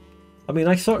 I mean,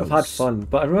 I sort of had fun,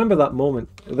 but I remember that moment.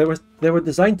 They were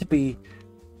designed to be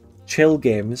chill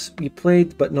games. You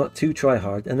played, but not too try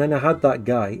hard. And then I had that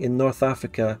guy in North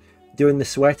Africa doing the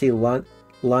sweaty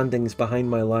landings behind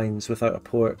my lines without a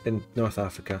port in North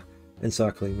Africa,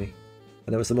 encircling me.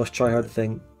 and it was the most tryhard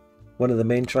thing. One of the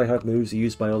main tryhard moves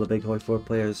used by all the big Hoi 4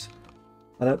 players,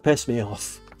 and it pissed me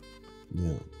off.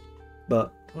 Yeah.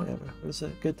 But whatever, it was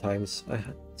good times. I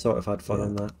sort of had fun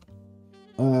on that.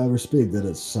 I respect that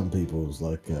it's some people's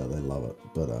like they love it,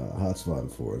 but Hearts of Iron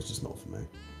 4 is just not for me.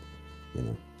 You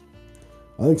know,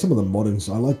 I think some of the moddings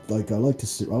I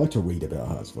like to read about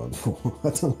Hearts of Iron 4. I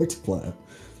don't like to play it.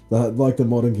 But like the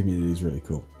modding community is really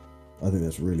cool. I think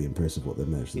that's really impressive what they've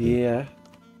managed to do. Yeah,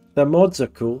 the mods are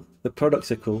cool. The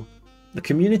products are cool. The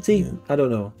community, I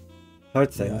don't know.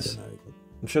 Hard things. Yeah, I don't know.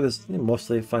 I'm sure there's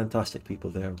mostly fantastic people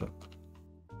there, but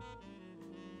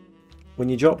when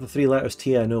you drop the 3 letters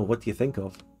TNO, what do you think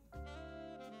of?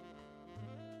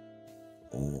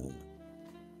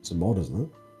 It's a mod, isn't it?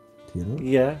 TNO?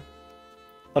 Yeah.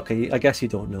 Okay, I guess you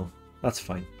don't know. That's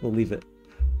fine. We'll leave it.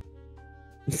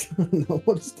 No,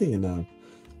 what is TNO?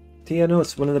 TNO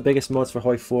is one of the biggest mods for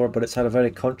Hoi 4, but it's had a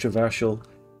very controversial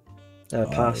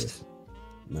past. Yes.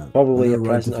 No. Probably at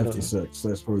present. 56.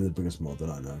 That's probably the biggest mod that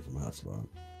I know from Hearts of Iron.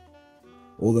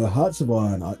 Although Hearts of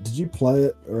Iron, did you play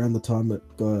it around the time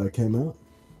it came out?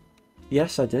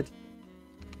 Yes, I did.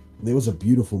 There was a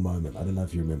beautiful moment. I don't know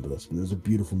if you remember this, but there was a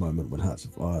beautiful moment when Hearts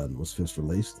of Iron was first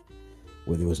released,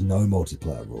 where there was no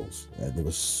multiplayer rules, and there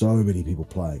was so many people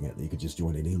playing it that you could just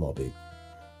join any lobby,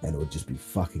 and it would just be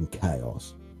fucking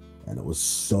chaos. And it was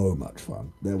so much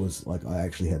fun. That was like, I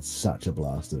actually had such a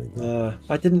blast doing that.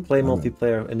 I didn't play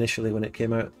multiplayer initially when it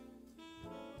came out.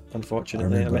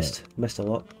 Unfortunately, I missed a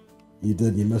lot. You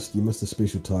did. You missed a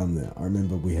special time there. I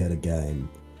remember we had a game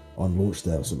on launch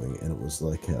day or something, and it was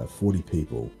like 40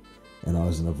 people, and I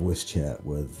was in a voice chat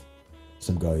with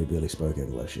some guy who barely spoke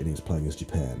English, and he was playing as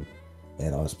Japan,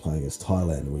 and I was playing as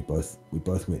Thailand, and we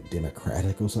both went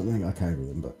democratic or something. I can't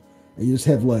remember. And you just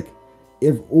have like.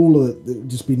 All of it, there'd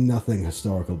just be nothing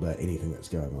historical about anything that's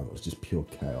going on. It was just pure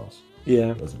chaos.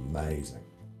 Yeah. It was amazing.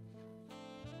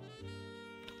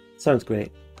 Sounds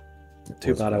great.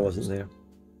 Too bad I wasn't there.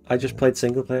 I just played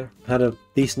single player, had a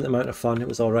decent amount of fun, it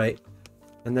was alright,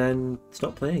 and then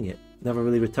stopped playing it. Never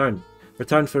really returned.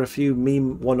 Returned for a few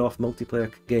meme one-off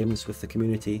multiplayer games with the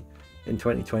community in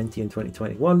 2020 and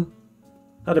 2021.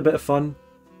 Had a bit of fun.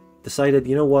 Decided,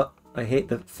 you know what, I hate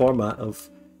the format of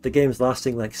the game's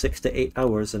lasting like 6 to 8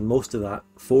 hours, and most of that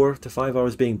 4 to 5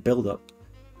 hours being build-up,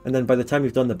 and then by the time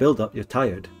you've done the build-up, you're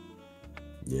tired.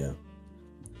 Yeah,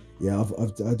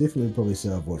 I definitely probably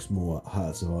say I've watched more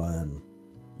Hearts of Iron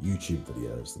YouTube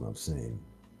videos than I've seen.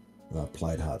 And I've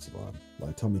played Hearts of Iron.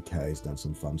 Like Tommy K's done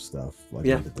some fun stuff. Like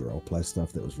he did the roleplay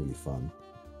stuff that was really fun.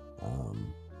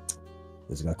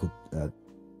 There's a guy called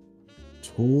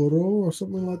Toro or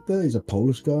something like that. He's a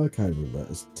Polish guy. I can't remember.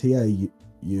 It's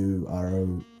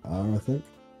Tauror, I think.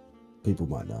 People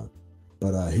might know.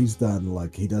 But he's done,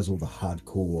 like, he does all the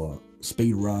hardcore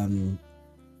speedrun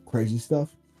crazy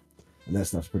stuff. And that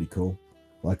stuff's pretty cool.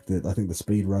 Like, I think the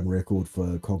speedrun record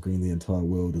for conquering the entire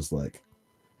world is like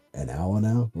an hour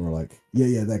now. Or like,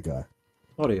 yeah, that guy.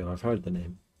 Audio, I've heard the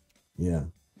name. Yeah,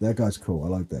 that guy's cool. I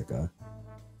like that guy.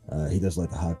 He does like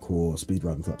the hardcore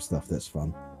speedrun type stuff. That's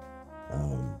fun.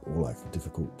 Or like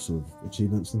difficult sort of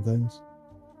achievements and things.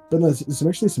 But no, there's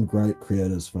actually some great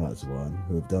creators for Hearts of Iron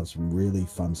who have done some really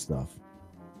fun stuff.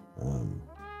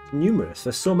 Numerous.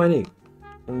 There's so many.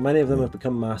 And many of them have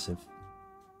become massive.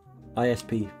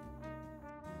 ISP.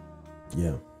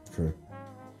 Yeah, true.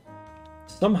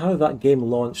 Somehow that game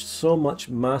launched so much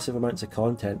massive amounts of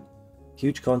content.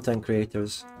 Huge content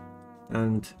creators.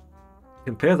 And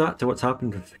compare that to what's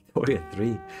happened with Victoria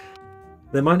 3.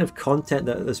 The amount of content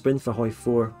that there's been for Hoi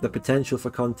 4, the potential for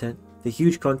content, the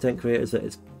huge content creators that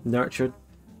it's nurtured,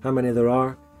 how many there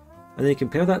are, and then you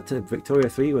compare that to Victoria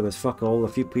 3 where there's fuck all, a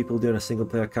few people doing a single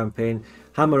player campaign.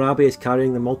 Hammurabi is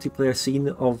carrying the multiplayer scene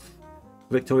of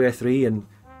Victoria 3, and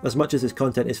as much as his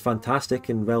content is fantastic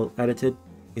and well edited,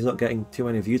 he's not getting too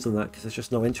many views on that because there's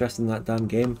just no interest in that damn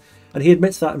game. And he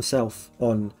admits that himself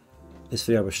on his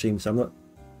 3-hour stream, so I'm not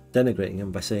denigrating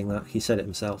him by saying that. He said it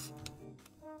himself.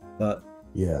 But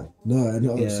yeah, no,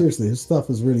 seriously, his stuff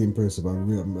is really impressive. I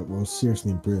was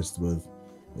seriously impressed with.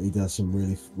 He does some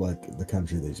really, like, the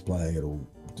country that he's playing, it'll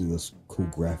do this cool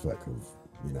graphic of,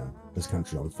 you know, his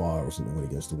country on fire or something when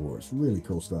he goes to war. It's really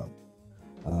cool stuff.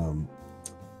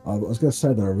 I was going to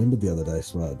say that I remembered the other day,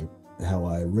 Swad, how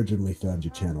I originally found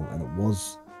your channel, and it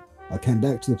was, I came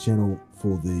back to the channel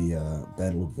for the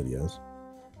Battle videos,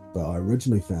 but I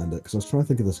originally found it because I was trying to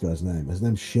think of this guy's name. His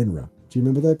name's Shinra. Do you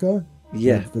remember that guy?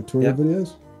 Yeah. Like Victoria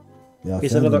videos? Yeah,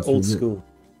 he's another old school.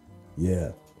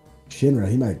 Yeah. Shinra,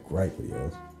 he made great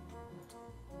videos.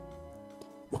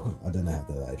 I don't know how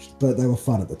they aged, but they were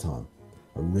fun at the time.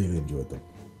 I really enjoyed them.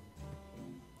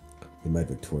 He made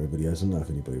Victoria videos. I don't know if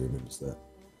anybody remembers that.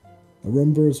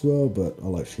 Arumba as well, but I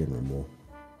like Shenron more.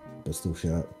 But still,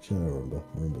 shout out Arumba.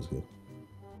 Arumba's good.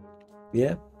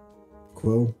 Yeah.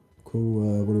 Quill,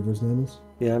 whatever his name is.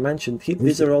 Yeah, I mentioned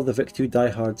these are all the Vic 2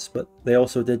 diehards, but they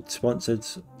also did sponsored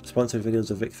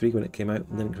videos of Vic 3 when it came out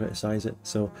and didn't criticize it.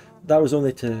 So that was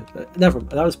only to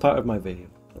that was part of my video,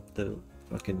 the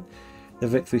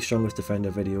Vic 3 Strongest Defender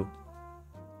video,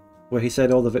 where he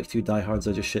said all the Vic 2 diehards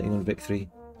are just shitting on Vic 3.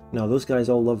 No, those guys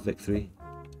all love Vic 3.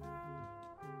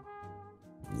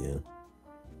 Yeah.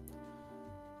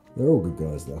 They're all good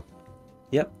guys though.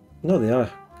 Yep. No, they are.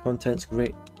 Content's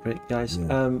great guys.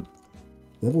 Yeah.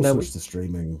 They've all switched to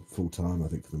streaming full time, I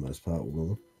think, for the most part.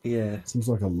 Yeah. It seems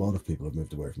like a lot of people have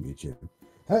moved away from YouTube.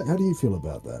 How do you feel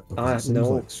about that? Because it seems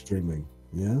like streaming.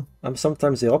 Yeah. I'm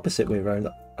sometimes the opposite way around.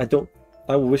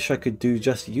 I wish I could do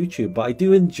just YouTube, but I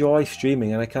do enjoy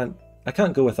streaming, and I can't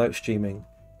go without streaming.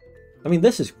 I mean,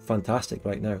 this is fantastic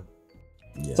right now.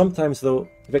 Yeah. Sometimes though,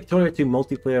 Victoria 2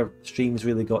 multiplayer streams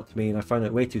really got to me, and I found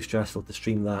it way too stressful to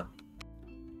stream that.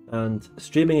 And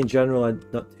streaming in general, I'm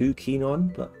not too keen on,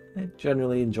 but I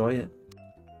generally enjoy it.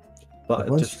 But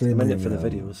just I'm in it for the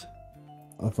videos.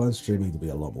 I find streaming to be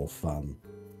a lot more fun,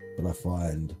 but I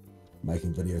find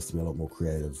making videos to be a lot more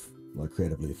creative, like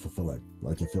creatively fulfilling.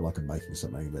 Like you feel like I'm making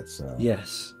something that's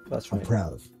yes, that's right. I'm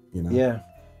proud of, you know. Yeah.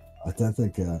 I don't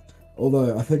think.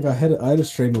 Although I think I had a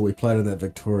streamer we played in that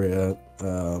Victoria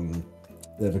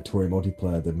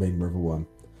multiplayer, the Mean River one,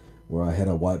 where I had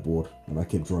a whiteboard and I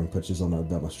kept drawing pictures on it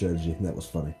about my strategy, and that was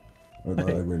funny. I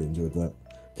really enjoyed that.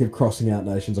 Kept crossing out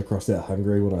nations. I crossed out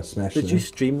Hungary when I smashed it. Did you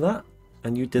stream that?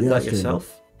 And you did that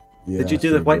yourself? Yeah, did you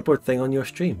do the whiteboard thing on your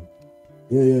stream?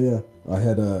 Yeah. I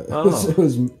had it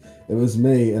was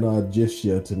me, and I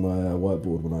gesture to my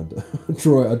whiteboard when I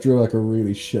drew like a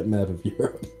really shit map of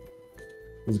Europe.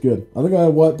 It was good. I think I had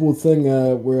a whiteboard thing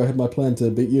where I had my plan to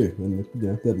beat you, and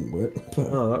that didn't work.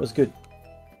 Oh, that was good.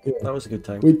 Yeah. That was a good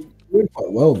time. We did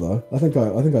quite well though. I think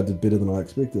I did better than I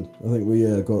expected. I think we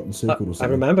got encircled or something.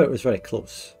 I remember it was very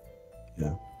close.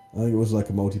 Yeah, I think it was like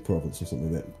a multi-province or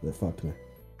something that fucked me.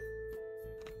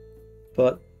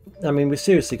 But I mean, we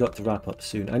seriously got to wrap up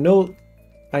soon. I know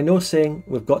saying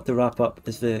we've got to wrap up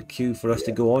is the cue for us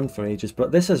to go on for ages,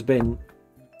 but this has been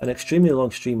an extremely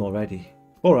long stream already.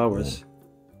 4 hours. Yeah.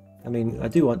 I mean, I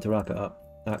do want to wrap it up,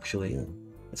 actually. Yeah.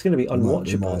 It's going to be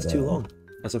unwatchable. It's too long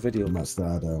as a video. We might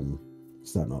start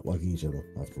not liking each other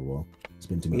after a while. It's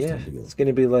been too much time together. It's going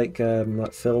to be like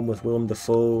that film with Willem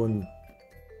Dafoe and...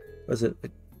 Was it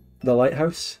The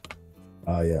Lighthouse?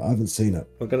 Oh yeah, I haven't seen it.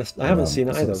 I haven't seen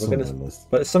it either.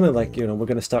 But it's something like, we're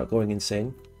going to start going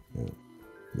insane.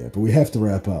 Yeah, but we have to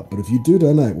wrap up. But if you do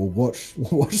donate, we'll watch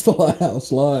The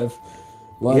Lighthouse live.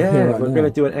 Yeah, we're going to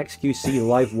do an XQC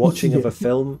live watching of a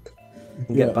film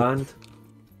and get banned.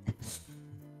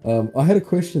 I had a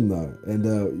question though,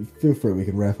 and feel free, we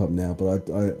can wrap up now. But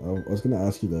I was going to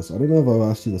ask you this. I don't know if I've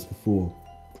asked you this before,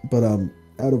 but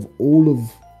out of all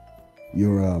of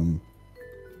your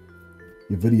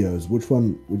videos, which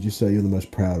one would you say you're the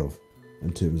most proud of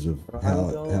in terms of how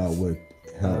it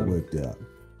worked out?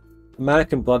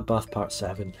 American Bloodbath Part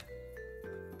 7.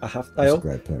 That's a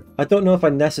great pick. I don't know if I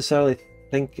necessarily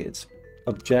think it's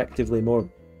objectively more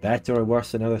better or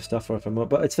worse than other stuff, or if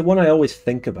but it's the one I always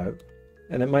think about,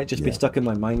 and it might just be stuck in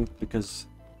my mind because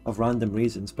of random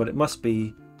reasons, but it must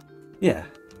be,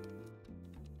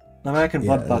 American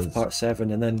Bloodbath Part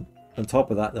 7, and then on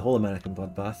top of that, the whole American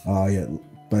Bloodbath. Oh yeah,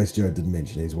 Base Joe did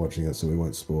mention he's watching it, so we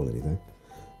won't spoil anything.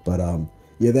 But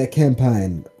that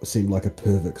campaign seemed like a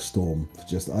perfect storm.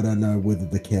 I don't know whether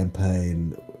the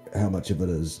campaign, how much of it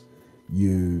is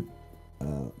you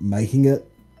making it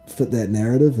fit that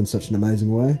narrative in such an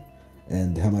amazing way,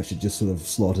 and how much it just sort of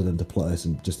slotted into place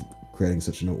and just creating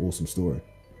such an awesome story.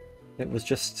 It was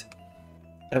just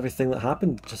everything that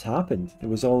happened just happened. It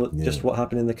was all just what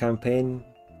happened in the campaign,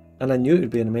 and I knew it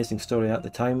would be an amazing story at the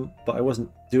time, but I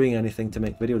wasn't doing anything to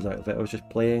make videos out of it. I was just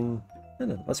playing. I don't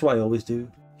know, that's what I always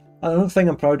do. Another thing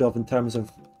I'm proud of in terms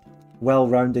of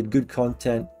well-rounded, good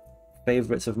content,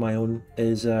 favourites of my own,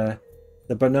 is the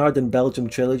Bernard in Belgium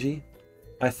trilogy.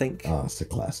 I think it's a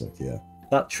classic.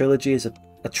 That trilogy is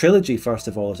a trilogy. First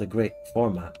of all, is a great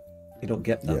format. You don't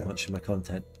get that much in my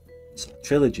content. It's a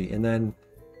trilogy, and then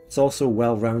it's also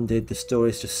well-rounded. The story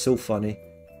is just so funny.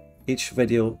 Each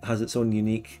video has its own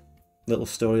unique little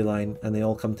storyline, and they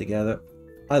all come together.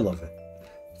 I love it.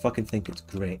 Fucking think it's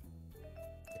great.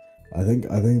 I think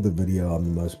the video I'm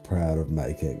the most proud of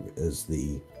making is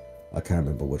I can't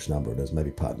remember which number it is,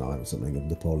 maybe part 9 or something of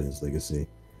Napoleon's Legacy,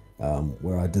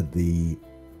 where I did the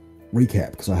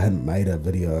recap, because I hadn't made a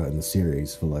video in the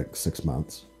series for like 6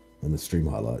 months, in the stream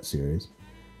highlight series,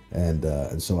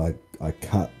 and so I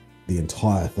cut the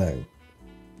entire thing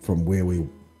from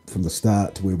the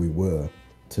start to where we were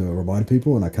to remind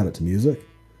people, and I cut it to music.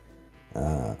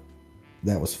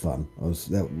 That was fun.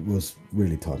 That was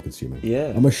really time consuming.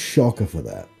 Yeah. I'm a shocker for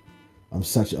that.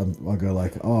 I go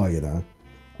like, oh, you know,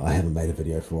 I haven't made a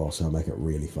video for a while, so I'll make it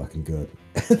really fucking good.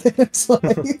 And then it's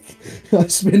like, I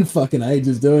spend fucking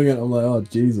ages doing it. I'm like, oh,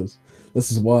 Jesus.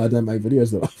 This is why I don't make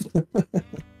videos that often.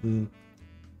 The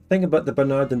thing about the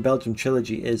Bernard and Belgium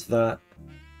trilogy is that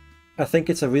I think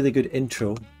it's a really good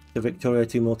intro to Victoria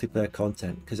 2 multiplayer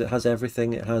content, because it has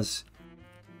everything.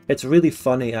 It's really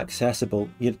funny, accessible.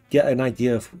 You get an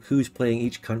idea of who's playing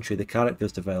each country, the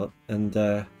characters develop,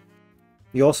 and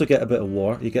you also get a bit of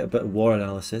war. You get a bit of war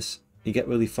analysis. You get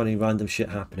really funny random shit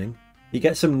happening. You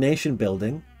get some nation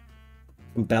building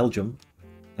from Belgium,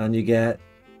 and you get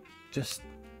just,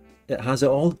 it has it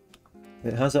all.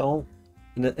 It has it all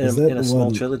in a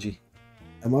small trilogy.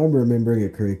 Am I remembering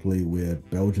it correctly where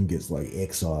Belgium gets like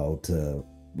exiled to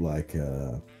like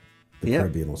the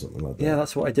Caribbean or something like that? Yeah,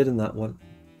 that's what I did in that one.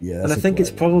 Yeah, and I think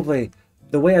it's probably,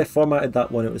 the way I formatted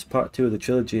that one, it was part 2 of the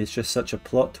trilogy, is just such a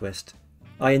plot twist.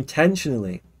 I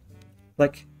intentionally,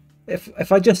 like,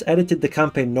 if I just edited the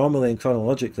campaign normally and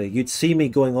chronologically, you'd see me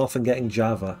going off and getting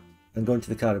Java and going to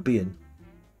the Caribbean.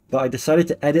 But I decided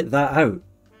to edit that out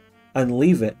and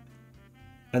leave it,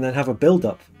 and then have a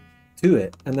build-up to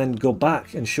it, and then go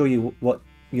back and show you what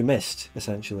you missed,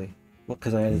 essentially.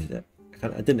 Because I edited it. I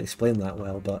didn't explain that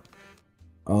well, but...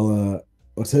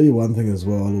 I'll tell you one thing as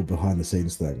well, a little behind the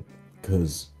scenes thing,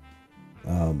 because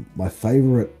my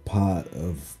favorite part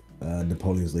of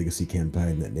Napoleon's Legacy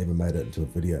campaign that never made it into a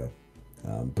video,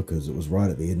 because it was right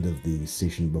at the end of the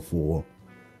session before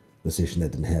the session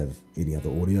that didn't have any other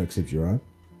audio except your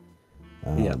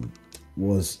own,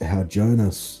 was how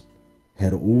Jonas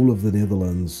had all of the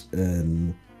Netherlands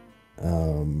in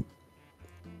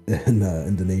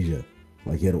Indonesia.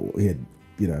 Like he had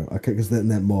you know, because in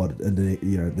that mod,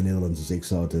 you know, the Netherlands is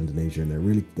exiled to Indonesia,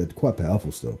 and they're quite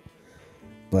powerful still.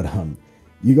 But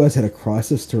you guys had a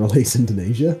crisis to release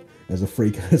Indonesia as a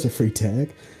free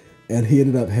tag, and he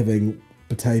ended up having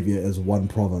Batavia as one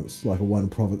province, like a one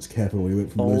province capital. He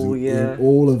went from losing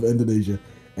all of Indonesia,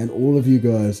 and all of you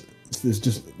guys. There's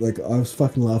just like, I was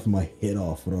fucking laughing my head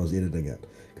off when I was editing it,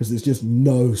 because there's just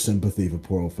no sympathy for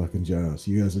poor old fucking Jonas.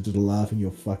 You guys are just laughing your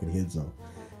fucking heads off.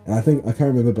 And I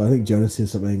can't remember, but I think Jonas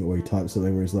says something, or he types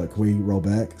something where he's like, can we roll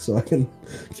back so I can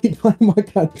keep playing my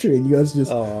country? And you guys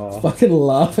just fucking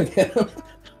laughing at him.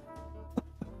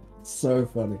 So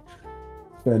funny.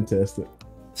 Fantastic.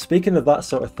 Speaking of that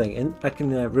sort of thing, I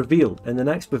can reveal in the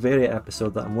next Bavaria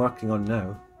episode that I'm working on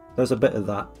now, there's a bit of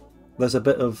that. There's a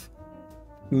bit of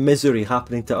misery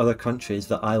happening to other countries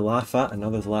that I laugh at and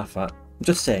others laugh at. I'm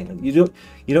just saying, you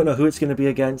don't know who it's going to be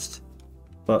against,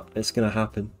 but it's going to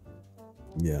happen.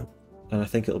 Yeah. And I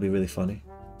think it'll be really funny.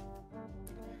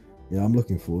 Yeah, I'm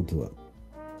looking forward to it.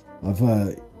 I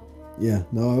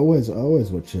always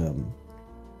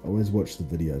watch the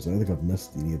videos. I don't think I've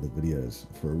missed any of the videos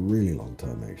for a really long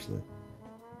time, actually.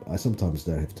 I sometimes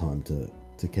don't have time to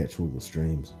catch all the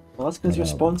streams. Well, that's because you're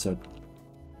sponsored.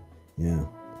 Yeah.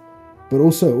 But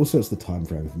also it's the time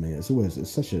frame for me. It's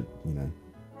such a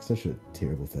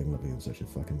terrible thing living in such a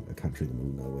country in the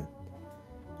middle of nowhere.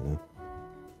 You know?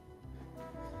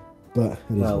 But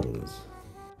it is what it is.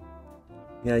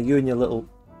 Yeah, you and your little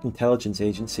intelligence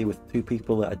agency with 2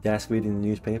 people at a desk reading the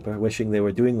newspaper, wishing they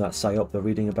were doing that psyop they're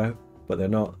reading about, but they're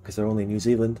not, because they're only in New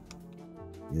Zealand.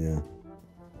 Yeah.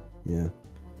 Yeah.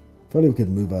 If only we could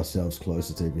move ourselves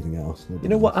closer to everything else. You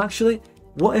know what, actually?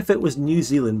 What if it was New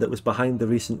Zealand that was behind the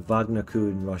recent Wagner coup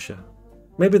in Russia?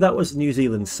 Maybe that was New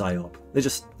Zealand's psyop. They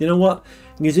just, you know what?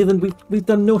 New Zealand, we've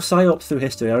done no psyops through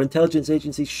history. Our intelligence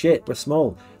agency's shit. We're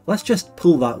small. Let's just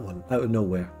pull that one out of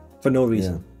nowhere for no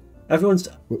reason. Yeah.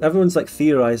 Everyone's like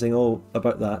theorizing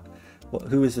about that.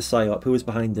 Who was the psyop? Who was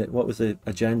behind it? What was the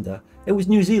agenda? It was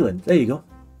New Zealand. There you go.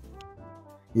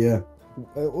 Yeah.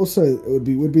 Also, it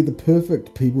would be the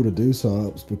perfect people to do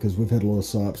psyops, because we've had a lot of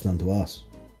psyops done to us.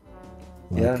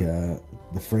 Like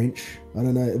the French. I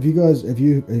don't know. Have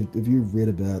you read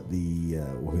about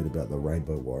or heard about the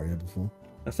Rainbow Warrior before?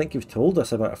 I think you've told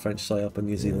us about a French psyop in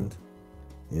New Zealand.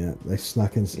 Yeah, they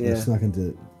snuck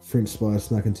into French spies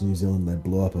snuck into New Zealand. They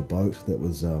blew up a boat that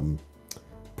was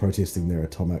protesting their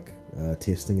atomic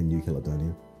testing in New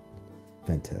Caledonia.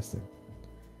 Fantastic.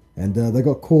 And they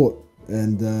got caught,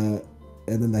 and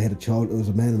then they had a child. It was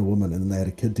a man and a woman, and then they had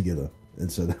a kid together, and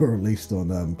so they were released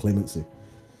on clemency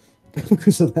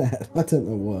because of that. I don't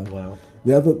know why. Wow.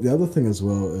 The other thing as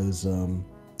well is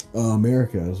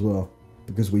America as well,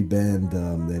 because we banned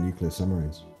their nuclear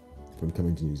submarines when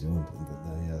coming to New Zealand, and that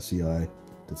the CI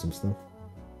did some stuff,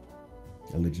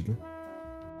 allegedly.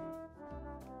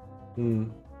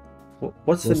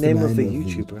 What's the name of the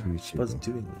YouTuber Spud's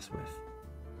doing this with?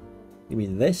 You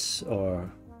mean this,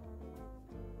 or...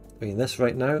 I mean this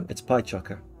right now? It's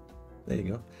Piechucker. There you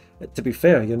go. To be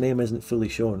fair, your name isn't fully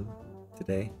shown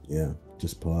today. Yeah,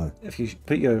 just Pie. If you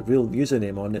put your real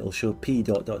username on, it'll show P ...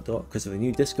 because of the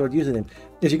new Discord username.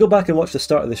 If you go back and watch the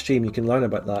start of the stream, you can learn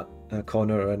about that,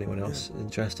 Connor or anyone else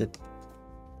interested.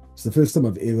 It's the first time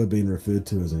I've ever been referred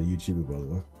to as a YouTuber, by the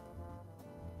way.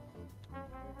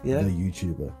 Yeah. A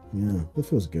YouTuber. Yeah, that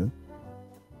feels good.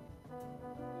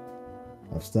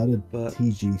 I've started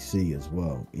TGC as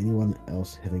well. Anyone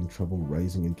else having trouble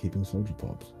raising and keeping soldier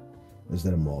pops? Is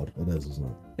that a mod? It is, isn't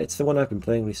it? It's the one I've been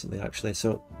playing recently, actually.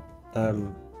 So,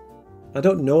 I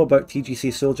don't know about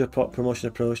TGC soldier pop promotion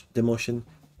demotion.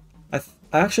 I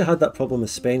actually had that problem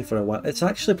with Spain for a while. It's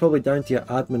actually probably down to your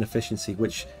admin efficiency,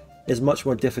 which is much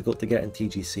more difficult to get in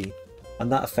TGC,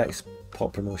 and that affects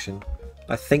pop promotion.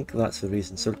 I think that's the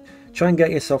reason. So try and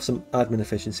get yourself some admin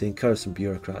efficiency and curb some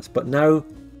bureaucrats. But now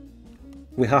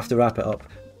we have to wrap it up.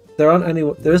 There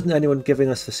isn't anyone giving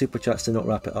us the super chats to not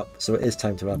wrap it up, so it is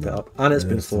time to wrap it up. And it's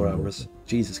been 4 hours.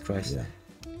 Jesus Christ. Yeah.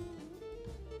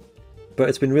 But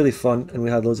it's been really fun, and we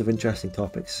had loads of interesting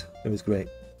topics. It was great.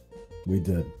 We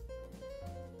did.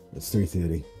 It's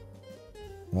 3:30.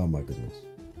 Oh my goodness.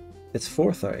 It's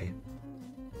 4:30.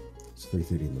 It's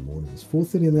 3:30 in the morning. It's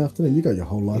 4:30 in the afternoon. You got your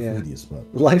whole life ahead of you, Spud.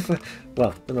 Well, I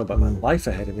don't know about my life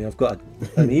ahead of me. I've got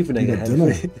an evening ahead of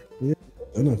me. Yeah,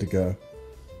 dinner to go.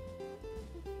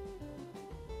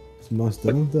 Some nice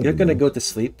dinner. You're going to go to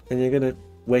sleep, and you're going to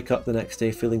wake up the next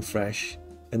day feeling fresh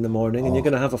in the morning, and you're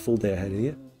going to have a full day ahead of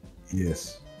you.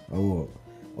 Yes, I will.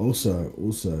 Also,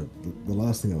 the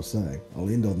last thing I'll say, I'll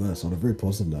end on this on a very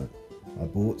positive note. I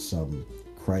bought some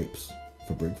crepes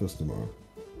for breakfast tomorrow,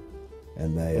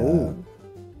 and they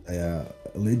are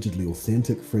allegedly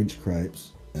authentic French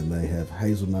crepes, and they have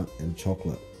hazelnut and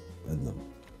chocolate in them.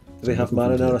 Do they have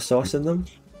marinara sauce in them?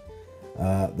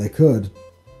 They could.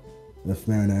 If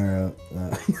marinara,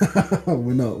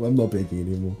 I'm not baking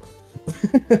anymore.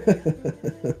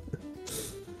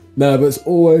 No, but it's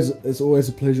always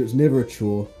a pleasure. It's never a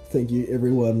chore. Thank you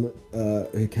everyone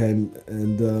who came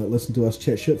and listened to us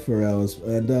chat shit for hours.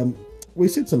 And we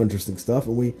said some interesting stuff,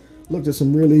 and we looked at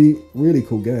some really, really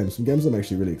cool games. Some games I'm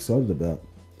actually really excited about.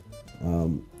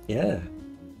 Yeah,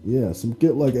 and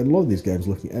a lot of these games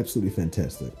looking absolutely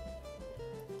fantastic.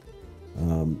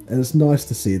 And it's nice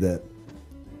to see that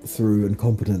through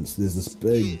incompetence, there's this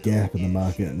big gap in the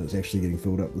market, and it's actually getting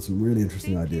filled up with some really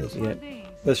interesting ideas. Yeah.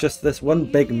 There's just this one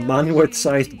big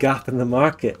man-word-sized gap in the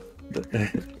market.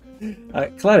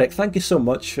 Cleric, thank you so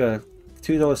much for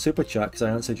 $2 super chat because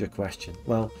I answered your question.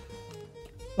 Well,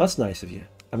 that's nice of you.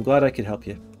 I'm glad I could help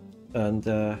you. And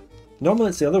normally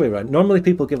it's the other way around. Normally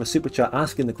people give a super chat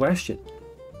asking the question,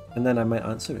 and then I might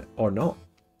answer it, or not.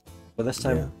 But this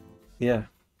time, yeah.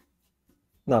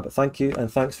 No, but thank you,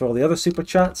 and thanks for all the other super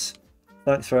chats.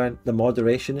 Thanks for the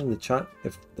moderation in the chat,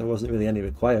 if there wasn't really any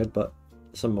required, but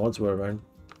some mods were around.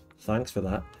 Thanks for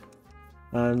that.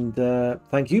 And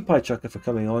thank you, Piechucker, for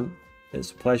coming on. It's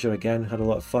a pleasure again. Had a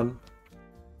lot of fun.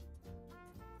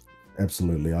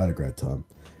 Absolutely, I had a great time.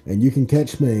 And you can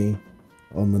catch me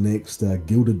on the next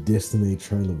Gilded Destiny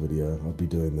trailer video. I'll be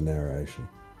doing the narration.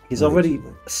 He's already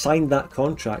signed that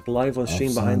contract live on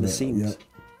stream behind the scenes.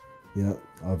 Yeah,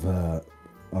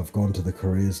 I've gone to the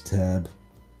careers tab,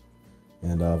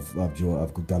 and I've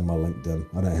done my LinkedIn.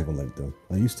 I don't have a LinkedIn.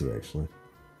 I used to actually,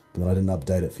 but I didn't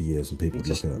update it for years, and people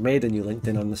just look at it. Made a new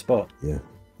LinkedIn on the spot. Yeah.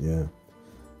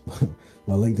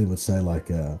 My LinkedIn would say like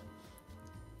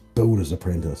builder's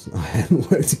apprentice. I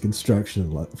hadn't worked in construction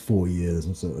in like 4 years,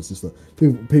 and so it's just like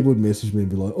people would message me and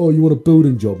be like, "Oh, you want a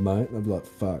building job, mate?" And I'd be like,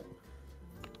 "Fuck,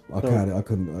 I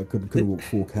couldn't walk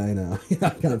 4K now. I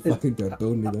can't fucking go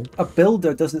build anything." A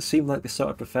builder doesn't seem like the sort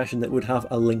of profession that would have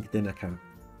a LinkedIn account.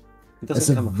 That's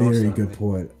a very good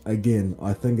point. Again,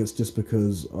 I think it's just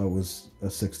because I was a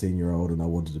 16-year-old and I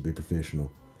wanted to be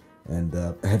professional, and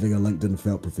having a LinkedIn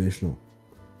felt professional,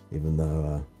 even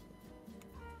though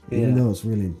it's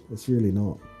really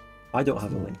not. I don't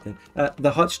have a LinkedIn.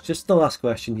 The Hutch, just the last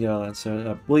question here I'll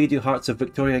answer. Will you do Hearts of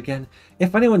Victoria again?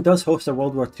 If anyone does host a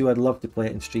World War II, I'd love to play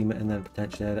it and stream it and then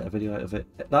potentially edit a video out of it.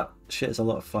 That shit is a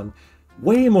lot of fun.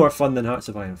 Way more fun than Hearts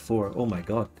of Iron 4. Oh my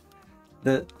god.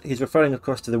 He's referring, of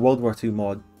course, to the World War II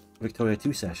mod Victoria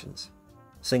 2 sessions.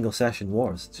 Single session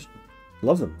wars. Just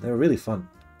love them. They were really fun.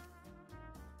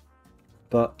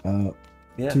 But,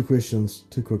 yeah. 2 questions,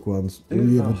 2 quick ones. Will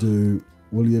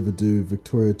you ever do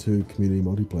Victoria 2 community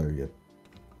multiplayer again?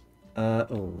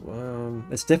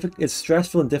 It's difficult. It's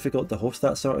stressful and difficult to host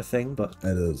that sort of thing, but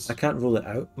it is. I can't rule it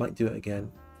out. Might do it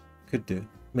again. Could do.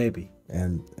 Maybe.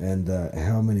 And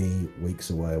how many weeks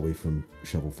away are we from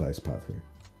Shovel Face Part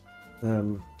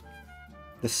 3?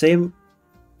 The same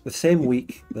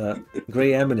week that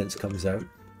Grey Eminence comes out.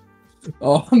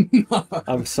 Oh no!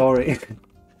 I'm sorry,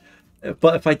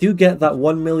 but if I do get that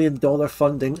 $1 million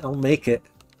funding, I'll make it.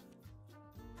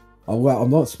 Oh well,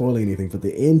 I'm not spoiling anything, but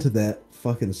the end to that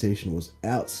fucking session was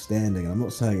outstanding. I'm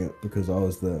not saying it because I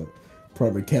was the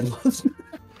primary catalyst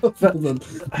of the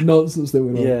nonsense that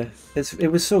went on. Yeah,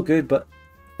 it was so good, but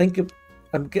I think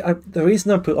the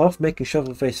reason I put off making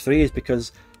Shovel Face 3 is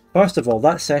because, first of all,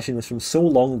 that session was from so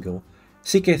long ago.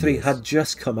 CK3 had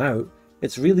just come out.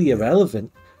 It's really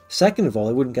irrelevant. Second of all,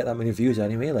 it wouldn't get that many views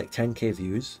anyway, like 10k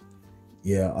views.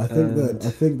 Yeah, I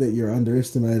think that you're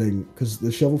underestimating, because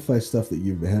the Shovel Face stuff that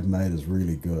you have made is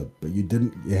really good, but you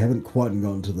haven't quite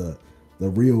gotten to the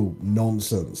real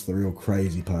nonsense, the real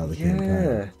crazy part of the campaign.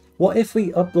 Yeah. What if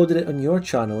we uploaded it on your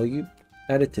channel, or you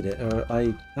edited it, or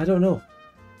I don't know.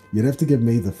 You'd have to give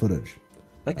me the footage.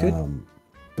 I could.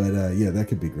 Yeah, that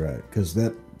could be great, because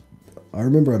I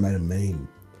remember I made a meme,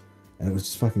 and it was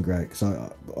just fucking great.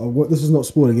 Because this is not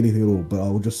spoiling anything at all, but I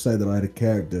will just say that I had a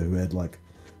character who had like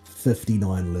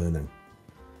 59 learning,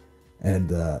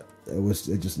 and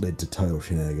it just led to total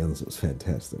shenanigans. It was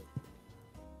fantastic.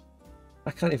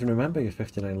 I can't even remember your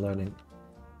 59 learning.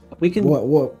 We can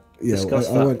discuss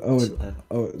that.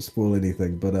 I won't spoil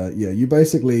anything, but yeah, you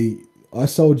basically, I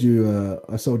sold you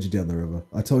down the river.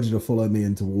 I told you to follow me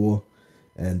into war,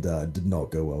 and did not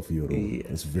go well for you at all. Yeah.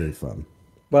 It's very fun.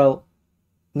 Well,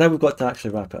 now we've got to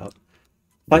actually wrap it up.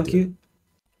 Thank you.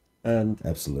 And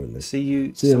absolutely. See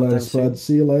you later, Spud.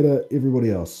 See you later,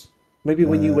 everybody else. Maybe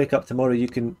when you wake up tomorrow, you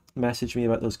can message me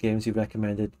about those games you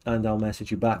recommended, and I'll message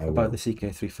you back about the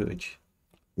CK3 footage.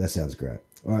 That sounds great.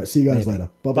 All right, see you guys later.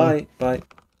 Bye-bye. Bye.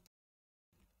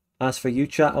 As for you,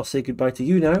 chat, I'll say goodbye to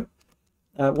you now.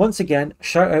 Once again,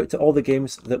 shout out to all the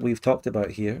games that we've talked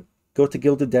about here. Go to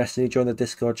Gilded Destiny, join the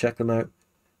Discord, check them out.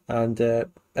 And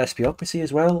Espiocracy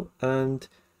as well. And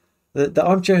the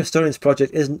Armchair Historians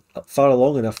project isn't far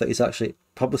along enough that he's actually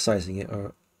publicising it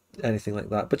or anything like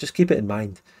that. But just keep it in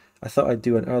mind. I thought I'd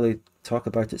do an early talk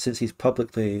about it since he's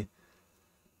publicly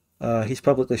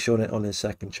shown it on his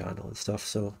second channel and stuff.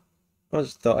 So I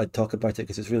just thought I'd talk about it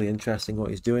because it's really interesting what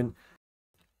he's doing.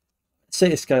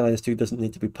 City Skylines 2 doesn't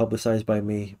need to be publicised by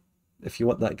me. If you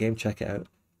want that game, check it out.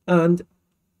 And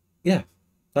yeah,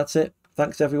 that's it.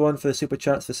 Thanks everyone for the super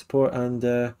chats, the support,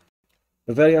 and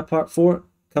Bavaria Part 4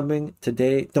 coming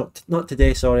today. No, not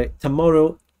today, sorry.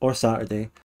 Tomorrow or Saturday.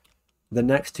 The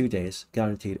next 2 days,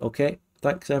 guaranteed. Okay,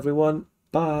 thanks everyone.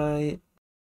 Bye.